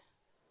guy.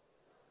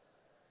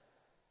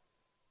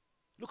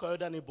 Look at your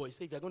other neighbor.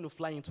 Say, if you're going to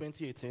fly in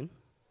 2018,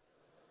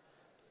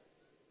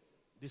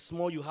 the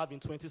small you have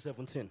in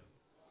 2017.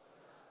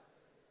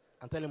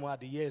 And tell him,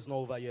 the year is not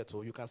over yet,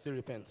 or you can still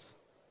repent.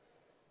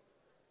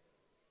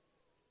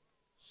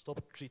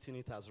 Stop treating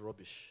it as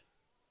rubbish.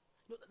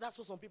 That's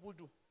what some people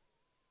do.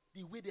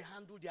 The way they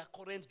handle their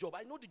current job.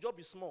 I know the job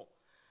is small.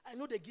 I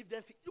know they give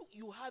them, look,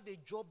 you have a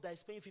job that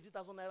is paying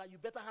 50,000 naira. You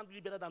better handle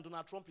it better than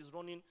Donald Trump is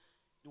running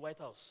the White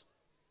House.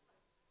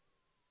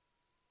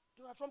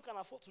 Donald Trump can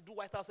afford to do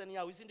White House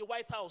anyhow. He's in the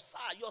White House.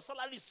 Your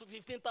salary is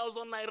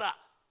 15,000 naira.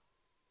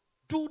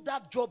 Do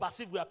that job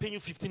as if we are paying you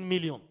 15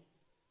 million.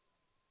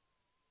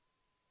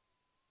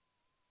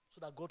 So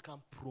that God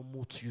can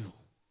promote you.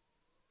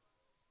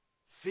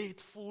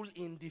 Faithful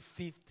in the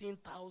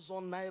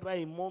 15,000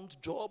 naira a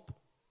month job.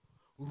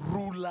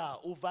 Ruler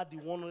over the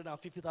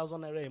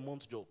 150,000 naira a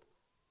month job.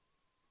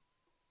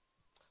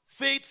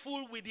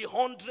 Faithful with the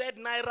 100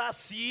 naira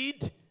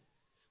seed,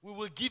 we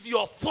will give you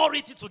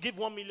authority to give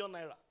 1 million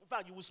naira. In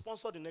fact, you will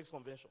sponsor the next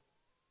convention.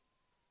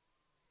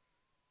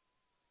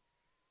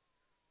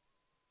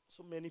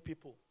 So many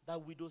people, that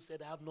widow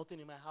said, I have nothing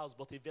in my house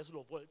but a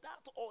vessel of oil.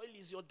 That oil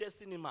is your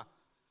destiny, ma.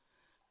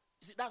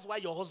 You see, that's why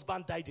your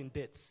husband died in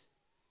debt.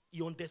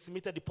 He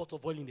underestimated the pot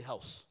of oil in the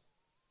house.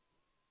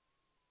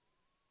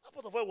 That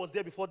pot of oil was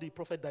there before the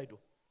prophet died, though.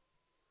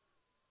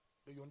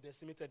 But you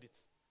underestimated it.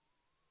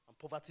 And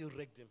poverty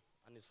wrecked him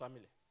and his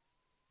family.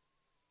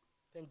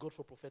 Thank God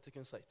for prophetic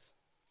insight.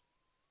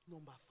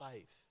 Number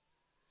 5.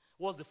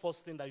 What's the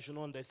first thing that you should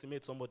not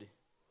underestimate somebody?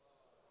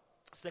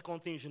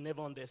 Second thing you should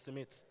never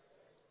underestimate.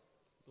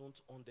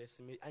 Don't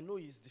underestimate. I know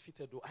he's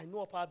defeated though. I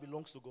know our power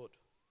belongs to God.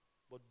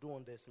 But don't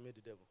underestimate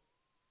the devil.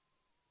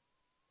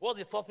 What's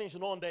the fourth thing you should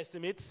not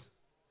underestimate?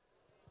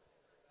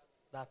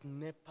 That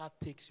NEPA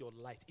takes your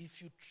light.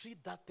 If you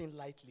treat that thing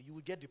lightly, you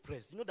will get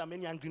depressed. You know there are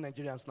many angry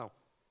Nigerians now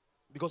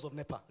because of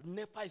NEPA.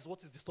 NEPA is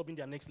what is disturbing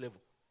their next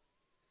level.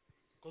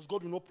 Because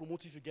God will not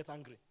promote you if you get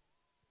angry.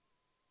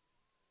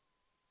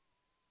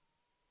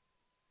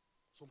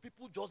 Some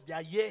people just,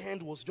 their year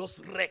end was just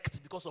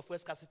wrecked because of fuel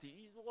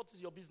scarcity. What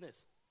is your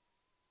business?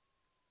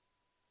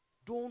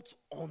 Don't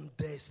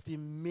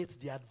underestimate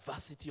the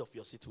adversity of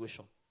your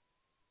situation.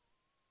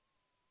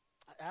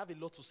 I have a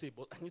lot to say,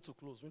 but I need to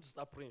close. We need to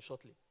start praying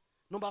shortly.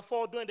 Number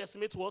 4, don't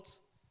underestimate what?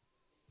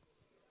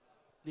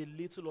 The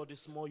little or the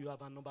small you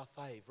have. And number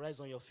 5,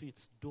 rise on your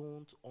feet.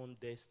 Don't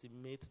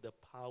underestimate the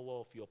power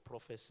of your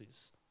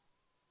prophecies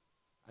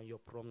and your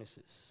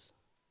promises.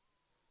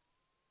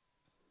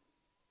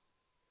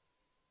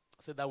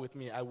 Say that with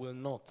me. I will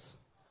not,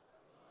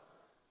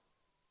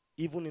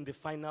 even in the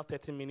final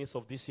 30 minutes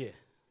of this year,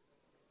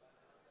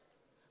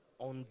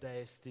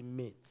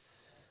 underestimate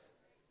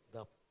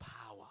the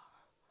power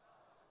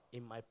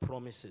in my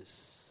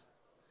promises.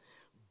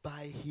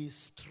 By his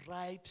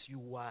stripes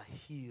you are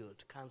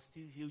healed. Can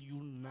still heal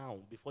you now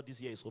before this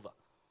year is over.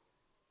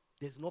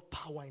 There's no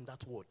power in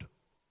that word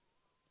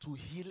to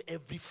heal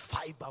every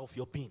fiber of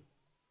your being.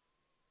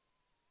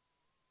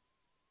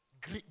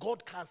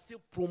 God can still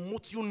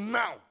promote you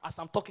now as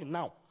I'm talking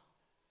now.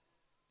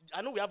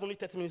 I know we have only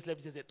 30 minutes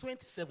left.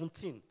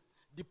 2017,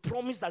 the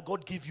promise that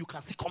God gave you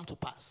can still come to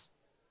pass.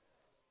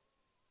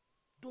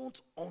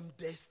 Don't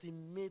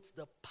underestimate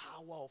the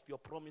power of your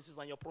promises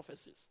and your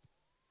prophecies.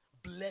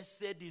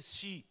 Blessed is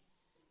she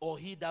or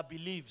he that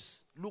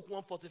believes. Luke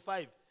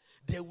 1:45.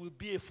 There will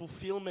be a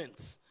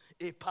fulfillment,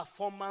 a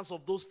performance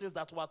of those things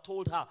that were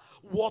told her.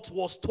 What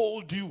was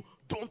told you,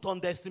 don't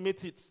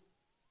underestimate it.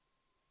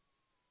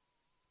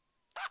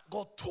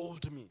 God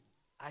told me,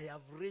 I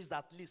have raised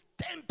at least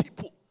 10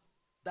 people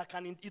that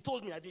can. He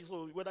told me I did,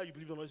 so whether you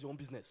believe or not is your own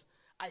business.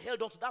 I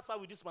held on to. That's how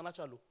we do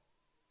supernatural law.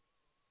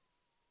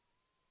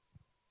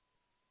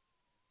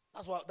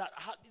 That's what that.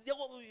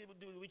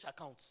 Which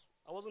account?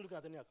 I wasn't looking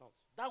at any account.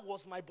 That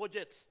was my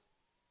budget.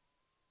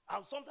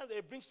 And sometimes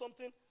they bring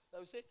something that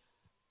we say,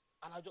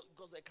 and I just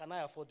because can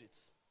I afford it?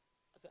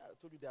 I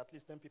told you there are at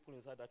least 10 people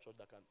inside that church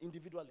that can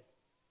individually.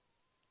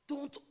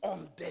 Don't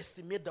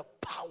underestimate the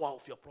power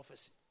of your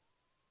prophecy.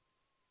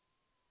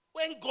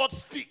 When God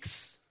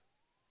speaks,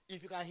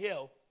 if you can hear,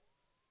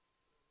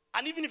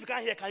 and even if you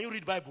can't hear, can you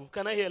read Bible?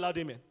 Can I hear a loud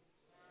amen?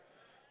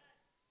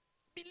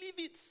 Believe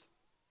it.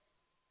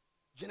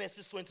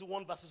 Genesis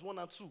 21 verses 1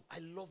 and 2. I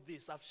love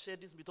this. I've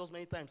shared this with us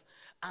many times.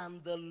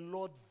 And the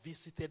Lord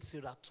visited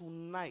Sarah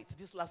tonight,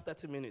 this last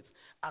 30 minutes.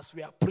 As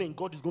we are praying,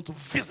 God is going to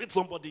visit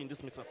somebody in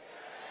this meeting.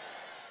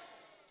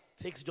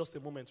 Takes just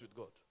a moment with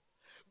God.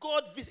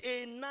 God visited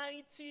a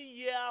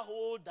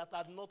 90-year-old that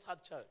had not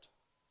had child.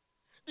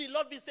 The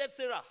Lord visited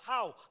Sarah.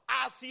 How?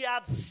 As he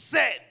had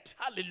said.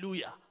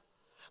 Hallelujah.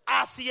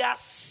 As he has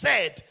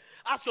said.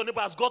 Ask your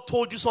neighbor, has God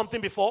told you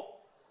something before?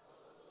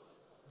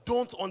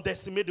 Don't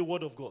underestimate the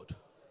word of God.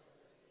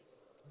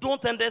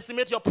 Don't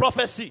underestimate your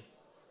prophecy.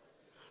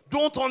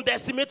 Don't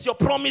underestimate your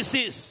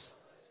promises.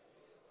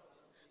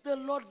 The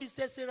Lord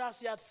visited Sarah as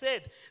he had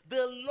said.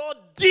 The Lord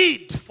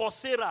did for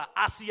Sarah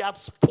as he had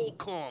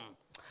spoken.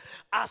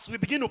 As we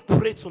begin to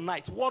pray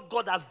tonight, what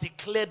God has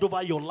declared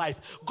over your life,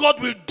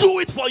 God will do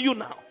it for you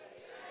now.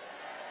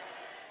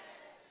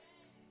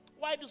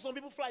 Why do some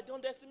people fly? They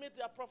underestimate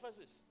their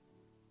prophecies.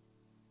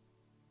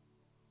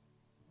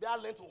 They are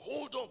learned to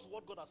hold on to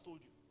what God has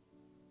told you.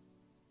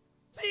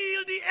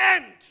 Till the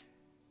end.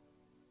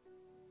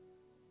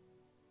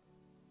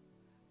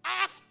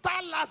 After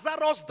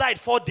Lazarus died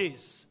 4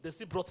 days, they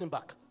still brought him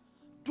back.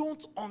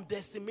 Don't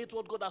underestimate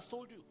what God has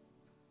told you.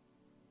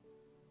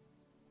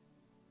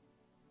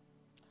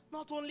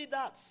 Not only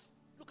that,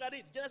 look at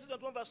it. Genesis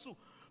 21 verse 2.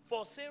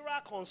 For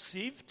Sarah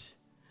conceived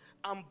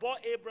and bore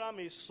Abraham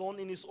a son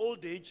in his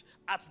old age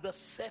at the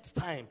set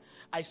time.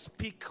 I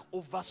speak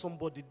over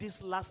somebody.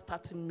 This last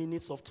 30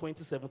 minutes of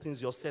 2017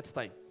 is your set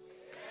time.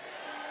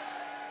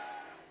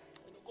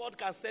 God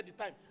can set the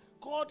time.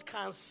 God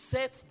can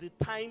set the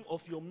time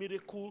of your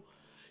miracle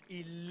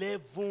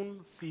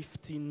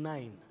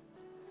 11:59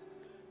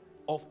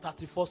 of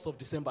 31st of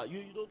December.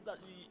 You know that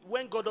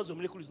when God does your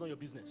miracle, it's not your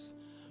business.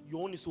 You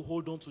only need to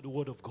hold on to the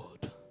word of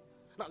God.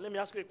 Now, let me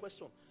ask you a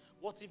question.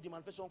 What if the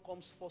manifestation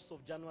comes 1st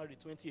of January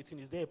 2018?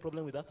 Is there a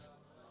problem with that? Is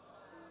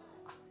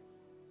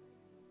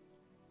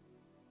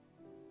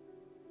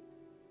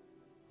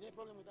there a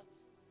problem with that?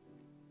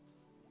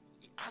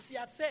 As he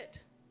had said,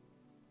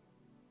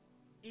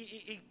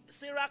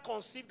 Sarah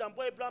conceived and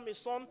bore Abraham a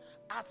son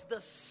at the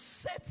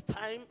set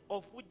time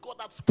of which God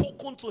had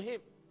spoken to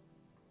him.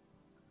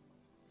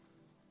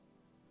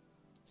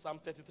 Psalm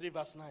 33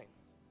 verse 9.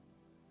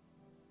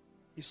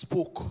 He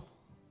spoke,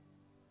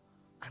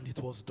 and it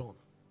was done.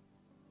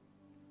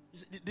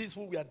 This is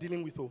who we are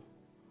dealing with. Oh,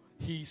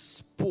 he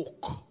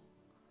spoke,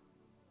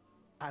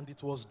 and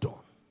it was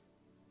done.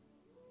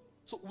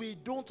 So we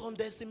don't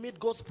underestimate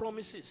God's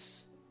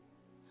promises.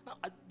 Now,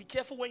 be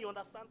careful when you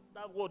understand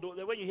that word.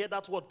 When you hear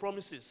that word,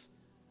 promises,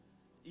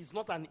 it's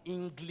not an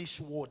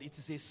English word. It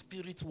is a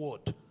spirit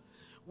word.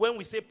 When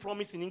we say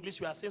promise in English,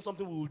 we are saying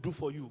something we will do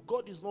for you.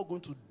 God is not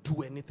going to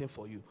do anything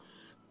for you.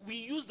 We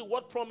use the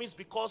word promise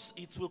because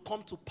it will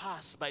come to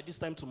pass by this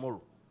time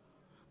tomorrow.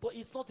 But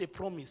it's not a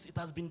promise. It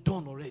has been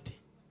done already.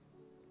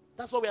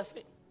 That's what we are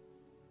saying.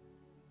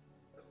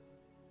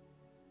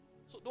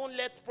 So don't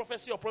let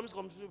prophecy or promise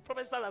come.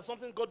 Prophesy as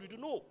something God will do.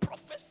 No,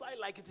 prophesy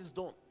like it is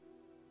done.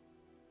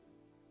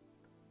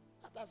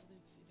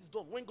 It is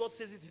done. When God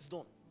says it is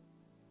done,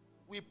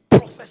 we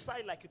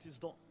prophesy like it is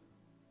done.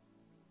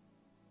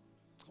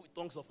 With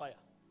tongues of fire.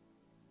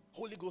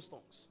 Holy Ghost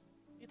tongues.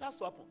 It has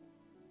to happen.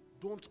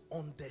 Don't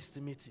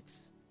underestimate it.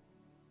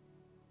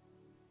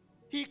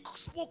 He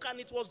spoke and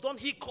it was done.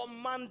 He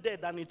commanded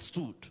and it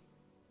stood.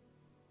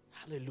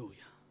 Hallelujah.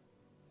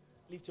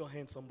 Lift your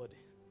hand, somebody.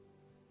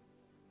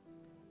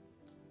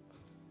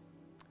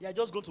 You are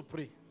just going to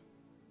pray.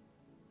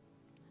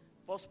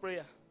 First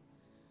prayer.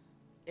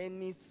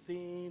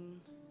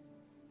 Anything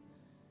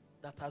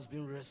that has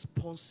been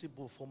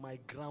responsible for my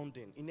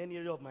grounding in any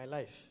area of my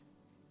life,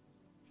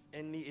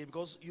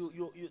 because you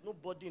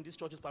nobody in this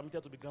church is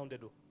permitted to be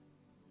grounded, though.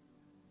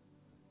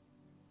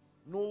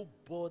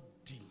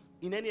 Nobody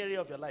in any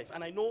area of your life.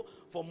 And I know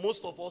for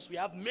most of us, we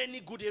have many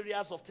good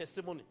areas of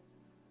testimony.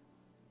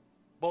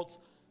 But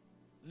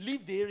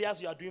leave the areas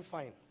you are doing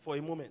fine for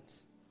a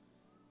moment.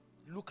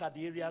 Look at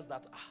the areas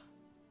that,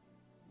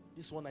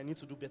 this one I need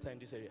to do better in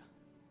this area.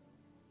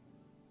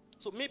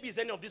 So maybe it's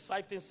any of these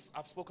 5 things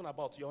I've spoken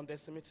about you're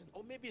underestimating.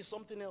 Or maybe it's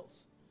something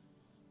else.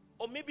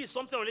 Or maybe it's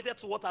something related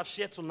to what I've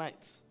shared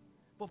tonight.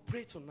 But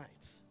pray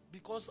tonight.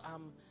 Because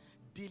I'm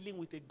dealing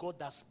with a God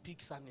that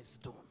speaks and is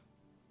done.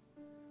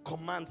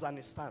 Commands and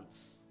it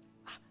stands.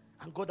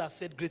 And God has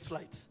said, great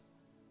flight.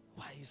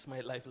 Why is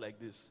my life like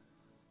this?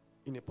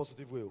 In a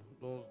positive way.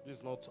 No, this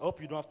is not. I hope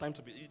you don't have time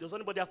to be. Does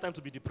anybody have time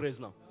to be depressed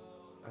now?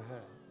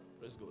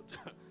 Praise God.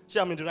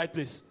 Sure, I'm in the right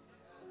place.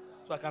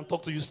 So I can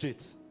talk to you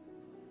straight.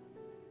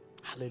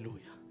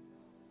 Hallelujah.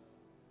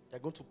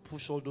 You're going to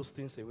push all those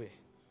things away.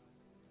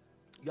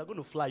 You are going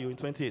to fly you in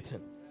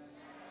 2018.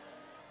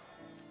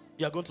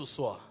 You are going to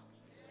soar.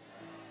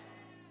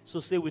 So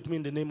say with me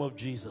in the name of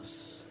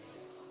Jesus.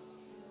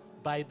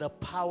 By the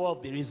power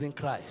of the risen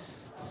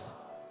Christ,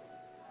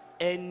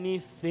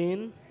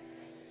 anything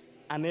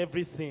and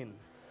everything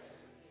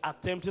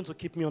attempting to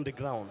keep me on the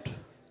ground,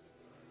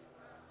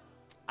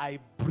 I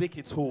break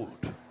its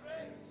hold.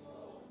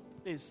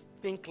 Please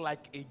think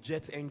like a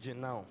jet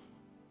engine now.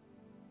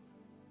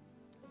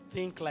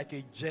 Think like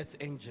a jet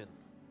engine.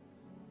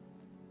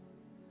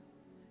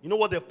 You know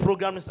what they've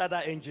programmed inside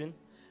that engine?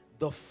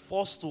 The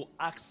force to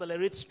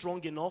accelerate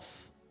strong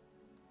enough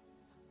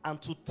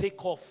and to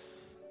take off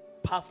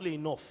powerfully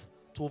enough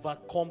to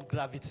overcome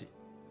gravity.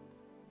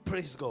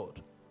 Praise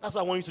God. That's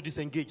why I want you to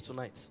disengage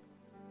tonight.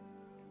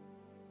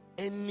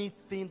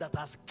 Anything that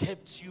has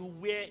kept you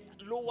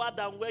lower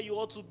than where you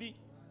ought to be.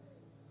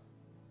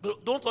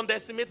 Don't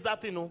underestimate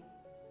that thing, no.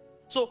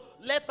 So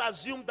let's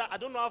assume that, I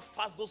don't know how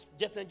fast those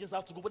jet engines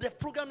have to go, but they've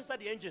programmed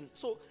inside the engine.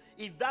 So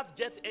if that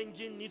jet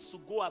engine needs to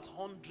go at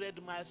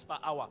 100 miles per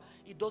hour,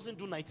 it doesn't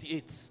do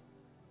 98.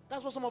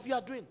 That's what some of you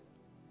are doing.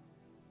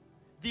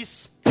 The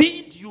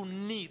speed you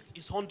need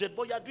is 100,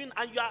 but you are doing,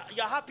 and you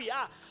are happy.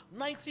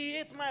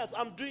 98 miles.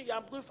 I'm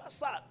going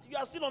faster. You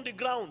are still on the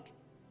ground.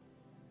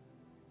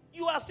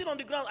 You are still on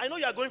the ground. I know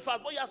you are going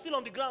fast, but you are still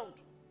on the ground.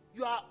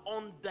 You are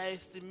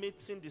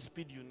underestimating the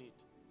speed you need.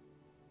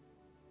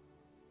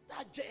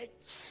 That jet,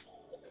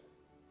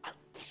 and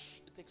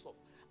it takes off.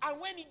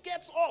 And when it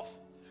gets off,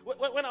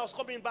 when I was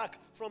coming back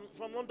from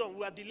London,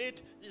 we were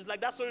delayed. It's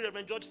like that story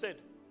Reverend George said.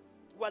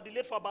 We were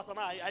delayed for about an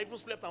hour. I even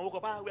slept and woke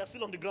up. We are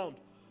still on the ground.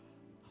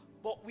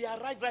 But we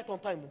arrived right on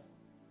time.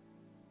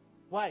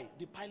 Why?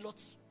 The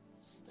pilots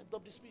stepped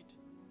up the speed.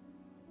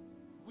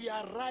 We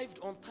arrived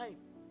on time.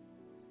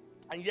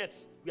 And yet,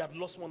 we had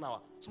lost 1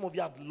 hour. Some of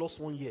you had lost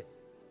 1 year.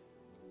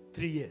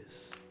 3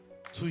 years.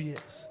 2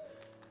 years.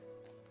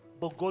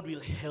 But God will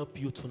help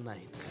you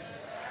tonight.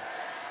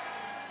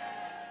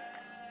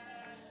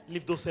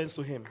 Lift those hands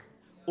to Him.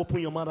 Open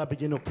your mouth and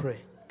begin to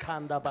pray.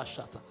 Kanda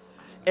bashata.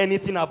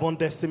 Anything I've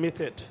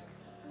underestimated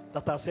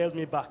that has held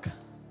me back,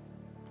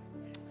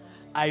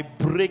 I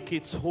break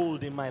its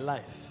hold in my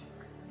life.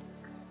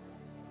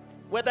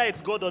 Whether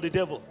it's God or the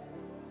devil,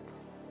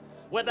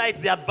 whether it's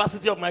the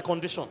adversity of my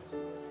condition,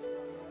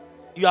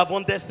 you have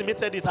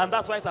underestimated it, and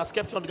that's why it has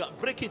kept you on the ground.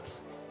 Break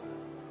it.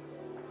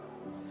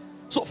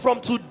 So from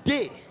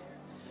today,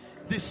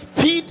 the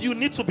speed you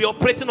need to be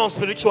operating on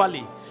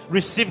spiritually,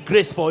 receive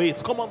grace for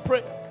it. Come on,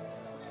 pray.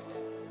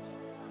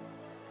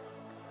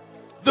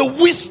 The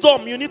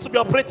wisdom you need to be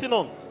operating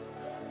on.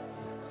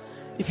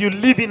 If you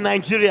live in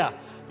Nigeria,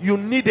 you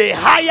need a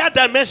higher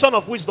dimension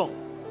of wisdom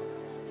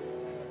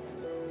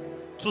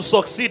to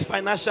succeed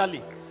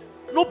financially.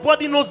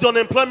 Nobody knows the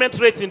unemployment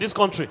rate in this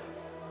country.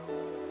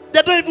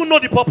 They don't even know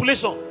the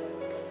population.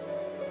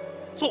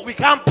 So we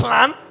can't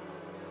plan.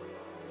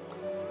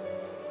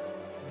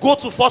 Go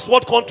to first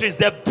world countries,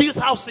 they've built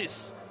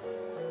houses.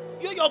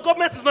 Your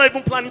government is not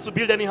even planning to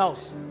build any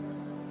house.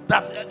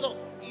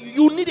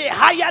 You need a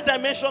higher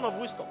dimension of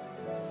wisdom.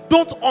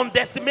 Don't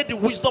underestimate the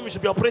wisdom you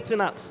should be operating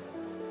at.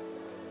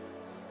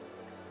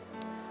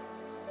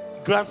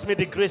 Grant me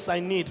the grace I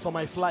need for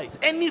my flight.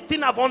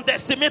 Anything I've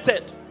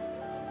underestimated,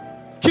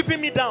 keeping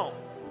me down.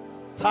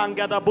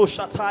 Tangada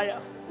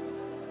Boshataya.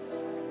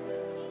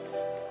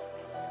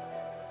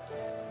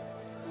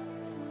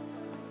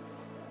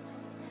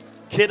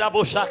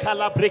 Kedabo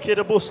Shakala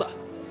Brekedabosa.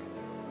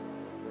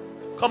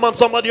 Come on,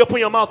 somebody, open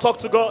your mouth, talk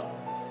to God.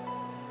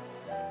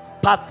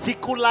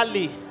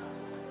 Particularly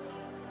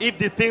if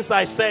the things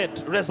I said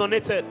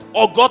resonated,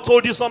 or God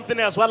told you something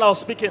else while I was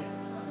speaking.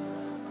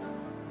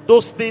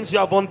 Those things you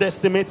have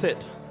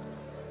underestimated.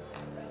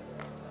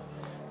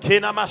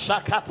 Kenama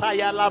Shakata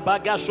Yala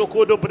Baga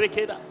Shokodo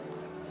Brekeda.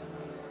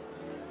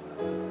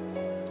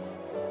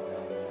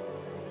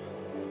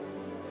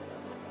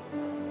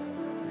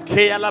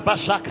 Keyala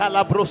Bashaka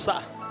La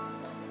Brosa.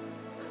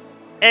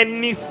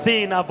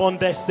 Anything I've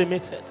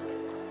underestimated.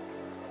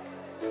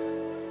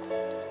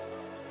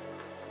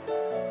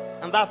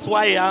 And that's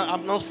why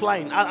I'm not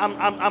flying.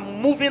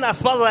 I'm moving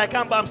as fast as I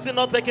can, but I'm still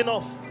not taking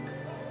off.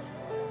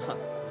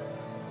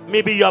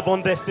 Maybe you have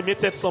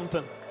underestimated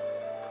something.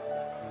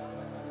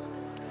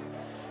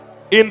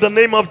 In the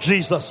name of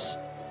Jesus.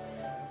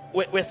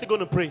 We're still going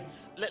to pray.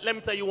 Let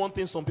me tell you one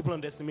thing some people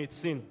underestimate: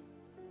 sin.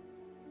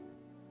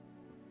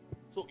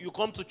 So you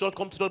come to church,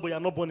 but you're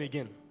not born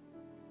again.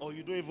 Or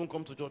you don't even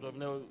come to church.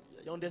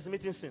 You're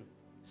underestimating sin.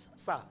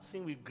 Sir,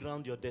 sin will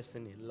ground your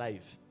destiny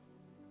live.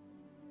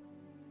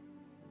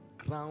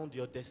 Ground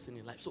your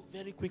destiny life. So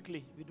very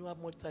quickly, we don't have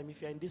much time.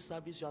 If you're in this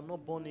service, you are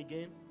not born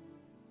again.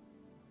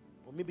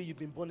 Or maybe you've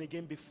been born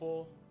again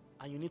before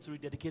and you need to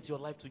rededicate your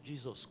life to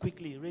Jesus.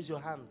 Quickly, raise your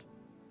hand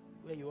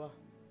where you are.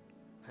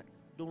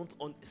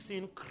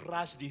 Sin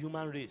crashed the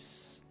human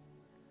race.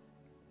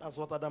 That's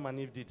what Adam and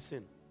Eve did,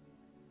 sin.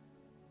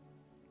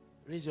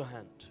 Raise your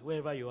hand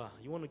wherever you are.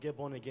 You want to get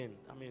born again.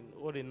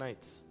 What a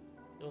night.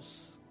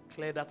 Just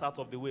clear that out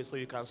of the way so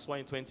you can soar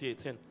in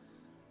 2018.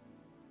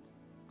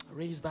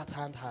 Raise that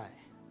hand high.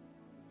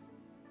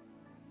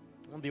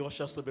 I want the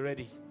ushers to be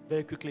ready.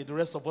 Very quickly, the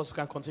rest of us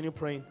can continue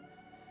praying.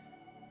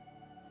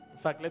 In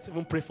fact, let's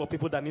even pray for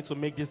people that need to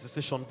make this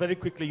decision. Very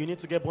quickly, you need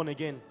to get born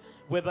again.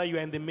 Whether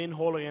you're in the main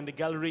hall or you're in the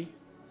gallery,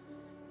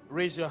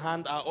 raise your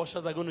hand. Our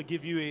ushers are going to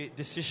give you a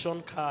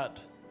decision card.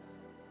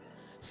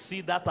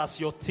 See that as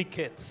your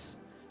ticket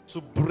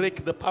to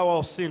break the power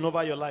of sin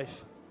over your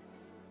life.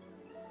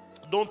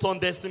 Don't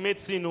underestimate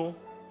sin. No.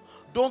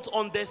 Don't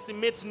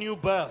underestimate new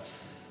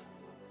birth.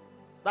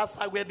 That's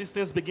where these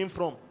things begin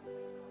from.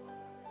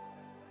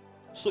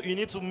 So you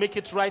need to make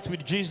it right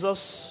with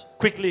Jesus.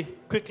 Quickly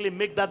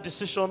make that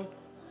decision.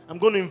 I'm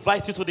going to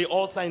invite you to the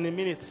altar in a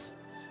minute.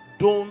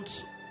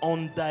 Don't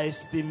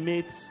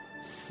underestimate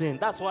sin.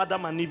 That's what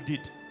Adam and Eve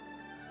did.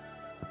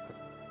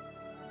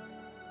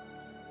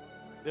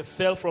 They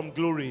fell from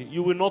glory.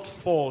 You will not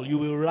fall. You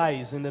will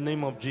rise in the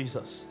name of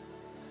Jesus.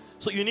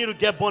 So you need to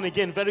get born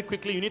again very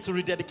quickly. You need to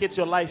rededicate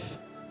your life.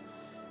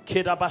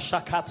 Raise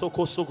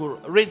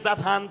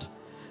that hand.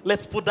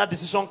 Let's put that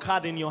decision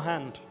card in your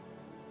hand.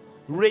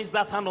 Raise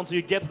that hand until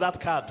you get that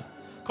card.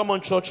 Come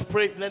on, church,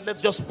 pray.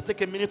 Let's just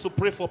take a minute to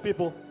pray for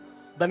people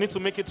that need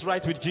to make it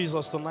right with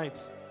Jesus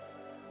tonight.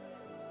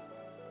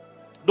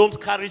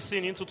 Don't carry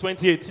sin into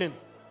 2018.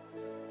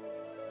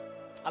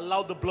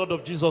 Allow the blood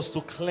of Jesus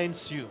to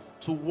cleanse you,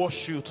 to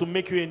wash you, to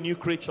make you a new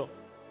creature.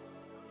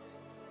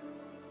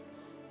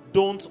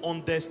 Don't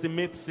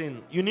underestimate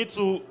sin. You need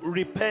to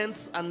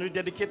repent and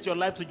rededicate your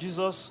life to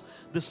Jesus.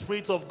 The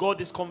Spirit of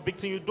God is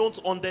convicting you. Don't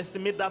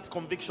underestimate that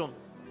conviction.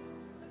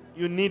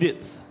 You need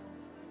it.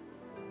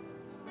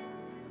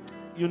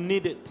 You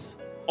need it.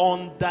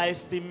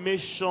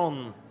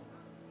 Underestimation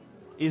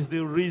is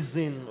the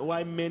reason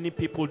why many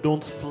people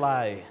don't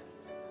fly.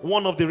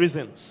 One of the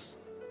reasons.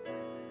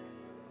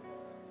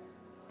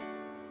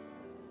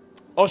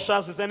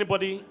 Ushers, is there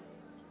anybody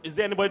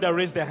that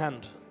raised their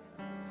hand?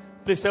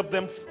 Please help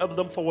them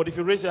forward. If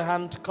you raise your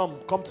hand,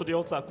 come to the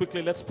altar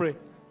quickly. Let's pray.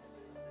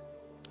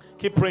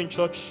 Keep praying,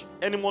 church.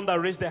 Anyone that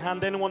raised their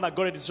hand, anyone that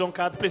got a decision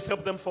card, please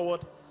help them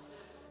forward.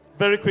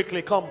 Very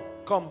quickly, come.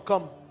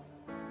 God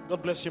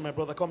bless you, my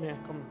brother. Come here,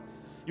 come.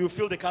 You will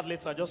fill the card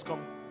later. Just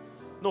come.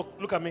 No,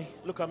 look at me.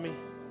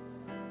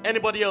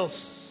 Anybody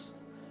else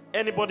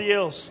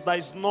that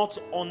is not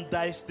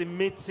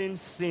underestimating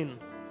sin?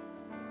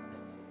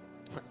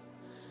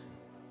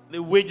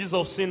 The wages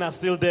of sin are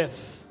still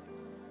death.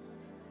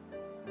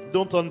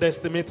 Don't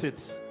underestimate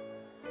it.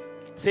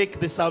 Take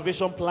the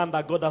salvation plan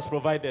that God has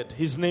provided.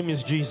 His name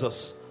is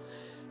Jesus.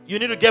 You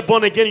need to get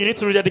born again. You need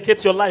to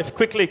rededicate your life.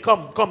 Quickly,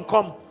 come.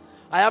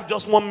 I have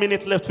just 1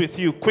 minute left with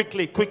you.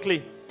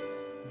 Quickly.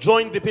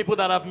 Join the people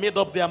that have made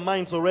up their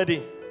minds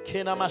already.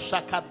 Kenama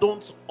Shaka,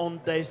 don't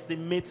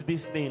underestimate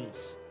these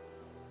things.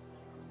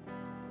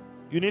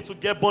 You need to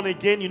get born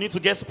again. You need to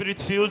get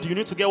spirit-filled. You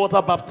need to get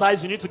water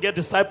baptized. You need to get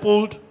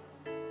discipled.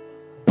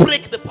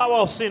 Break the power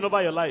of sin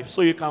over your life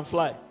so you can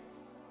fly.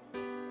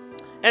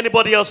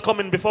 Anybody else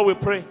coming before we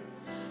pray?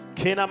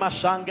 Kena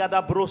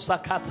mashangada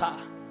brosakata.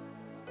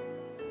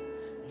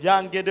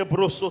 Yangede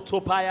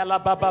brosotopaya la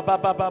baba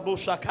baba babu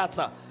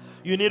shakata.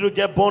 You need to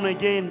get born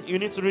again. You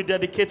need to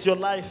rededicate your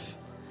life.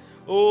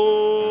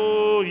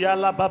 Oh,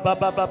 yala baba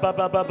baba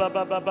baba baba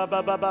baba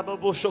baba baba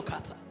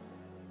shokata.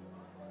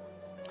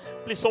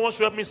 Please, someone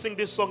should help me sing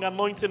this song.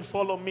 Anointing,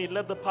 follow me.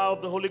 Let the power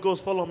of the Holy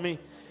Ghost follow me.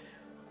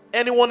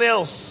 Anyone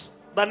else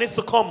that needs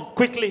to come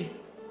quickly,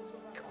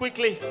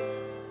 quickly.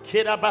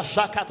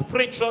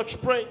 Pray, church,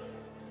 pray.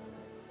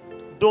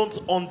 Don't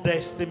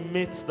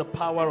underestimate the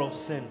power of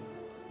sin.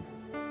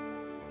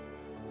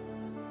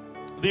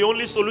 The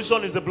only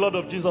solution is the blood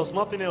of Jesus,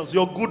 nothing else.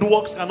 Your good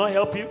works cannot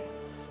help you.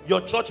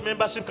 Your church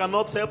membership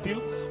cannot help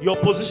you. Your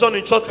position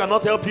in church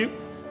cannot help you.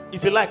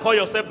 If you like, call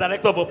yourself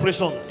director of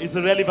operation. It's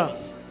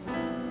irrelevant.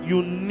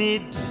 You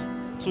need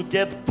to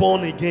get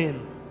born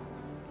again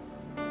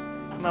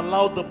and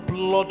allow the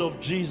blood of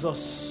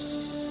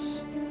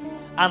Jesus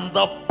and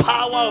the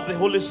power of the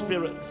Holy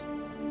Spirit.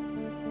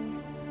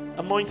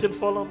 Anointing,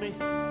 follow me.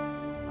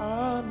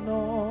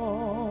 Anointing,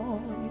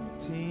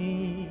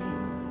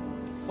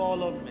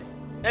 Follow me.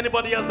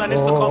 Anybody else that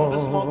needs to come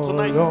this month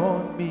tonight?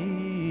 follow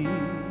me.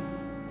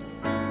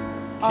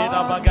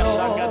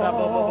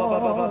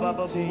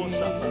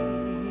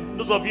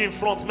 Those of you in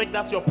front, make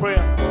that your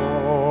prayer.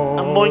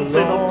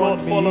 Anointing of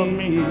God, follow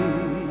me.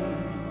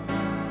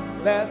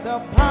 Let the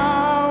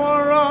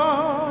power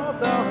of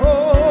the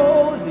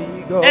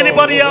Holy Ghost.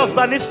 Anybody else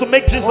that needs to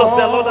make Jesus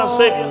their Lord and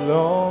Savior?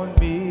 Follow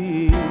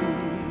me.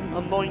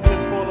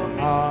 Anointing, follow me.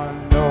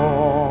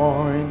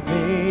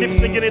 Anointing. Keep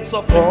singing it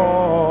softly.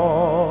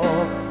 Fall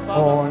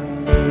on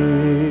You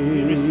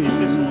me. receive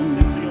this once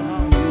into your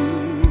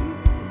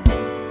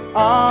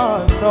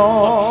Anointing.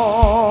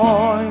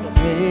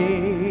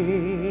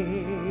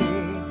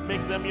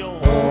 Make them your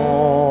own.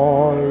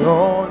 Fall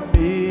on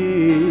me.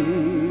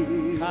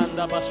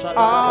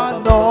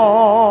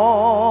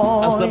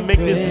 As they make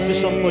this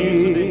decision for you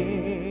today.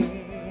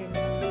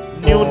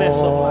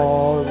 Newness of life.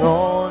 Fall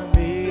on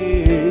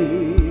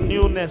me.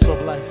 Newness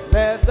of life.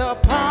 Let the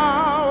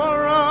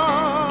power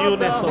of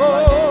Newness the of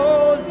life.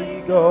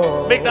 Holy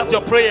Ghost. Make that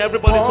your prayer,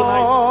 everybody,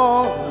 tonight.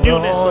 Fall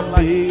Newness of on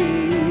life. me.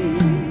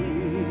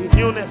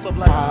 Newness of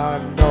life.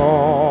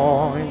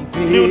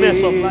 Anointing.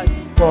 Newness of life.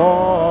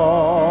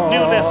 Fall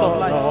Newness of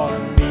life.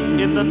 on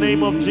me. In the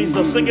name of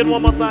Jesus. Sing it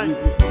one more time.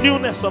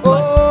 Newness of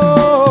life.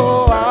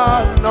 Oh,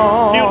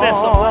 Newness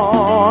of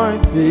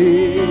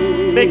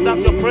anointing. Make that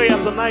your prayer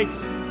tonight.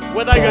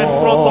 Whether you're in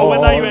front or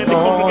whether you're in the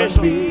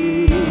congregation.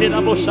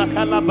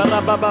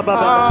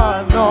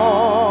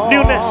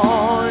 Newness.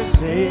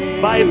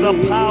 By the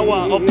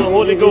power of the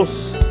Holy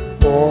Ghost.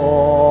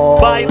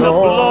 By the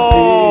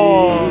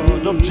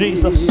blood of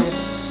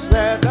Jesus.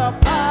 The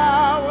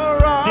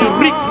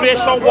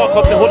recreation work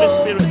of the Holy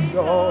Spirit.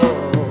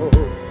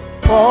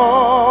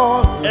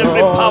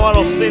 Every power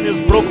of sin is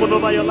broken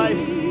over your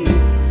life.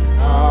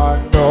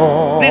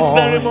 This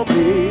very moment.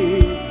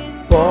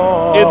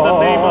 In the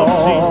name of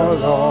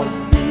Jesus.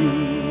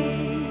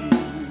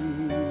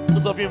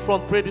 Those of you in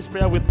front, pray this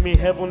prayer with me.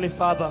 Heavenly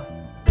Father,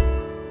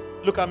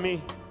 look at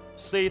me.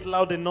 Say it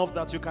loud enough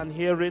that you can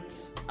hear it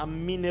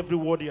and mean every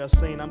word you are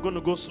saying. I'm going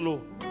to go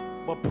slow,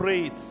 but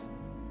pray it.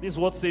 This is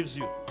what saves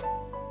you.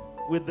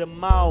 With the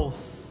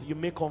mouth, you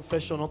make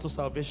confession unto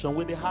salvation.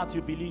 With the heart,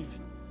 you believe.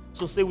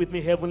 So say with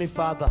me, Heavenly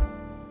Father.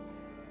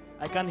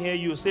 I can't hear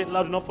you. Say it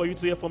loud enough for you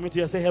to hear, for me to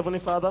hear. Say, Heavenly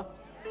Father,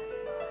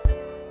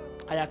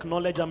 I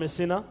acknowledge I'm a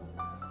sinner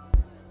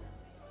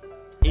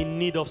in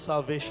need of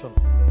salvation.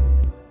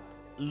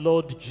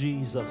 Lord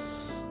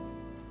Jesus,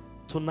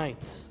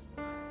 tonight,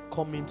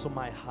 come into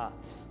my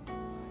heart.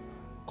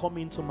 Come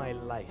into my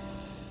life.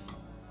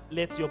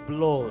 Let your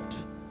blood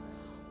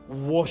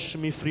wash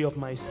me free of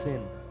my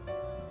sin.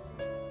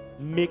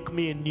 Make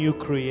me a new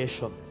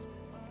creation,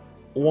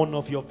 one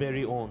of your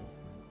very own.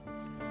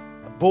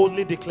 I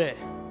boldly declare,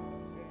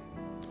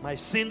 my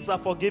sins are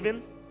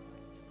forgiven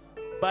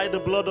by the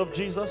blood of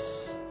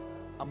Jesus.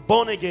 I'm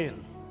born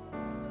again.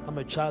 I'm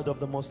a child of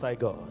the Most High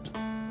God.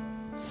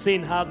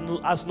 Sin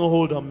has no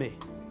hold on me.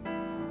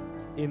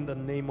 In the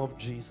name of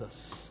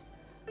Jesus.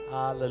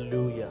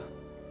 Hallelujah.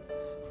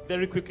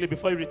 Very quickly,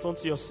 before you return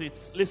to your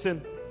seats,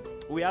 listen,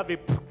 we have a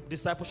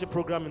discipleship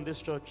program in this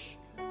church.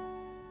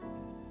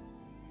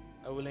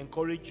 I will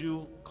encourage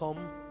you, come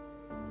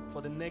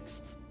for the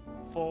next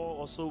 4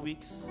 or so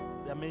weeks.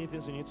 There are many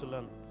things you need to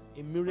learn.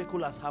 A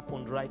miracle has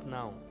happened right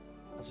now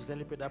as you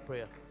celebrate that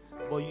prayer.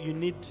 But you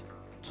need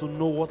to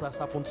know what has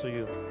happened to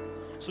you.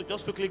 So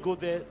just quickly go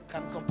there.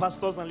 Can some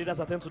pastors and leaders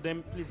attend to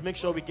them? Please make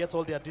sure we get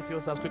all their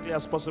details as quickly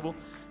as possible.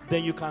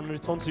 Then you can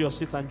return to your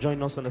seat and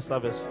join us in the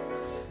service.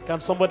 Can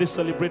somebody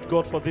celebrate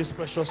God for these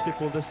precious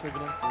people this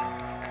evening?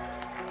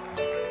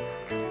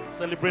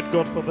 Celebrate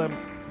God for them.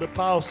 The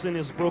power of sin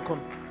is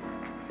broken.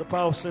 The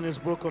power of sin is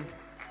broken.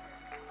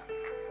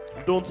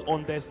 Don't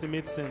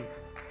underestimate sin.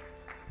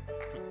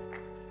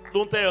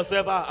 Don't tell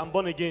yourself, I'm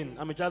born again.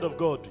 I'm a child of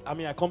God.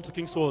 I come to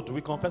King's Word.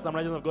 We confess I'm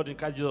righteous of God in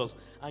Christ Jesus.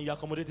 And you're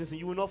accommodating sin.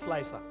 You will not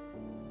fly, sir.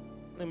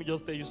 Let me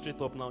just tell you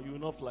straight up now. You will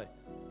not fly.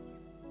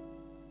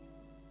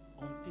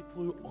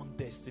 People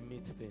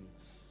underestimate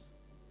things.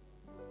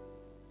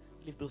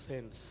 Lift those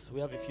hands. We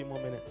have a few more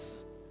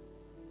minutes.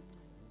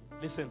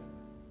 Listen.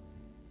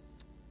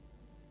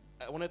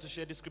 I wanted to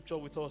share this scripture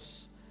with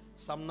us.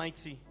 Psalm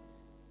 90,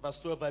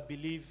 verse 12, I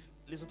believe.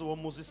 Listen to what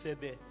Moses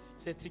said there. He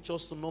said, teach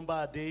us to number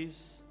our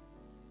days,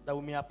 that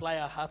we may apply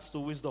our hearts to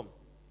wisdom.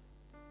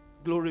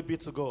 Glory be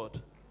to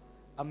God.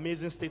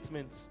 Amazing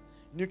statement.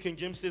 New King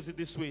James says it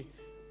this way.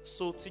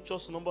 So teach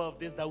us a number of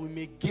days that we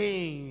may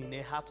gain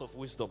a heart of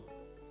wisdom.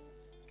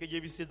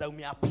 KJV says that we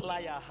may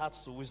apply our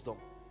hearts to wisdom.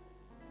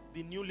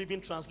 The New Living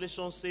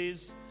Translation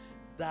says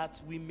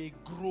that we may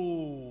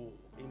grow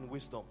in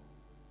wisdom.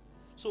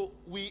 So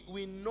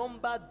we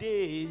number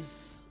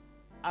days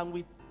and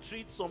we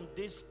treat some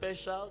days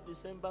special.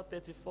 December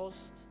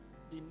 31st,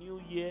 the New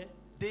Year,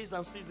 days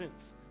and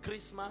seasons,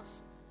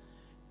 Christmas.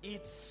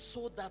 It's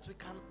so that we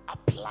can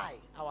apply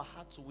our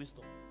heart to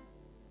wisdom.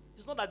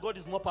 It's not that God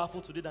is more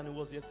powerful today than he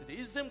was yesterday.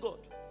 It's the same God.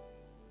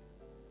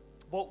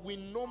 But we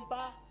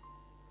number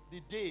the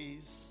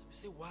days, we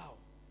say, wow,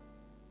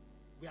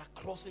 we are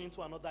crossing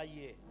into another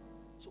year.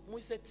 So when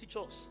we say teach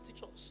us,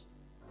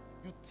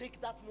 you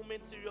take that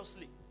moment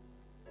seriously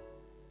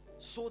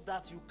so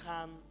that you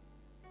can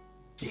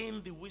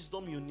gain the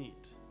wisdom you need.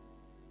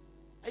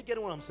 Are you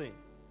getting what I'm saying?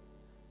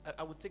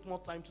 I will take more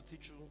time to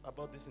teach you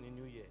about this in the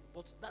new year.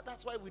 But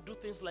that's why we do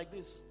things like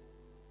this.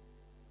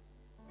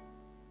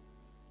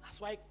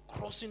 That's why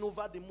crossing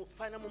over the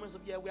final moments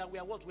of the year, we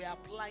are what? We are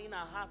applying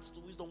our hearts to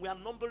wisdom. We are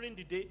numbering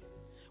the day.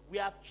 We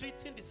are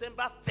treating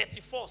December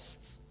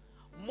 31st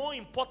more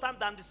important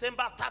than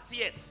December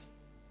 30th.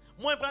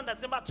 More important than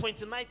December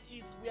 29th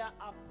is we are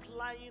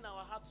applying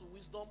our heart to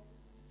wisdom.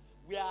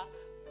 We are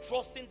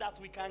trusting that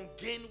we can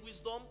gain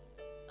wisdom.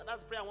 And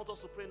that's the prayer I want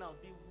us to pray now.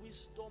 The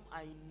wisdom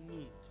I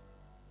need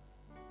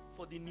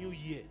for the new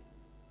year.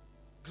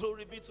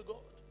 Glory be to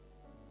God.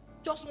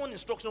 Just one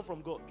instruction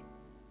from God.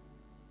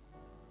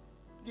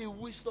 The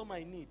wisdom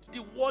I need.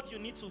 The word you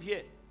need to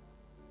hear.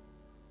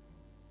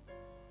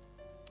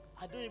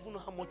 I don't even know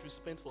how much we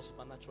spent for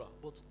supernatural,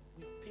 but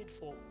we've paid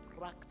for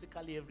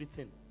practically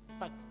everything. In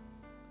fact,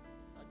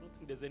 I don't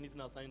think there's anything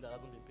outstanding that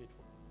hasn't been paid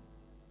for.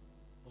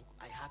 But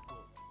I had God.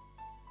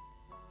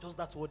 Just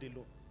that word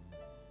alone.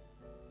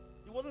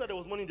 It wasn't that there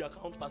was money in the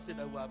account per se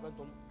that we were advanced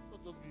on.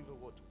 Just give a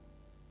word.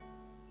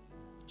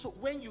 So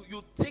when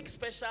you take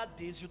special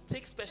days, you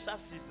take special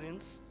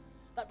seasons,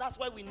 that's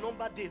why we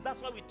number days.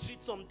 That's why we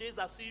treat some days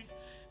as if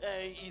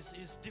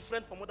it's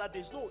different from other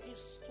days. No,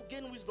 it's to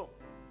gain wisdom.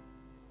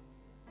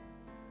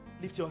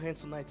 Lift your hands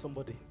tonight,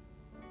 somebody.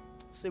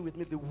 Say with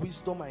me, the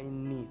wisdom I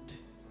need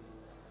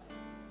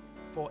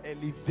for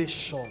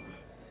elevation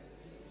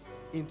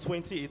in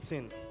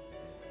 2018.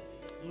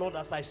 Lord,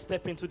 as I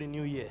step into the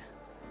new year,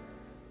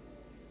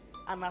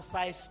 and as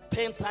I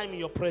spend time in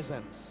your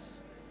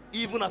presence,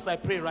 even as I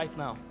pray right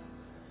now,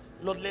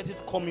 Lord, let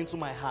it come into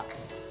my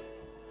heart.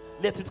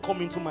 Let it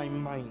come into my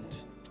mind.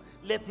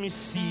 Let me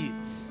see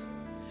it.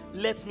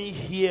 Let me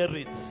hear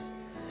it.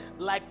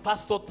 Like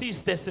Pastor T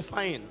is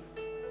testifying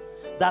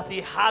that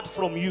he heard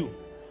from you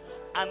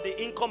and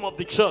the income of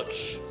the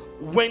church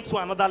went to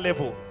another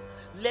level.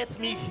 Let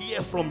me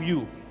hear from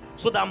you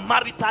so that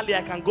maritally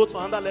I can go to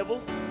another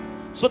level,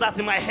 so that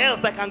in my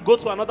health I can go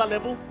to another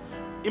level,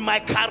 in my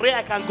career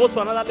I can go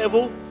to another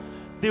level.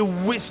 The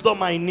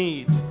wisdom I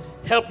need,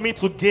 help me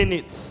to gain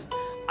it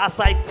as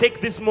I take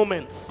this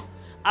moment,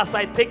 as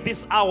I take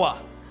this hour,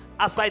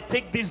 as I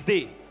take this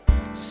day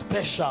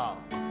special.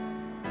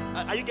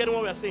 Are you getting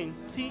what we are saying?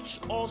 Teach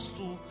us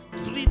to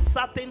treat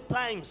certain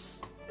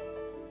times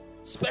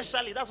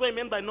specially. That's what I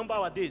meant by number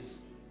our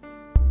days,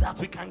 that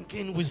we can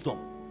gain wisdom.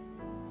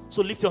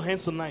 So lift your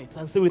hands tonight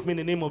and say with me in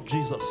the name of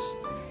Jesus,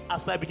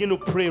 as I begin to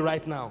pray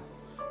right now,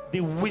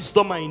 the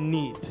wisdom I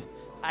need,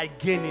 I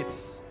gain it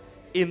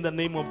in the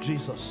name of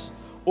Jesus.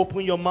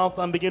 Open your mouth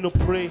and begin to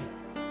pray.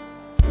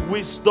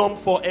 Wisdom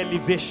for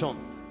elevation.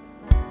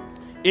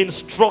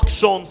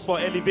 Instructions for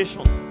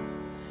elevation.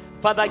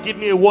 Father, give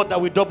me a word that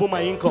will double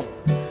my income.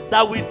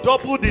 That will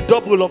double the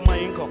double of my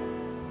income.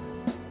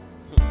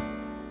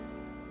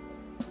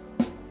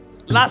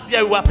 Last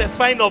year we were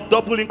testifying of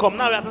double income.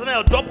 Now we are testifying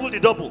of double the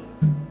double.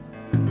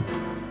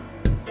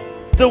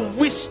 The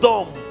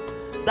wisdom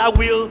that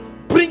will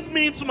bring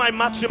me into my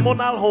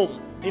matrimonial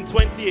home in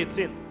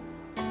 2018.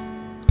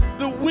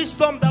 The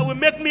wisdom that will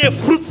make me a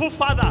fruitful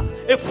father,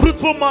 a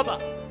fruitful mother.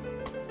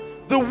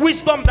 The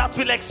wisdom that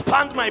will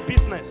expand my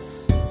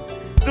business.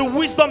 The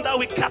wisdom that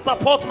will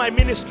catapult my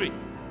ministry.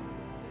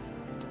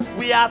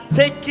 We are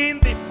taking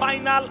the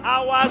final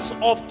hours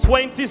of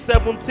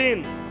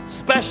 2017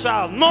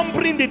 special,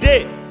 numbering the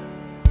day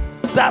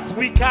that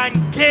we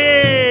can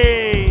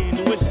gain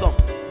wisdom.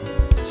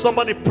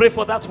 Somebody pray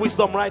for that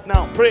wisdom right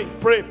now. Pray,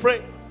 pray,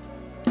 pray.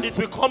 It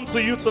will come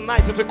to you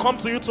tonight. It will come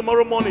to you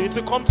tomorrow morning. It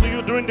will come to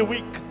you during the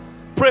week.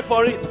 Pray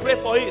for it. Pray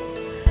for it.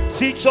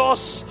 Teach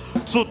us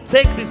to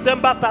take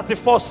December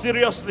 31st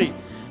seriously,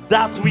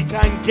 that we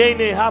can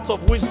gain a heart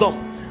of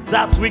wisdom,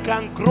 that we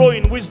can grow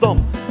in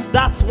wisdom.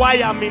 That's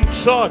why I'm in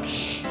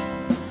church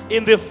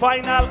in the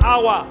final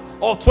hour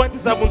of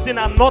 2017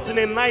 and not in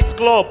a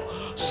nightclub,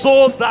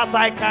 so that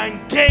I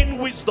can gain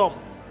wisdom.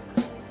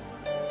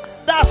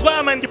 That's why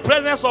I'm in the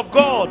presence of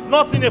God,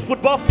 not in a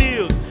football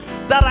field,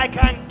 that I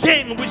can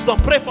gain wisdom.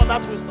 Pray for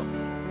that wisdom.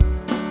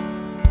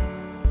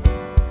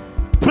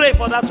 Pray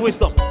for that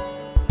wisdom.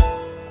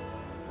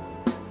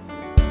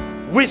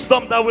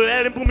 Wisdom that will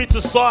enable me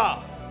to soar.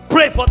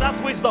 Pray for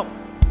that wisdom.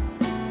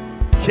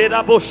 Pray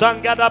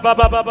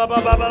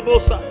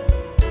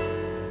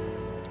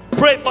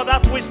for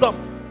that wisdom.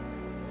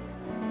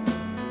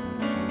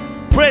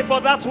 Pray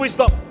for that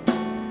wisdom.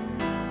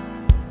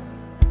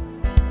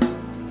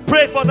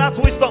 Pray for that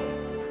wisdom.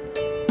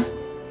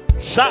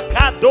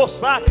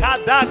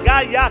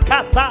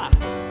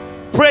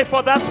 Pray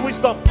for that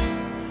wisdom.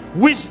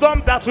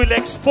 Wisdom that will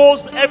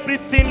expose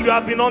everything you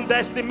have been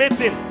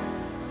underestimating,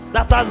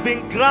 that has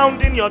been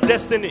grounding your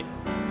destiny.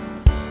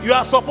 You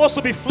are supposed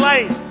to be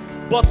flying,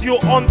 but you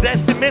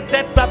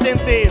underestimated certain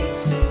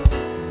things,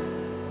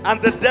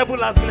 and the devil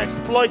has been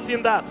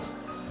exploiting that.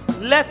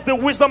 Let the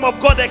wisdom of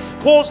God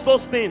expose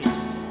those things.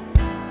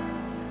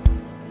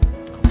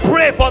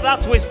 Pray for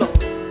that wisdom.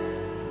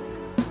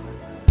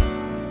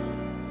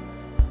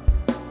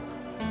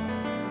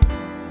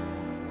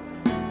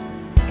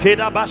 In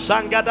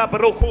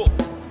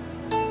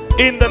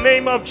the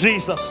name of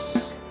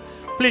Jesus.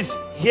 Please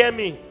hear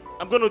me.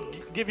 I'm going to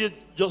give you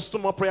just 2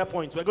 more prayer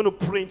points. We're going to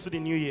pray into the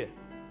new year.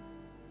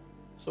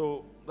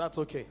 So that's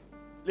okay.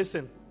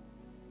 Listen.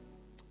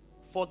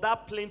 For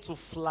that plane to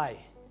fly,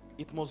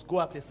 it must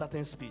go at a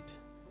certain speed.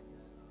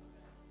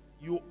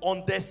 You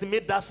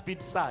underestimate that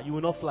speed, sir, you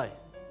will not fly.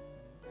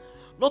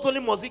 Not only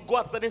must it go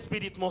at a certain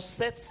speed, it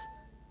must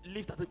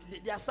lift.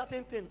 There are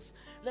certain things.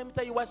 Let me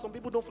tell you why some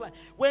people don't fly.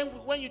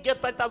 When you get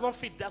 30,000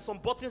 feet, there are some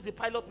buttons the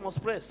pilot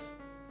must press.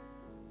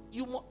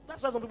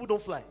 That's why some people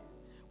don't fly.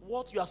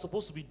 What you are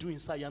supposed to be doing,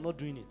 sir, you are not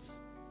doing it.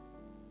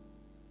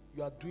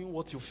 You are doing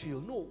what you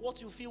feel. No,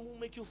 what you feel will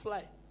make you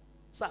fly.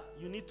 Sir,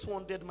 you need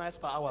 200 miles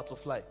per hour to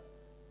fly.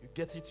 You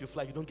get it, you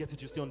fly. You don't get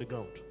it, you stay on the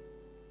ground.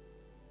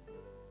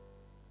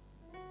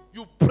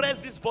 You press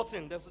this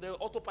button, there's the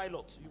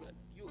autopilot.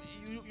 You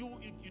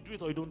do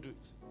it or you don't do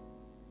it.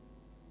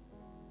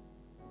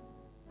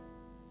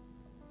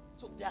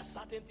 So there are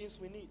certain things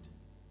we need.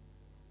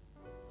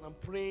 And I'm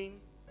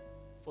praying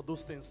for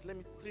those things.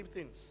 3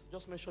 things.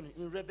 Just mentioning.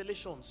 In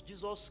Revelations,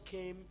 Jesus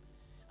came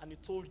and he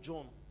told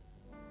John.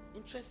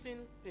 Interesting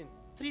thing.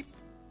 3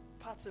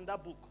 parts in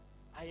that book.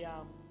 I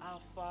am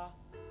Alpha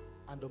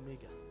and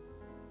Omega.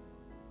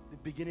 The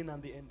beginning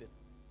and the ending.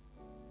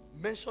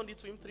 Mentioned it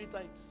to him 3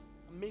 times.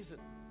 Amazing.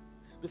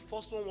 The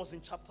first one was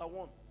in chapter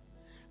 1.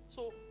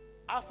 So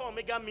Alpha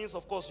Omega means,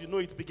 of course, you know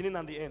it's beginning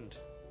and the end.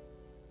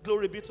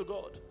 Glory be to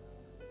God.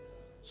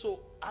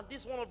 So, and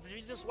this is one of the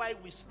reasons why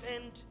we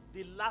spend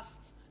the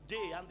last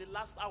day and the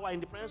last hour in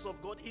the presence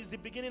of God is the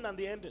beginning and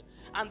the ending.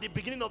 And the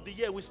beginning of the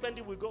year, we spend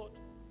it with God.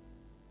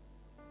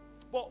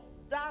 But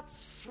that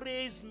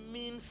phrase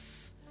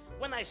means,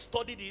 when I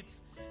studied it,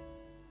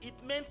 it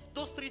meant,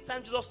 those 3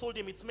 times Jesus told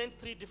him, it meant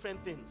 3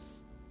 different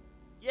things.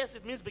 Yes,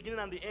 it means beginning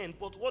and the end,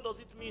 but what does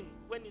it mean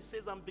when he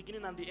says I'm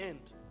beginning and the end?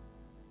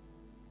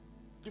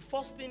 The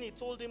first thing he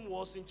told him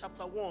was in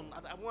chapter 1,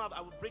 and I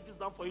will break this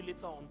down for you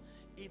later on.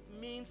 It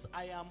means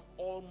I am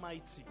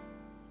almighty.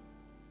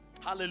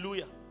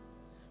 Hallelujah.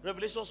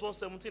 Revelation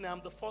 1:17, I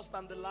am the first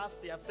and the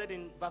last. He had said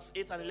in verse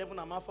 8 and 11,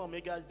 I'm Alpha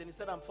Omega. Then he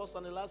said, I'm first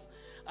and the last.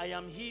 I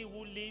am he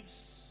who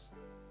lives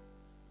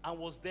and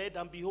was dead,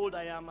 and behold,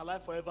 I am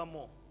alive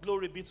forevermore.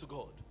 Glory be to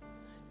God.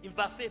 In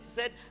verse 8, he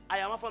said, I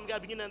am Alpha Omega,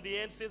 beginning and the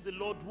end, says the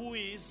Lord, who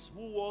is,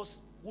 who was,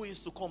 who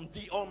is to come,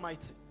 the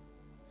Almighty.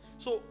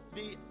 So,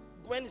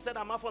 when he said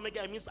I'm Alpha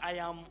Omega, it means I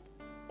am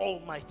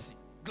almighty.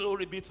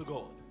 Glory be to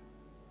God.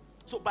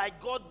 So by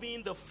God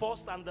being the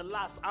first and the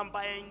last, and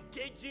by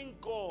engaging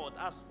God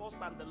as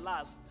first and the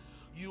last,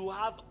 you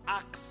have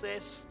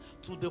access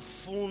to the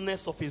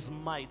fullness of his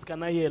might.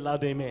 Can I hear a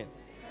loud amen?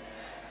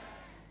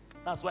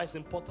 That's why it's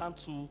important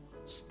to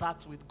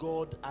start with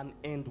God and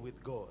end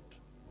with God.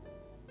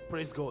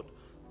 Praise God.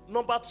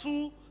 Number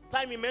 2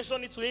 time he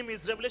mentioned it to him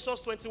is Revelation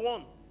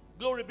 21.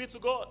 Glory be to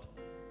God.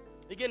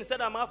 Again, he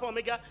said, I'm Alpha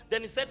Omega.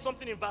 Then he said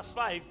something in verses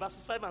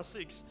 5 and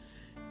 6.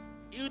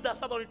 He that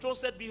sat on the throne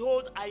said,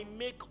 behold, I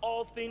make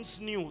all things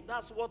new.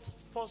 That's what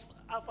first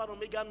Alpha and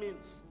Omega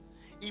means.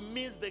 It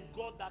means the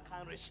God that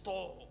can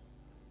restore.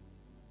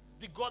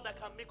 The God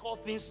that can make all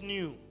things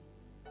new.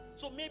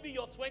 So maybe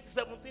your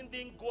 2017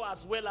 didn't go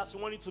as well as you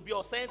want it to be,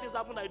 or certain things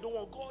happen that you don't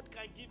want. God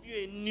can give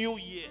you a new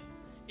year,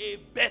 a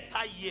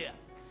better year.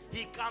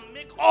 He can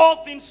make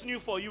all things new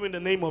for you in the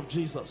name of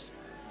Jesus.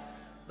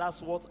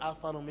 That's what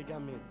Alpha and Omega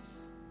means.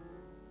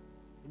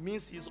 It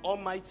means he's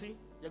almighty.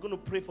 You're going to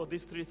pray for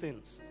these 3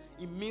 things.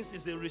 It means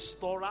he's a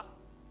restorer.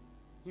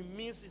 It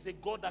means he's a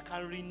God that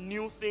can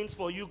renew things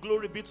for you.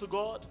 Glory be to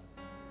God.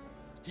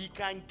 He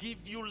can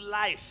give you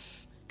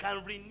life.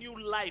 can renew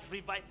life,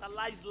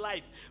 revitalize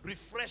life,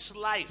 refresh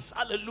life.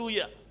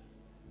 Hallelujah.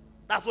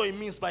 That's what it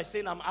means by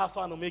saying I'm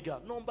Alpha and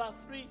Omega. Number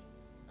 3,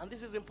 and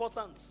this is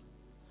important.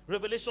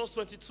 Revelation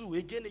 22.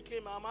 Again, it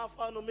came, I'm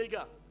Alpha and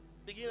Omega.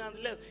 Beginning and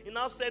the last. He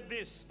now said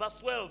this, verse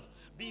 12.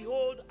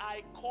 Behold,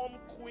 I come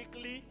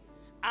quickly,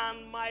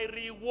 and my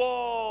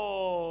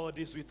reward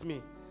is with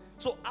me.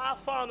 So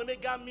Alpha and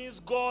Omega means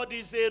God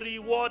is a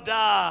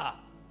rewarder.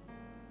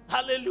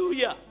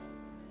 Hallelujah.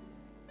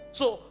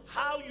 So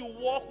how you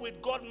walk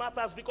with God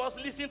matters, because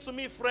listen to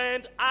me,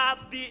 friend, at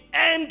the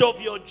end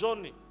of your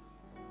journey,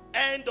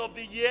 end of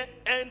the year,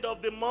 end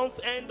of the month,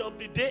 end of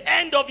the day,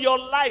 end of your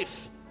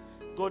life,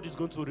 God is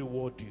going to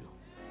reward you.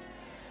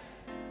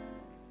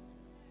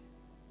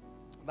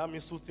 That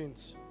means 2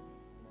 things.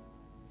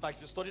 In fact,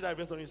 if you studied that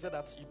verse, he said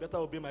that you better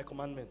obey my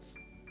commandments.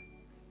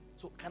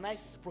 So can I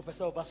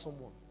prophesy over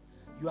someone?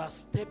 You are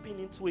stepping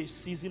into a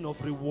season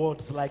of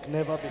rewards like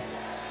never before.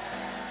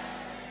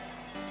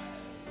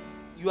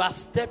 You are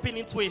stepping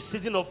into a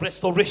season of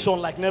restoration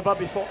like never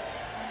before.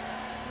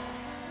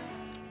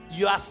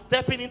 You are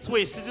stepping into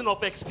a season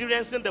of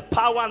experiencing the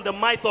power and the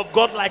might of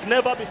God like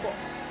never before.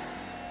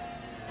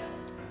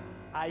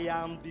 I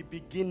am the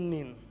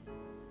beginning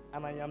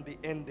and I am the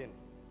ending.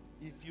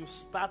 If you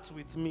start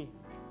with me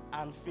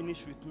and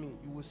finish with me,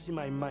 you will see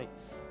my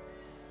might.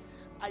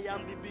 I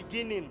am the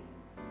beginning,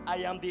 I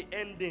am the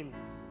ending.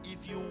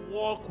 If you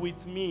walk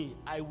with me,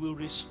 I will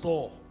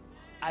restore,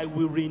 I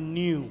will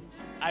renew,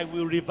 I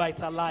will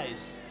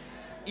revitalize.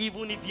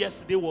 Even if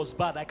yesterday was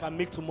bad, I can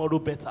make tomorrow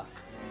better.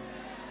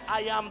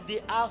 I am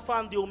the Alpha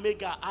and the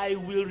Omega. I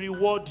will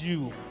reward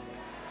you.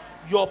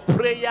 Your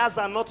prayers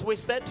are not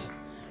wasted.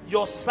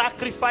 Your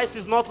sacrifice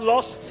is not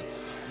lost.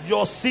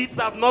 Your seeds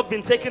have not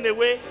been taken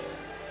away.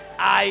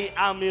 I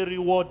am a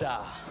rewarder.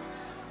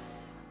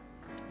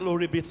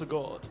 Glory be to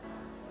God.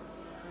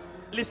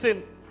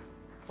 Listen,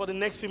 for the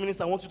next few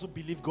minutes, I want you to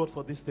believe God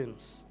for these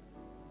things.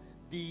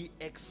 The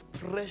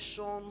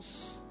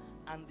expressions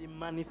and the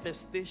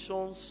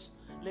manifestations,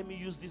 let me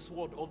use this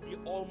word, of the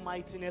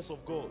almightiness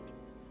of God.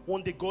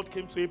 One day God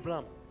came to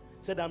Abraham,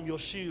 said, I'm your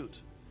shield.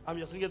 I'm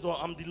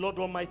the Lord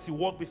Almighty.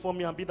 Walk before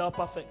me and be thou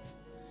perfect.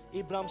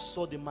 Abraham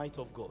saw the might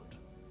of God.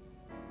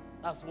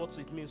 That's what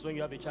it means when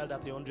you have a child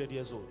at 100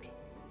 years old.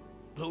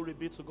 Glory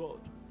be to God.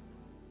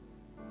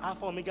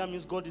 Alpha Omega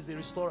means God is a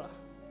restorer.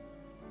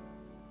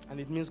 And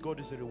it means God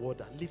is a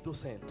rewarder. Lift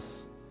those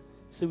hands.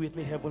 Say with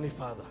me, Heavenly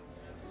Father,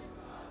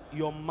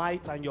 your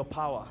might and your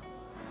power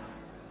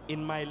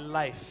in my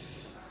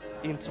life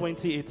in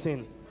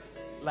 2018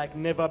 like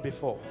never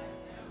before.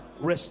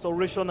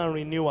 Restoration and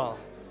renewal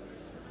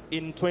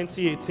in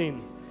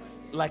 2018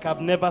 like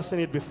I've never seen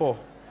it before.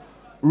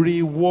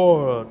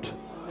 Reward,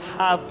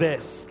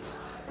 harvest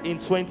in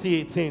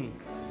 2018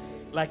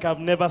 like I've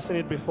never seen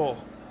it before.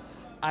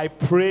 I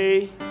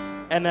pray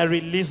and I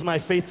release my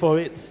faith for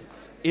it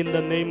in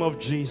the name of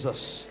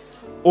Jesus.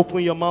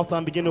 Open your mouth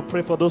and begin to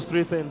pray for those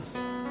 3 things.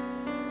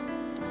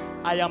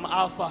 I am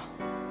Alpha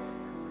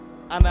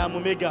and I am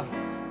Omega.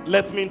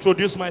 Let me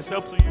introduce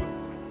myself to you.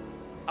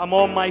 I'm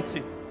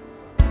almighty.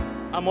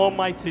 I'm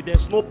almighty.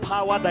 There's no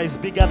power that is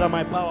bigger than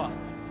my power.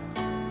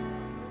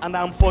 And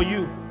I'm for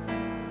you.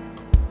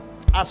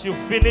 As you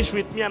finish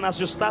with me and as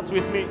you start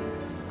with me,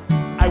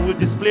 I will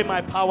display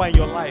my power in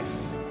your life.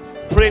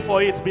 Pray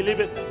for it. Believe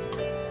it.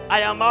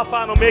 I am Alpha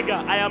and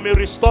Omega. I am a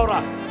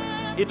restorer.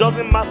 It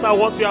doesn't matter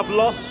what you have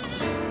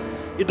lost.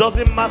 It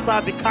doesn't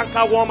matter the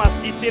cankerworm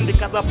has eaten, the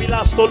caterpillar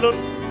has stolen.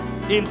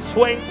 In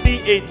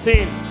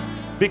 2018,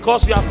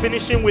 because you are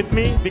finishing with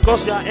me,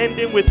 because you are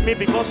ending with me,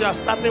 because you are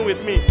starting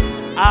with me,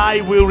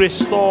 I will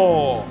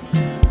restore.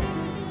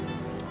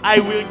 I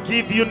will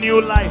give you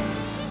new life.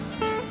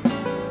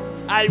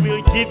 I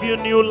will give you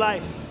new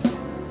life.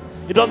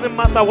 It doesn't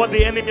matter what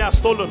the enemy has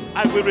stolen.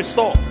 I will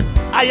restore.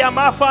 I am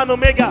Alpha and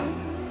Omega.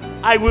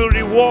 I will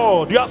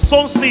reward. You have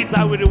sown seeds,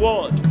 I will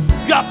reward.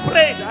 You have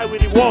prayed, I will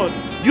reward.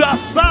 You have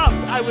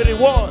served, I will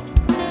reward.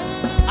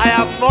 I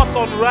am not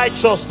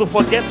unrighteous to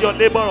forget your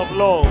labor of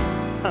love.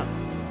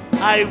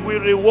 I will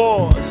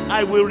reward.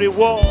 I will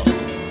reward.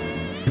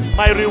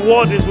 My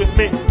reward is with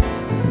me.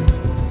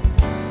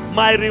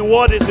 My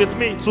reward is with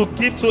me to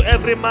give to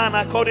every man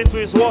according to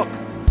his work.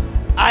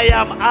 I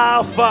am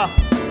Alpha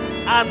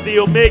and the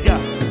Omega,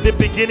 the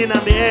beginning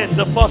and the end,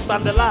 the first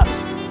and the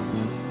last.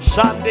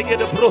 Shandege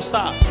de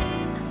Brosa.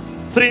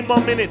 3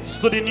 more minutes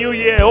to the new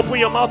year. Open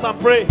your mouth and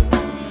pray.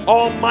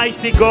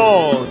 Almighty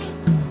God,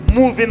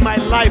 move in my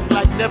life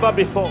like never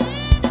before.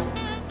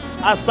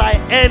 As I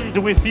end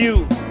with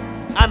you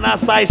and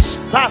as I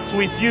start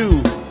with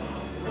you,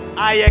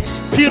 I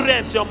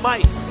experience your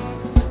might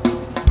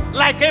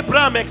like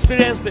Abraham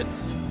experienced it.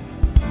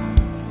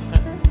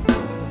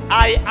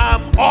 I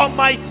am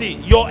almighty,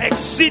 your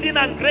exceeding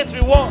and great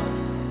reward.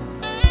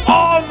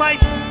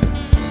 Almighty.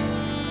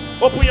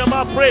 Open your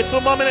mouth, pray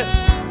 2 more minutes.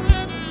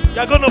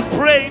 You're going to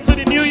pray into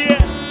the new year.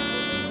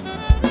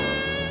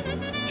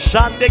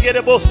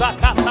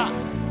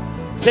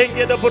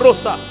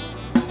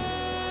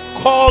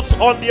 Calls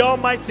on the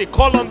Almighty.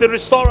 Call on the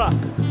Restorer.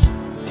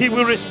 He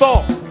will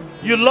restore.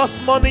 You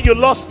lost money, you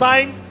lost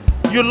time,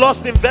 you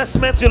lost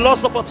investments, you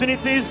lost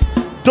opportunities.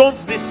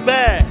 Don't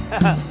despair.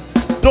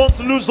 Don't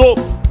lose hope.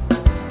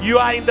 You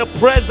are in the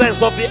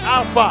presence of the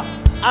Alpha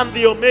and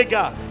the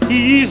Omega.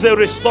 He is a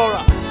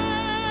restorer.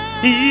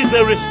 He is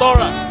a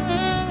restorer.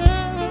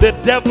 The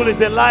devil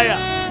is a liar.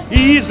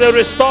 He is a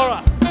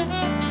restorer.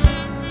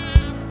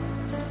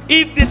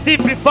 If the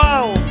thief be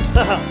found,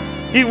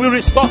 he will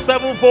restore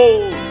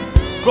sevenfold.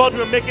 God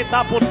will make it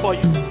happen for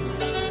you.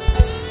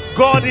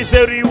 God is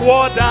a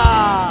rewarder.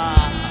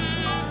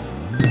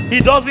 He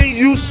doesn't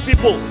use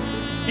people.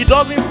 He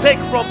doesn't take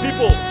from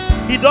people.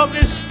 He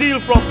doesn't steal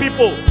from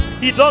people.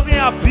 He doesn't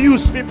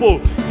abuse people.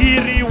 He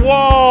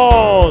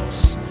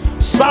rewards.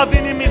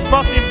 Serving him is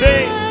not in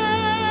vain.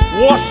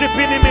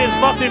 Worshipping him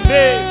is not in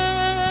vain.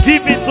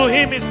 Giving to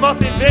him is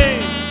not in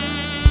vain.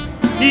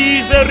 He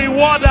is a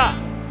rewarder.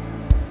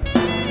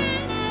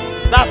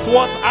 That's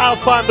what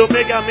Alpha and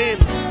Omega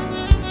means.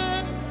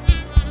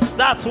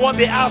 That's what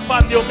the Alpha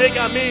and the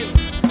Omega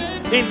means.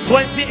 In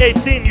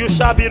 2018, you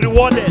shall be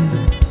rewarded.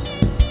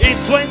 In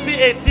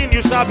 2018,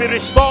 you shall be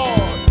restored.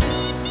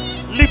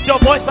 Lift your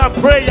voice and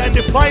pray in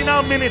the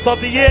final minutes of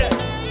the year.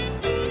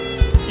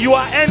 You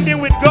are ending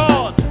with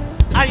God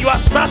and you are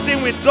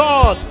starting with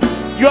God.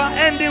 You are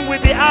ending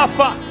with the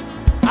Alpha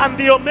and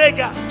the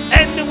Omega.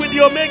 Ending with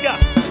the Omega,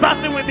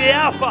 starting with the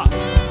Alpha.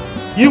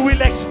 You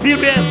will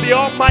experience the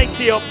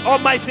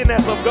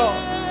almightiness of God.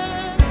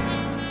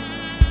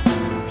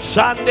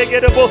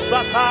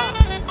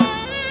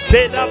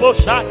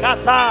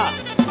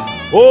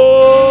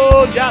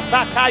 Oh,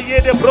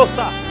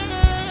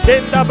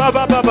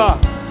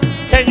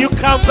 can you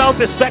count down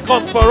the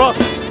seconds for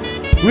us?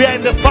 We are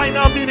in the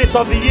final minutes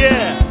of the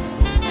year.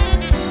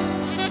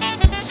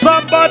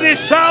 Somebody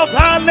shout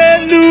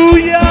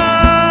hallelujah.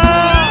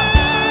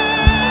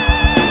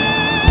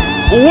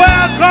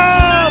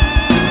 Welcome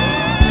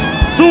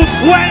to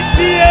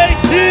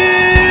 2018.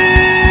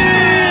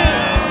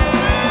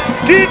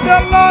 Give the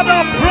Lord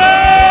a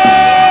praise.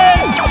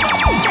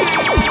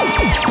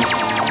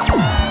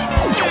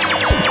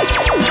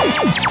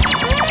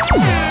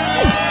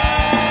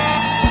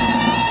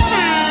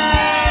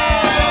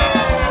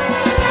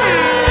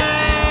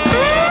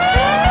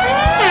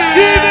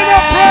 Give him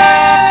a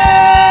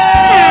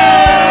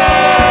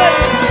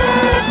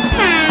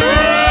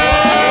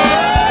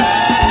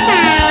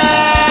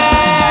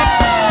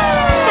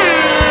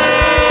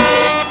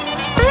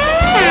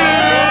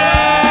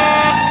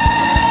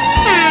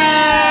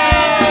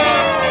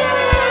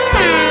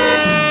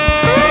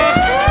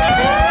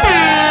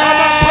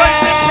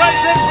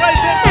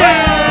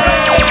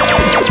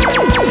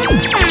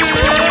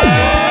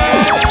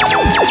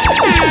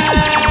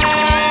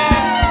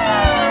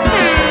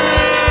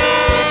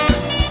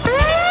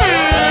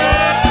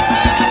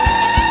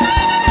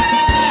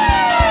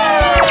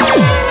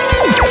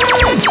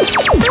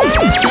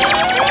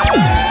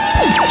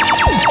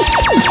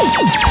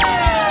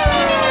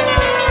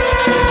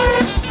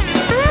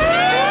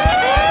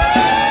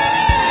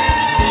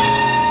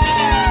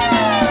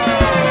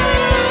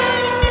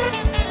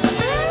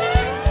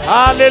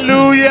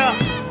Hallelujah.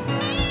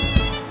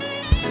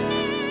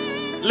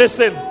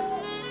 Listen,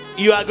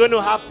 you are going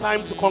to have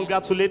time to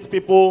congratulate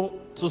people,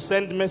 to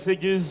send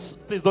messages.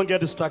 Please don't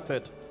get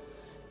distracted.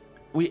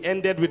 We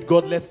ended with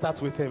God. Let's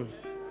start with him.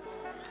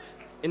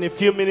 In a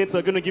few minutes,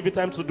 we're going to give you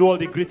time to do all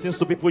the greetings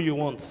to people you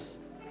want.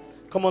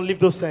 Come on,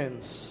 lift those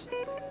hands.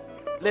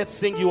 Let's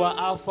sing You Are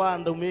Alpha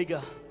and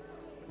Omega.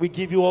 We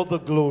give you all the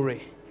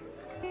glory.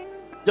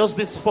 Just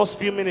this first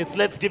few minutes,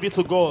 let's give it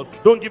to God.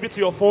 Don't give it to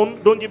your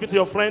phone. Don't give it to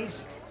your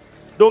friends.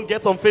 Don't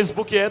get on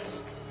Facebook yet.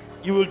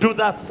 You will do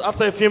that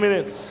after a few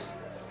minutes.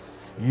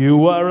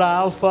 You are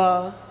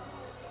Alpha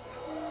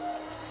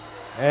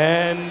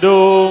and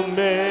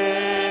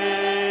Omega.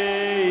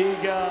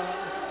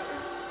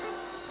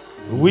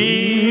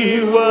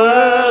 We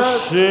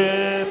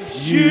worship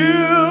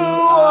you.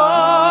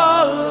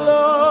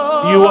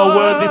 You are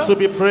worthy to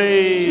be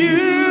praised.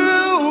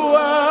 You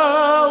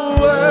are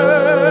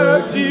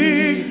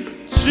worthy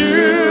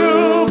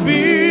to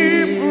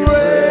be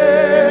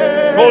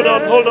praised.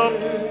 Hold on.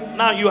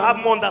 Now you have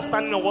more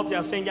understanding of what you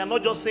are saying. You are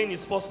not just saying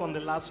he's first and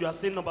the last. You are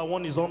saying number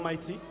one is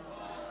almighty.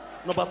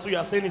 Number two, you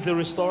are saying he's a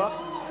restorer.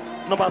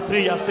 Number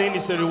three, you are saying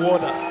he's a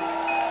rewarder.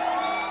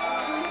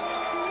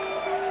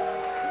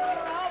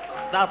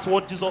 That's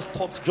what Jesus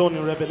taught John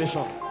in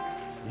Revelation.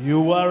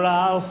 You are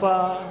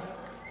Alpha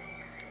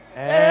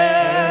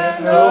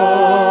and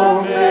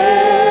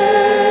Omega.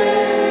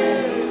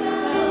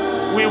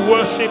 We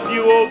worship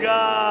you, O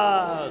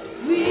God.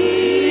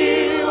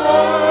 We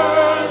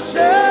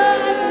worship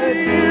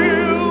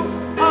you,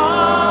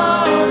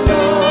 our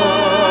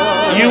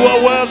Lord. You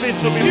are worthy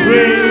to be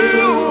praised.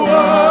 You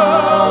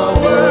are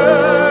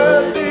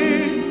worthy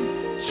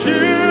to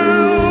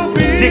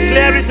be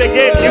Declare it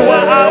again. You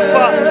are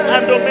Alpha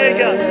and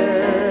Omega.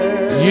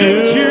 You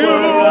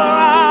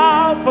are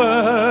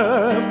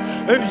Alpha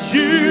and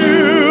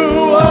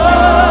you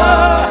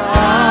are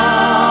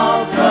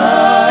Alpha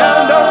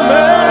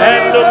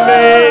and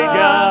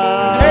Omega.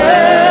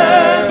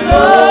 And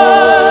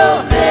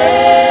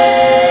Omega.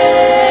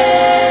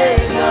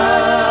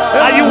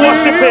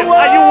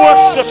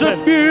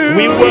 mountain.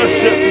 We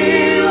worship.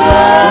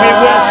 We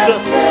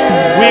worship.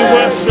 We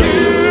worship.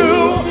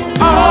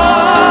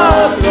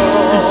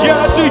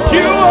 Yes,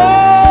 you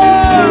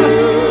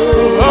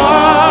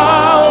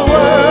are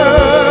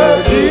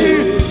worthy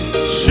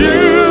to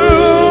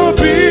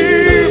be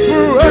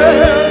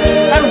praised,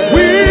 and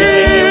we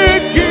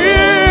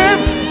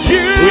give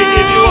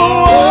you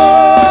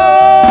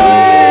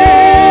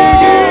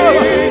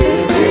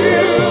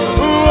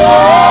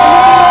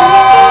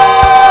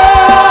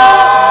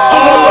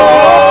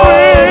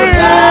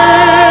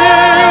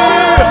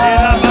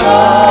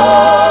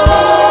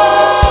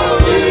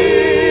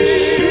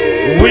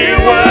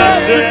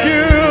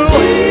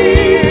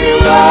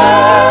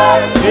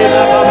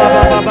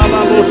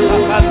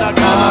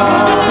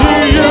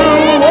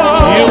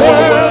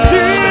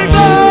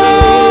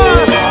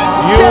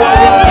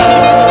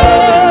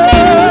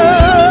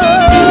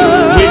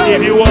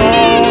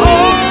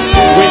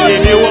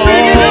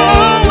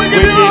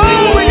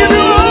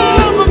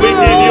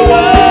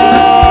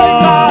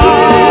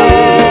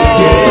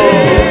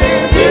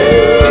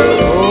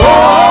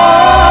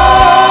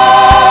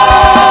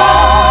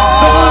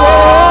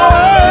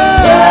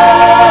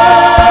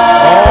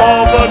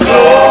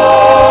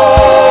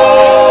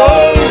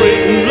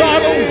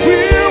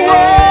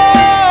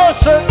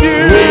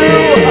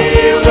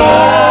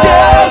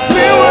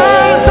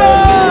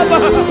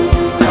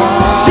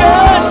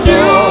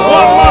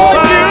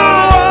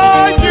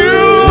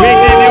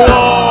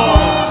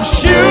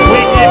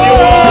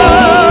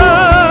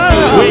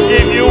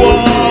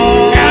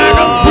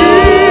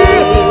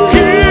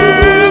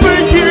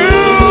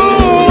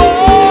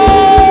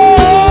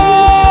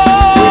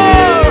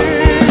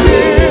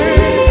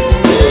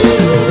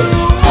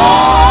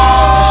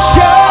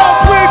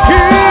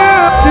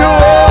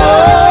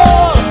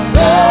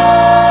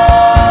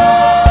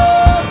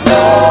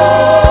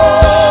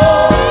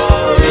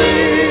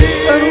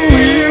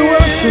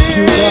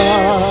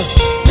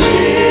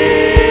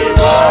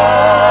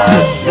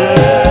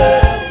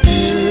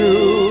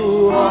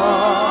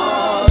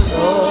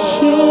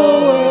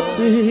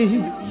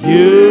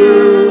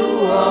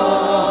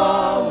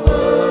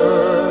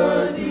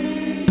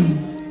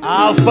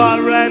Alpha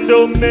and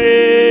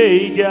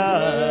Omega,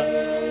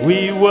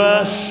 we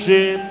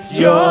worship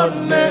your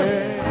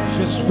name.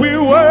 Yes, we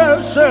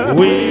worship.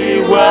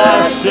 We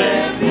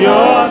worship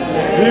your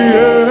name.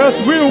 Yes,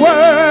 we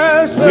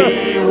worship.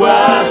 We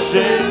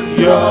worship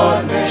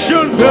your name.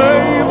 Your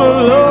name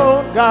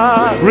alone,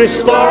 God.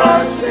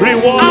 Restorer,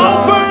 rewarder,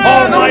 Alpha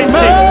and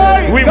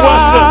Almighty. We Omega.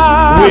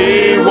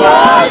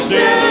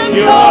 worship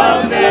your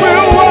name. We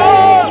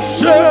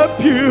worship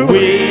you.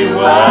 We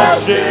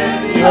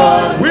worship your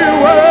name. We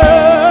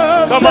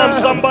worship. Come on,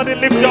 somebody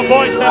lift your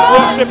voice and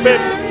worship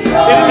Him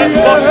in this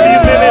first few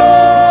minutes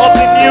of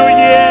the new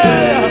year.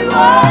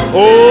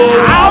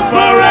 Oh,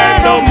 Alpha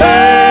and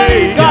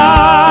Omega.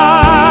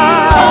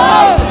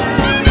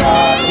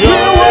 We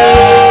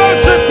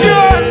worship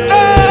your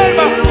name.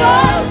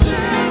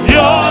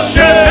 Your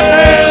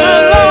name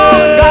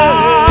alone,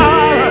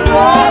 God.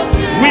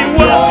 We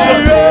worship,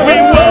 we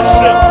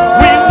worship,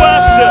 we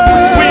worship,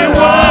 we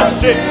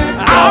worship.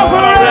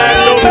 Alpha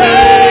and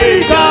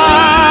Omega.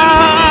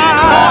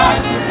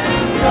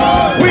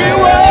 We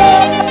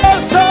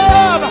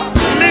worship.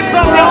 Lift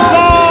up your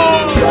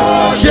song.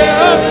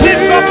 Yes,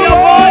 Lift up your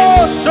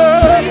voice.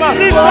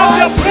 Lift up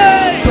your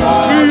praise.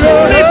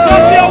 Lift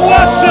up your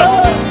worship.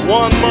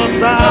 One more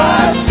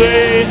time.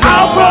 Say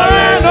Alpha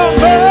and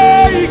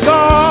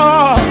Omega.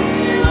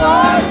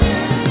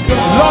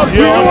 Lord, we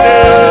your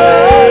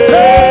worship.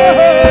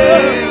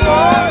 name.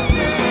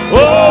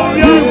 Oh,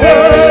 your We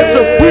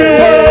worship. We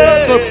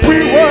worship. We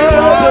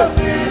worship.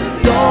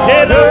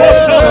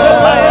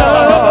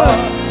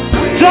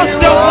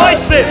 Just your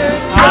voices.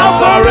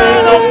 Alpha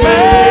and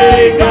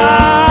Omega.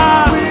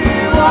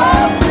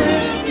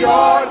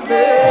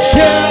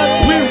 Yes,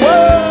 we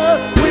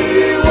worship.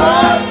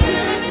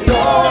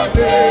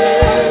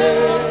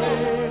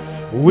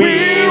 We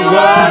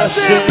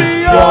worship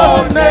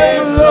your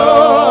name,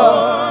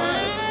 Lord.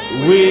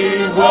 We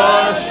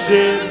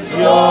worship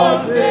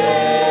your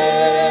name.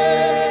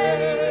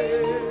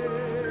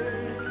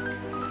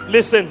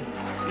 Listen,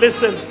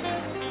 listen.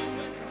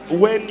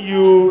 When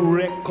you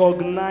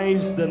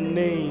recognize the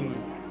name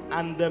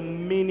and the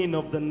meaning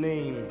of the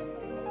name,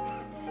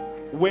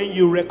 when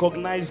you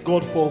recognize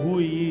God for who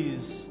He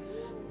is,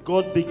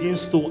 God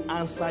begins to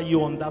answer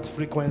you on that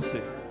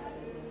frequency.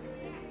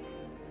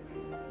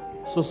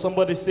 So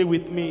somebody say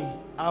with me,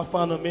 Alpha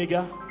and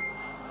Omega,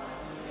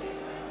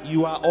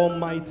 you are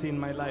almighty in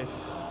my life.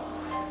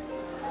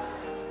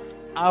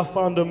 Alpha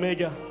and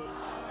Omega,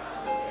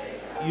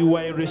 you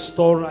are a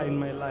restorer in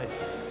my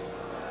life.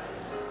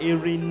 A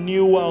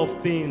renewer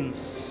of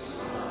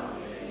things.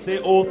 Say,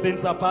 all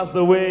things are passed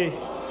away.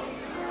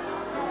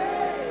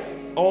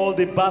 All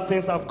the bad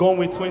things have gone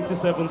with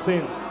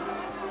 2017.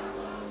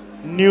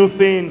 New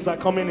things are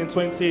coming in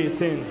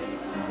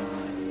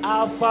 2018.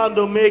 Alpha and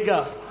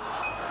Omega,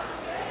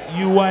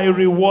 you are a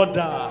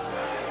rewarder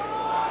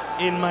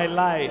in my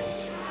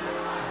life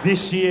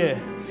this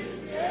year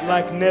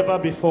like never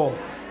before.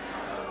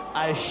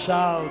 I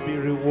shall be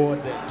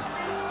rewarded.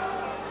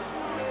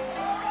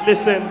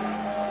 Listen.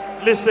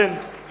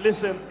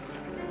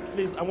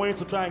 Please, I want you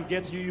to try and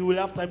get you. You will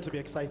have time to be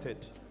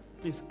excited.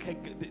 Please,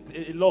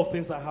 a lot of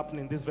things are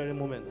happening this very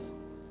moment.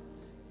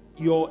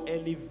 Your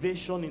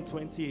elevation in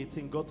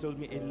 2018, God told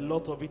me a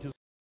lot of it is.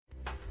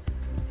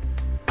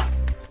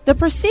 The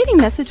preceding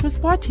message was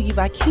brought to you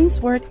by King's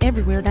Word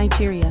Everywhere,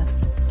 Nigeria.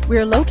 We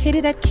are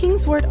located at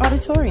King's Word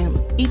Auditorium,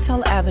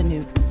 Etel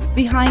Avenue,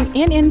 behind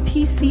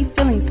NNPC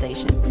Filling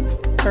Station,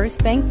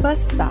 First Bank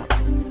Bus Stop,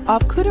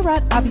 off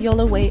Kudirat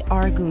Abiola Way,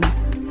 Oregun,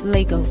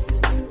 Lagos.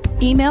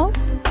 Email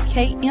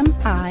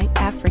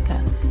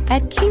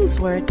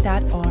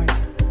kmiafrica@kingsword.org.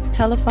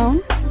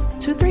 Telephone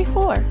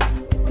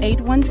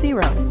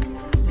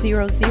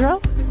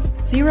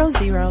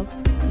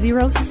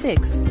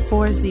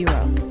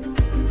 234-810-00000640.